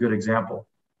actually a good example,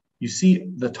 you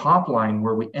see the top line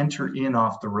where we enter in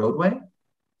off the roadway,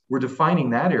 we're defining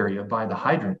that area by the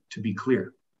hydrant to be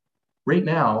clear. Right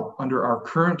now, under our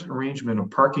current arrangement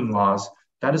of parking laws,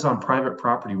 that is on private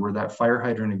property where that fire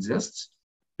hydrant exists.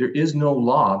 There is no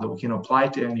law that we can apply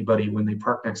to anybody when they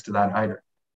park next to that hydrant.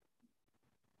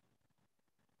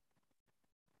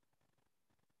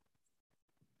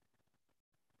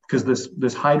 Because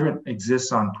this hydrant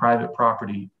exists on private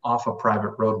property off a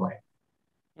private roadway.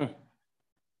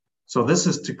 So this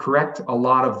is to correct a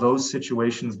lot of those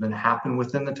situations that happen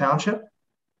within the township.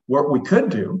 What we could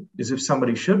do is if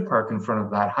somebody should park in front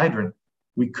of that hydrant,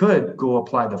 we could go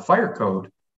apply the fire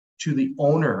code to the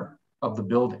owner of the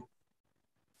building.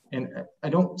 And I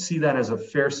don't see that as a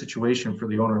fair situation for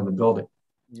the owner of the building.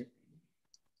 Yep.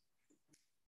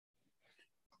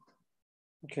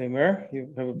 Okay, Mayor,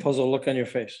 you have a puzzled look on your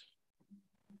face.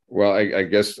 Well, I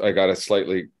guess I got a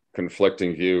slightly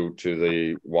conflicting view to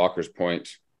the Walker's Point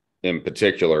in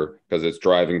particular, because it's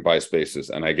driving by spaces.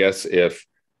 And I guess if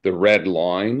the red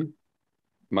line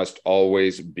must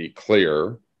always be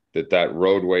clear that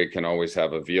roadway can always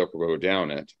have a vehicle go down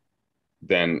it,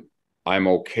 then I'm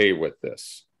okay with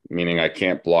this, meaning I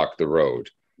can't block the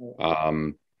road.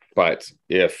 But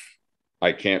if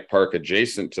I can't park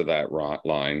adjacent to that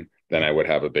line, then I would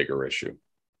have a bigger issue.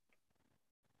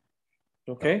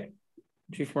 Okay,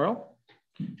 Chief Morrell?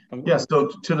 Yes, so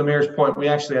to the mayor's point, we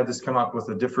actually had this come up with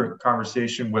a different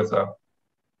conversation with a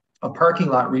parking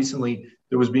lot recently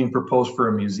that was being proposed for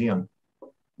a museum.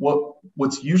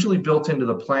 What's usually built into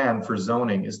the plan for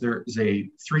zoning is there is a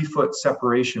 3-foot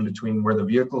separation between where the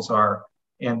vehicles are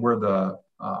and where the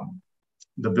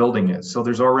building is. So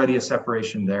there's already a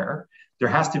separation there. There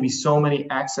has to be so many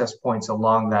access points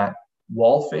along that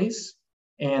wall face,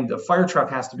 and the fire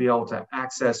truck has to be able to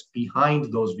access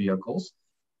behind those vehicles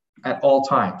at all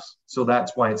times. So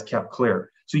that's why it's kept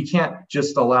clear. So you can't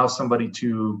just allow somebody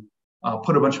to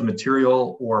put a bunch of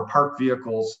material or park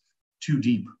vehicles too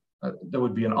deep. That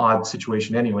would be an odd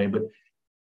situation anyway, but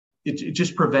it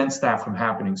just prevents that from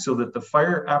happening, so that the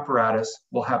fire apparatus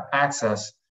will have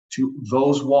access to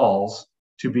those walls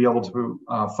to be able to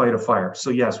fight a fire. So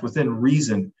yes, within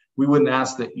reason, we wouldn't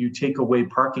ask that you take away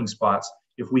parking spots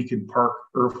if we could park,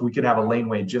 or if we could have a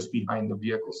laneway just behind the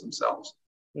vehicles themselves.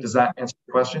 Does that answer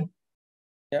the question?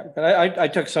 Yeah, but I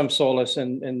took some solace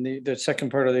in the second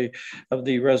part of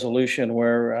the resolution,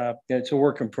 where it's a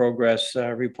work in progress,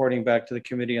 reporting back to the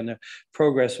committee on the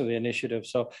progress of the initiative.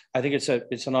 So I think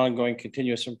it's an ongoing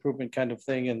continuous improvement kind of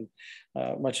thing, and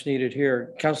much needed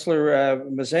here. Councillor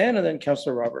Mazan, and then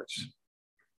Councillor Roberts.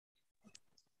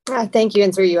 Thank you,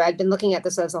 and through you. I'd been looking at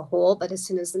this as a whole, but as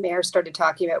soon as the mayor started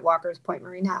talking about Walker's Point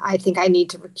Marina, I think I need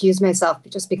to recuse myself,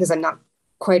 just because I'm not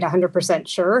quite 100%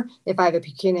 sure if I have a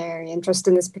pecuniary interest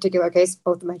in this particular case.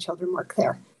 Both of my children work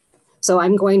there. So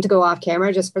I'm going to go off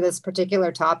camera just for this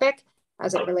particular topic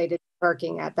as it related to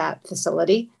parking at that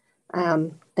facility.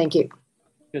 Thank you.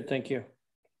 Good, thank you.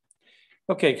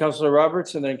 Okay, Councillor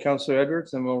Roberts and then Councillor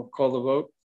Edwards, and we'll call the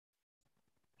vote.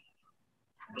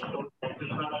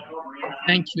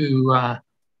 Thank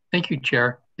you,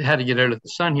 Chair. I had to get out of the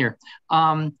sun here.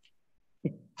 From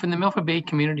the Milford Bay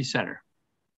Community Center,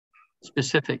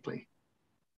 specifically,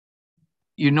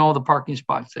 you know the parking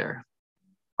spots there.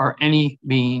 Are any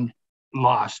being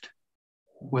lost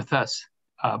with us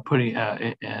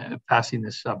passing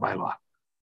this bylaw?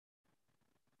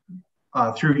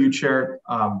 Through you, Chair,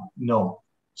 no.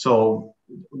 So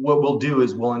what we'll do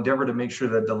is we'll endeavor to make sure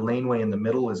that the laneway in the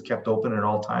middle is kept open at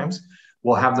all times.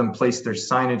 We'll have them place their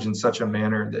signage in such a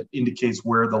manner that indicates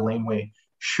where the laneway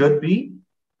should be.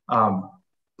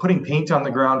 Putting paint on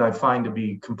the ground, I find to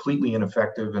be completely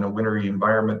ineffective in a wintry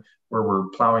environment where we're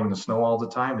plowing the snow all the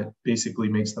time. It basically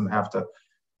makes them have to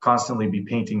constantly be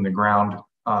painting the ground.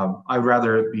 I'd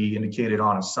rather it be indicated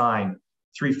on a sign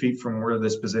 3 feet from where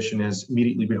this position is,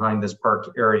 immediately behind this parked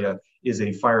area, is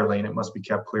a fire lane. It must be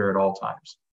kept clear at all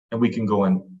times. And we can go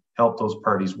and help those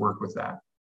parties work with that.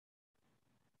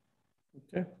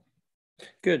 Okay,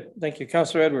 good. Thank you.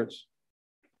 Councillor Edwards.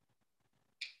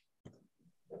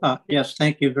 Yes,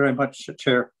 thank you very much,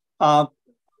 Chair.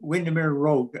 Windermere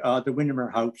Road, the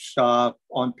Windermere House,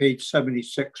 on page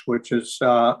 76, which is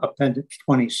Appendix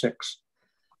 26.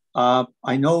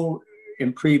 I know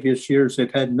in previous years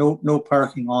they've had no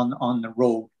parking on the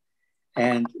road,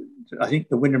 and I think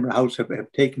the Windermere House have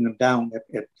taken them down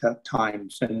at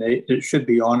times, and it should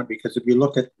be on it, because if you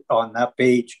look at on that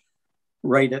page,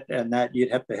 right at and that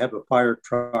you'd have to have a fire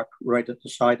truck right at the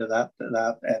side of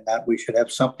that we should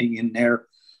have something in there.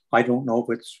 I don't know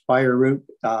if it's fire route,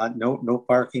 no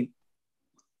parking,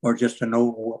 or just a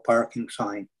no parking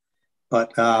sign.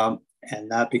 But and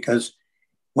that, because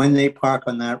when they park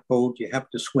on that road, you have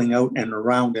to swing out and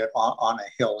around it on a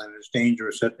hill, and it's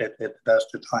dangerous at the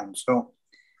best of times. So,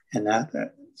 and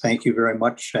thank you very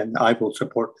much, and I will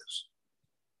support this.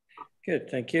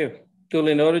 Good, thank you.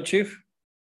 Duly noted, Chief.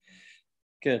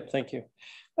 Good, thank you.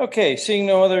 Okay, seeing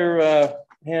no other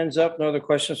hands up, no other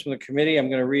questions from the committee, I'm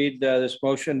going to read this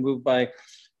motion moved by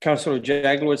Councillor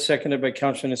Jaglowitz, seconded by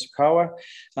Councillor Nishikawa.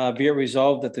 Be it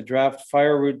resolved that the draft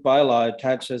fire route bylaw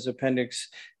attached as Appendix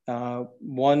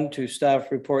 1 to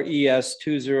staff report ES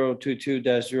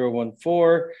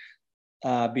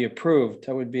 2022-014 be approved.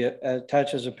 That would be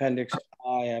attached as Appendix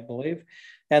I believe.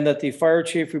 And that the fire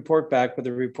chief report back with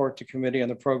a report to committee on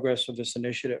the progress of this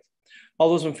initiative. All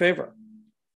those in favor?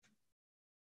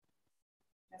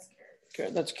 Okay,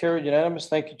 that's carried unanimous.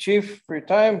 Thank you, Chief, for your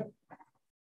time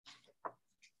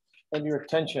and your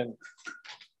attention.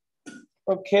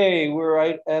 Okay, we're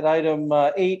at item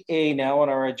 8A now on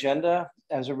our agenda,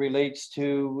 as it relates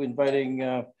to inviting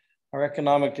our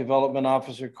Economic Development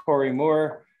Officer, Corey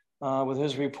Moore, with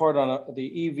his report on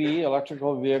the EV,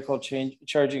 electrical vehicle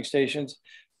charging stations.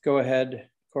 Go ahead,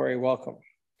 Corey, welcome.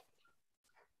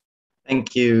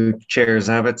 Thank you, Chair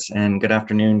Zavitz, and good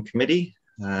afternoon, committee.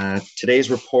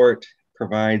 Today's report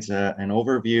provides an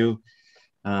overview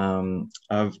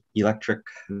of electric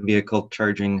vehicle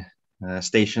charging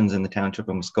stations in the township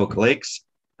of Muskoka Lakes.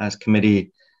 As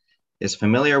committee is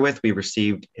familiar with, we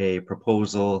received a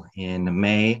proposal in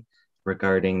May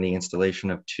regarding the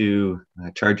installation of 2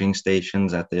 charging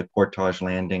stations at the Portage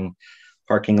Landing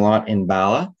parking lot in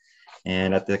Bala.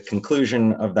 And at the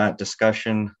conclusion of that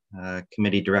discussion,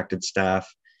 committee directed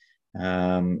staff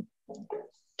to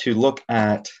look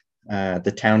at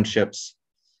the township's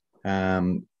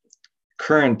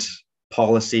current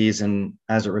policies and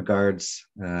as it regards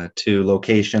to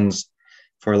locations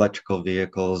for electrical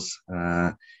vehicles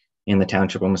in the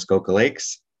township of Muskoka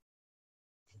Lakes.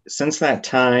 Since that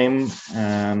time,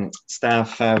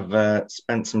 staff have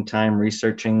spent some time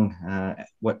researching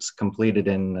what's completed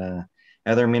in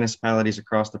other municipalities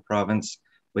across the province.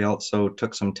 We also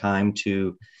took some time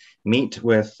to meet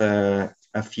with a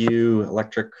few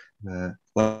electrical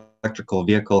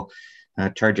vehicle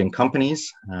charging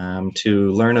companies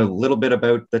to learn a little bit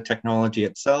about the technology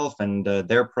itself and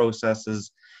their processes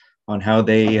on how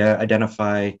they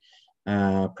identify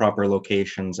proper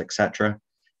locations, etc.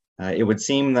 It would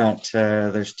seem that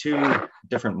there's two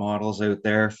different models out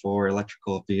there for electric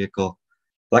vehicle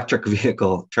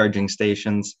charging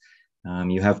stations.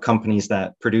 You have companies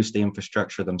that produce the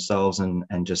infrastructure themselves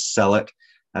and just sell it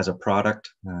as a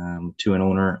product to an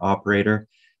owner operator.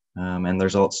 And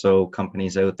there's also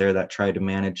companies out there that try to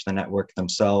manage the network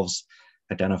themselves,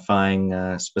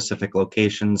 identifying specific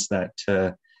locations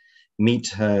that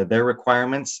meet their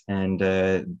requirements,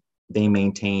 and they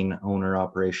maintain owner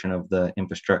operation of the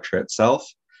infrastructure itself.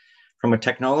 From a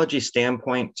technology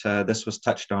standpoint, this was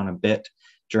touched on a bit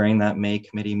during that May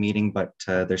committee meeting, but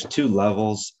there's two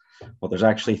levels. Well, there's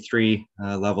actually three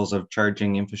levels of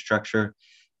charging infrastructure,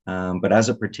 but as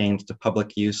it pertains to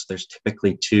public use, there's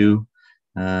typically two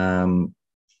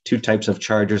types of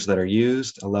chargers that are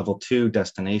used: a level 2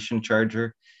 destination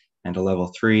charger and a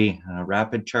level 3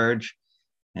 rapid charge.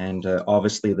 And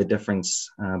obviously the difference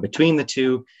between the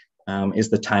two is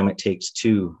the time it takes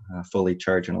to fully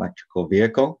charge an electrical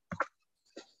vehicle.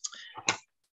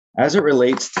 As it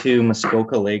relates to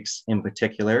Muskoka Lakes in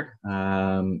particular,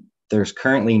 there's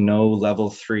currently no level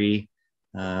 3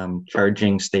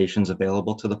 charging stations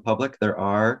available to the public. There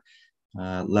are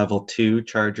level 2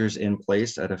 chargers in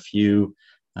place at a few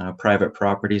private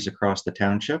properties across the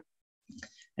township.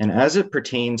 And as it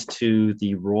pertains to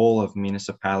the role of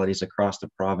municipalities across the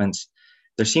province,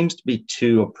 there seems to be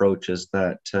two approaches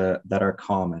that are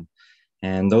common.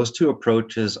 And those two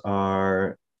approaches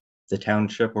are the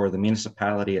township or the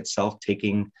municipality itself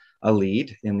taking a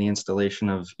lead in the installation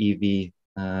of EV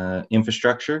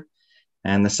infrastructure.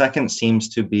 And the second seems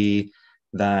to be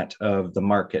that of the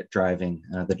market driving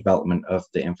the development of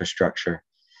the infrastructure.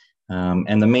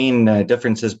 And the main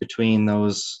differences between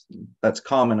those that's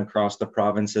common across the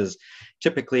province is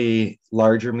typically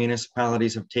larger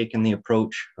municipalities have taken the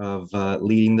approach of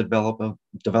leading the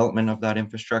development of that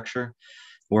infrastructure,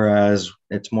 whereas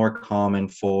it's more common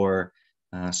for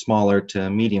smaller to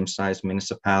medium-sized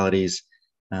municipalities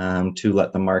to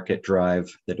let the market drive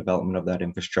the development of that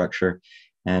infrastructure.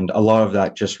 And a lot of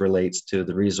that just relates to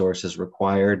the resources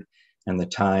required and the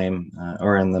time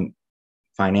and the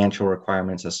financial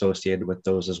requirements associated with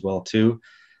those as well too.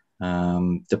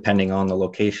 Depending on the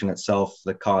location itself,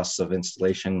 the costs of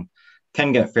installation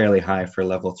can get fairly high for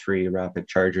level 3 rapid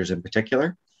chargers in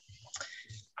particular.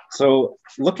 So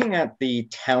looking at the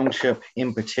township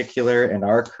in particular and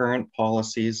our current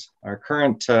policies, our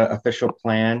current official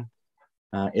plan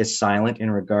is silent in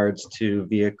regards to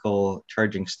vehicle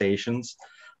charging stations,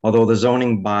 although the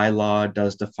zoning bylaw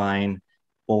does define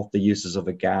both the uses of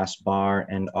a gas bar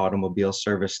and automobile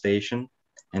service station.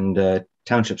 And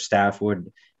township staff would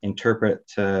interpret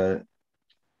to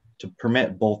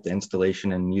permit both the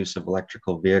installation and use of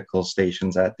electrical vehicle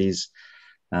stations at these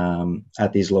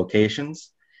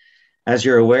locations. As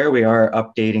you're aware, we are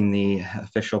updating the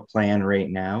official plan right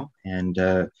now, and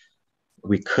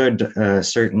we could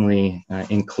certainly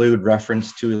include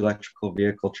reference to electrical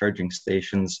vehicle charging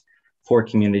stations for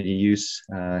community use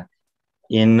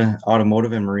in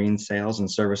automotive and marine sales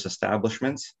and service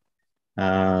establishments,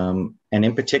 and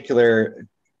in particular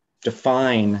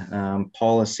define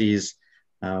policies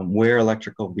where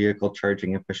electrical vehicle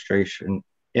charging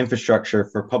infrastructure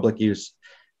for public use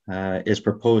is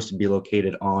proposed to be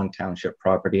located on township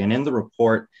property. And in the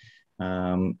report,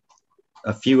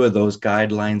 a few of those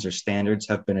guidelines or standards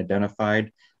have been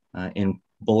identified in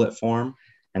bullet form,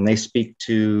 and they speak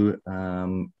to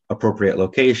appropriate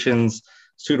locations,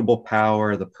 suitable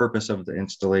power, the purpose of the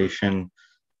installation,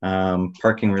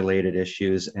 parking related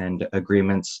issues, and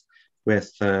agreements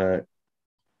with the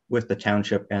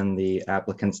township and the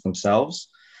applicants themselves.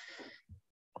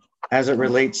 As it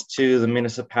relates to the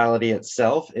municipality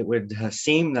itself, it would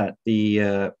seem that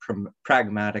the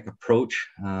pragmatic approach,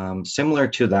 similar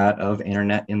to that of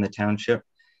internet in the township,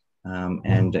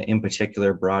 and in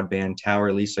particular broadband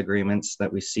tower lease agreements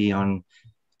that we see on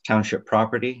township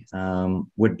property,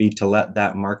 would be to let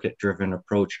that market-driven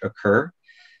approach occur.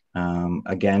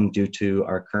 Again, due to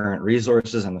our current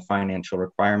resources and the financial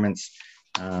requirements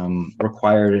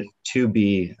required to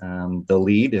be the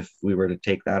lead if we were to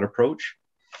take that approach.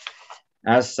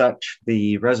 As such,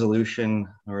 the resolution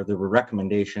or the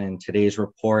recommendation in today's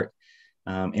report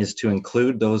is to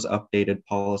include those updated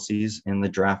policies in the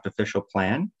draft official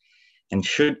plan. And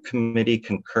should committee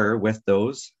concur with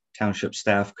those, township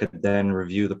staff could then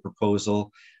review the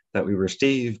proposal that we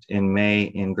received in May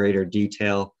in greater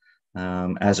detail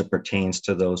as it pertains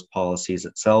to those policies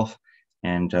itself,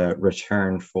 and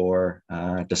return for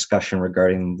discussion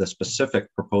regarding the specific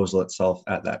proposal itself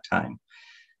at that time.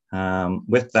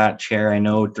 With that, Chair, I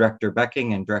know Director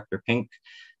Becking and Director Pink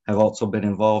have also been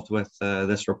involved with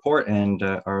this report and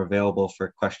are available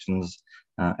for questions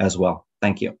as well.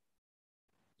 Thank you.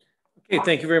 Okay,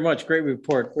 thank you very much. Great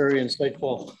report, very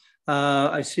insightful.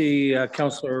 I see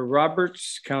Councillor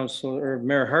Roberts,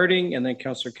 Mayor Harding, and then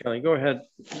Councillor Kelly. Go ahead.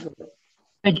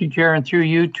 Thank you, Chair, and through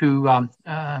you to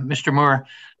Mr. Moore.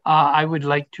 I would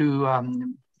like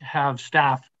to have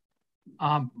staff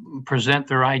present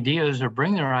their ideas or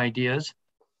bring their ideas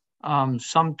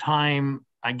sometime,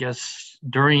 I guess,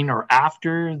 during or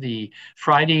after the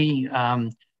Friday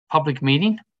public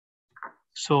meeting,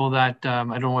 so that I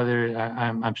don't know whether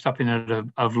I'm stepping out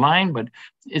of line, but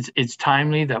it's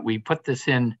timely that we put this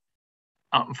in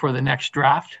for the next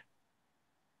draft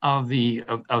of the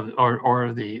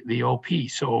OP.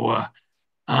 So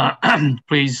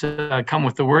please come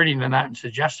with the wording and that and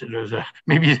suggest it as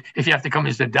maybe if you have to come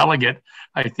as a delegate,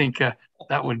 I think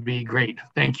that would be great.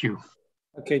 Thank you.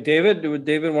 Okay, David, would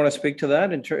David want to speak to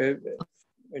that in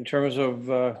terms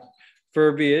of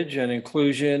verbiage and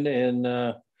inclusion in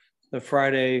the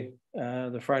Friday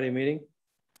meeting?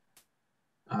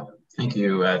 Thank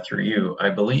you. Through you, I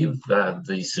believe that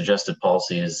the suggested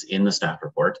policy is in the staff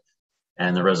report,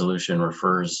 and the resolution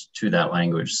refers to that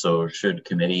language. So should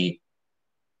committee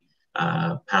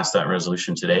pass that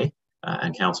resolution today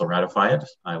and council ratify it,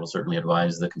 I will certainly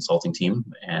advise the consulting team,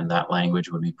 and that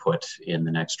language would be put in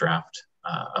the next draft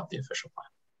of the official plan.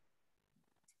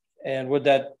 And would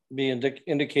that be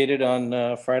indicated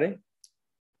on Friday?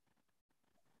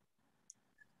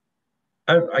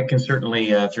 I can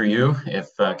certainly, through you, if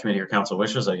committee or council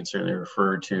wishes, I can certainly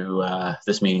refer to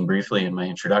this meeting briefly in my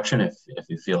introduction if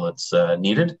you feel it's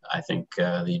needed. I think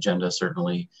the agenda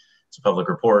certainly is a public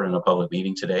report and a public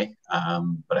meeting today,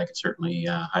 but I can certainly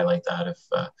highlight that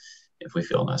if we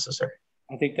feel necessary.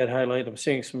 I think that highlight, I'm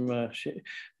seeing some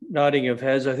nodding of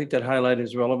heads. I think that highlight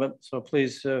is relevant. So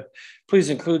please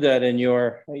include that in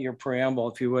your preamble,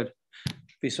 if you would.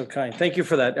 Be so kind. Thank you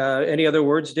for that. Any other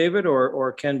words, David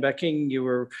or Ken Becking? You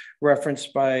were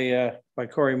referenced by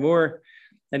Corey Moore.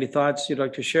 Any thoughts you'd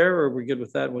like to share, or are we good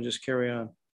with that? We'll just carry on.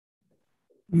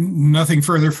 Nothing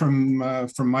further from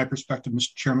my perspective,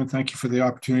 Mr. Chairman. Thank you for the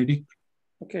opportunity.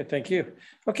 Okay, thank you.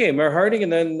 Okay, Mayor Harding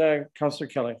and then Councillor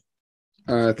Kelly.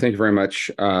 Thank you very much.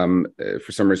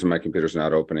 For some reason, my computer's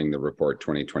not opening the report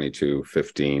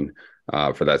 2022-15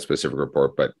 for that specific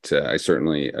report, but I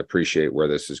certainly appreciate where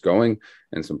this is going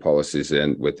and some policies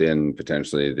within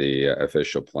potentially the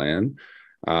official plan.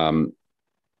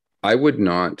 I would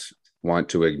not want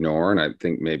to ignore, and I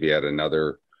think maybe at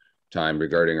another time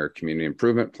regarding our community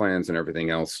improvement plans and everything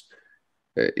else,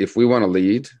 if we want to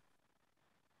lead,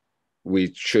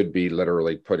 we should be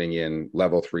literally putting in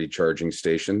level 3 charging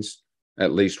stations,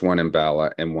 at least one in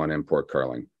Bala and one in Port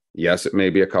Carling. Yes, it may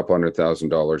be a couple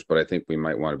 $100,000, but I think we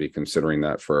might want to be considering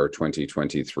that for our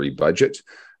 2023 budget.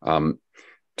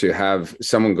 To have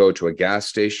someone go to a gas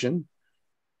station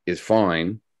is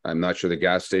fine. I'm not sure the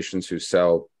gas stations who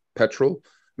sell petrol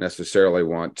necessarily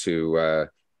want to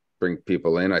bring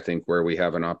people in. I think where we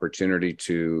have an opportunity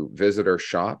to visit our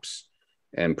shops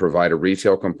and provide a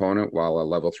retail component while a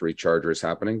level 3 charger is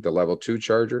happening. The level 2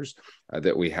 chargers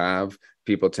that we have,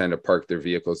 people tend to park their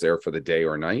vehicles there for the day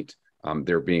or night.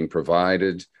 They're being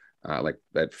provided like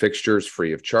at fixtures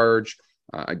free of charge.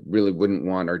 I really wouldn't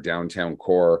want our downtown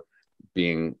core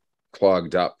being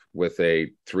clogged up with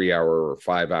a 3-hour or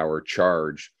 5-hour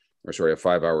charge, or sorry, a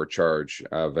 5-hour charge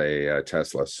of a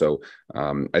Tesla. So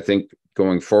I think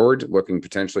going forward, looking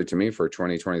potentially to me for a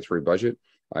 2023 budget,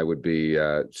 I would be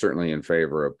certainly in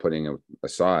favor of putting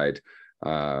aside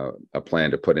a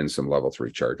plan to put in some level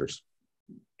 3 chargers.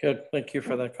 Good, thank you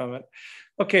for that comment.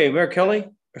 Okay, Mayor Kelly.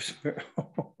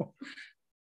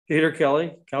 Peter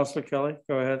Kelly, Councillor Kelly,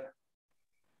 go ahead.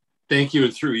 Thank you,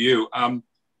 and through you.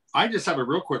 I just have a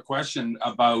real quick question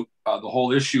about the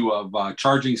whole issue of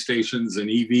charging stations and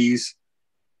EVs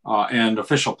and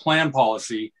official plan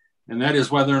policy, and that is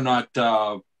whether or not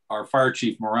our Fire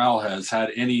Chief Morale has had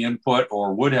any input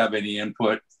or would have any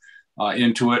input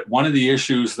into it. One of the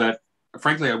issues that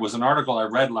frankly, it was an article I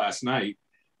read last night.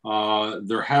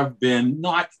 There have been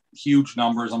not huge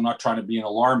numbers. I'm not trying to be an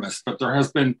alarmist, but there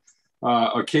has been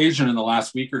occasion in the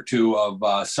last week or two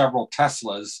of several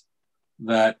Teslas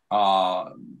that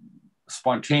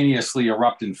spontaneously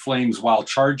erupt in flames while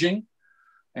charging.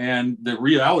 And the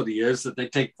reality is that they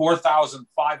take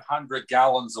 4,500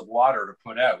 gallons of water to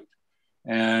put out.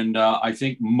 And I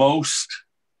think most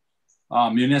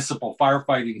municipal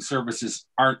firefighting services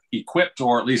aren't equipped,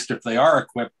 or at least if they are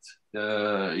equipped,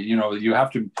 you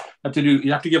have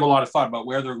to give a lot of thought about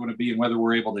where they're going to be and whether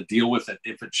we're able to deal with it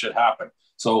if it should happen.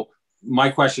 So my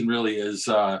question really is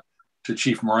to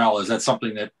Chief Morrell: is that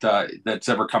something that that's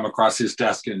ever come across his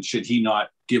desk, and should he not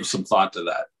give some thought to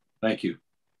that? Thank you.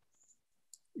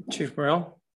 Chief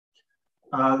Morrell.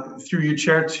 Through you,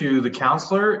 Chair, to the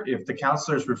councillor, if the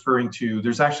councillor is referring to,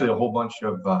 there's actually a whole bunch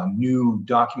of new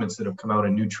documents that have come out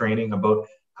and new training about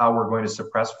how we're going to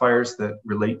suppress fires that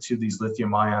relate to these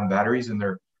lithium-ion batteries, and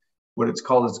they're what it's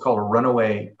called a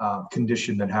runaway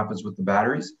condition that happens with the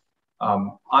batteries.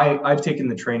 I've taken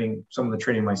the training, some of the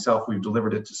training myself. We've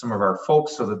delivered it to some of our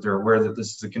folks so that they're aware that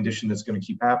this is a condition that's going to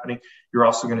keep happening. You're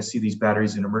also going to see these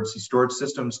batteries in emergency storage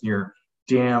systems near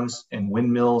dams and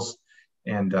windmills.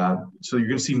 And so you're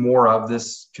going to see more of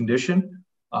this condition.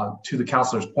 To the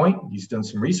councillor's point, he's done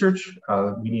some research.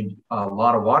 We need a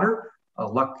lot of water.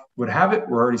 Luck would have it,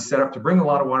 we're already set up to bring a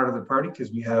lot of water to the party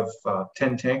because we have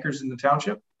 10 tankers in the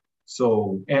township.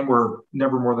 So, and we're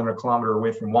never more than a kilometer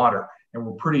away from water. And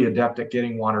we're pretty adept at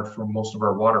getting water from most of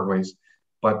our waterways.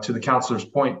 But to the councillor's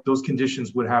point, those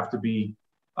conditions would have to be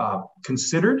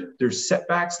considered. There's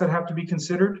setbacks that have to be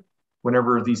considered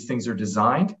whenever these things are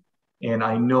designed. And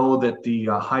I know that the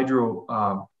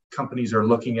hydro companies are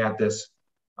looking at this.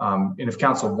 And if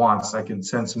council wants, I can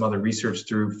send some other research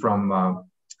through from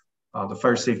the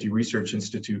Fire Safety Research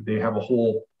Institute. They have a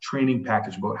whole training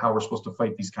package about how we're supposed to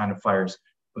fight these kind of fires.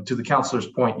 But to the councillor's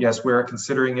point, yes, we're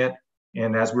considering it.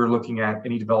 And as we're looking at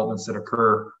any developments that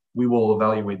occur, we will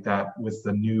evaluate that with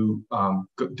the new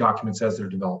documents as they're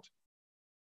developed.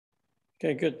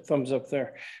 Okay, good. Thumbs up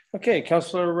there. Okay,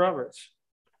 Councillor Roberts.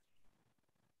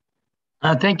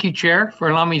 Thank you, Chair, for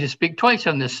allowing me to speak twice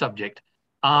on this subject.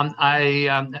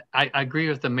 I agree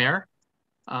with the mayor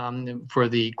for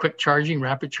the quick charging,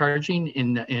 rapid charging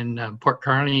in Port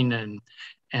Carling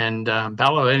and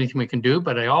Bella, anything we can do.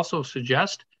 But I also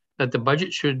suggest that the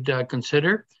budget should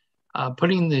consider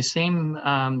putting the same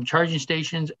charging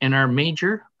stations in our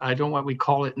major, I don't know what we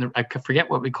call it, I forget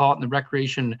what we call it in the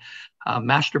recreation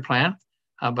master plan,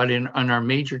 but in our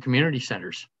major community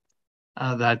centers.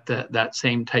 That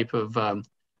same type of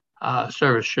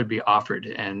service should be offered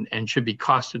and should be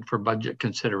costed for budget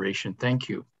consideration. Thank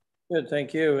you. Good,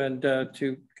 thank you. And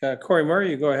to Corey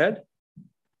Murray, you go ahead.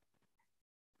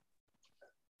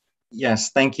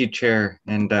 Yes, thank you, Chair.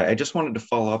 And I just wanted to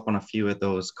follow up on a few of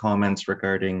those comments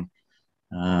regarding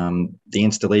the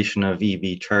installation of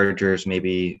EV chargers,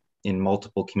 maybe in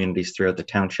multiple communities throughout the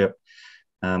township.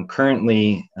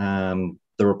 Currently,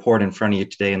 the report in front of you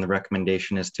today and the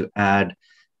recommendation is to add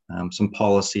some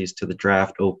policies to the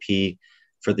draft OP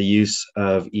for the use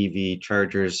of EV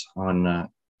chargers on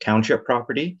township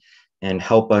property and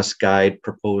help us guide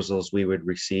proposals we would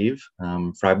receive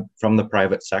from the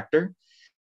private sector.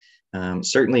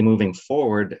 Certainly moving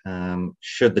forward,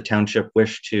 should the township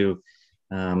wish to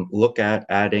look at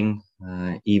adding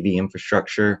EV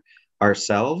infrastructure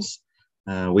ourselves,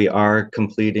 we are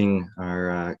completing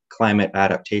our climate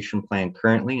adaptation plan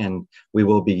currently, and we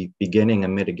will be beginning a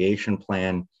mitigation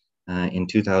plan in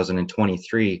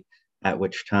 2023, at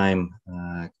which time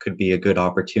could be a good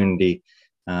opportunity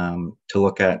to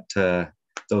look at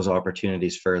those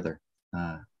opportunities further.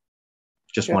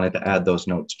 Just wanted to add those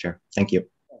notes, Chair. Thank you.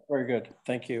 Very good.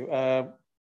 Thank you.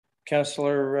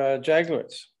 Councillor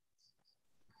Jaglowitz.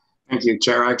 Thank you,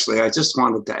 Chair. Actually, I just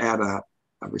wanted to add a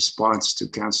response to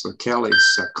Councillor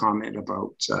Kelly's comment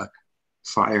about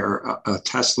fire,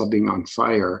 Tesla being on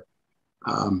fire.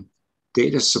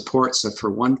 Data supports that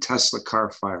for one Tesla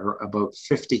car fire, about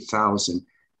 50,000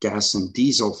 gas and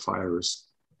diesel fires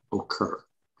occur.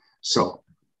 So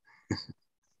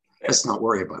let's not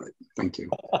worry about it. Thank you.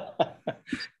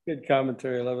 Good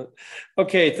commentary. I love it.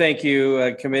 Okay, thank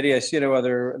you, committee. I see no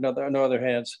other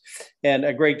hands, and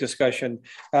a great discussion.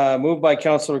 Moved by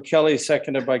Councillor Kelly,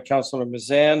 seconded by Councillor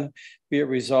Mazan. Be it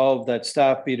resolved that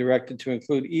staff be directed to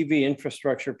include EV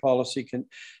infrastructure policy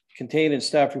contained in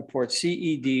staff report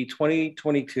CED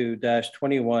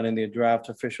 2022-21 in the draft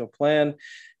official plan,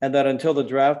 and that until the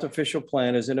draft official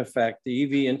plan is in effect, the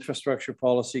EV infrastructure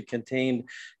policy contained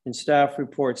in staff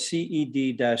report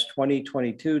CED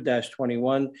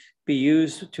 2022-21 be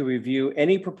used to review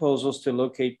any proposals to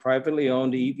locate privately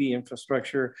owned EV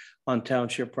infrastructure on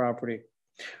township property.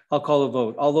 I'll call a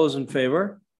vote. All those in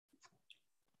favor?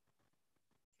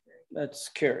 That's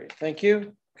carried. Thank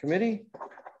you, committee.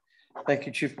 Thank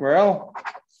you, Chief Morrell.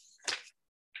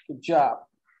 Good job.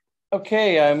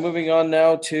 Okay, I'm moving on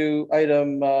now to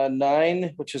item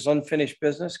 9, which is unfinished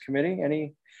business. Committee,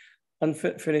 any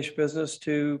unfinished business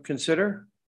to consider?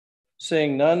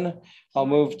 Seeing none, I'll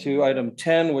move to item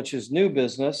 10, which is new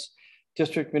business.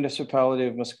 District Municipality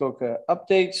of Muskoka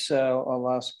updates.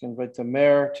 I'll invite the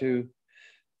mayor to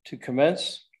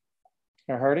commence.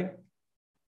 Mayor Hardy.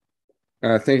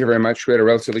 Thank you very much. We had a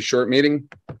relatively short meeting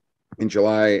in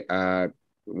July.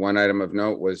 One item of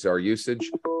note was our usage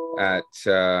at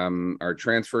our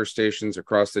transfer stations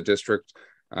across the district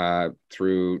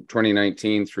through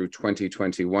 2019 through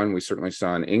 2021. We certainly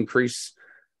saw an increase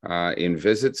in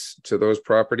visits to those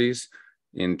properties.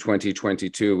 In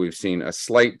 2022, we've seen a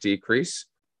slight decrease,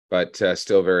 but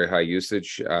still very high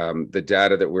usage. The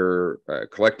data that we're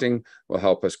collecting will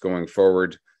help us going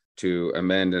forward to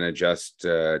amend and adjust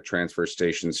transfer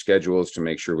station schedules to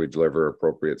make sure we deliver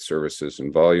appropriate services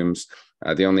and volumes.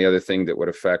 The only other thing that would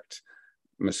affect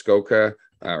Muskoka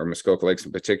or Muskoka Lakes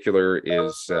in particular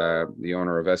is the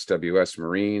owner of SWS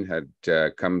Marine had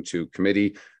come to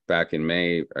committee back in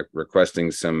May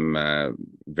requesting some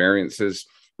variances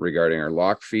regarding our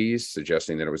lock fees,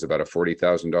 suggesting that it was about a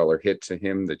 $40,000 hit to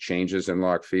him, the changes in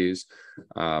lock fees.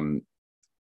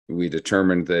 We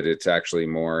determined that it's actually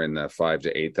more in the $5,000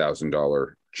 to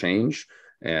 $8,000 change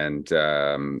and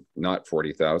not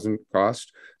 $40,000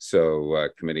 cost. So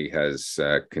committee has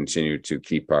continued to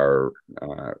keep our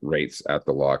rates at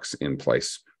the locks in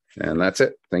place. And that's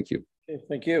it. Thank you. Okay,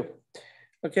 thank you.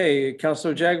 Okay,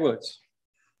 Councillor Jagwoods.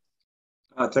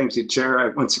 Thank you,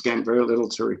 Chair. Once again, very little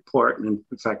to report. And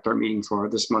in fact, our meeting for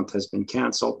this month has been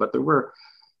canceled, but there were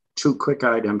 2 quick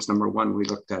items. Number one, we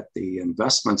looked at the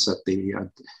investments that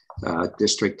the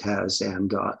district has,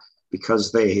 and because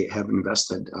they have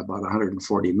invested about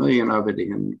 140 million of it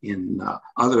in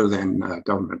other than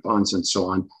government bonds and so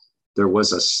on, there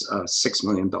was a $6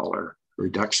 million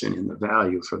reduction in the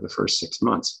value for the first 6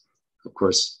 months. Of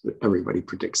course, everybody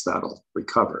predicts that'll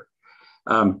recover.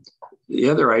 The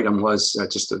other item was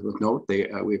just a note,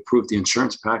 we approved the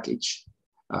insurance package.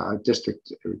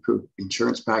 District approved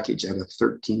insurance package at a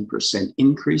 13%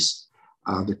 increase.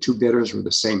 The 2 bidders were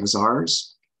the same as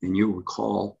ours. And you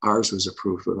recall ours was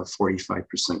approved with a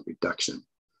 45% reduction.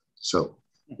 So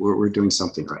we're doing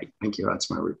something right. Thank you.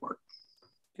 That's my report.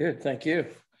 Good. Thank you.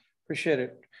 Appreciate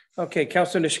it. Okay.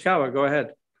 Councillor Nishikawa, go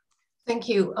ahead. Thank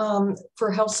you.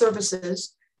 For health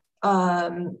services, I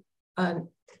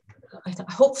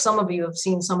hope some of you have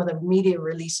seen some of the media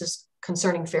releases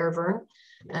concerning Fairburn,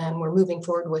 and we're moving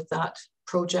forward with that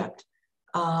project.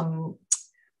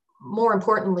 More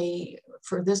importantly,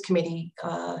 for this committee,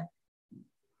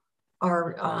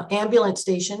 our ambulance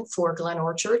station for Glen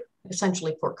Orchard,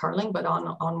 essentially Port Carling, but on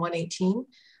 118,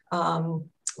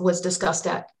 was discussed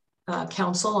at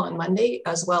council on Monday,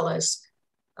 as well as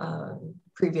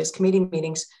previous committee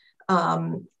meetings.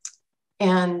 And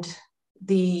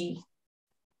the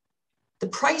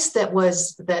price that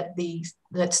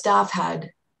staff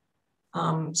had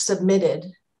submitted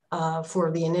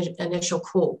for the initial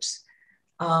quotes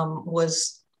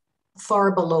was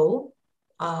far below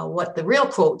what the real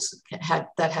quotes had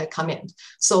come in.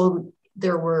 So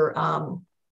there were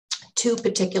 2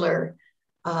 particular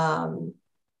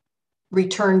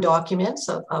return documents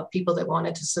of people that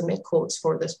wanted to submit quotes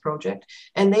for this project,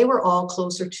 and they were all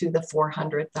closer to the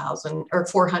 $400,000 or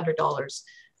 $400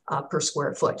 per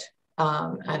square foot.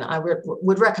 And I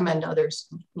would recommend others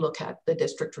look at the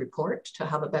district report to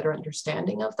have a better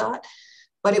understanding of that.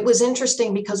 But it was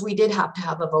interesting because we did have to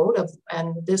have a vote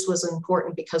and this was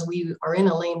important because we are in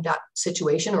a lame duck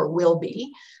situation, or will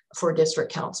be, for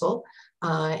district council.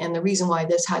 And the reason why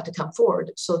this had to come forward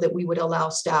so that we would allow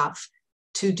staff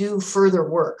to do further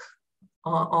work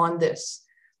on this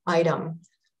item.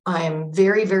 I am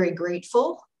very, very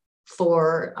grateful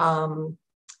for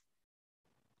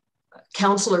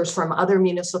councillors from other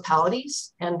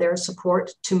municipalities and their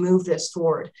support to move this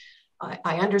forward.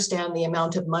 I understand the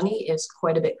amount of money is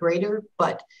quite a bit greater,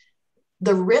 but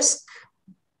the risk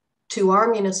to our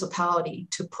municipality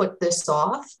to put this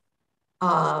off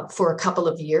for a couple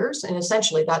of years, and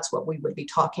essentially that's what we would be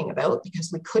talking about,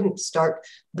 because we couldn't start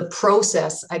the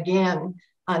process again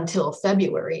until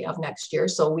February of next year.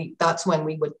 So that's when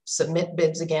we would submit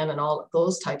bids again and all of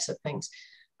those types of things.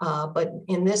 But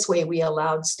in this way, we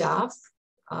allowed staff,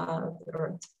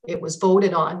 or it was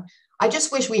voted on. I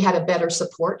just wish we had a better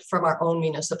support from our own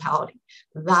municipality.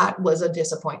 That was a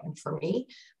disappointment for me,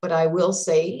 but I will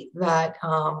say that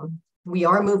we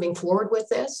are moving forward with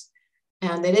this,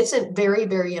 and it isn't very,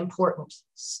 very important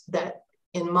that,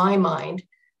 in my mind,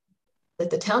 that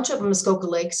the Township of Muskoka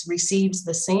Lakes receives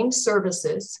the same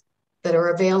services that are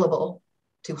available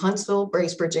to Huntsville,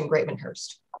 Bracebridge, and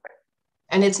Gravenhurst.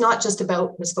 And it's not just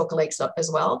about Muskoka Lakes up as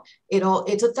well.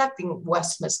 It's affecting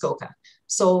West Muskoka.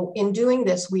 So in doing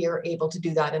this, we are able to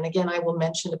do that. And again, I will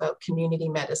mention about community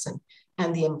medicine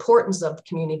and the importance of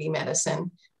community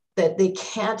medicine, that they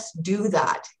can't do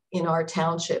that in our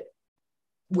township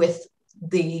with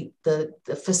the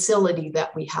facility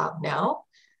that we have now.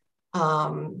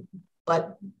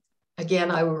 But again,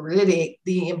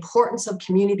 the importance of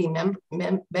community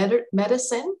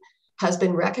medicine has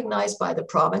been recognized by the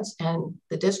province, and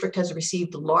the district has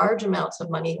received large amounts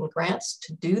of money and grants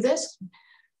to do this.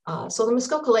 So the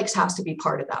Muskoka Lakes has to be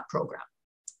part of that program.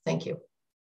 Thank you.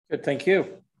 Good, thank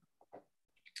you.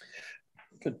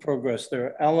 Good progress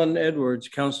there. Alan Edwards,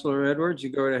 Councillor Edwards,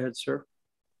 you go right ahead, sir.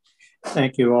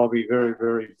 Thank you. I'll be very,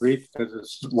 very brief because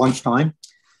it's lunchtime.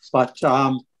 But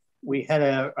we had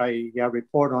a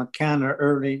report on Canada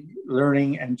Early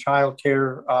Learning and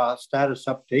Childcare status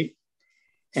update.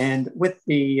 And with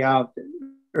the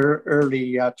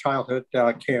early childhood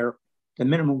care, the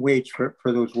minimum wage for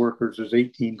those workers is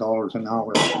 $18 an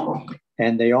hour.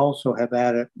 And they also have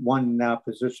added one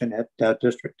position at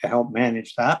district to help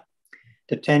manage that.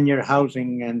 The 10-year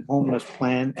housing and homeless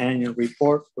plan annual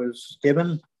report was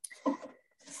given.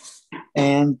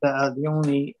 And the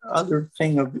only other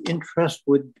thing of interest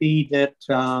would be that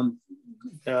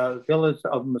the village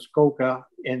of Muskoka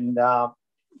in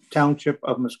Township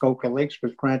of Muskoka Lakes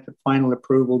was granted final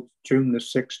approval June the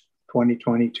 6th,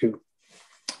 2022.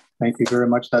 Thank you very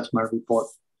much. That's my report.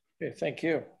 Okay, thank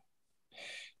you.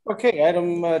 Okay,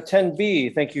 item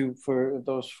 10B. Thank you for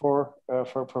those four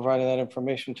for providing that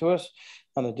information to us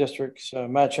on the district's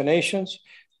machinations.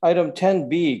 Item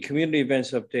 10B, community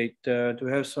events update. Do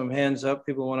we have some hands up?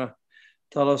 People want to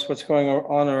tell us what's going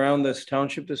on around this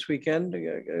township this weekend?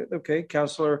 Okay,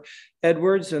 Councillor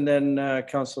Edwards and then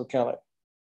Councillor Kelly.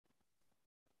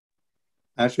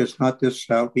 Actually, it's not this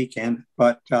weekend,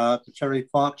 but the Cherry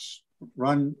Fox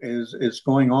Run is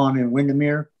going on in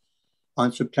Windermere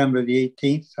on September the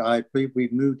 18th. I believe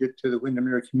we've moved it to the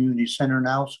Windermere Community Center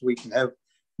now so we can have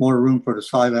more room for the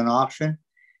silent auction.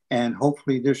 And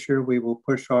hopefully this year we will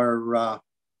push our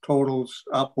totals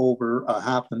up over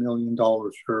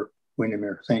 $500,000 for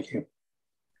Windermere. Thank you.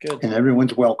 Good. And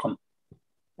everyone's welcome.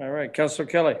 All right, Councillor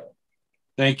Kelly.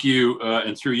 Thank you.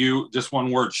 And through you, just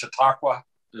one word, Chautauqua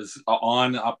is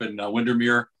on up in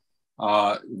Windermere.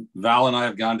 Val and I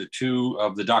have gone to 2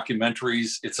 of the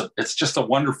documentaries. It's just a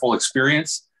wonderful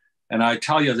experience. And I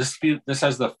tell you, this thing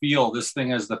has the feel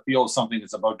of something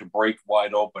that's about to break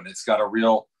wide open. It's got a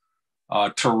real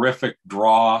terrific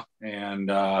draw,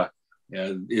 and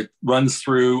it runs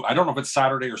through, I don't know if it's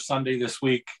Saturday or Sunday this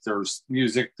week. There's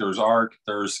music, there's art,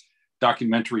 there's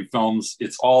documentary films.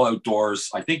 It's all outdoors.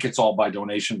 I think it's all by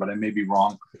donation, but I may be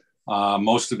wrong.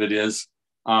 Most of it is.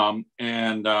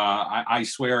 I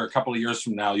swear a couple of years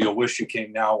from now, you'll wish you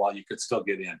came now while you could still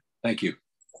get in. Thank you.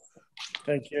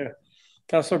 Thank you.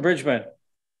 Councillor Bridgman.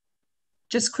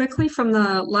 Just quickly from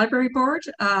the library board,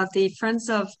 the Friends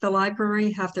of the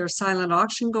Library have their silent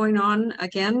auction going on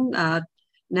again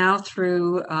now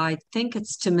through, I think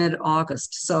it's to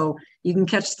mid-August. So you can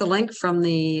catch the link from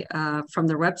the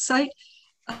website,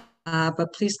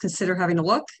 but please consider having a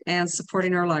look and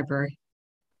supporting our library.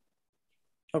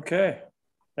 Okay.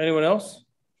 Anyone else?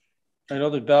 I know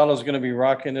that Bell is going to be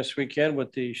rocking this weekend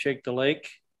with the Shake the Lake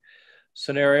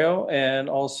scenario, and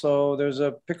also there's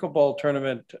a pickleball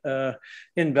tournament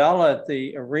in Bala at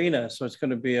the arena, so it's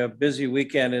going to be a busy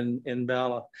weekend in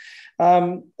Bala.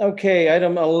 Okay,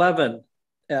 item 11,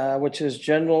 which is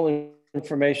general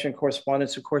information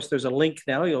correspondence. Of course, there's a link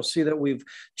now. You'll see that we've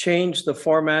changed the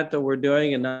format that we're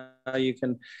doing, and now you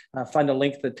can find a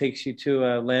link that takes you to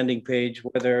a landing page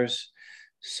where there's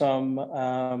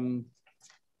some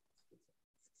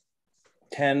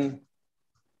 10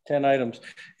 items.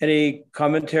 Any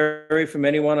commentary from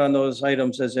anyone on those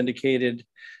items as indicated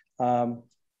on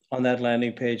that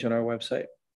landing page on our website?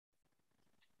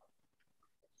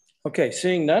 Okay,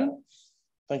 seeing none,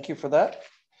 thank you for that.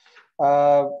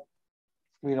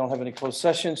 We don't have any closed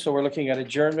sessions, so we're looking at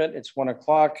adjournment. It's 1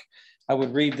 o'clock. I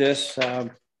would read this.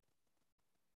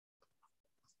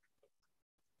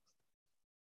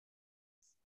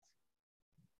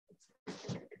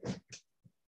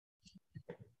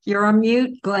 You're on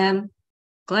mute, Glenn.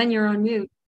 Glenn, you're on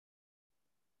mute.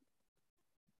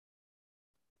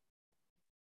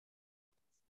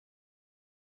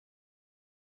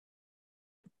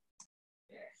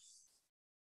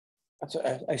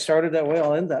 I started that way,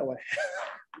 I'll end that way.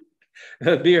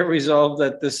 Be it resolved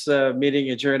that this meeting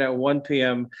adjourn at 1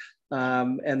 p.m.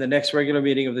 And the next regular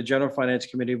meeting of the General Finance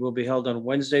Committee will be held on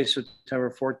Wednesday,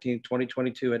 September 14th,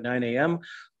 2022 at 9 a.m.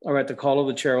 or at the call of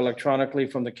the chair electronically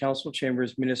from the Council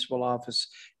Chambers Municipal Office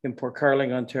in Port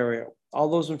Carling, Ontario. All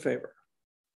those in favor?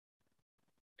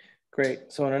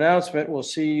 Great. So an announcement, we'll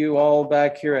see you all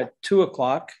back here at 2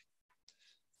 o'clock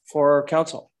for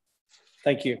council.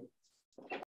 Thank you.